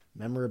word.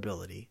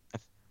 Memorability.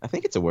 I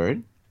think it's a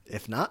word.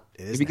 If not,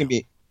 it is.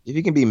 If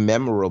you can be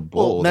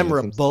memorable. Well,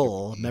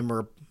 memorable.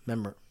 We're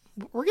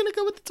gonna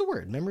go with it's a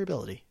word.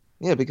 Memorability.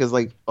 Yeah, because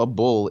like a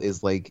bull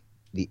is like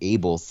the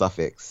able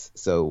suffix,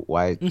 so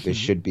why there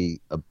should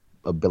be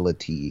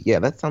ability. Yeah,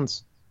 that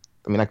sounds.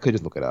 I mean, I could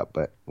just look it up,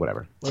 but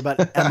whatever. What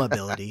about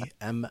Emma-ability?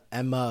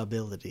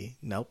 Emma-ability.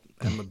 Nope.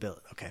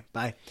 Emma-ability. Okay,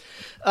 bye.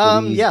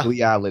 Yeah.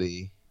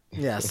 Reality.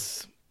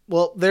 Yes.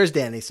 Well, there's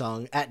Danny's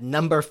song at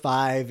number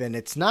 5, and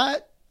it's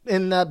not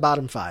in that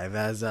bottom 5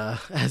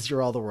 as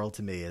You're All the World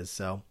to Me is.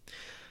 So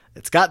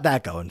it's got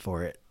that going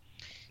for it.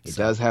 It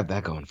does have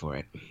that going for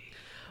it.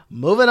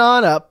 Moving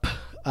on up,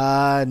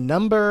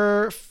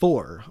 number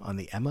 4 on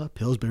the Emma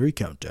Pillsbury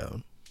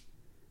countdown.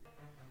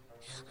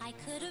 I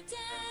could have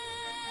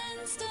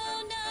danced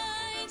all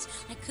night.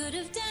 I could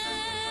have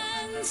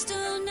danced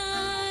all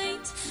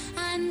night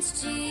and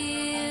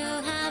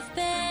still have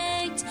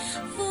begged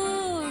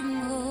for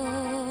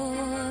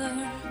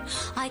more.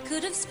 I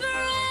could have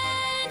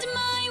spread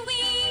my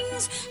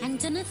wings and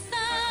done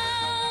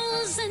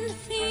 1,000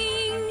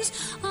 things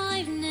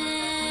I've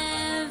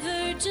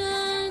never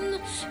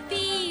done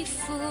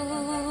before.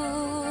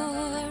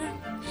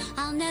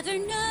 I'll never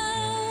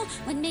know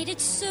What made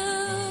it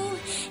so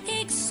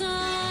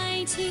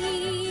exciting?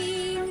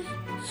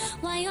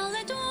 Why all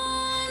at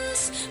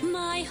once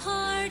my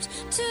heart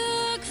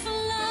took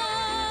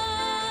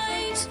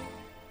flight?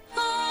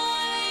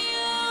 I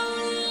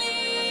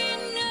only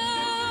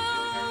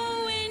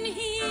know when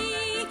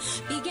he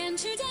began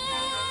to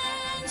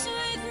dance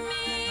with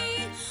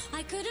me,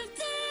 I could have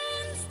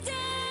danced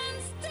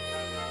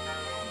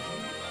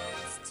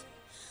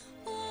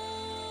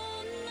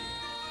all night.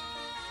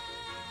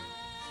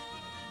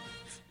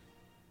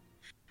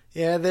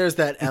 Yeah, there's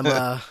that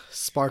Emma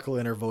sparkle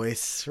in her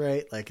voice,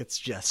 right? Like, it's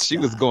just... She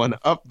was going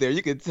up there.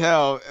 You could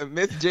tell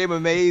Miss Jayma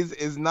Mays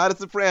is not a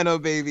soprano,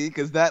 baby,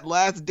 because that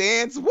last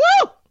dance, woo!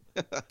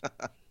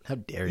 How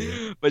dare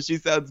you? But she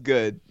sounds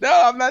good.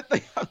 No, I'm not.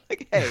 I'm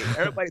like, hey,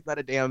 everybody's not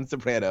a damn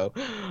soprano.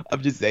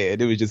 I'm just saying.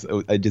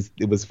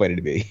 It was funny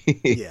to me.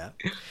 Yeah.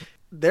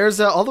 There's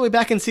all the way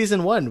back in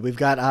season 1. We've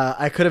got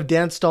I Could Have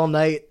Danced All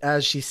Night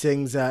as she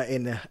sings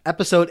in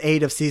episode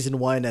 8 of season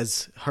 1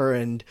 as her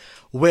and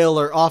Will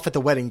are off at the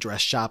wedding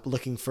dress shop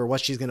looking for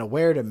what she's going to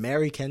wear to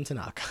marry Ken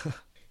Tanaka.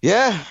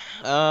 Yeah.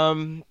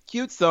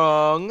 Cute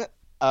song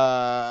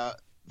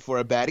for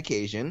a bad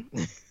occasion.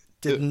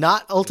 Did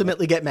not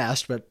ultimately get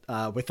mashed, but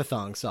with the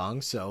thong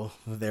song, so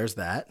there's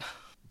that.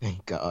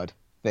 Thank God.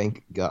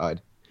 Thank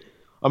God.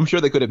 I'm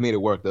sure they could have made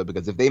it work, though,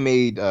 because if they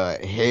made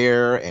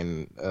Hair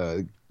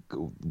and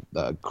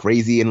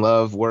Crazy in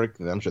Love work,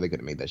 I'm sure they could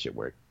have made that shit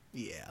work.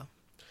 Yeah.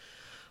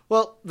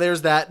 Well,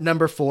 there's that.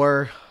 Number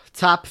 4.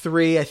 Top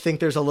 3, I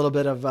think there's a little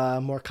bit of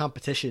more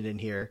competition in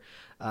here.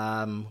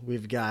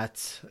 We've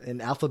got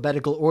in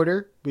alphabetical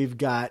order. We've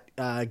got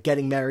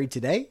Getting Married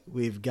Today.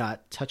 We've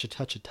got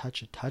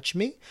Touch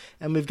Me.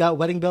 And we've got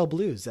Wedding Bell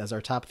Blues as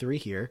our top 3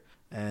 here.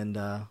 And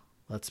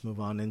let's move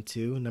on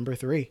into number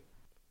 3.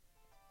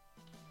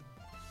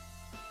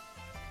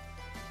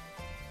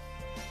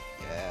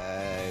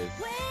 Yes.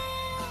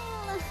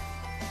 Well,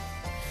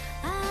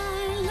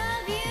 I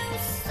love you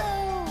so,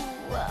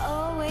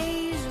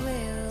 always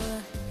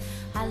will.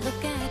 I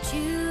look at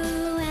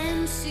you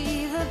and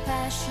see the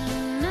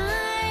passion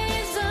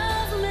eyes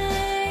of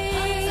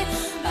May.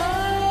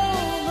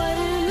 Oh, but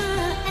am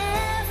I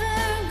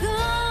ever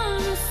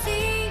gonna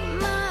see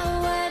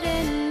my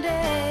wedding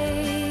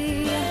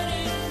day?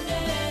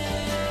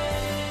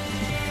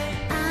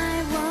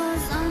 I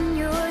was on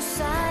your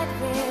side,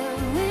 Will,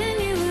 when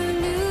you were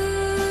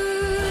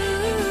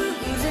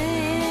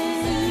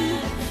losing.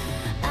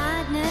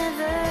 I'd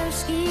never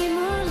scheme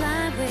or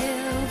lie,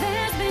 Will.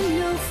 There's been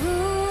no fooling,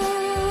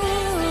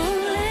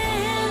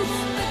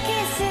 but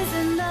kisses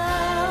and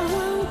all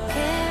won't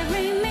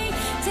carry me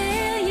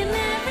till you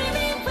marry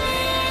me. Well,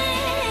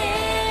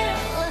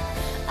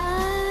 I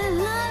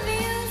love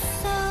you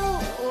so,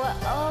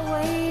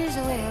 always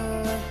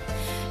will.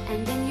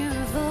 And in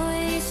your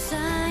voice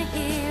I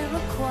hear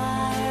a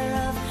choir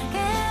of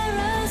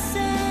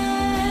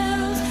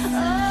carousels. Oh,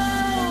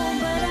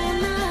 but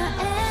am I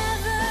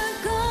ever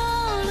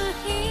gonna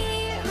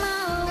hear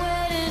my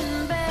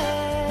wedding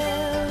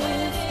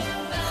bells?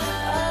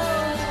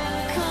 Oh,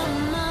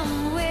 come on,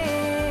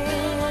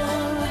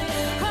 Will.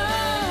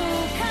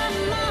 Oh,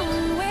 come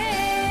on,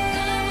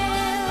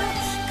 Will.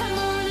 Come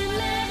on and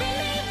marry me,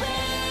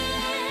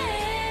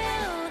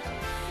 Will.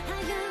 I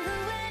got the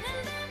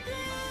wedding blues.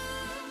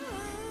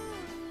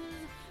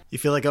 You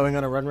feel like going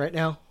on a run right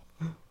now?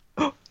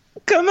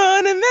 Come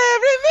on and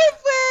marry me,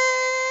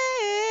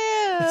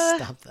 Will.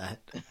 Stop that.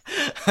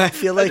 I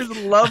feel I like just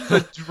love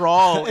the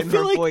drawl in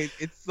feel her like- voice.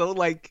 It's so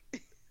like,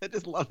 I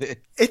just love it.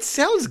 it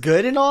sounds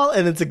good and all,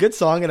 and it's a good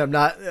song, and I'm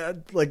not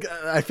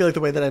I feel like the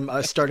way that I'm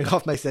starting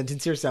off my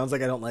sentence here sounds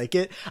like I don't like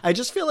it. I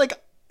just feel like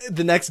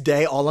the next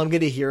day, all I'm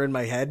going to hear in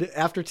my head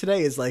after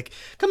today is like,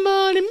 come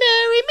on and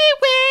marry me,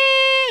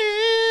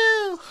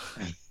 Will.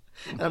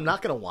 And I'm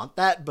not going to want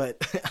that,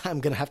 but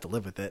I'm going to have to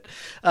live with it.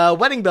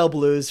 Wedding Bell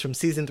Blues from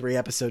season 3,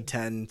 episode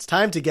 10. It's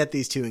time to get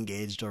these two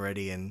engaged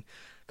already. And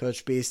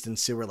Coach Beast and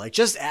Sue were like,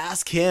 just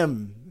ask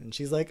him. And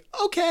she's like,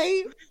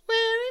 okay,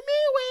 marry me,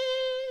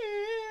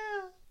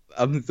 Will.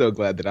 I'm so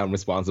glad that I'm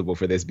responsible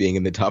for this being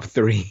in the top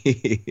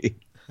 3.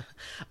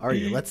 Are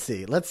you? Let's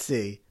see.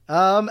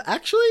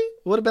 Actually,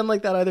 it would have been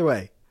like that either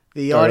way.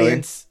 The Oh, really?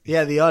 audience,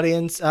 the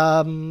audience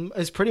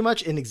is pretty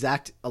much in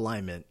exact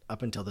alignment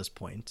up until this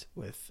point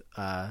with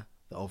the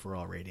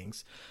overall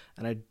ratings.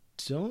 And I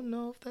don't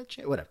know if that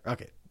changed. Whatever.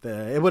 Okay.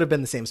 It would have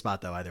been the same spot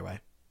though either way.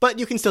 But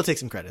you can still take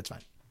some credit. It's fine.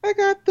 I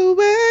got the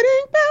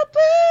wedding bell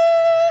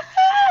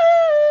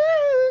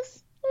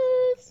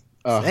blues.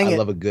 Oh, Sing I it.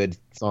 love a good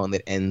song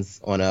that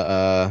ends on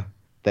a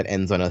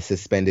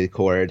suspended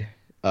chord.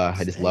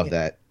 I just Sing love it.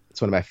 that. It's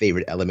one of my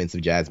favorite elements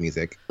of jazz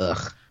music.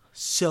 Ugh.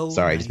 So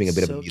Sorry, just being a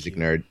bit of a so music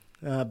cute.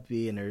 nerd.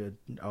 Be a nerd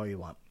all you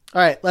want.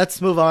 All right,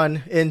 let's move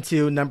on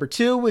into number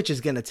 2, which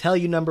is going to tell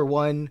you number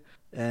 1,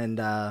 and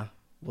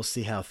we'll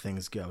see how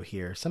things go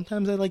here.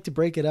 Sometimes I like to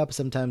break it up.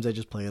 Sometimes I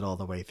just play it all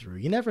the way through.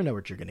 You never know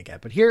what you're going to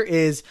get. But here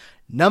is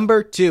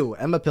number 2,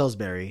 Emma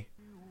Pillsbury.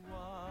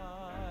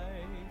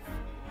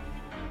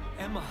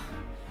 Emma,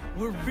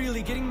 we're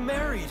really getting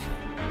married.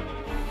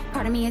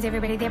 Part of me is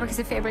everybody there because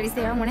if everybody's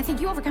there, I want to thank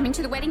you all for coming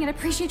to the wedding and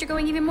appreciate you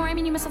going even more. I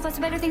mean, you must have lots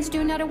of better things to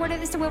do. Not a word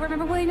of this, I will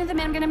remember. Well, you know the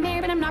man I'm gonna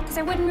marry, but I'm not because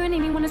I wouldn't ruin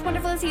anyone as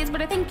wonderful as he is.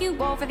 But I thank you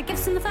all for the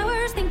gifts and the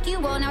flowers. Thank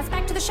you all. Now it's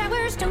back to the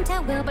showers. Don't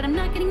tell Will, but I'm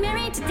not getting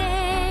married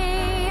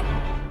today.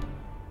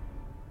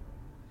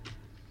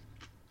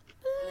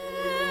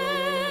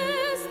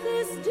 Bless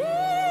this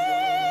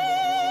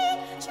day,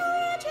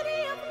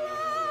 tragedy of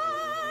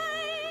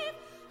life.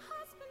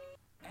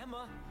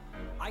 Emma,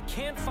 I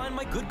can't find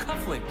my good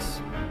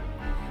cufflinks.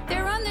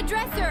 They're on the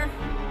dresser,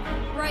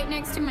 right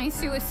next to my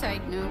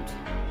suicide note.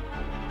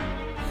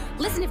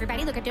 Listen,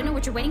 everybody, look, I don't know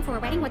what you're waiting for. A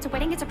wedding? What's a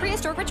wedding? It's a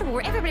prehistoric ritual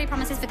where everybody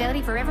promises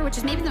fidelity forever, which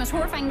is maybe the most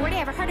horrifying word I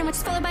ever heard, and which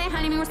is followed by a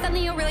honeymoon where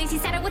suddenly you'll realize he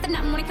sat out with a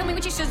nut and want to kill me,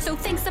 which he should, so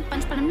thanks a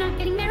bunch, but I'm not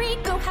getting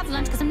married. Go have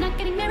lunch, because I'm not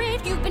getting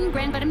married. You've been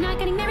grand, but I'm not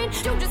getting married.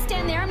 Don't just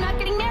stand there, I'm not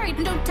getting married.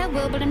 And don't tell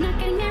Will, but I'm not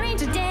getting married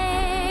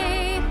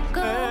today.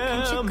 Go,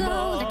 can't you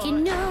go, like you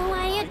know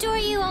I adore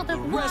you all, but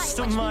watch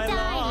me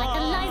die like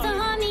Eliza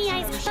on the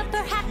ice. But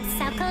perhaps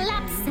I'll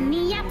collapse in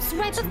the apps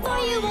right before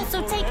you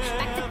also take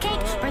back the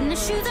cake, burn the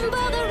shoes and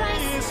boil the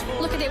rice.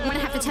 Look, I didn't want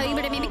to have to tell you,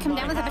 but it made me come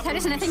down with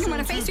hepatitis, and I think I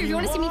want to face you. If you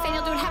want to see me faint,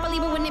 I'll do it happily,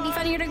 but wouldn't it be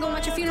funnier to go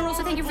watch a funeral?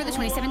 So thank you for the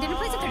 27 dinner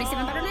plates,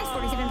 37 butter knives,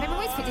 47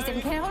 paperweights,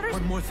 57 can holders.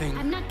 One more thing.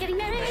 I'm not getting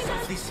married,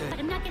 Softly say, but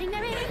I'm not getting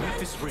married.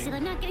 this ring. Still,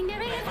 I'm not getting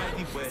married. Might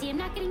be wet. See, I'm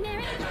not getting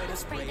married.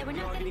 Let's pray that we're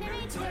not getting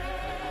married today.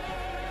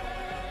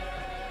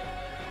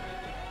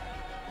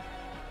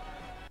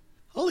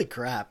 Holy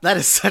crap. That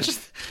is such a...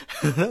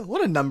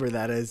 what a number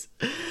that is.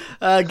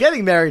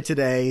 Getting Married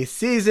Today,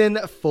 Season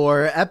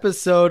 4,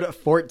 Episode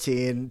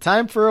 14.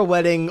 Time for a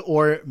wedding,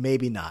 or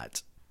maybe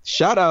not.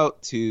 Shout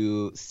out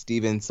to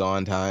Steven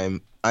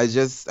Sondheim.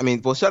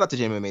 Shout out to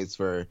Jamie Mays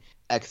for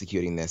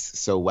executing this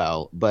so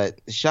well,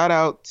 but shout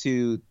out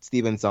to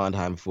Steven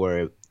Sondheim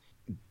for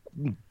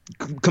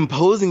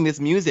composing this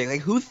music.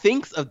 Like, who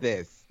thinks of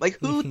this? Like,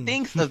 who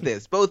thinks of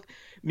this? Both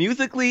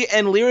musically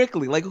and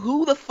lyrically. Like,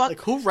 who the fuck?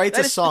 Like, who writes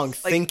a song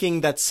just, like,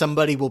 thinking that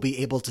somebody will be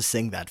able to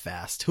sing that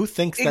fast? Who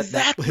thinks that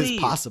that is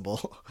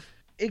possible?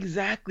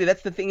 Exactly.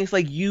 That's the thing. It's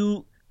like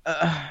you...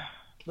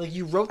 like,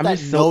 you wrote I'm that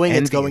just so knowing it's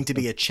envious going to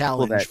be a of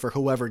challenge for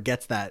whoever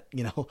gets that,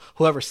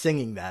 whoever's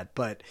singing that.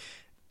 But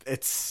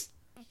it's...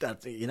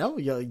 that you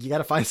got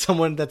to find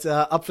someone that's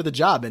up for the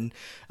job, and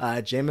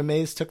Jamie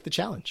Mays took the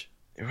challenge.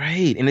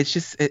 Right. And it's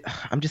just,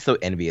 I'm just so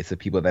envious of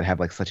people that have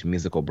like such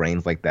musical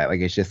brains like that.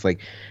 Like, it's just like,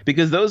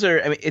 because those are,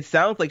 I mean, it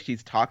sounds like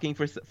she's talking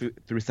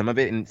through some of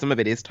it, and some of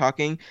it is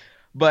talking,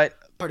 but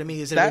part of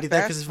me is already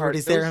there because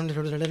everybody's there.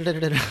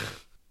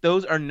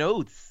 Those are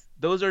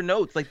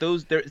notes. Like,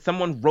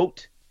 someone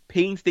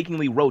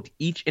painstakingly wrote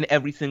each and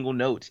every single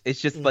note.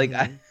 It's just like,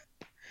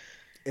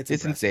 it's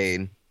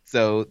insane.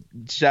 So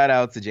shout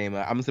out to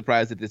Jama. I'm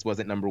surprised that this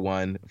wasn't number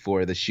one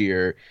for the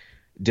sheer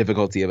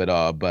difficulty of it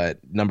all, but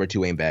number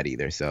two ain't bad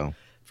either. So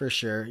for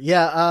sure,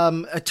 yeah.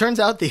 It turns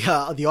out the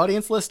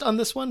audience list on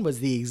this one was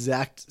the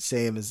exact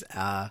same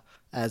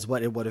as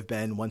what it would have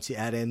been once you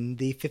add in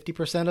the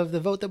 50% of the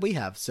vote that we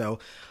have. So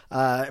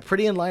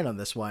pretty in line on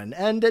this one,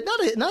 and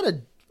not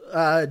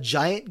a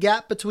giant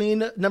gap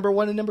between number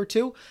one and number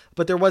two,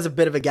 but there was a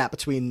bit of a gap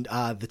between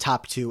the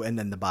top two and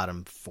then the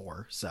bottom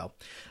four. So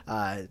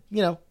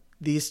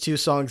these two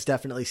songs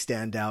definitely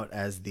stand out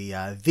as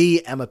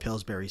the Emma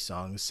Pillsbury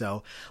songs.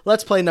 So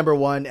let's play number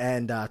one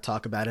and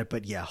talk about it.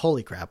 But yeah,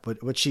 holy crap,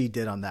 what she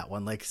did on that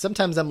one. Like,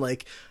 sometimes I'm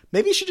like,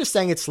 maybe she just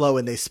sang it slow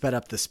and they sped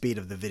up the speed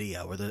of the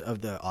video or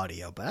of the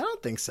audio, but I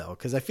don't think so,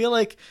 because I feel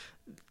like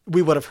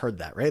we would have heard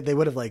that, right? They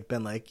would have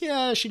been like,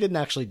 yeah, she didn't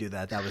actually do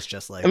that. That was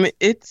just like... I mean,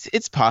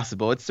 it's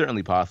possible. It's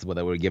certainly possible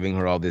that we're giving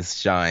her all this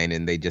shine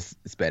and they just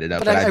sped it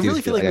up. But I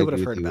really feel like we would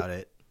have heard about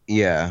it.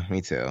 Yeah,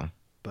 me too.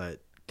 But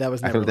that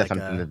was never, I feel that's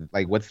something that,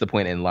 like, what's the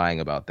point in lying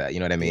about that?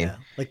 You know what I mean? Yeah.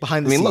 Like,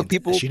 behind the scenes, look,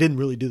 people... she didn't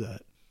really do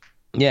that.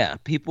 Yeah,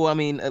 people, I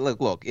mean,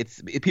 look, it's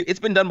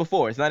been done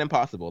before. It's not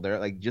impossible. They're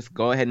like, just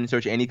go ahead and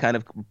search any kind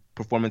of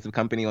performance of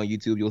company on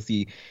YouTube. You'll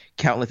see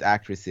countless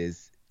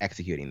actresses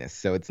executing this.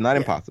 So it's not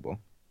impossible.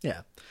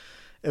 Yeah.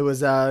 It was,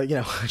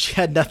 she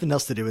had nothing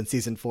else to do in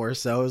season 4.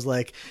 So it was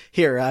like,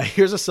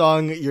 here's a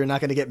song. You're not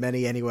going to get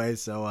many anyway.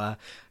 So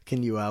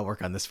can you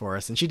work on this for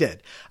us? And she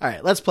did. All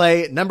right, let's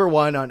play number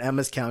one on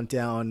Emma's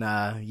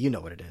countdown. You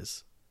know what it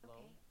is.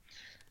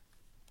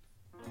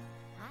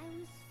 I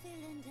was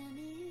feeling down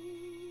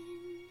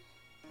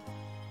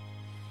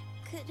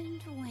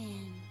couldn't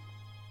win.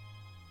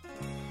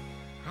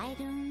 I'd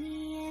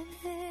only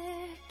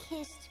ever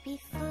kissed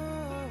before.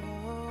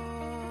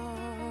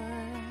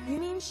 You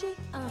mean she?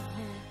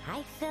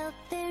 I felt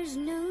there's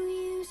no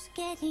use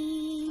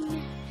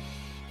getting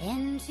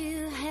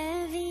into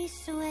heavy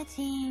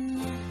sweating.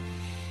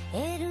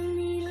 It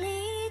only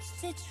leads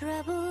to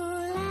trouble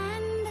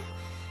and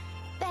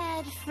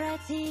bad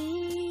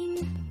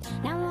fretting.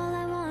 Now all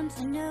I want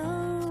to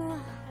know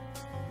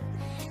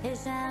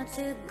is how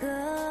to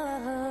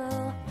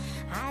go.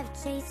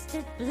 I've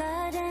tasted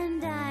blood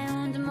and I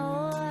want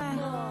more.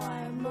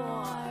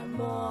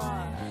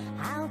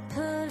 I'll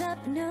put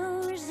up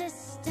no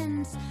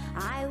resistance close.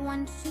 I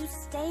want to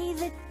stay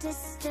the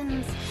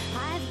distance.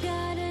 I've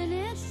got an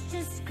itch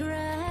to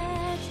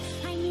scratch.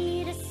 I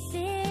need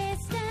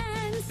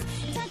assistance.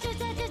 Touch it,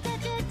 touch it,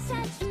 touch it,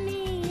 touch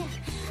me.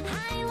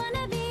 I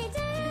wanna be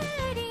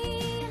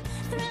dirty.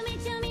 Thrill me,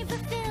 chill me,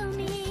 fulfill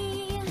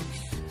me.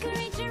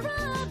 Creature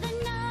of the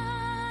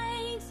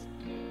night.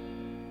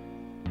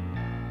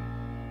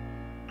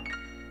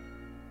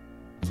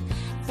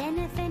 Then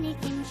if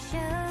anything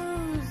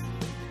shows,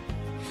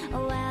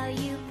 while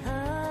you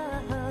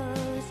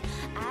pose,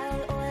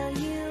 I'll oil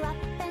you up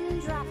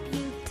and drop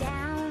you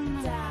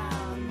down,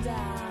 down,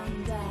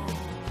 down, down.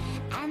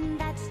 And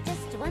that's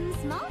just one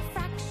small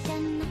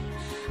fraction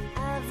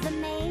of the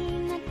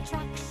main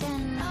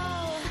attraction.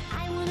 Oh,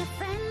 I want a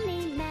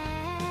friendly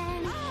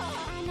man,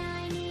 and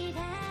I need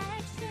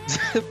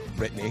action.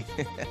 Brittany.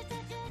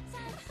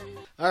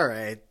 All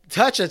right.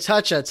 Touch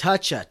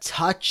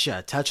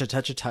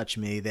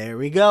me. There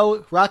we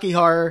go. Rocky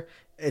Horror.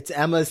 It's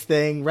Emma's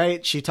thing,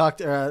 right? She talked,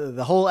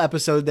 the whole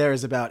episode there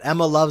is about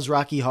Emma loves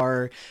Rocky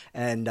Horror,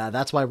 and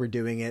that's why we're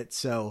doing it.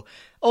 So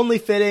only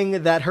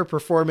fitting that her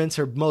performance,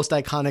 her most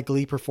iconic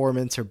Glee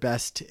performance, her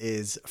best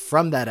is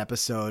from that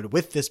episode.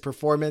 With this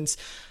performance,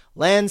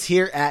 lands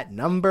here at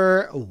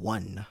number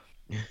 1.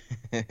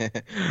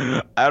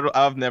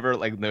 I've never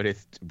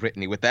noticed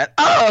Brittany with that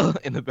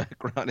in the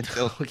background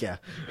until Yeah,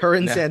 her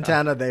and now.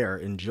 Santana, they are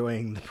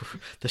enjoying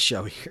the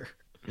show here.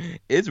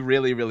 It's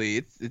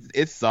really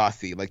it's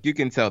saucy. Like, you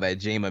can tell that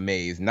Jayma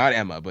Mays, not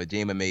Emma, but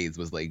Jayma Mays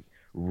was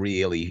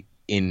really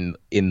in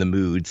the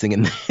mood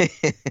singing this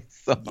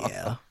song.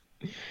 Yeah.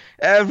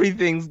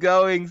 Everything's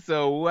going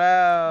so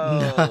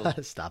well.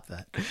 Stop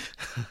that.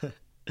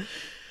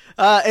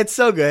 It's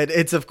so good.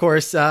 It's, of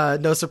course,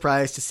 no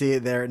surprise to see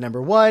it there at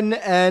number 1.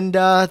 And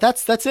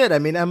that's it. I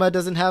mean, Emma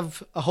doesn't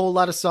have a whole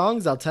lot of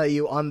songs, I'll tell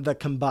you, on the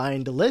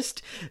combined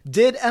list.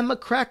 Did Emma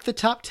crack the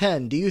top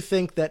 10? Do you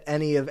think that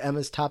any of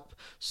Emma's top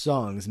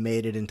songs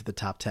made it into the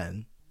top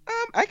 10?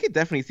 I could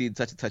definitely see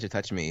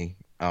Touch Me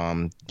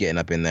getting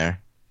up in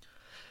there.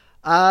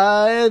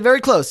 Very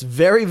close.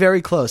 Very,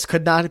 very close.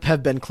 Could not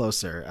have been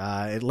closer.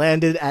 It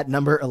landed at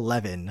number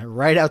 11,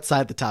 right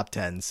outside the top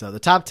 10. So the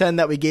top 10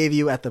 that we gave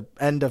you at the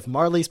end of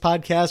Marley's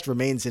podcast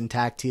remains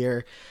intact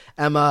here.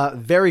 Emma,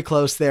 very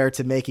close there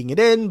to making it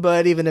in,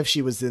 but even if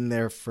she was in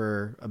there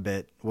for a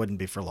bit, wouldn't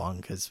be for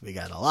long because we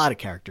got a lot of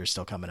characters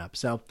still coming up.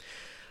 So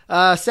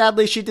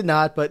sadly, she did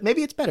not, but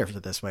maybe it's better for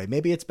this way.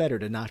 Maybe it's better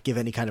to not give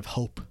any kind of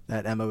hope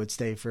that Emma would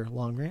stay for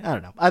long. I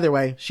don't know. Either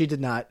way, she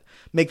did not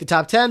make the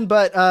top 10,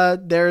 but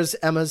there's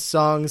Emma's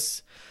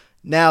songs.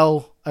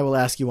 Now I will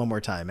ask you one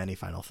more time. Any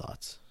final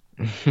thoughts?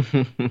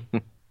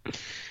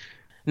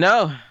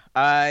 No,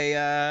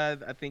 I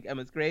think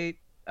Emma's great.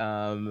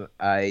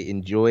 I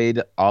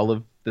enjoyed all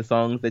of the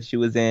songs that she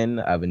was in.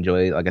 I've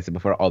enjoyed, like I said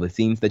before, all the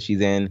scenes that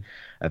she's in.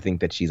 I think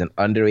that she's an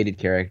underrated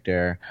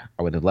character.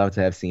 I would have loved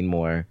to have seen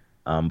more.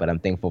 But I'm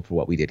thankful for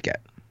what we did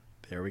get.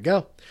 There we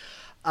go.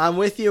 I'm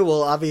with you.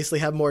 We'll obviously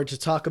have more to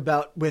talk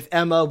about with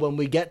Emma when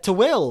we get to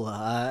Will,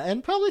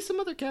 and probably some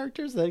other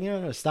characters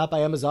that, stop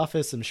by Emma's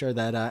office. I'm sure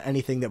that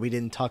anything that we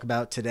didn't talk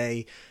about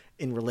today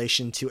in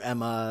relation to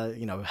Emma,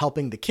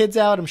 helping the kids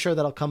out, I'm sure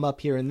that'll come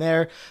up here and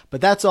there. But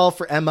that's all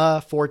for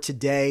Emma for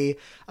today.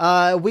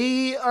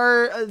 We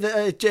are,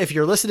 if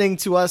you're listening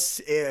to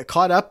us,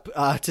 caught up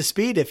to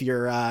speed, if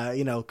you're,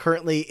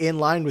 currently in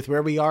line with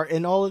where we are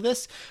in all of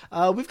this,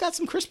 we've got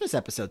some Christmas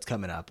episodes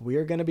coming up. We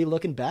are going to be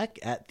looking back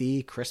at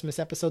the Christmas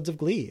episodes of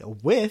Glee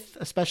with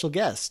a special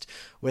guest,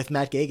 with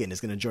Matt Gagan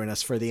is going to join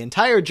us for the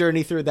entire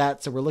journey through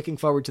that. So we're looking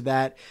forward to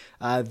that.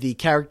 The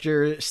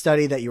character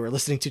study that you are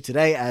listening to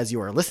today, as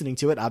you are listening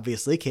to it,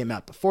 obviously came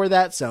out before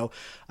that. So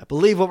I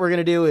believe what we're going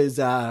to do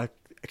is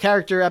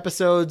character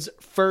episodes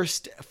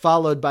first,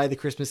 followed by the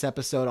Christmas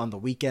episode on the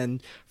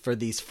weekend for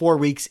these 4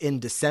 weeks in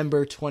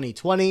December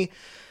 2020.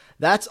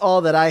 That's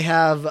all that I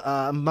have.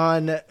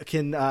 Mon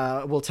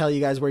will tell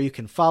you guys where you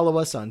can follow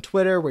us on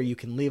Twitter, where you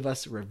can leave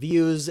us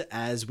reviews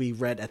as we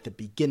read at the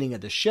beginning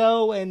of the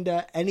show, and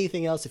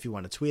anything else if you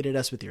want to tweet at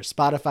us with your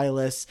Spotify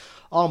lists.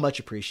 All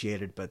much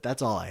appreciated, but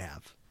that's all I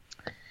have.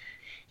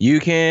 You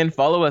can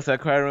follow us at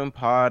Cry Room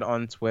Pod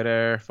on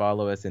Twitter.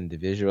 Follow us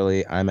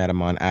individually. I'm at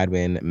Amon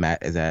Adwin.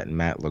 Matt is at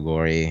Matt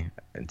Lagori.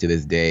 And to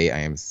this day, I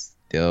am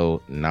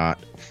still not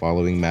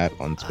following Matt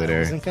on Twitter. I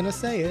wasn't going to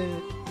say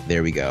it.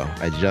 There we go.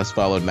 I just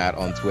followed Matt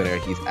on Twitter.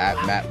 He's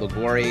at Matt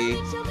Lagori.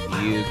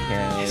 You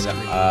can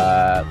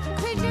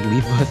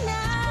leave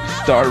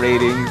us star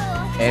ratings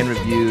and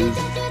reviews.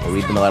 I'll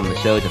read them aloud on the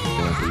show, just the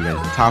ones that you're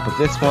at the top of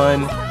this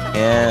one.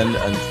 And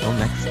until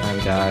next time,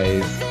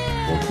 guys.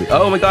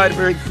 Oh my God,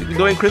 we're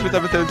doing Christmas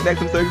episodes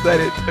next. I'm so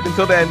excited. But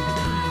until then,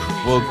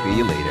 we'll see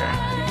you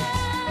later.